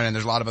the line and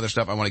there's a lot of other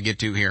stuff I want to get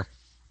to here.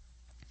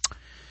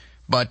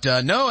 But,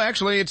 no,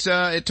 actually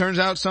it turns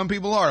out some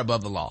people are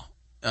above the law.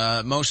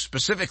 Most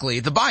specifically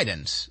the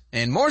Bidens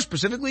and more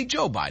specifically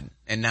Joe Biden.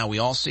 And now we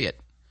all see it.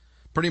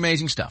 Pretty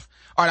amazing stuff.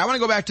 All right. I want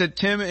to go back to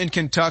Tim in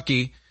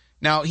Kentucky.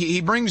 Now he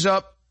brings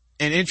up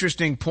an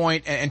interesting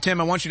point, and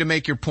Tim, I want you to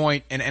make your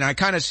point, and I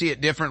kind of see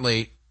it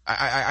differently.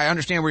 I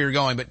understand where you're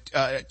going,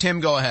 but Tim,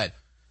 go ahead.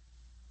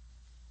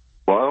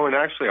 Well, and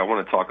actually I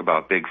want to talk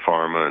about Big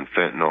Pharma and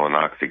fentanyl and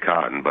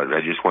OxyContin, but I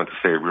just want to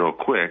say real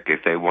quick,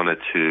 if they wanted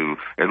to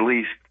at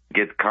least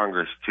get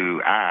Congress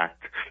to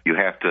act, you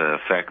have to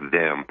affect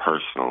them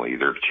personally,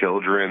 their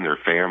children, their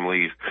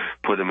families,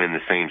 put them in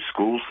the same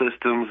school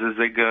systems as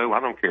they go. I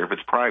don't care if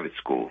it's private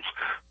schools.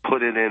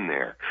 Put it in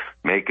there.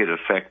 Make it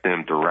affect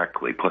them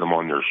directly. Put them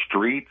on their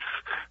streets.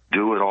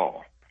 Do it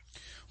all.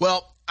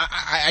 Well,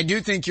 I do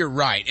think you're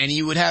right, and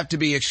you would have to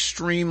be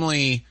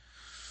extremely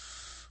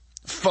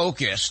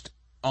focused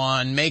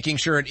on making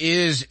sure it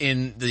is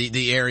in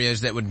the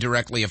areas that would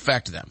directly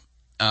affect them.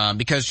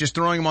 Because just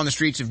throwing them on the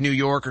streets of New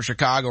York or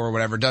Chicago or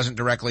whatever doesn't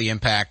directly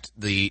impact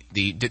the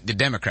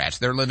Democrats.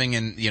 They're living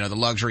in, the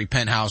luxury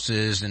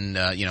penthouses and,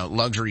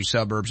 luxury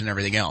suburbs and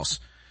everything else.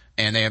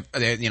 And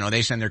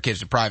they send their kids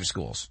to private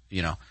schools,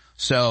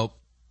 So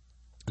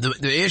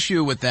the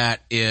issue with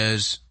that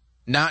is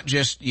not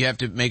just you have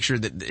to make sure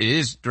that it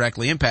is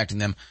directly impacting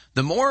them.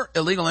 The more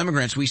illegal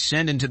immigrants we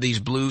send into these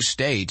blue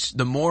states,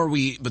 the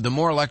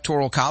more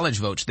electoral college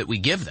votes that we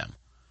give them.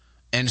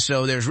 And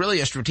so there's really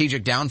a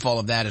strategic downfall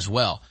of that as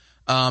well.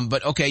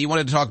 But okay, you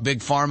wanted to talk Big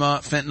Pharma,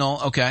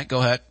 fentanyl. Okay, go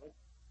ahead.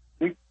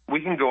 We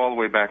can go all the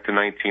way back to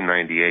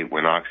 1998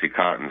 when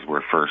OxyContins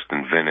were first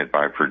invented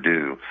by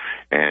Purdue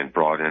and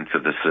brought into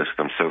the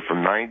system. So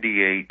from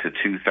 98 to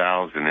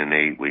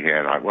 2008, we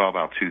had,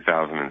 about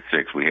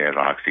 2006, we had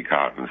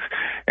OxyContins.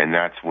 And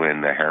that's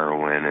when the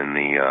heroin and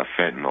the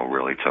fentanyl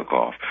really took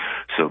off.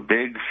 So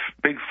Big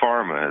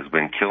Pharma has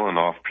been killing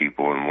off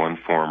people in one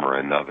form or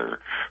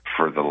another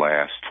for the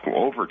last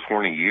over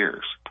 20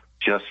 years.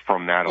 Just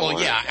from that alone.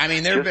 Well, yeah, I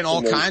mean, there have been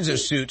all kinds of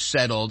suits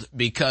settled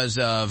because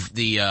of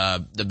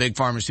the big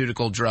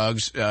pharmaceutical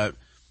drugs,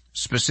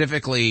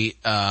 specifically,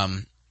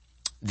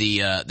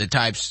 the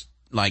types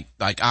like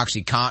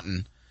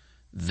OxyContin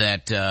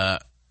that,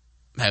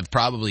 have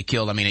probably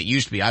killed. I mean, it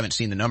used to be, I haven't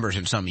seen the numbers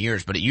in some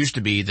years, but it used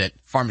to be that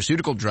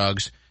pharmaceutical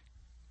drugs,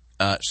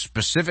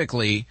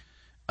 specifically,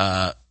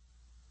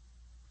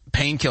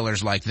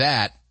 painkillers like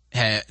that,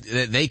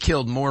 they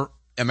killed more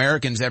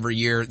Americans every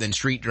year than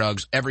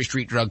every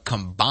street drug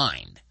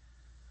combined.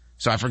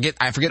 So I forget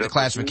the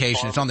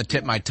classification. It's on the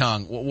tip of my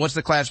tongue. What's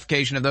the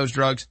classification of those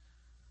drugs?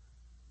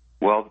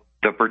 Well,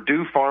 the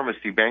Purdue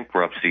Pharmacy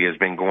bankruptcy has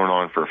been going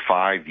on for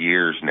 5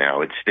 years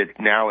now. It's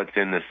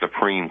in the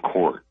Supreme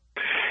Court.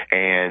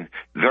 And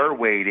they're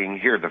waiting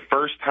here the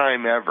first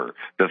time ever.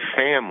 The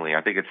family,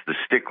 I think it's the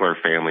Stickler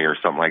family or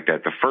something like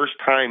that. The first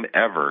time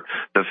ever,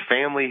 the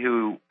family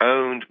who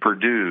owned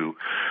Purdue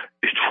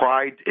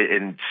tried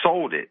and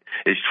sold it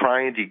is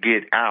trying to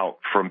get out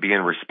from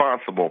being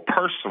responsible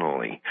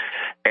personally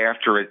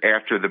after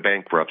the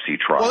bankruptcy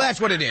trial. Well,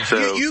 that's what it is.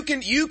 So, you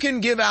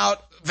can give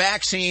out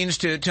vaccines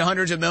to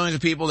hundreds of millions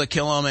of people that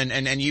kill them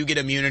and you get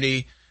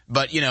immunity.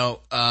 But,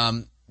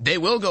 they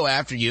will go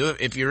after you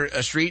if you're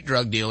a street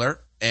drug dealer,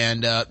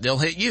 and they'll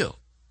hit you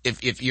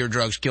if your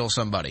drugs kill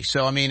somebody.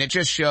 So, I mean, it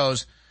just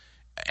shows,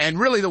 and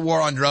really the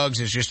war on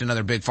drugs is just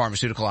another big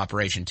pharmaceutical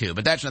operation too,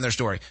 but that's another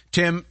story.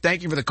 Tim,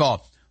 thank you for the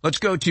call. Let's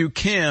go to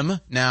Kim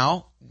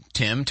now.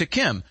 Tim to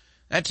Kim.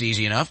 That's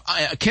easy enough.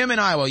 Kim in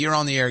Iowa, you're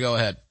on the air. Go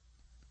ahead.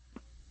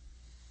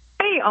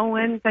 Hey,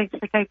 Owen. Thanks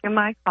for taking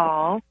my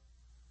call.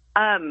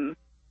 So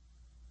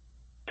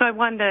I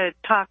wanted to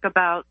talk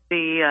about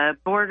the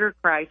border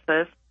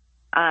crisis.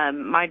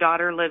 My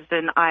daughter lives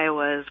in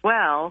Iowa as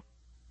well,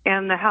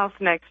 and the house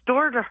next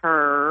door to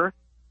her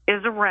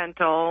is a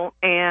rental,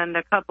 and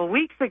a couple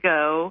weeks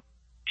ago,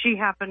 she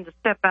happened to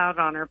step out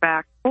on her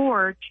back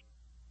porch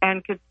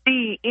and could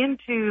see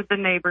into the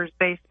neighbor's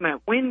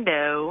basement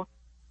window,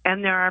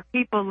 and there are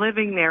people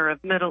living there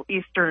of Middle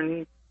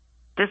Eastern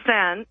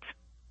descent.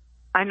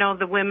 I know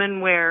the women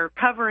wear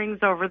coverings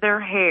over their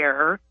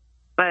hair,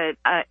 but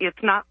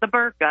it's not the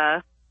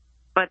burqa,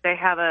 but they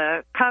have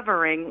a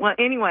covering. Well,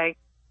 anyway,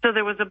 so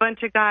there was a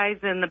bunch of guys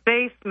in the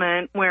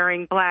basement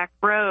wearing black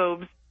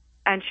robes,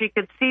 and she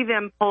could see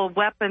them pull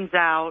weapons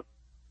out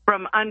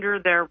from under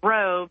their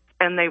robes,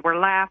 and they were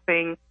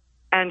laughing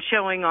and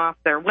showing off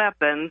their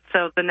weapons.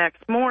 So the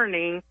next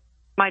morning,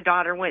 my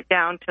daughter went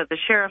down to the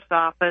sheriff's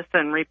office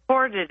and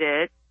reported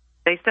it.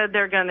 They said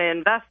they're going to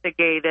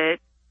investigate it,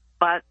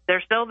 but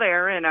they're still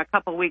there, and a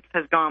couple weeks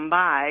has gone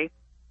by.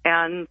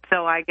 And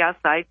so I guess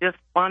I just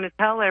want to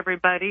tell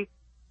everybody,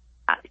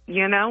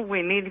 you know,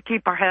 we need to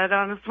keep our head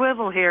on a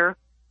swivel here.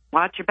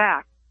 Watch your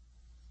back.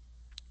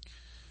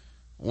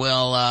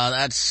 Well,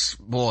 that's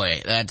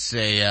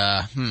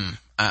a,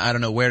 I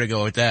don't know where to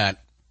go with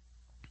that.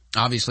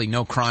 Obviously,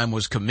 no crime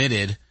was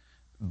committed,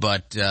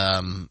 but,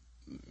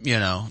 you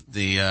know,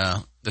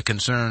 the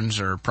concerns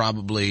are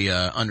probably,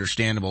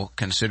 understandable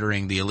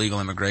considering the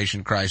illegal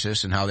immigration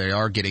crisis and how they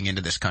are getting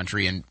into this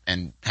country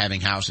and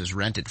having houses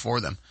rented for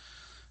them.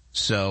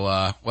 So,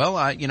 I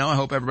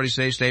hope everybody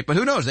stays safe, but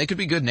who knows? They could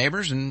be good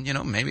neighbors and, you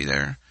know, maybe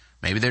they're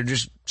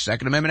just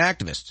Second Amendment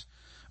activists.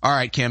 All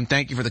right, Kim,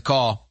 thank you for the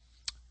call.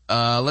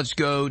 Let's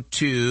go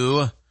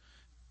to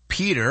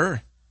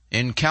Peter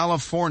in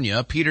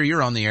California. Peter,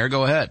 you're on the air.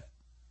 Go ahead.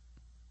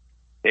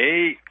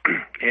 Hey,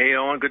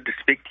 Owen. Good to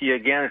speak to you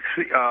again.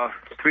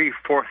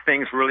 3-4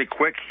 things really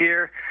quick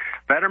here.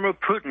 Vladimir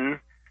Putin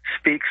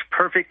speaks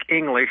perfect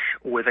English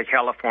with a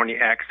California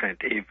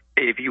accent,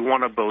 if you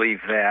want to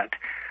believe that.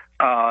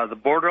 The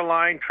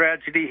borderline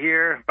tragedy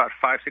here, about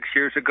 5-6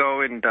 years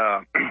ago in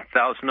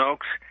Thousand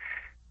Oaks,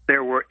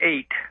 there were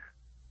 8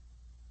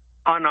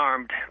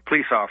 unarmed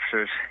police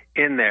officers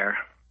in there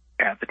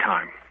at the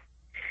time.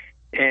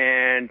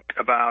 And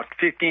about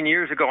 15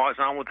 years ago, I was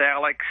on with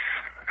Alex.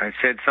 I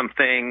said some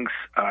things.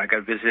 I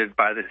got visited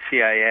by the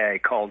CIA. I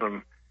called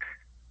him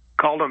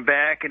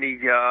back, and he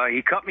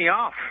cut me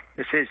off.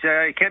 He says,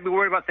 "You can't be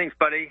worried about things,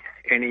 buddy."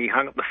 And he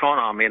hung up the phone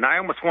on me. And I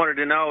almost wanted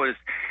to know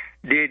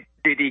did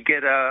he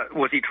get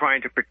was he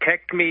trying to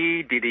protect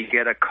me? Did he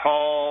get a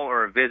call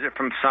or a visit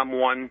from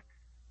someone?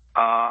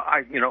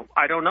 I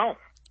don't know.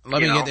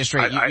 Let me get this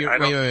straight.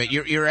 Wait.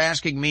 You're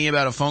asking me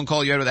about a phone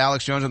call you had with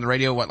Alex Jones on the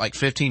radio, like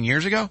 15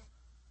 years ago?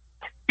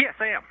 Yes,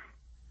 I am.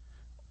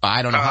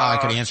 I don't know how I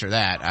could answer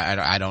that.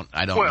 I don't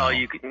well,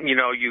 know.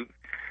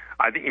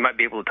 I think you might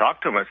be able to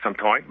talk to him at some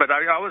point. But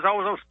I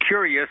was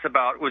curious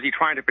about, was he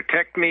trying to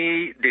protect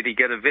me? Did he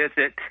get a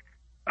visit?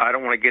 I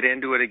don't want to get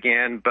into it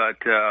again,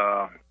 but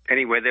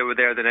anyway, they were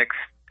there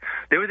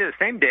the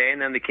same day, and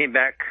then they came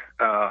back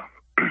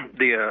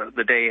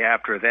the day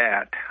after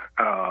that.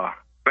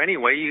 But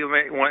anyway, you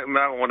might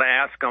want to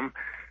ask them.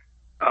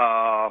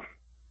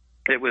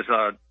 It was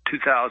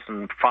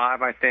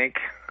 2005, I think.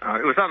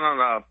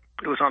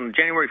 It was on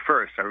January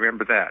 1st. I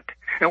remember that.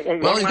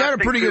 Well, he's got a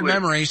pretty good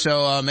memory,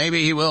 so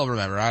maybe he will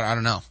remember. I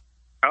don't know.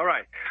 All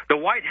right. The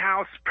White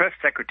House press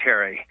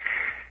secretary,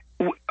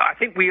 I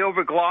think we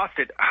overglossed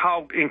it,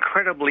 how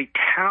incredibly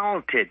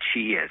talented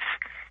she is.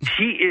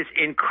 She is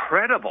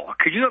incredible.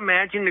 Could you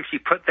imagine if she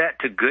put that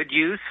to good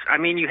use? I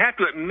mean, you have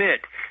to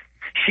admit,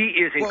 she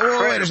is incredibly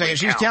talented. Wait a second.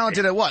 She's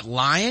talented at what?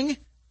 Lying?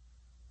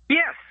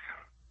 Yes.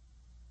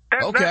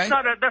 Okay. That's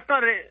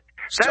not a...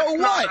 So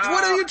what?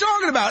 What are you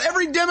talking about?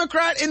 Every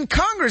Democrat in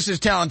Congress is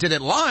talented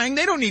at lying.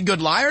 They don't need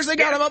good liars. They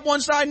got them up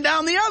one side and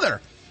down the other.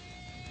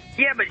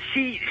 Yeah, but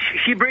she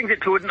brings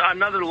it to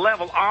another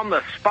level on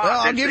the spot.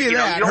 Well, I'll give you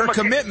that.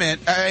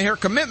 Her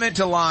commitment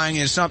to lying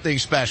is something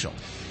special.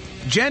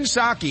 Jen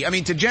Psaki,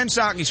 to Jen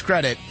Psaki's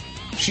credit,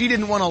 she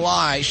didn't want to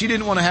lie. She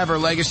didn't want to have her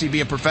legacy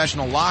be a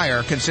professional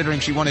liar, considering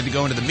she wanted to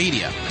go into the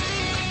media.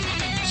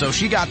 So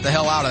she got the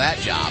hell out of that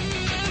job.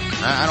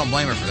 I don't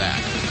blame her for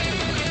that.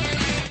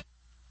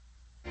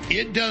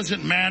 It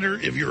doesn't matter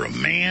if you're a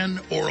man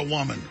or a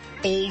woman,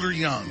 old or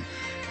young.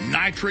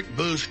 Nitric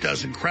Boost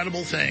does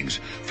incredible things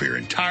for your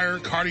entire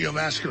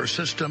cardiovascular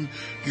system,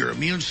 your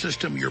immune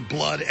system, your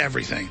blood,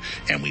 everything.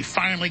 And we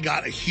finally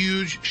got a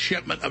huge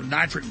shipment of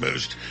Nitric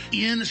Boost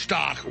in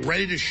stock,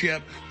 ready to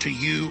ship to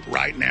you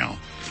right now.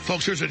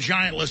 Folks, there's a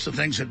giant list of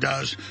things it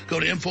does. Go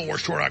to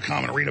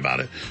InfoWarsStore.com and read about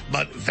it.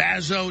 But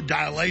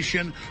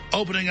vasodilation,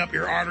 opening up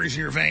your arteries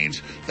and your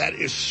veins, that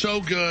is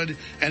so good,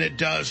 and it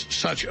does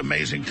such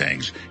amazing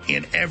things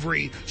in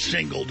every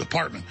single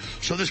department.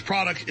 So this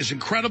product is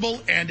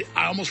incredible, and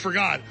I almost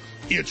forgot,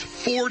 it's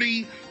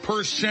 40%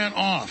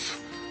 off.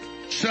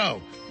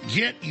 So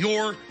get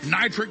your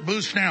Nitric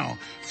Boost now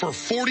for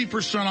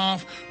 40%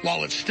 off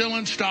while it's still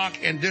in stock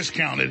and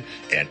discounted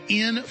at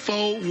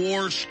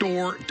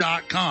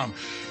InfoWarsStore.com.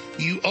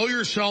 You owe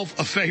yourself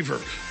a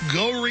favor.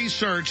 Go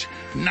research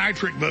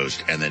Nitric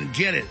Boost and then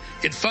get it.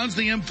 It funds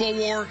the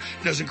InfoWar. It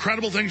does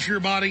incredible things for your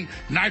body.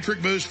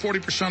 Nitric Boost,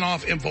 40%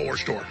 off, InfoWars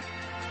Store.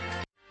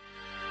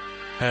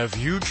 Have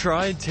you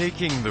tried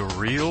taking the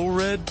real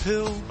red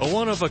pill? A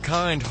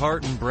one-of-a-kind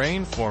heart and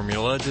brain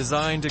formula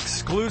designed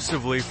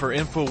exclusively for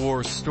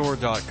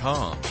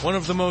InfoWarsStore.com. One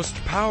of the most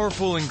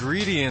powerful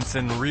ingredients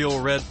in Real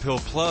Red Pill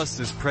Plus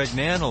is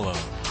pregnenolone.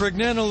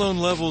 Pregnenolone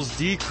levels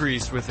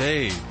decrease with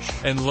age,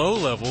 and low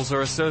levels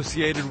are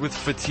associated with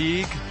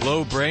fatigue,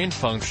 low brain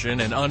function,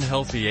 and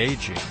unhealthy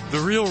aging.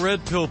 The Real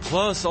Red Pill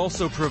Plus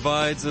also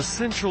provides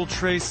essential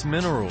trace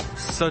minerals,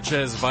 such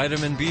as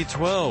vitamin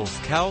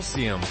B12,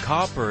 calcium,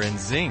 copper, and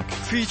zinc,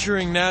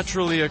 featuring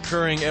naturally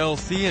occurring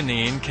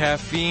L-theanine,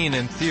 caffeine,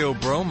 and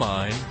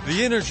theobromine.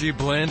 The energy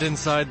blend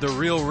inside the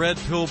Real Red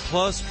Pill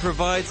Plus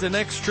provides an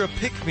extra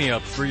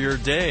pick-me-up for your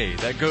day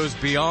that goes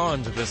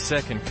beyond the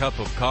second cup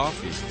of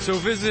coffee. So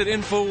visit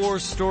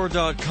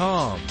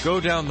InfoWarsStore.com,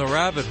 go down the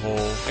rabbit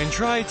hole, and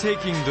try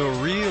taking the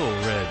real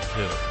red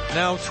pill.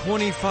 Now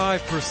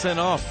 25%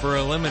 off for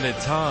a limited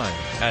time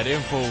at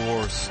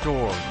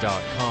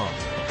InfoWarsStore.com.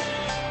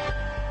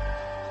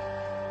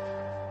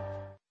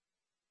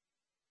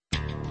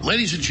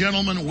 Ladies and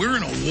gentlemen, we're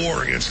in a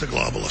war against the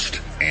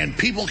globalist, and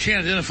people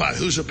can't identify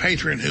who's a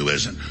patriot and who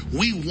isn't.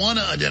 We want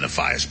to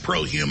identify as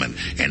pro-human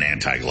and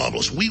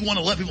anti-globalist. We want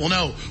to let people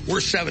know we're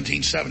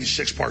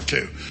 1776 Part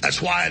 2. That's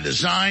why I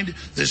designed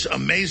this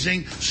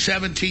amazing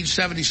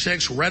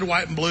 1776 red,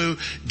 white, and blue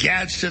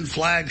Gadsden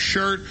flag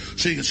shirt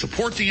so you can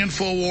support the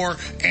InfoWar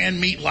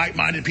and meet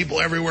like-minded people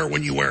everywhere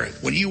when you wear it.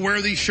 When you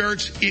wear these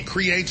shirts, it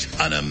creates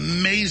an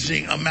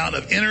amazing amount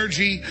of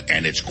energy,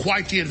 and it's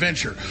quite the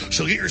adventure.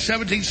 So get your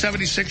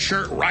 1776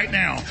 shirt right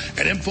now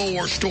at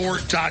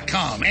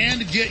InfoWarsStore.com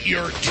and get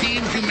your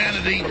Team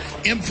Humanity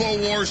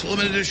InfoWars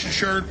limited edition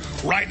shirt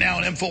right now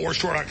at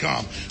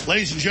InfoWarsStore.com.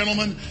 Ladies and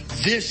gentlemen,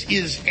 this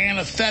is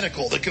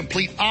antithetical, the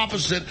complete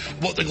opposite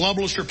of what the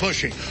globalists are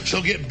pushing.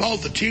 So get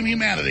both the Team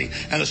Humanity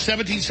and the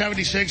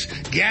 1776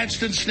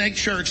 Gadsden Snake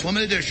shirts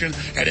limited edition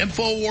at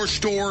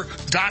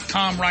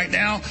InfoWarsStore.com right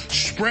now.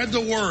 Spread the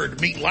word,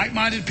 meet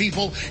like-minded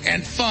people,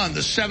 and fund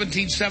the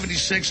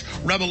 1776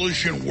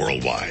 revolution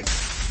worldwide.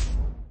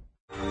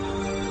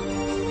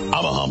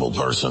 I'm a humble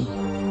person,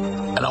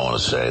 and I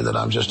want to say that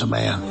I'm just a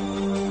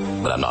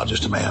man, but I'm not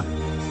just a man.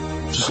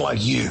 Just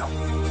like you,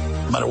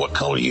 no matter what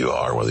color you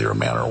are, whether you're a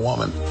man or a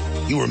woman,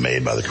 you were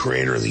made by the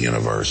creator of the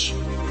universe,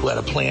 who had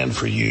a plan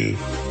for you,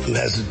 who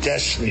has a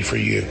destiny for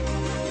you.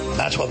 And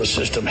that's why the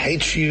system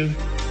hates you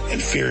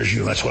and fears you,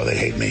 and that's why they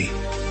hate me.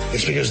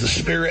 It's because the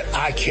spirit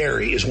I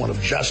carry is one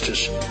of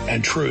justice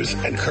and truth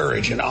and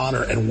courage and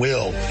honor and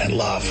will and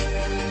love.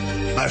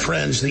 My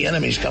friends, the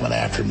enemy's coming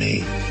after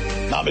me,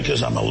 not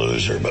because I'm a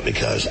loser, but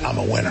because I'm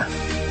a winner.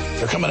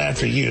 They're coming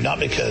after you, not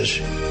because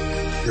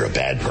you're a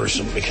bad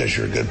person, because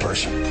you're a good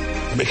person,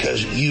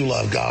 because you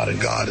love God and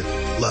God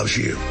loves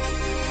you.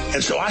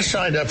 And so I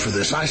signed up for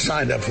this. I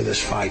signed up for this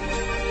fight.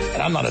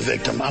 And I'm not a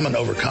victim. I'm an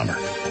overcomer.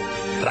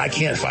 But I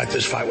can't fight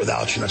this fight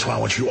without you. That's why I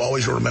want you to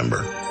always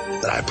remember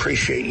that I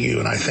appreciate you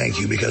and I thank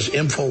you, because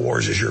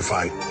InfoWars is your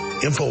fight.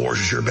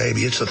 InfoWars is your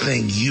baby. It's the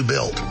thing you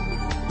built.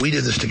 We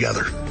did this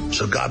together.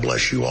 So God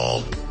bless you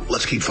all.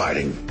 Let's keep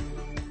fighting.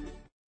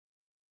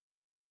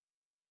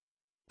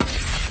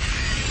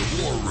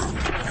 War Room.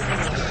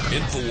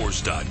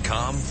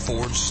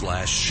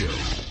 Infowars.com/show.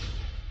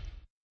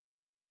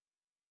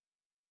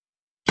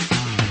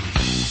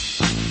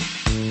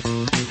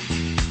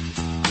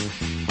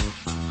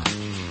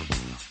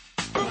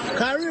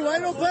 Kyrie, why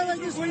don't play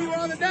like this when you were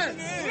on the deck?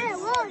 Yeah,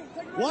 why?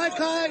 Why,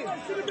 Kai?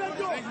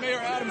 Thank Mayor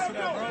Adams for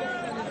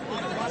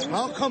that,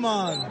 bro. Oh, come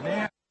on,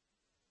 man.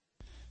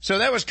 So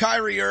that was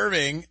Kyrie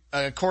Irving,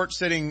 a fan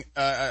sitting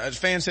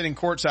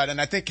courtside, and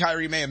I think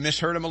Kyrie may have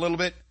misheard him a little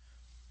bit.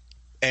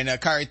 And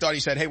Kyrie thought, he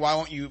said, hey, why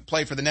won't you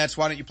play for the Nets?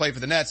 Why don't you play for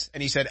the Nets?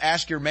 And he said,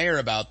 ask your mayor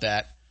about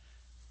that.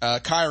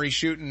 Kyrie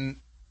shooting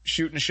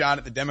a shot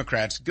at the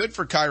Democrats. Good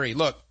for Kyrie.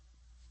 Look,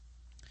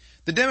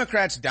 the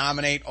Democrats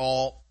dominate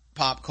all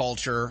pop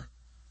culture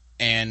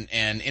and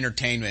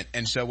entertainment.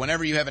 And so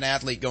whenever you have an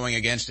athlete going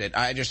against it,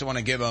 I just want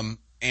to give them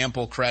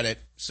ample credit.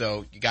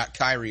 So you got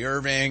Kyrie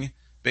Irving,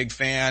 big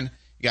fan.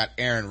 You got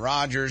Aaron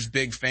Rodgers,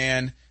 big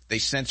fan. They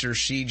censor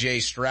C.J.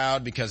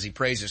 Stroud because he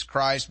praises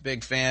Christ,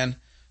 big fan.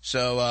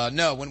 So,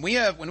 no, when we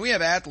have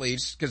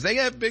athletes, cause they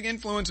have big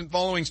influence and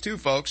followings too,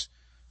 folks.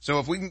 So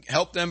if we can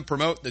help them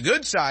promote the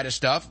good side of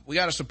stuff, we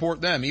gotta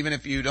support them, even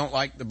if you don't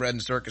like the bread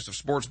and circus of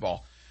sports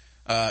ball.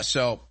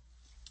 So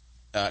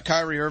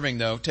Kyrie Irving,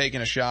 though,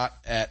 taking a shot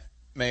at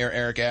Mayor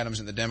Eric Adams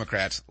and the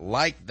Democrats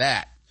like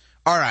that.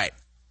 All right.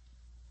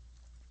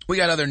 We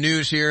got other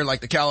news here,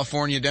 like the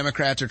California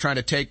Democrats are trying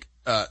to take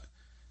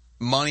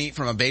money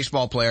from a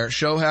baseball player,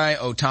 Shohei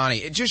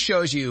Ohtani. It just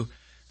shows you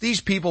these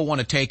people want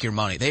to take your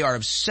money. They are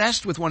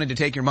obsessed with wanting to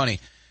take your money.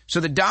 So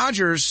the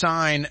Dodgers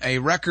sign a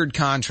record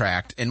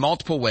contract in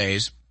multiple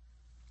ways,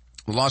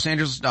 the Los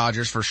Angeles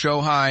Dodgers, for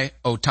Shohei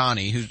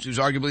Ohtani, who's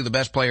arguably the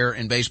best player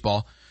in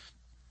baseball.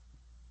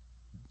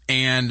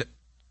 And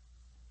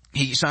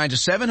he signs a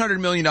 $700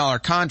 million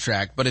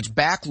contract, but it's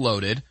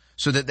backloaded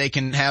so that they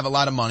can have a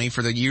lot of money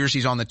for the years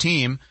he's on the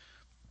team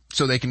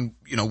so they can,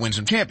 win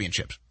some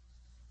championships.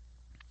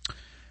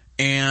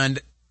 And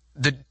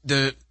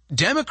the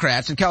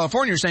Democrats in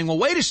California are saying, well,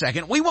 wait a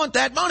second, we want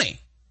that money.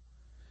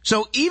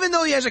 So even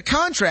though he has a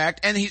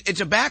contract and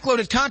it's a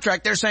backloaded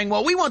contract, they're saying,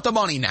 well, we want the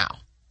money now.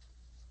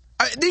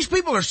 These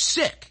people are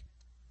sick.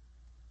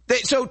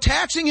 So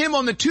taxing him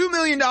on the $2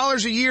 million a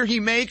year he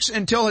makes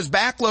until his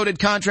backloaded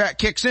contract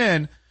kicks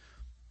in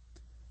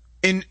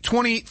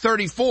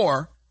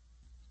 2034,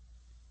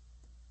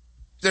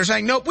 they're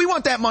saying, nope, we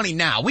want that money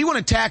now. We want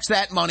to tax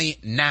that money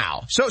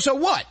now. So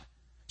what?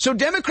 So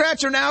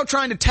Democrats are now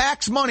trying to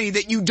tax money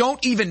that you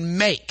don't even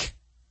make.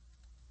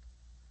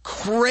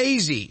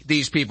 Crazy,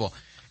 these people.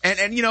 And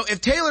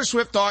if Taylor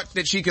Swift thought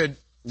that she could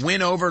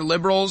win over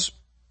liberals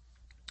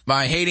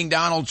by hating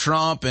Donald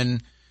Trump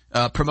and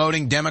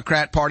promoting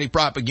Democrat Party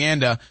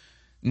propaganda,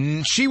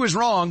 she was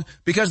wrong,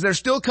 because they're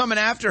still coming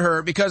after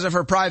her because of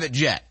her private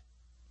jet.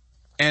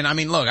 And I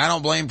mean, look, I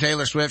don't blame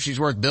Taylor Swift. She's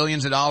worth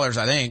billions of dollars,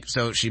 I think.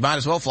 So she might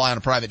as well fly on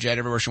a private jet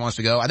everywhere she wants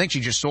to go. I think she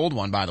just sold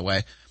one, by the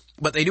way.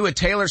 But they do a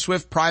Taylor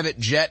Swift private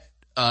jet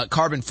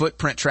carbon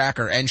footprint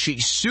tracker, and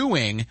she's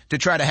suing to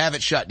try to have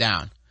it shut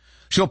down.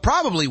 She'll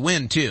probably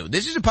win, too.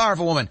 This is a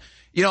powerful woman.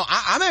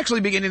 I'm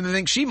actually beginning to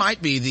think she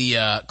might be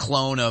the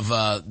clone of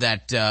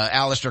that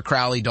Aleister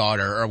Crowley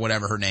daughter, or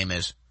whatever her name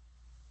is.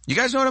 You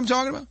guys know what I'm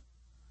talking about?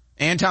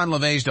 Anton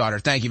LaVey's daughter.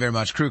 Thank you very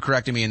much. Crew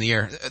correcting me in the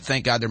air.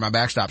 Thank God they're my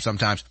backstop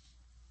sometimes.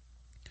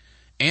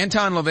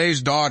 Anton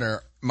LaVey's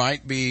daughter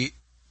might be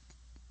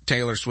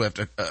Taylor Swift,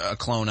 a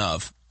clone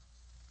of.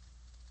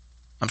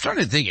 I'm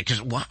starting to think it,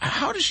 because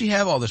how does she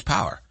have all this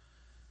power?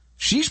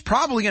 She's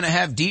probably going to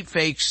have deep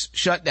fakes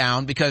shut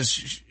down,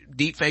 because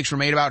deep fakes were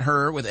made about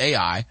her with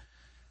AI.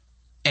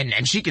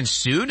 And she can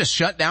sue to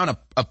shut down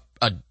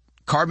a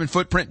carbon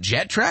footprint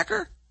jet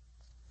tracker?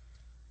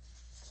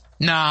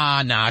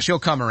 Nah, she'll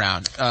come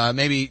around.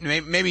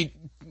 Maybe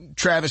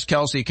Travis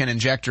Kelce can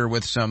inject her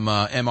with some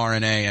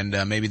mRNA,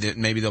 and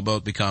maybe they'll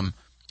both become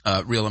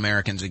real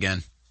Americans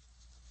again.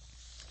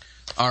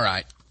 All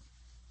right.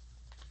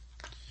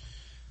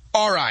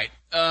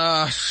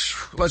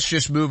 Let's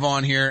just move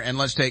on here, and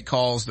let's take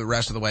calls the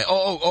rest of the way.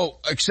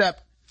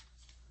 Except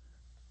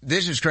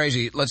this is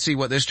crazy. Let's see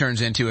what this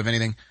turns into, if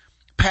anything.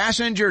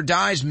 Passenger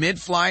dies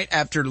mid-flight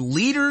after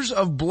liters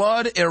of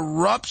blood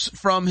erupts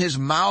from his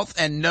mouth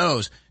and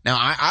nose. Now,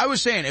 I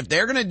was saying, if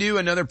they're going to do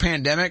another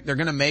pandemic, they're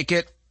going to make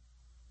it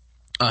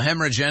a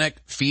hemorrhagic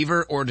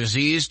fever or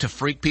disease to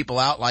freak people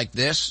out like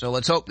this. So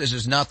let's hope this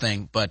is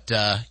nothing, but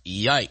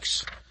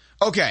yikes.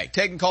 Okay,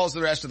 taking calls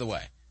the rest of the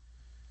way.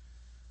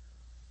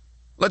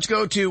 Let's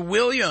go to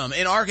William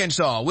in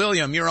Arkansas.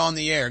 William, you're on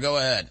the air. Go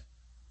ahead.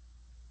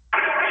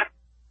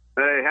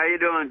 Hey, how you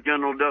doing,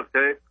 General Duct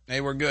Tape?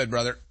 Hey, we're good,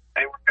 brother.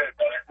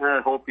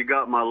 I hope you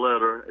got my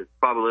letter. It's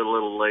probably a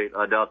little late.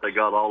 I doubt they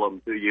got all of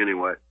them to you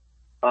anyway.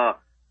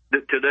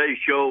 Today's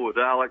show with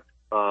Alex,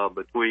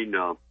 between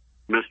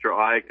Mr.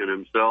 Ike and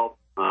himself,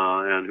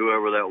 and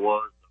whoever that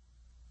was,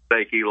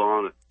 fake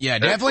Elon. Yeah,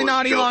 definitely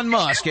not Elon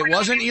Musk. It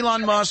wasn't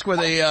Elon Musk with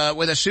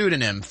a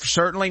pseudonym.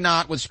 Certainly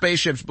not with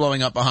spaceships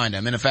blowing up behind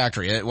him in a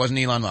factory. It wasn't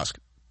Elon Musk.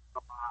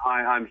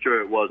 I'm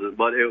sure it wasn't,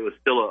 but it was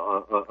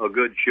still a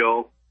good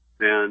show.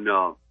 And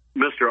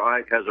Mr.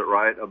 Ike has it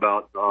right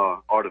about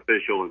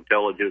artificial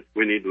intelligence.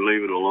 We need to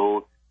leave it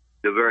alone.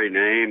 The very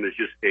name is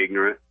just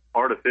ignorant.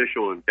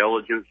 Artificial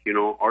intelligence,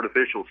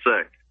 artificial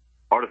sex,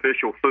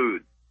 artificial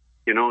food.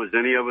 Is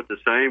any of it the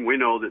same? We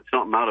know that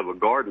something out of a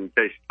garden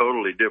tastes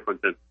totally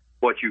different than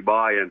what you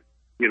buy in,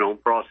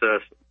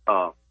 processed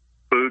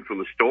food from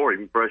the store,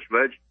 even fresh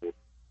vegetables.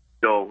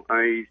 So,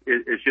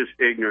 it's just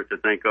ignorant to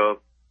think of.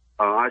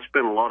 I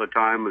spent a lot of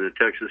time in the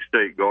Texas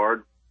State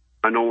Guard.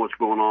 I know what's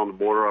going on the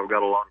border. I've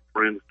got a lot of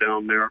friends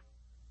down there.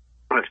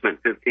 I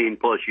spent 15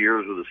 plus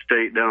years with the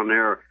state down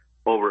there,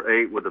 over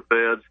 8 with the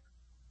feds.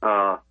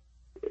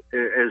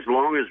 As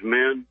long as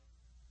men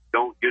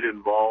don't get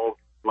involved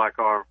like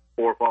our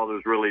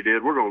forefathers really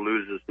did, we're going to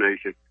lose this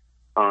nation.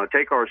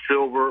 Take our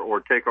silver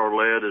or take our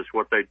lead is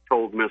what they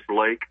told Miss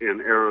Lake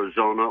in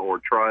Arizona, or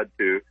tried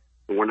to.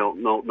 We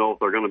don't know if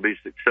they're going to be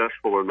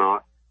successful or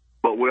not.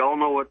 But we all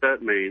know what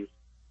that means.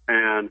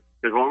 And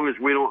as long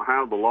as we don't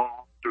have the law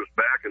officers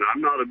back, and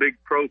I'm not a big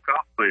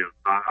pro-cop fan.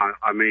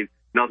 I mean,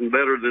 nothing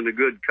better than a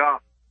good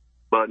cop,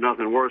 but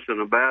nothing worse than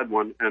a bad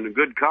one. And the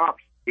good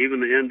cops,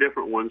 even the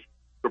indifferent ones,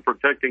 are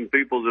protecting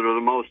people that are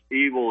the most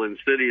evil,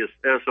 insidious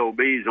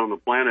SOBs on the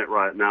planet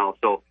right now.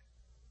 So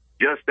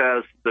just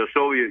as the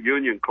Soviet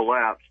Union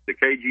collapsed, the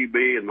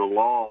KGB and the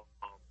law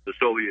of the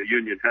Soviet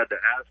Union had to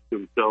ask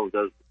themselves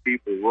as the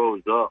people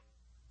rose up,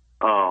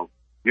 are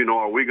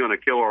we going to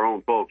kill our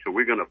own folks? Are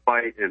we going to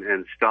fight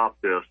and stop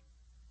this?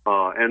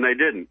 And they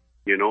didn't,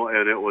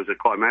 and it was a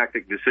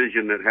climactic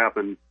decision that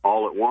happened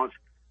all at once.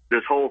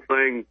 This whole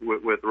thing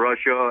with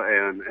Russia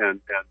and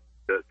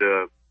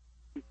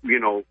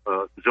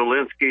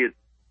Zelensky,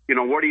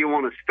 where do you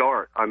want to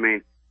start? I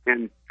mean,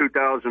 in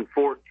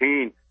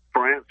 2014,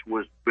 France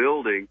was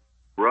building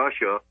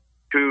Russia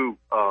 2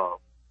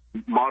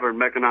 modern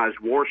mechanized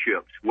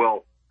warships.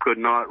 Well, could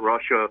not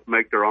Russia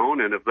make their own?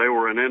 And if they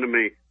were an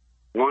enemy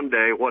one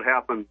day, what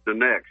happens the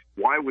next?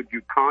 Why would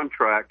you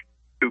contract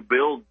to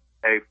build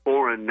a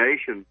foreign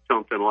nation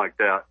something like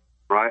that,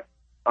 right?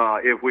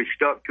 If we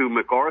stuck to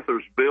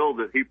MacArthur's bill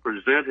that he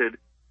presented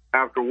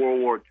after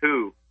World War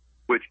II,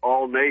 which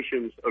all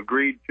nations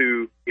agreed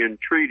to in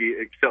treaty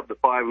except the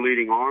 5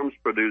 leading arms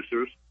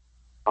producers,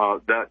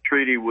 that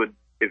treaty would,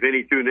 if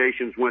any 2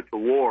 nations went to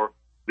war,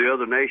 the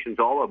other nations,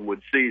 all of them,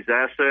 would seize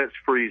assets,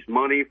 freeze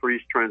money,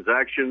 freeze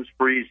transactions,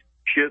 freeze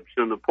ships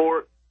in the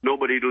port.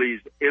 Nobody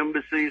leaves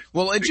embassies.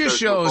 Well, it just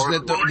shows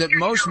that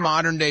most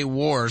modern day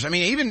wars,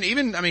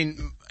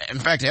 in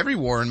fact, every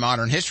war in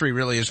modern history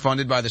really is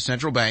funded by the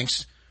central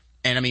banks.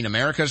 And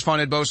America's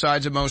funded both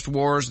sides of most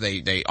wars.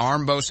 They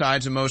arm both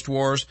sides of most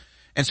wars.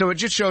 And so it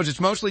just shows it's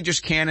mostly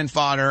just cannon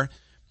fodder.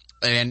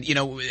 And,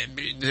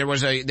 there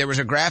was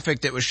a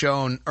graphic that was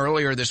shown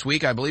earlier this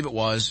week, I believe it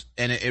was,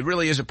 and it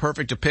really is a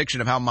perfect depiction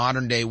of how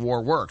modern day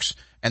war works.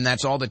 And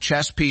that's all the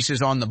chess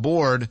pieces on the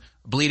board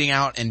bleeding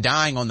out and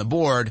dying on the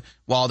board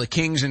while the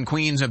kings and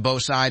queens of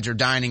both sides are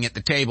dining at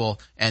the table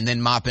and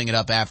then mopping it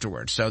up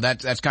afterwards. So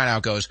that's kind of how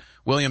it goes.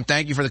 William,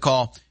 thank you for the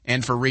call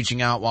and for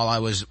reaching out while I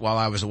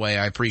was away.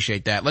 I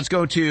appreciate that. Let's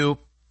go to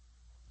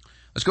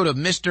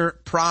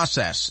Mr.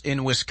 Process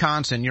in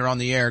Wisconsin. You're on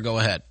the air. Go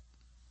ahead.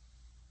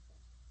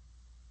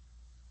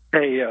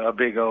 Hey,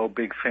 big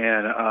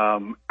fan.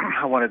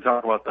 I want to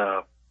talk about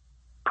the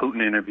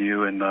Putin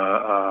interview and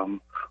the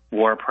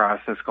war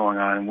process going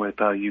on with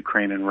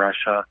Ukraine and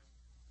Russia.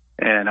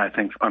 And I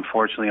think,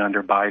 unfortunately,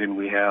 under Biden,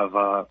 we have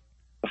the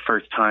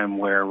first time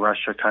where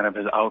Russia kind of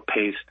has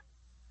outpaced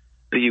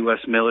the U.S.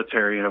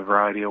 military in a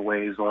variety of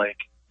ways. Like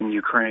in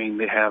Ukraine,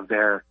 they have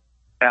their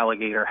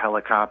Alligator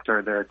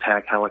helicopter, their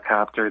attack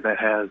helicopter that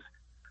has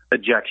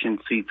ejection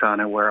seats on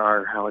it where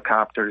our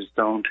helicopters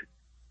don't.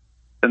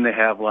 Then they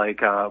have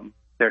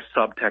their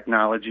sub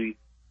technology,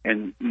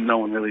 and no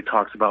one really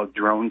talks about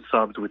drone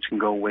subs, which can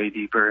go way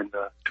deeper in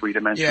the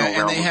 3-dimensional realm.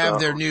 Yeah, and they have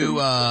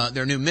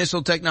their new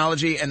missile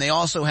technology, and they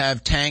also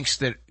have tanks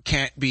that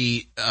can't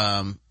be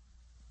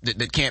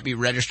that can't be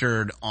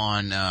registered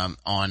on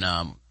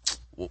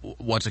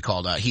what's it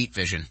called, heat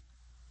vision.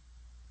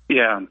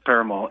 Yeah, and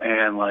thermal,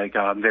 and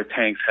their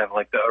tanks have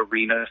the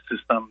Arena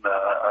system,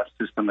 a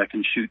system that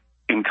can shoot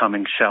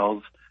incoming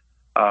shells,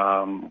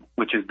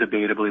 which is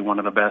debatably one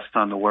of the best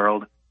on the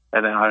world.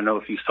 And then I don't know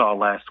if you saw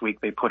last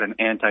week, they put an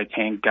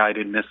anti-tank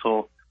guided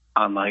missile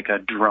on a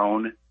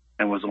drone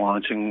and was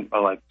launching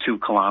 2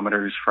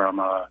 kilometers from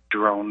a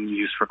drone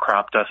used for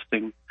crop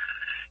dusting.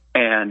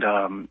 And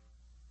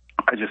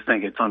I just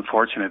think it's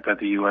unfortunate that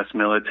the U.S.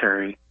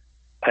 military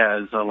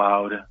has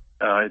allowed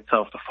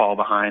itself to fall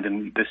behind,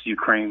 and this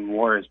Ukraine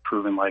war is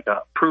proven like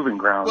a proving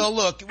ground. Well,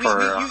 look,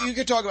 you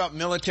could talk about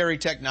military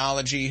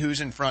technology,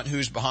 who's in front,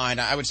 who's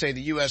behind. I would say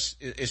the U.S.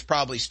 is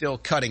probably still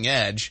cutting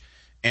edge.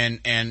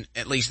 And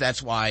at least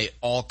that's why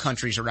all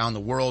countries around the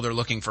world are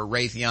looking for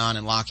Raytheon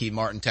and Lockheed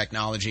Martin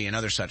technology and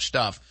other such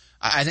stuff.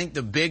 I think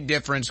the big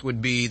difference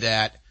would be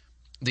that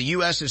the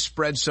U.S. is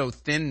spread so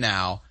thin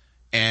now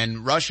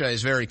and Russia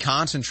is very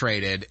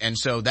concentrated. And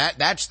so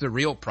that's the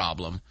real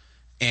problem.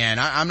 And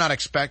I'm not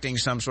expecting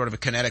some sort of a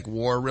kinetic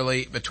war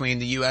really between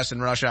the U.S.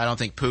 and Russia. I don't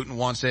think Putin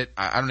wants it.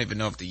 I don't even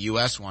know if the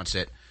U.S. wants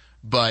it.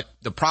 But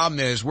the problem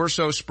is we're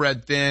so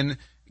spread thin,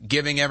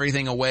 giving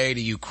everything away to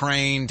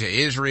Ukraine, to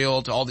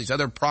Israel, to all these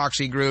other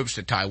proxy groups,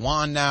 to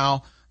Taiwan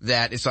now,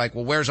 that it's like,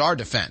 well, where's our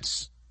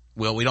defense?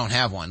 Well, we don't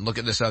have one. Look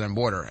at the southern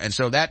border. And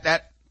so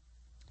that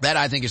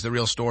I think is the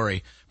real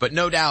story. But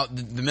no doubt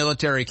the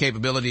military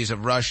capabilities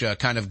of Russia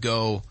kind of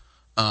go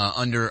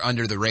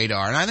under the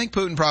radar. And I think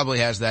Putin probably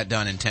has that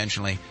done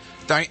intentionally.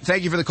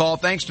 Thank you for the call.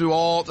 Thanks to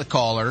all the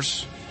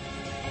callers.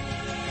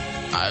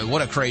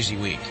 What a crazy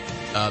week.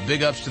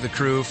 Big ups to the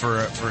crew for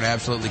an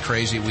absolutely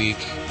crazy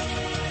week.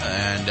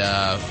 And,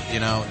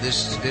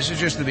 this is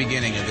just the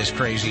beginning of this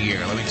crazy year.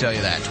 Let me tell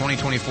you that.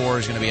 2024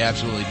 is going to be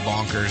absolutely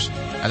bonkers.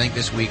 I think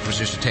this week was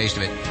just a taste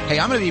of it. Hey,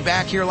 I'm going to be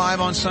back here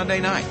live on Sunday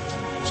night.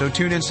 So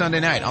tune in Sunday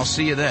night. I'll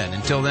see you then.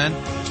 Until then,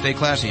 stay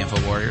classy, Info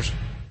Warriors.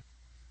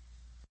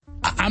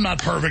 I'm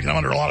not perfect. I'm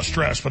under a lot of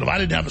stress. But if I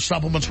didn't have the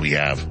supplements we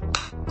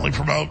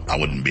promote, I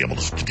wouldn't be able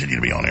to continue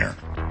to be on air.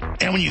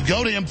 And when you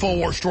go to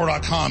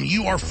InfoWarsStore.com,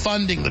 you are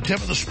funding the tip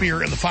of the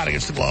spear in the fight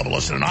against the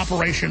globalists in an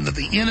operation that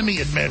the enemy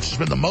admits has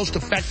been the most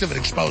effective at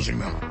exposing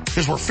them.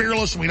 Because we're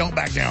fearless and we don't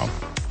back down.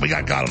 We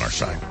got God on our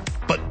side.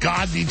 but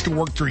God needs to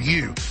work through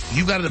you.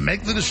 You've got to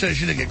make the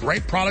decision to get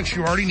great products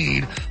you already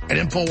need at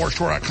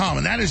InfoWarsStore.com,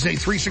 and that is a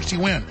 360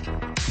 win.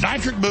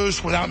 Nitric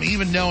Boost, without me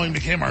even knowing,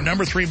 became our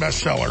number 3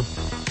 bestseller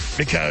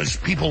because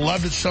people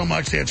loved it so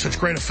much. They had such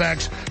great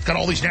effects. It's got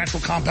all these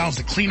natural compounds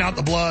that clean out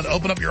the blood,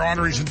 open up your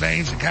arteries and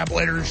veins and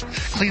capillaries,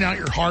 clean out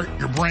your heart,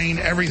 your brain,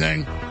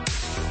 everything.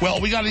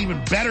 Well, we got an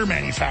even better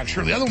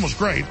manufacturer. The other one was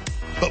great,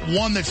 but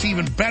one that's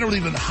even better with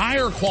even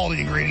higher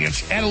quality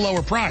ingredients at a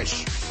lower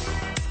price.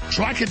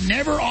 So I could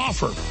never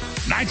offer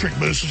Nitric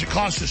Boost as it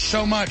costs us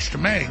so much to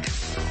make.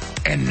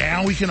 And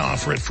now we can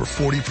offer it for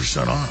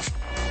 40% off.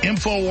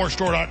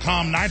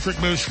 InfoWarsStore.com,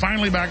 Nitric Boost,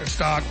 finally back in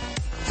stock.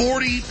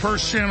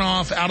 40%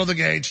 off out of the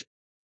gates.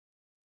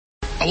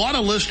 A lot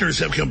of listeners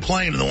have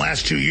complained in the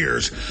last 2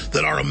 years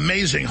that our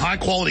amazing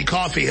high-quality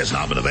coffee has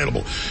not been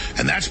available.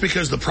 And that's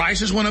because the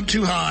prices went up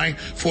too high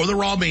for the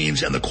raw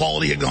beans and the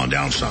quality had gone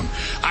down some.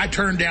 I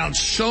turned down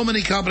so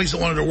many companies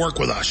that wanted to work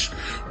with us.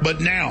 But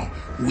now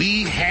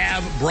we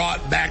have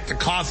brought back the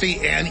coffee,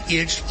 and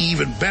it's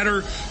even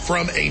better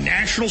from a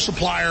national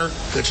supplier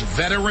that's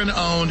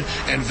veteran-owned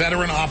and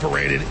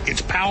veteran-operated.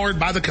 It's powered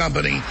by the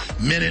company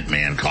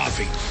Minuteman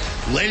Coffee.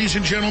 Ladies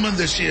and gentlemen,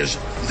 this is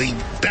the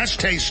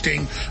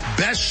best-tasting,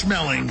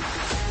 best-smelling,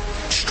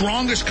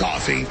 strongest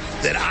coffee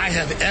that I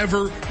have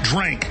ever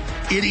drank.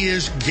 It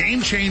is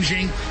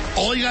game-changing.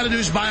 All you got to do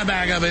is buy a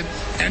bag of it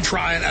and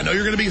try it. I know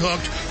you're going to be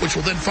hooked, which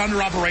will then fund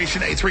your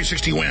Operation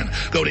A360 Win.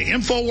 Go to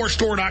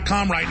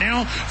InfoWarsStore.com right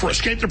now for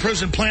Escape the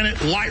Prison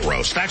Planet Light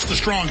Roast. That's the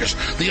strongest.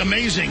 The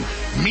amazing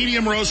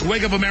Medium Roast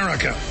Wake Up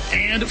America.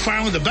 And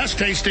finally, the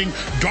best-tasting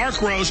Dark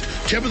Roast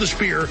Tip of the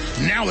Spear,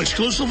 now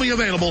exclusively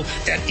available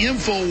at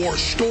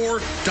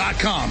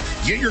InfoWarsStore.com.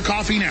 Get your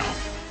coffee now.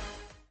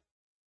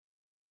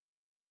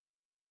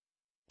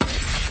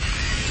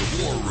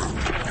 The War Room.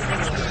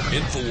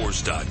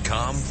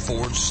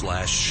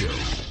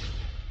 InfoWars.com/show.